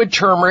liquid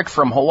turmeric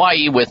from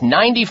Hawaii with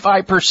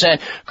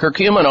 95%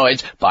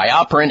 curcuminoids,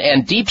 BioPerine,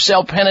 and deep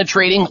cell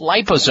penetrating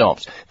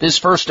liposomes. This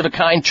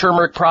first-of-a-kind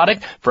turmeric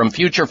product from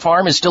Future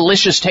Farm is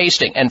delicious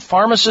tasting and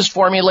pharmacist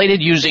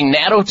formulated using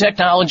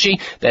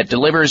nanotechnology that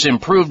delivers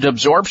improved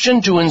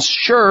absorption to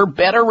ensure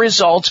better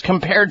results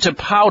compared to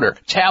powder,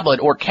 tablet,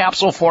 or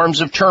capsule forms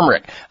of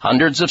turmeric.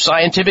 Hundreds of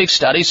scientific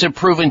studies have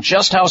proven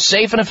just how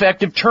safe and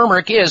effective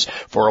turmeric is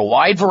for a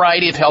wide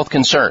variety of health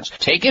concerns.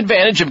 Take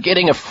advantage of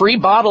getting a free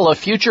bottle of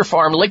Future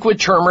Farm liquid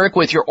turmeric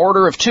with your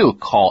order of 2.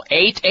 Call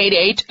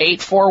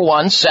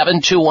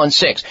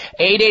 888-841-7216.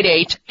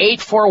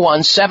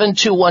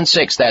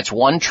 888-841-7216. That's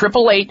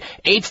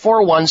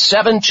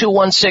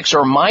 1-888-841-7216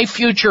 or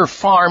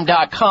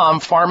myfuturefarm.com.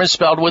 Farm is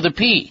spelled with a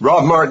P. C.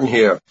 Rob Martin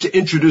here to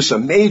introduce a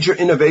major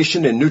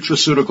innovation in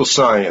nutraceutical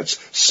science,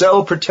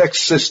 Cell Protect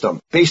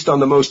System, based on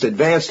the most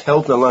advanced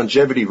health and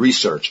longevity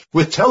research.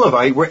 With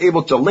Televite, we're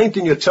able to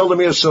lengthen your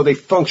telomeres so they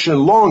function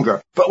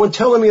longer. But when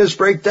telomeres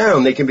break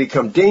down, they can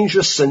become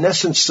dangerous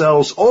senescent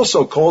cells,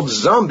 also called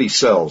zombie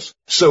cells.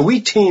 So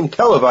we teamed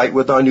Televite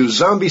with our new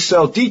Zombie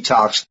Cell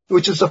Detox,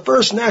 which is the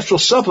first natural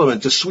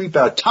supplement to sweep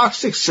out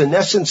toxic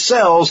senescent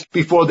cells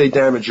before they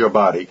damage your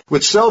body.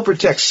 With Cell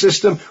Protect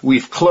System,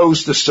 we've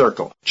closed the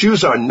circle.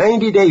 Choose our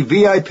 90-day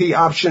VIP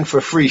option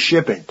for free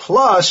shipping.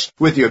 Plus,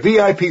 with your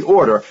VIP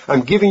order,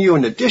 I'm giving you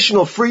an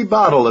additional free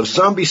bottle of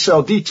Zombie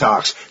Cell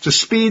Detox to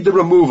speed the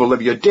removal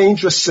of your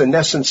dangerous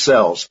senescent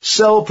cells.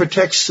 Cell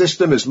Protect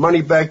System is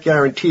money-back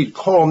guaranteed.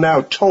 Call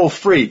now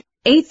toll-free.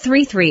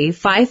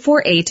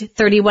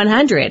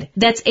 833-548-3100.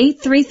 That's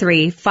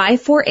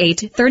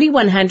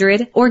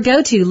 833-548-3100 or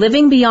go to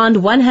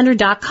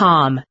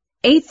livingbeyond100.com.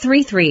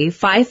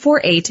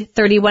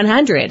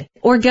 833-548-3100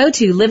 or go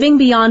to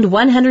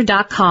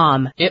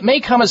livingbeyond100.com. It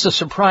may come as a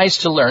surprise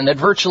to learn that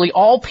virtually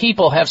all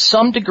people have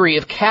some degree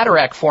of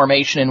cataract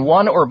formation in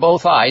one or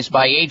both eyes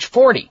by age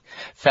 40.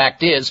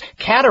 Fact is,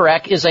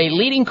 cataract is a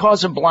leading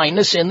cause of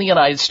blindness in the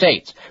United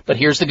States. But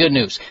here's the good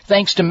news.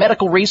 Thanks to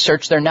medical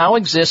research, there now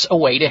exists a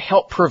way to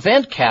help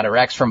prevent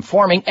cataracts from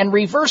forming and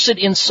reverse it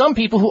in some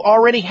people who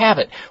already have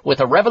it with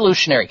a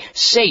revolutionary,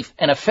 safe,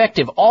 and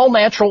effective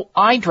all-natural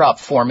eye drop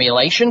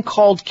formulation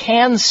called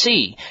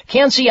Can-C.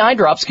 Can-C eye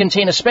drops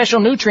contain a special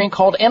nutrient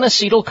called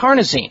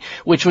N-acetylcarnosine,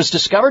 which was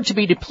discovered to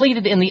be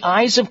depleted in the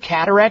eyes of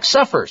cataract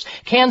sufferers.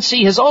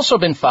 Can-C has also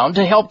been found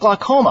to help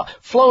glaucoma,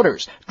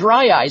 floaters,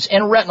 dry eyes,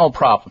 and retinal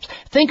problems.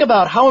 Think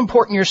about how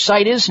important your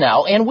sight is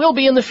now and will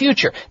be in the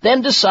future.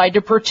 Then decide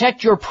to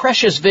protect your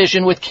precious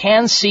vision with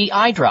Can-C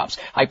eye drops.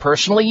 I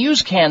personally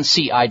use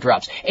Can-C eye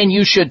drops, and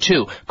you should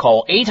too.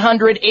 Call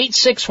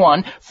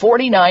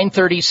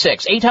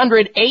 800-861-4936.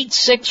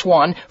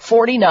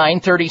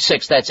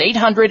 800-861-4936. That's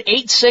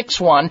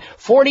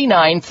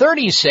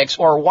 800-861-4936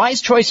 or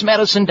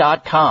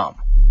wisechoicemedicine.com.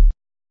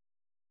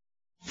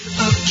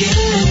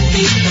 Killing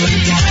people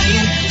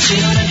dying,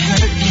 children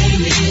hurt,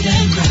 hated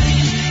and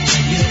crying.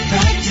 You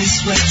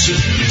practice what you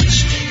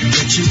preach,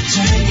 but you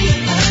turn the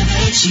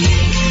other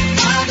cheek.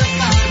 Father,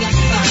 Father,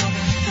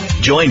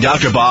 Father. Join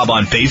Dr. Bob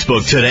on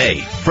Facebook today.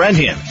 Friend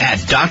him at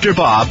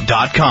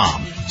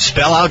drbob.com.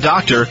 Spell out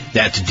doctor,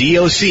 that's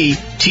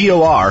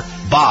D-O-C-T-O-R,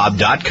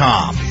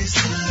 bob.com.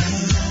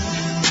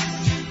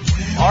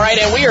 All right,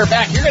 and we are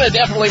back. You're going to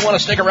definitely want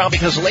to stick around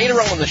because later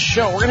on in the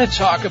show, we're going to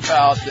talk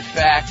about the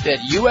fact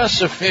that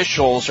U.S.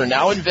 officials are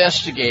now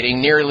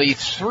investigating nearly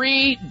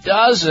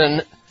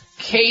 36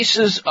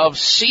 cases of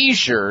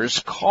seizures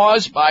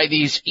caused by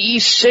these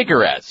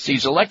e-cigarettes,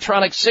 these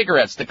electronic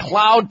cigarettes, the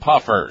cloud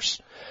puffers,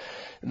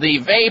 the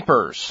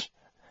vapors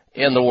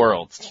in the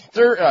world.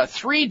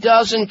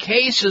 36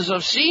 cases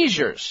of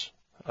seizures.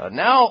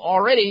 Now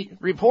already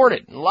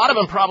reported. A lot of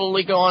them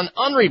probably gone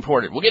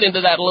unreported. We'll get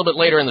into that a little bit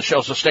later in the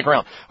show, so stick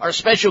around. Our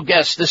special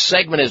guest this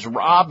segment is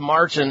Rob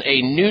Martin,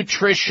 a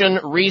nutrition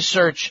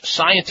research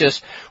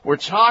scientist. We're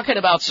talking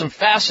about some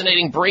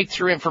fascinating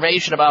breakthrough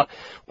information about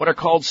what are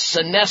called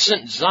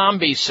senescent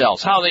zombie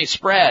cells, how they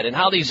spread, and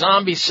how these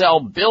zombie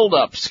cell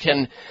buildups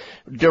can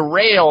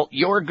derail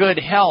your good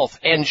health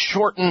and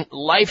shorten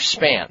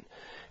lifespan.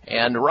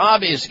 And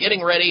Rob is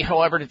getting ready,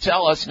 however, to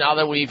tell us, now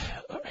that we've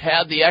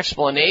had the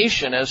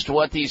explanation as to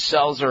what these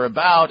cells are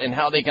about and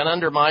how they can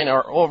undermine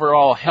our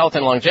overall health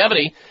and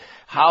longevity,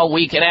 how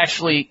we can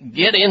actually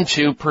get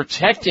into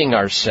protecting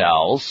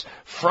ourselves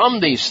from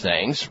these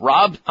things.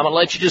 Rob, I'm going to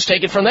let you just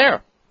take it from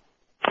there.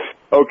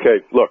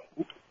 Okay, look,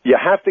 you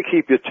have to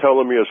keep your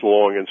telomeres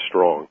long and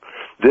strong.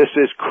 This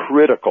is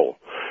critical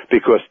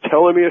because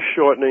telomere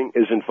shortening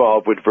is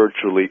involved with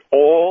virtually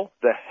all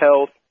the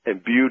health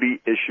and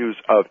beauty issues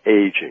of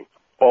aging,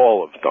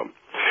 all of them.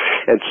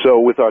 And so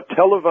with our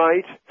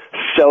Televite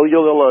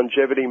Cellular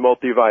Longevity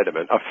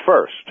Multivitamin, a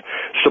first,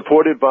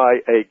 supported by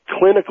a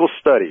clinical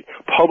study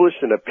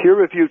published in a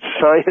peer-reviewed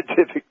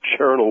scientific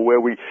journal where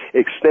we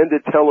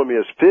extended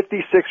telomeres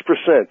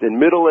 56% in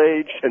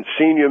middle-aged and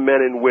senior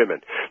men and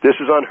women. This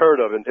is unheard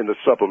of in the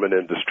supplement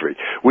industry.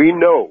 We've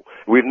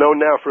known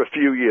now for a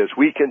few years,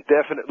 we can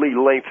definitely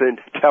lengthen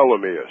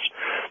telomeres.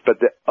 But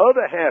the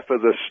other half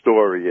of the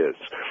story is,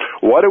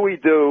 what do we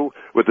do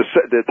with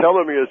the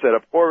telomeres that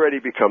have already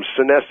become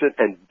senescent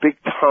and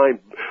big-time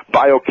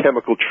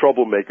biochemical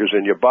troublemakers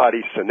in your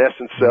body,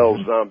 senescent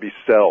cells, zombie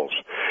cells?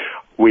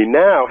 We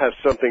now have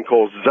something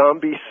called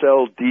Zombie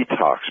Cell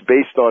Detox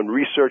based on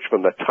research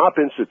from the top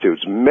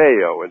institutes,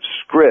 Mayo and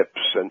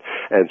Scripps and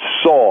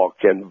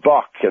Salk and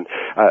Buck and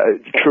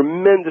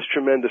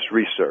tremendous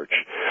research.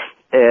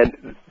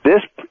 And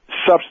this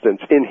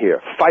substance in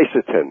here,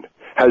 Fisetin,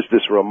 has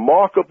this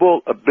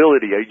remarkable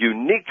ability, a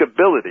unique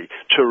ability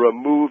to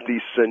remove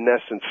these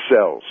senescent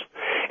cells.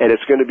 And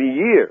it's going to be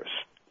years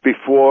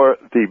before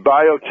the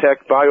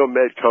biotech,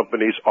 biomed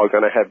companies are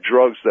going to have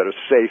drugs that are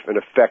safe and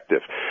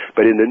effective.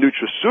 But in the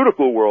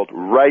nutraceutical world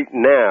right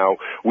now,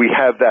 we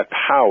have that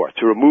power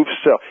to remove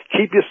cells,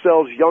 keep your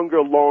cells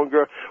younger,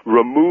 longer,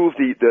 remove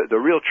the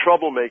real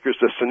troublemakers,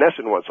 the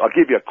senescent ones. I'll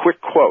give you a quick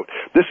quote.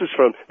 This is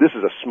a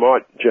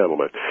smart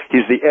gentleman.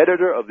 He's the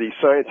editor of the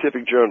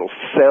scientific journal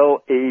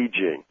Cell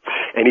Aging.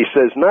 And he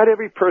says, not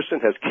every person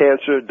has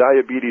cancer,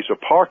 diabetes, or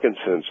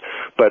Parkinson's,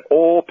 but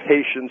all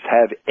patients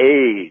have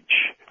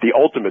age, the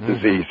ultimate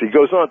disease. He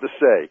goes on to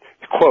say,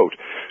 quote,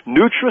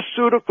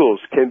 nutraceuticals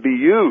can be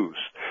used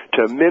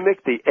to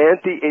mimic the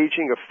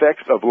anti-aging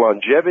effects of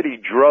longevity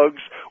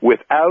drugs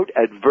without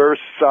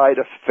adverse side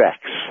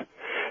effects.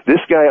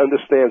 This guy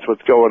understands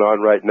what's going on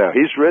right now.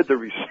 He's read the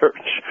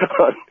research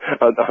on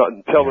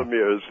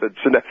telomeres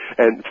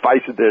and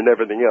Pfizer and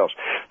everything else.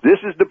 This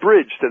is the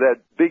bridge to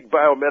that big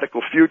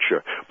biomedical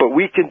future. But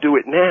we can do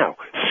it now.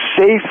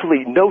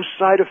 Safely, no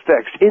side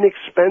effects,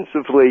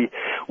 inexpensively.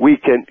 We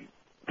can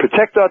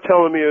protect our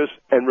telomeres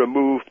and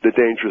remove the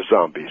dangerous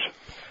zombies.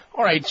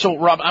 All right, so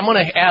Rob, I'm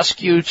going to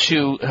ask you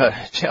to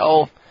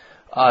tell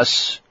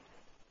us,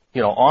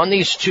 on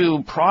these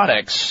two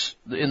products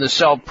in the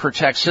Cell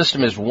Protect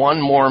system, is one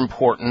more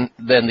important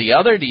than the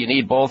other? Do you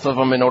need both of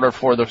them in order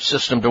for the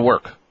system to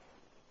work?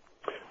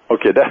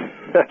 Okay,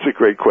 that's a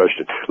great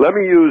question. Let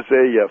me use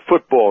a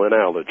football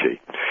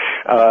analogy.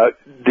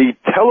 The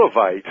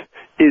Televite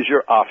is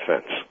your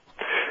offense,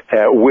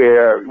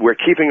 where we're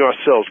keeping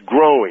ourselves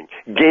growing,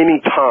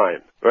 gaining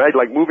time, right?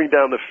 Like moving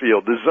down the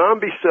field. The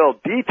zombie cell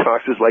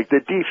detox is like the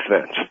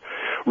defense,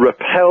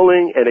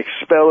 repelling and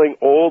expelling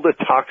all the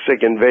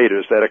toxic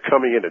invaders that are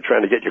coming in and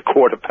trying to get your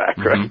quarterback,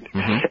 right?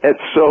 And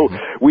so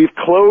we've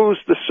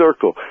closed the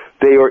circle.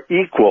 They are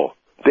equal.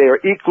 They are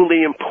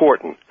equally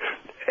important.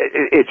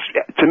 It's,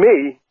 to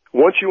me,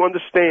 once you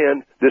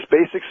understand this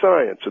basic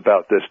science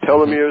about this,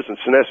 telomeres and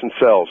senescent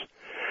cells,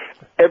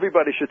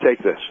 everybody should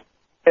take this.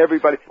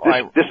 Everybody.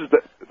 This is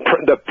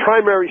the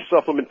primary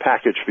supplement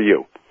package for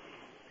you.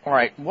 All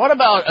right. What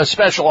about a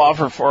special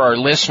offer for our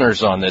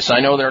listeners on this? I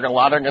know there are a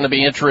lot are going to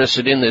be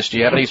interested in this. Do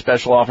you have any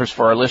special offers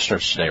for our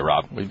listeners today,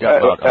 Rob? We've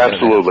got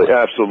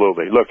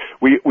absolutely. Look,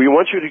 we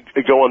want you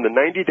to go on the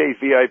 90-day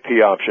VIP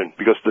option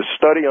because the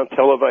study on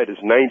Televite is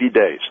 90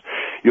 days.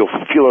 You'll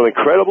feel an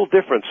incredible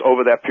difference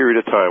over that period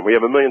of time. We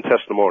have 1 million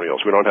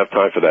testimonials. We don't have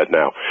time for that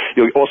now.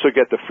 You'll also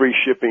get the free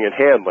shipping and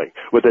handling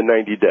with the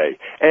 90-day.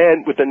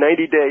 And with the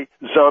 90-day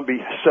zombie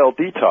cell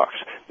detox.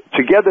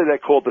 Together, they're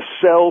called the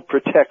Cell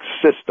Protect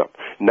System,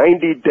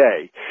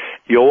 90-day.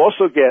 You'll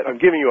also get, I'm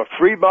giving you a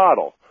free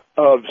bottle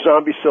of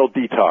Zombie Cell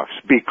Detox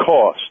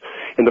because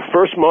in the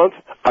first month,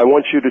 I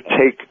want you to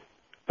take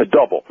a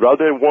double.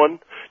 Rather than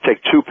one,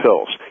 take 2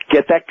 pills.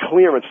 Get that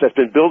clearance that's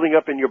been building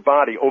up in your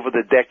body over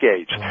the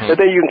decades. And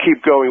then you can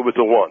keep going with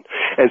the one.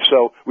 And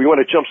so we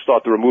want to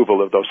jumpstart the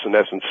removal of those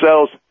senescent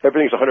cells.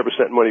 Everything's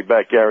 100% money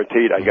back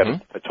guaranteed. I got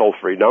a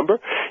toll-free number.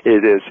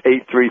 It is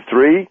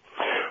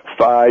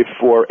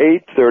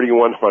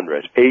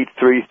 833-548-3100.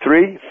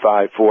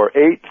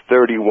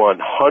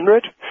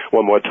 833-548-3100.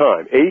 One more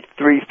time.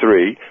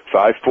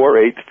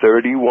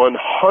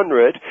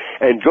 833-548-3100.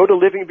 And go to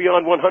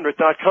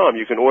livingbeyond100.com.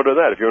 You can order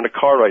that. If you're in a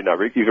car right now,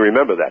 you can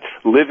remember that.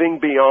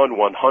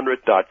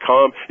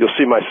 livingbeyond100.com. You'll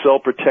see my Cell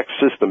Protect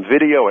System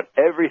video and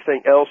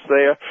everything else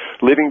there.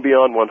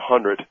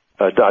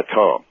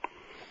 livingbeyond100.com.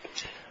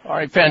 All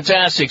right,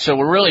 fantastic. So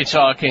we're really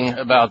talking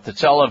about the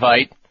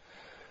Televite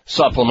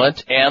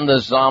supplement and the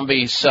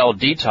Zombie Cell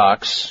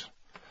Detox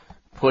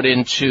put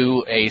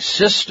into a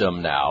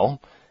system now,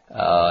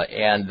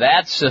 and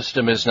that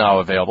system is now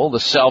available, the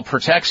Cell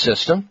Protect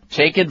system.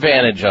 Take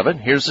advantage of it.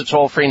 Here's the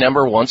toll-free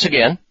number once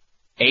again,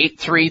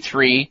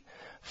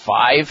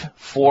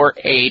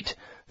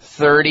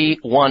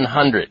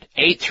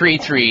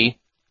 833-548-3100,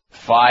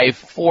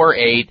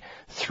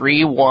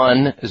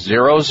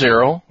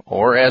 833-548-3100,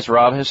 or as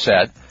Rob has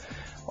said,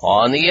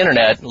 on the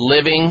internet,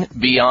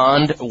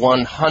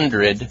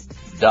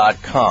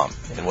 livingbeyond100.com.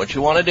 And what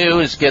you want to do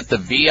is get the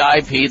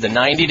VIP, the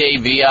 90-day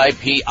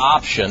VIP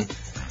option,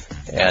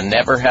 and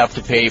never have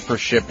to pay for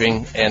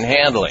shipping and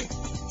handling.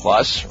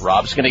 Plus,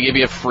 Rob's going to give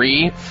you a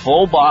free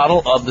full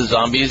bottle of the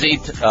Zombie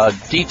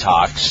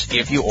Detox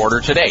if you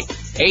order today.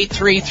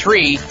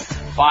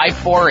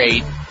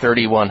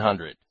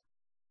 833-548-3100.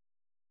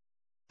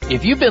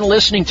 If you've been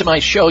listening to my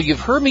show, you've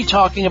heard me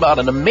talking about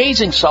an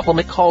amazing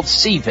supplement called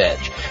C-Veg,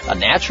 a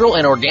natural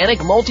and organic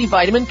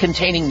multivitamin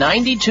containing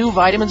 92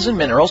 vitamins and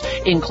minerals,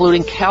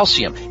 including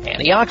calcium,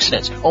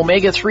 antioxidants,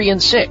 omega-3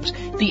 and 6.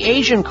 The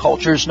Asian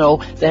cultures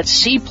know that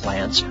sea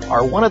plants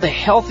are one of the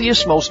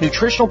healthiest, most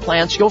nutritional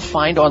plants you'll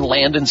find on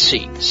land and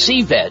sea.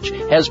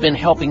 C-Veg has been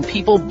helping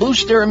people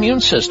boost their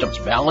immune systems,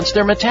 balance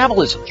their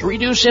metabolisms,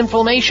 reduce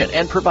inflammation,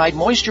 and provide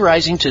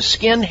moisturizing to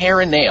skin,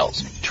 hair, and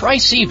nails. Try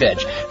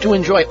C-Veg to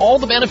enjoy all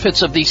the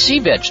benefits of these sea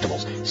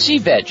vegetables.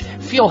 C-Veg,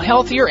 feel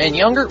healthier and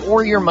younger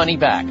or your money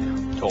back.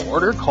 To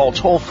order, call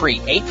toll-free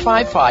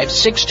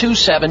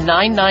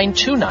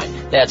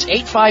 855-627-9929. That's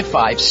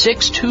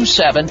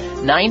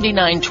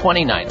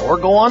 855-627-9929. Or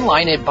go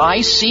online at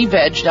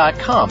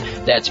buycveg.com.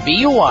 That's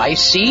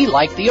B-U-I-C,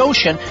 like the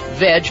ocean,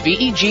 veg,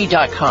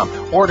 V-E-G.com.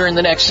 Order in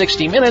the next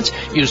 60 minutes.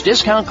 Use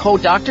discount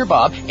code Dr.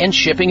 Bob, and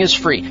shipping is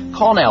free.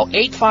 Call now,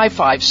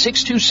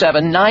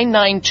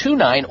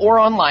 855-627-9929, or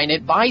online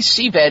at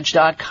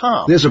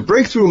buycveg.com. There's a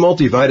breakthrough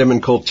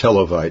multivitamin called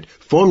Televite,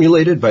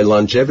 formulated by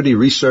longevity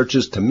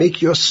researchers to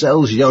make your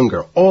cells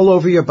younger all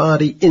over your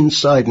body,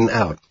 inside and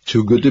out.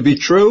 Too good to be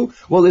true?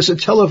 Well, there's a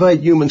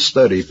Televite human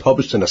study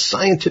published in a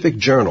scientific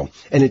journal,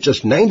 and in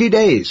just 90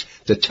 days,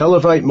 the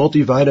Televite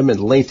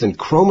multivitamin lengthened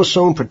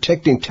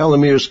chromosome-protecting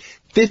telomeres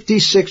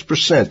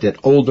 56% in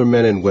older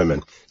men and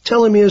women.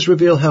 Telomeres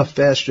reveal how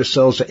fast your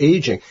cells are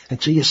aging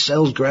until your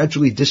cells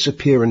gradually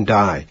disappear and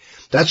die.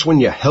 That's when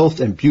your health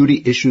and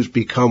beauty issues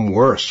become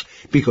worse,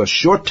 because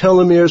short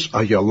telomeres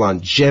are your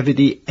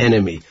longevity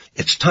enemy.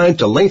 It's time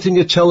to lengthen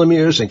your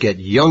telomeres and get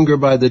younger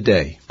by the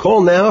day.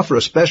 Call now for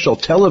a special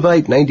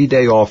Televite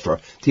 90-day offer.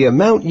 The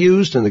amount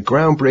used in the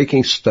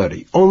groundbreaking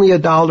study, only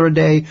 $1 a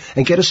day,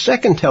 and get a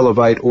second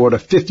Televite order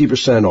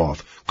 50%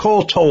 off.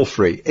 Call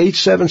toll-free,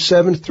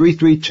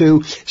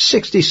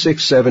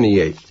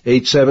 877-332-6678.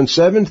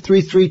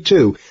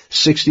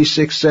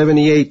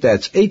 877-332-6678.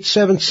 That's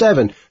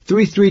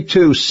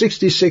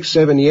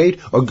 877-332-6678,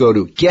 or go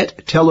to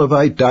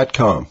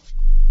gettelevite.com.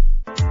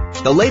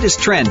 The latest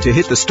trend to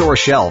hit the store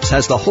shelves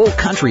has the whole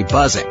country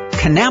buzzing.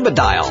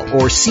 Cannabidiol,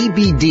 or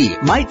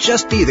CBD, might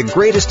just be the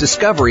greatest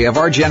discovery of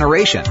our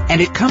generation, and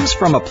it comes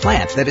from a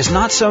plant that is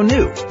not so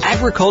new,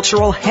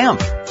 agricultural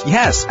hemp.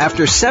 Yes,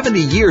 after 70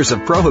 years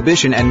of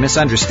prohibition and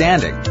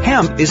misunderstanding,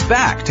 hemp is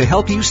back to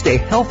help you stay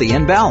healthy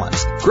and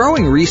balanced.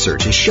 Growing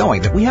research is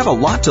showing that we have a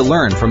lot to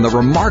learn from the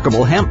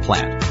remarkable hemp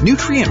plant.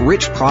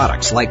 Nutrient-rich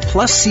products like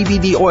Plus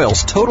CBD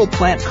Oil's Total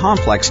Plant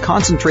Complex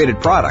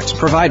concentrated products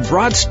provide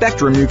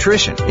broad-spectrum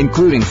nutrition,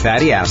 including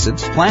fatty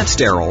acids, plant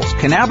sterols,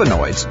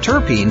 cannabinoids,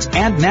 terpenes,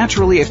 and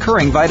naturally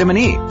occurring vitamin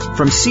E.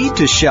 From seed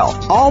to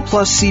shelf, all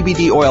Plus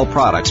CBD Oil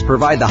products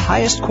provide the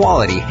highest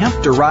quality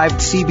hemp-derived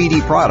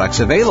CBD products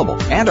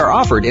available and are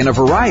offered in a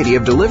variety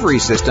of delivery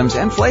systems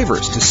and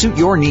flavors to suit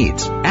your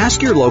needs.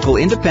 Ask your local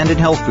independent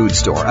health food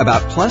store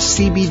about Plus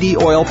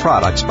CBD Oil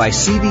products by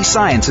CV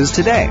Sciences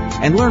today,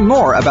 and learn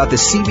more about the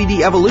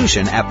CBD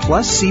evolution at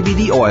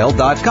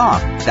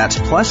pluscbdoil.com. That's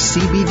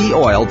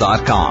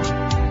pluscbdoil.com.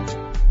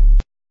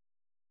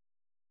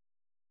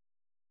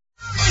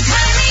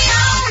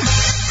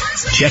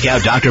 Check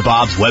out Dr.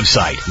 Bob's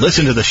website.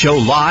 Listen to the show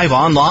live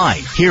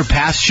online. Hear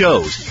past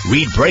shows.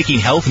 Read breaking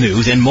health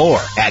news and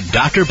more at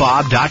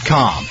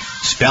drbob.com.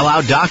 Spell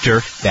out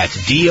doctor,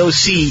 that's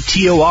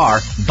D-O-C-T-O-R,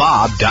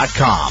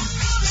 Bob.com.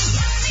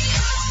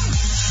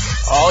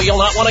 Oh, you'll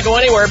not want to go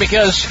anywhere,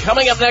 because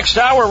coming up next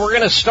hour, we're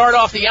going to start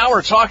off the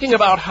hour talking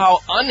about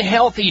how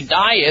unhealthy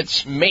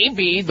diets may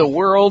be the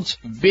world's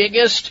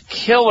biggest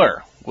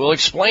killer. We'll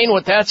explain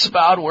what that's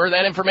about, where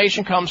that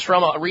information comes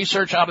from,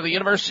 research out of the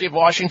University of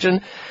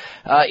Washington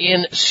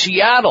in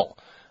Seattle.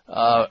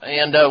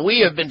 And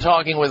we have been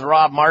talking with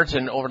Rob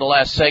Martin over the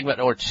last segment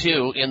or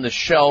two in the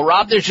show.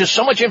 Rob, there's just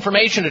so much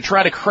information to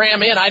try to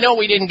cram in. I know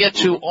we didn't get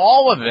to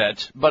all of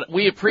it, but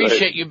we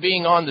appreciate you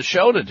being on the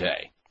show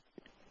today.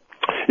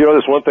 You know,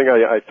 there's one thing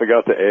I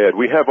forgot to add.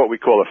 We have what we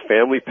call a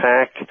family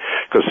pack,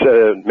 because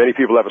many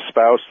people have a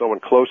spouse, someone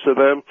close to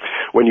them.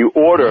 When you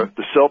order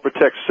the Cell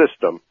Protect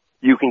system,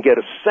 you can get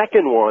a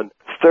second one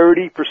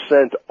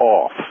 30%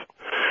 off.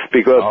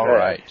 Because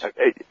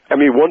I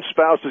mean, one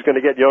spouse is going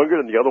to get younger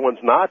and the other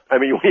one's not. I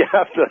mean, we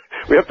have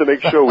to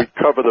make sure we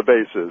cover the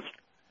bases.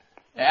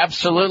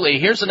 Absolutely.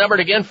 Here's the number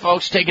again,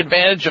 folks. Take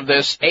advantage of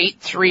this: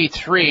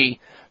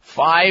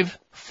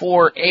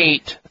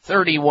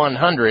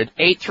 833-548-3100,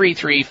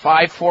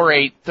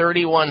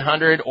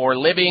 833-548-3100, or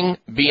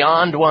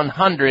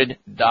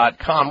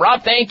livingbeyond100.com.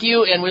 Rob, thank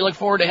you, and we look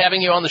forward to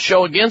having you on the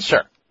show again,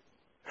 sir.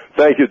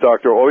 Thank you,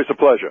 Doctor. Always a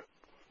pleasure.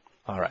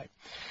 All right.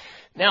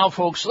 Now,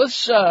 folks,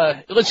 let's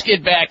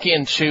get back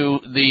into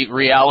the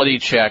reality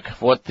check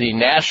of what the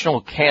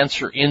National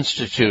Cancer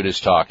Institute is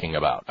talking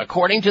about.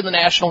 According to the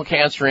National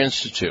Cancer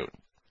Institute,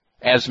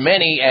 as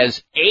many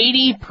as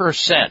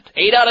 80%,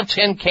 8 out of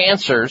 10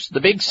 cancers, the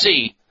big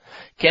C,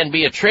 can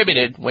be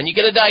attributed, when you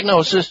get a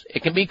diagnosis,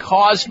 it can be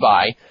caused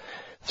by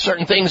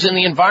certain things in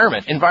the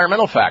environment,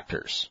 environmental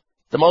factors.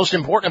 The most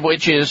important of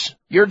which is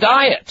your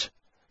diet,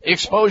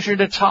 exposure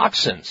to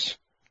toxins.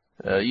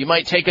 You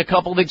might take a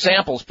couple of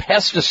examples: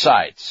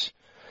 pesticides,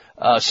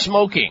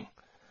 smoking.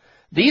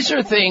 These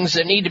are things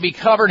that need to be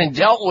covered and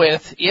dealt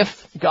with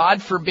if,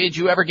 God forbid,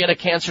 you ever get a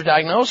cancer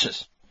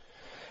diagnosis.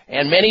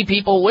 And many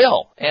people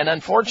will. And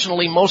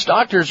unfortunately, most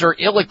doctors are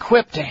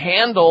ill-equipped to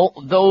handle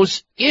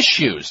those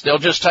issues. They'll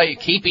just tell you,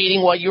 keep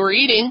eating what you're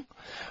eating,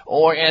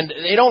 and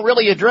they don't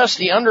really address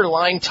the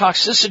underlying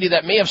toxicity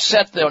that may have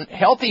set the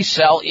healthy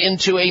cell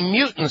into a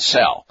mutant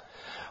cell,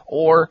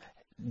 or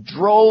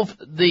drove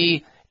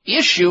the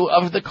issue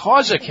of the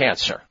cause of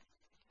cancer.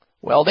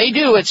 Well, they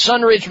do at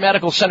Sunridge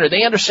Medical Center.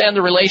 They understand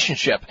the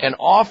relationship and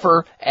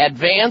offer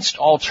advanced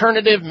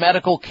alternative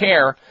medical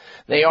care.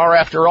 They are,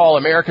 after all,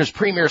 America's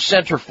premier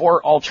center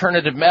for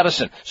alternative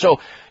medicine. So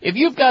if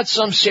you've got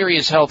some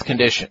serious health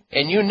condition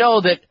and you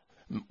know that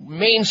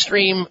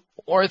mainstream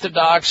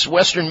orthodox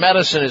Western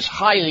medicine is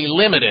highly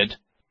limited,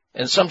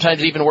 and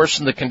sometimes even worse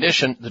than the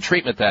condition, the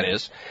treatment that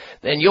is,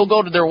 then you'll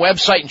go to their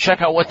website and check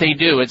out what they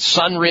do at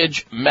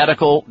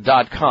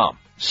sunridgemedical.com.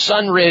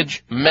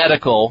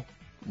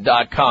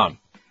 sunridgemedical.com.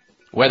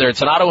 Whether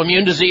it's an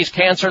autoimmune disease,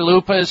 cancer,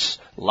 lupus,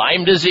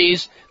 Lyme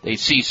disease, they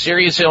see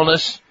serious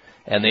illness,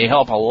 and they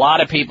help a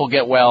lot of people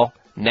get well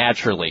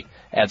naturally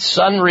at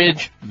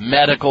Sunridge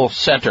Medical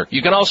Center.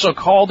 You can also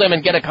call them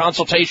and get a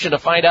consultation to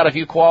find out if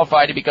you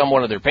qualify to become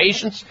one of their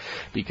patients,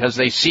 because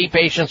they see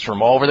patients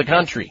from all over the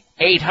country.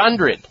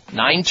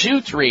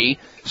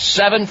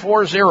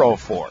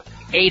 800-923-7404.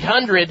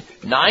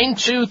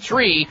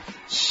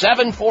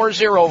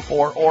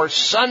 800-923-7404 or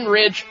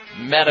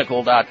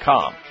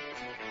sunridgemedical.com.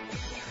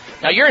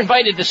 Now, you're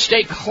invited to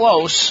stay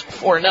close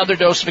for another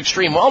dose of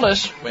Extreme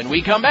Wellness. When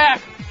we come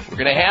back, we're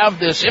going to have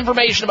this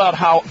information about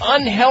how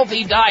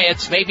unhealthy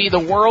diets may be the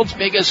world's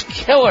biggest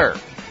killer.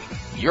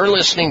 You're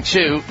listening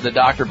to the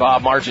Dr.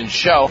 Bob Martin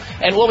Show,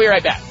 and we'll be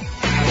right back.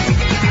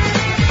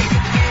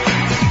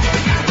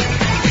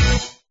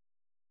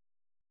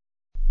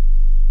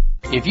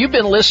 If you've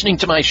been listening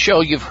to my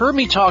show, you've heard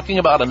me talking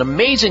about an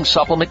amazing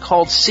supplement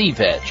called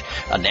C-Veg,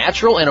 a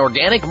natural and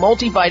organic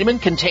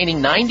multivitamin containing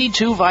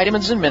 92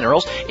 vitamins and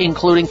minerals,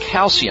 including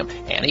calcium,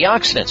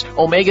 antioxidants,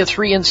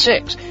 omega-3 and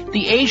 6.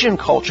 The Asian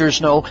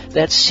cultures know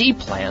that sea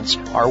plants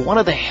are one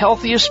of the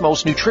healthiest,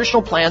 most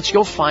nutritional plants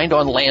you'll find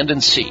on land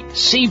and sea.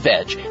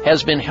 C-Veg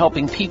has been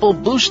helping people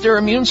boost their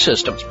immune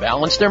systems,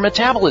 balance their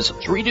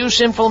metabolisms,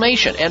 reduce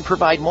inflammation, and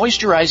provide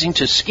moisturizing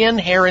to skin,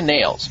 hair, and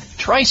nails.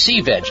 Try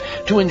C-Veg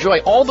to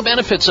enjoy all the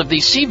benefits of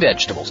these sea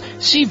vegetables.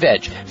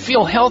 C-Veg.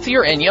 Feel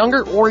healthier and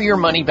younger or your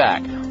money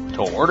back.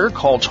 To order,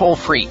 call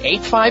toll-free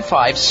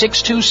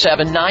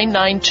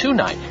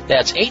 855-627-9929.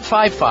 That's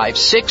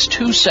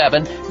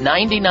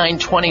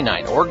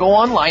 855-627-9929. Or go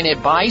online at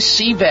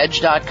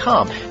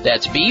buycveg.com.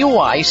 That's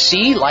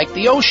B-U-I-C like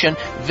the ocean,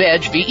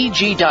 veg,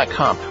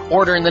 V-E-G.com.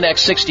 Order in the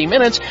next 60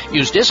 minutes.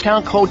 Use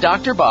discount code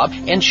Dr. Bob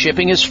and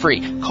shipping is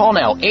free. Call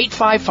now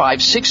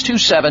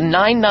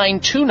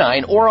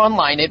 855-627-9929 or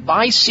online at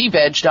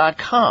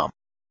buycveg.com.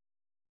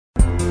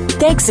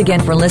 Thanks again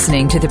for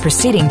listening to the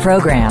preceding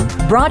program,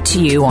 brought to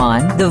you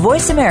on the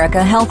Voice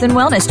America Health and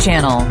Wellness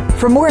Channel.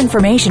 For more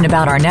information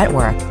about our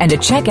network and to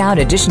check out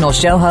additional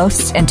show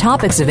hosts and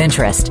topics of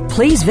interest,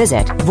 please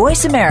visit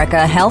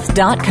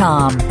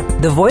voiceamericahealth.com.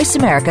 The Voice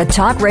America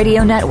Talk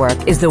Radio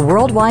Network is the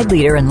worldwide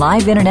leader in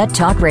live Internet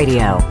talk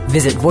radio.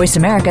 Visit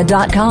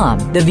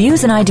voiceamerica.com. The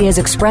views and ideas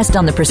expressed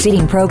on the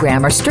preceding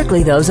program are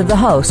strictly those of the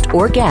host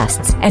or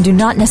guests and do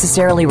not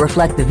necessarily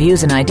reflect the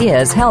views and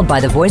ideas held by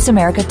the Voice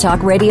America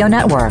Talk Radio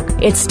Network,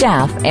 its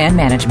staff, and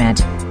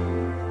management.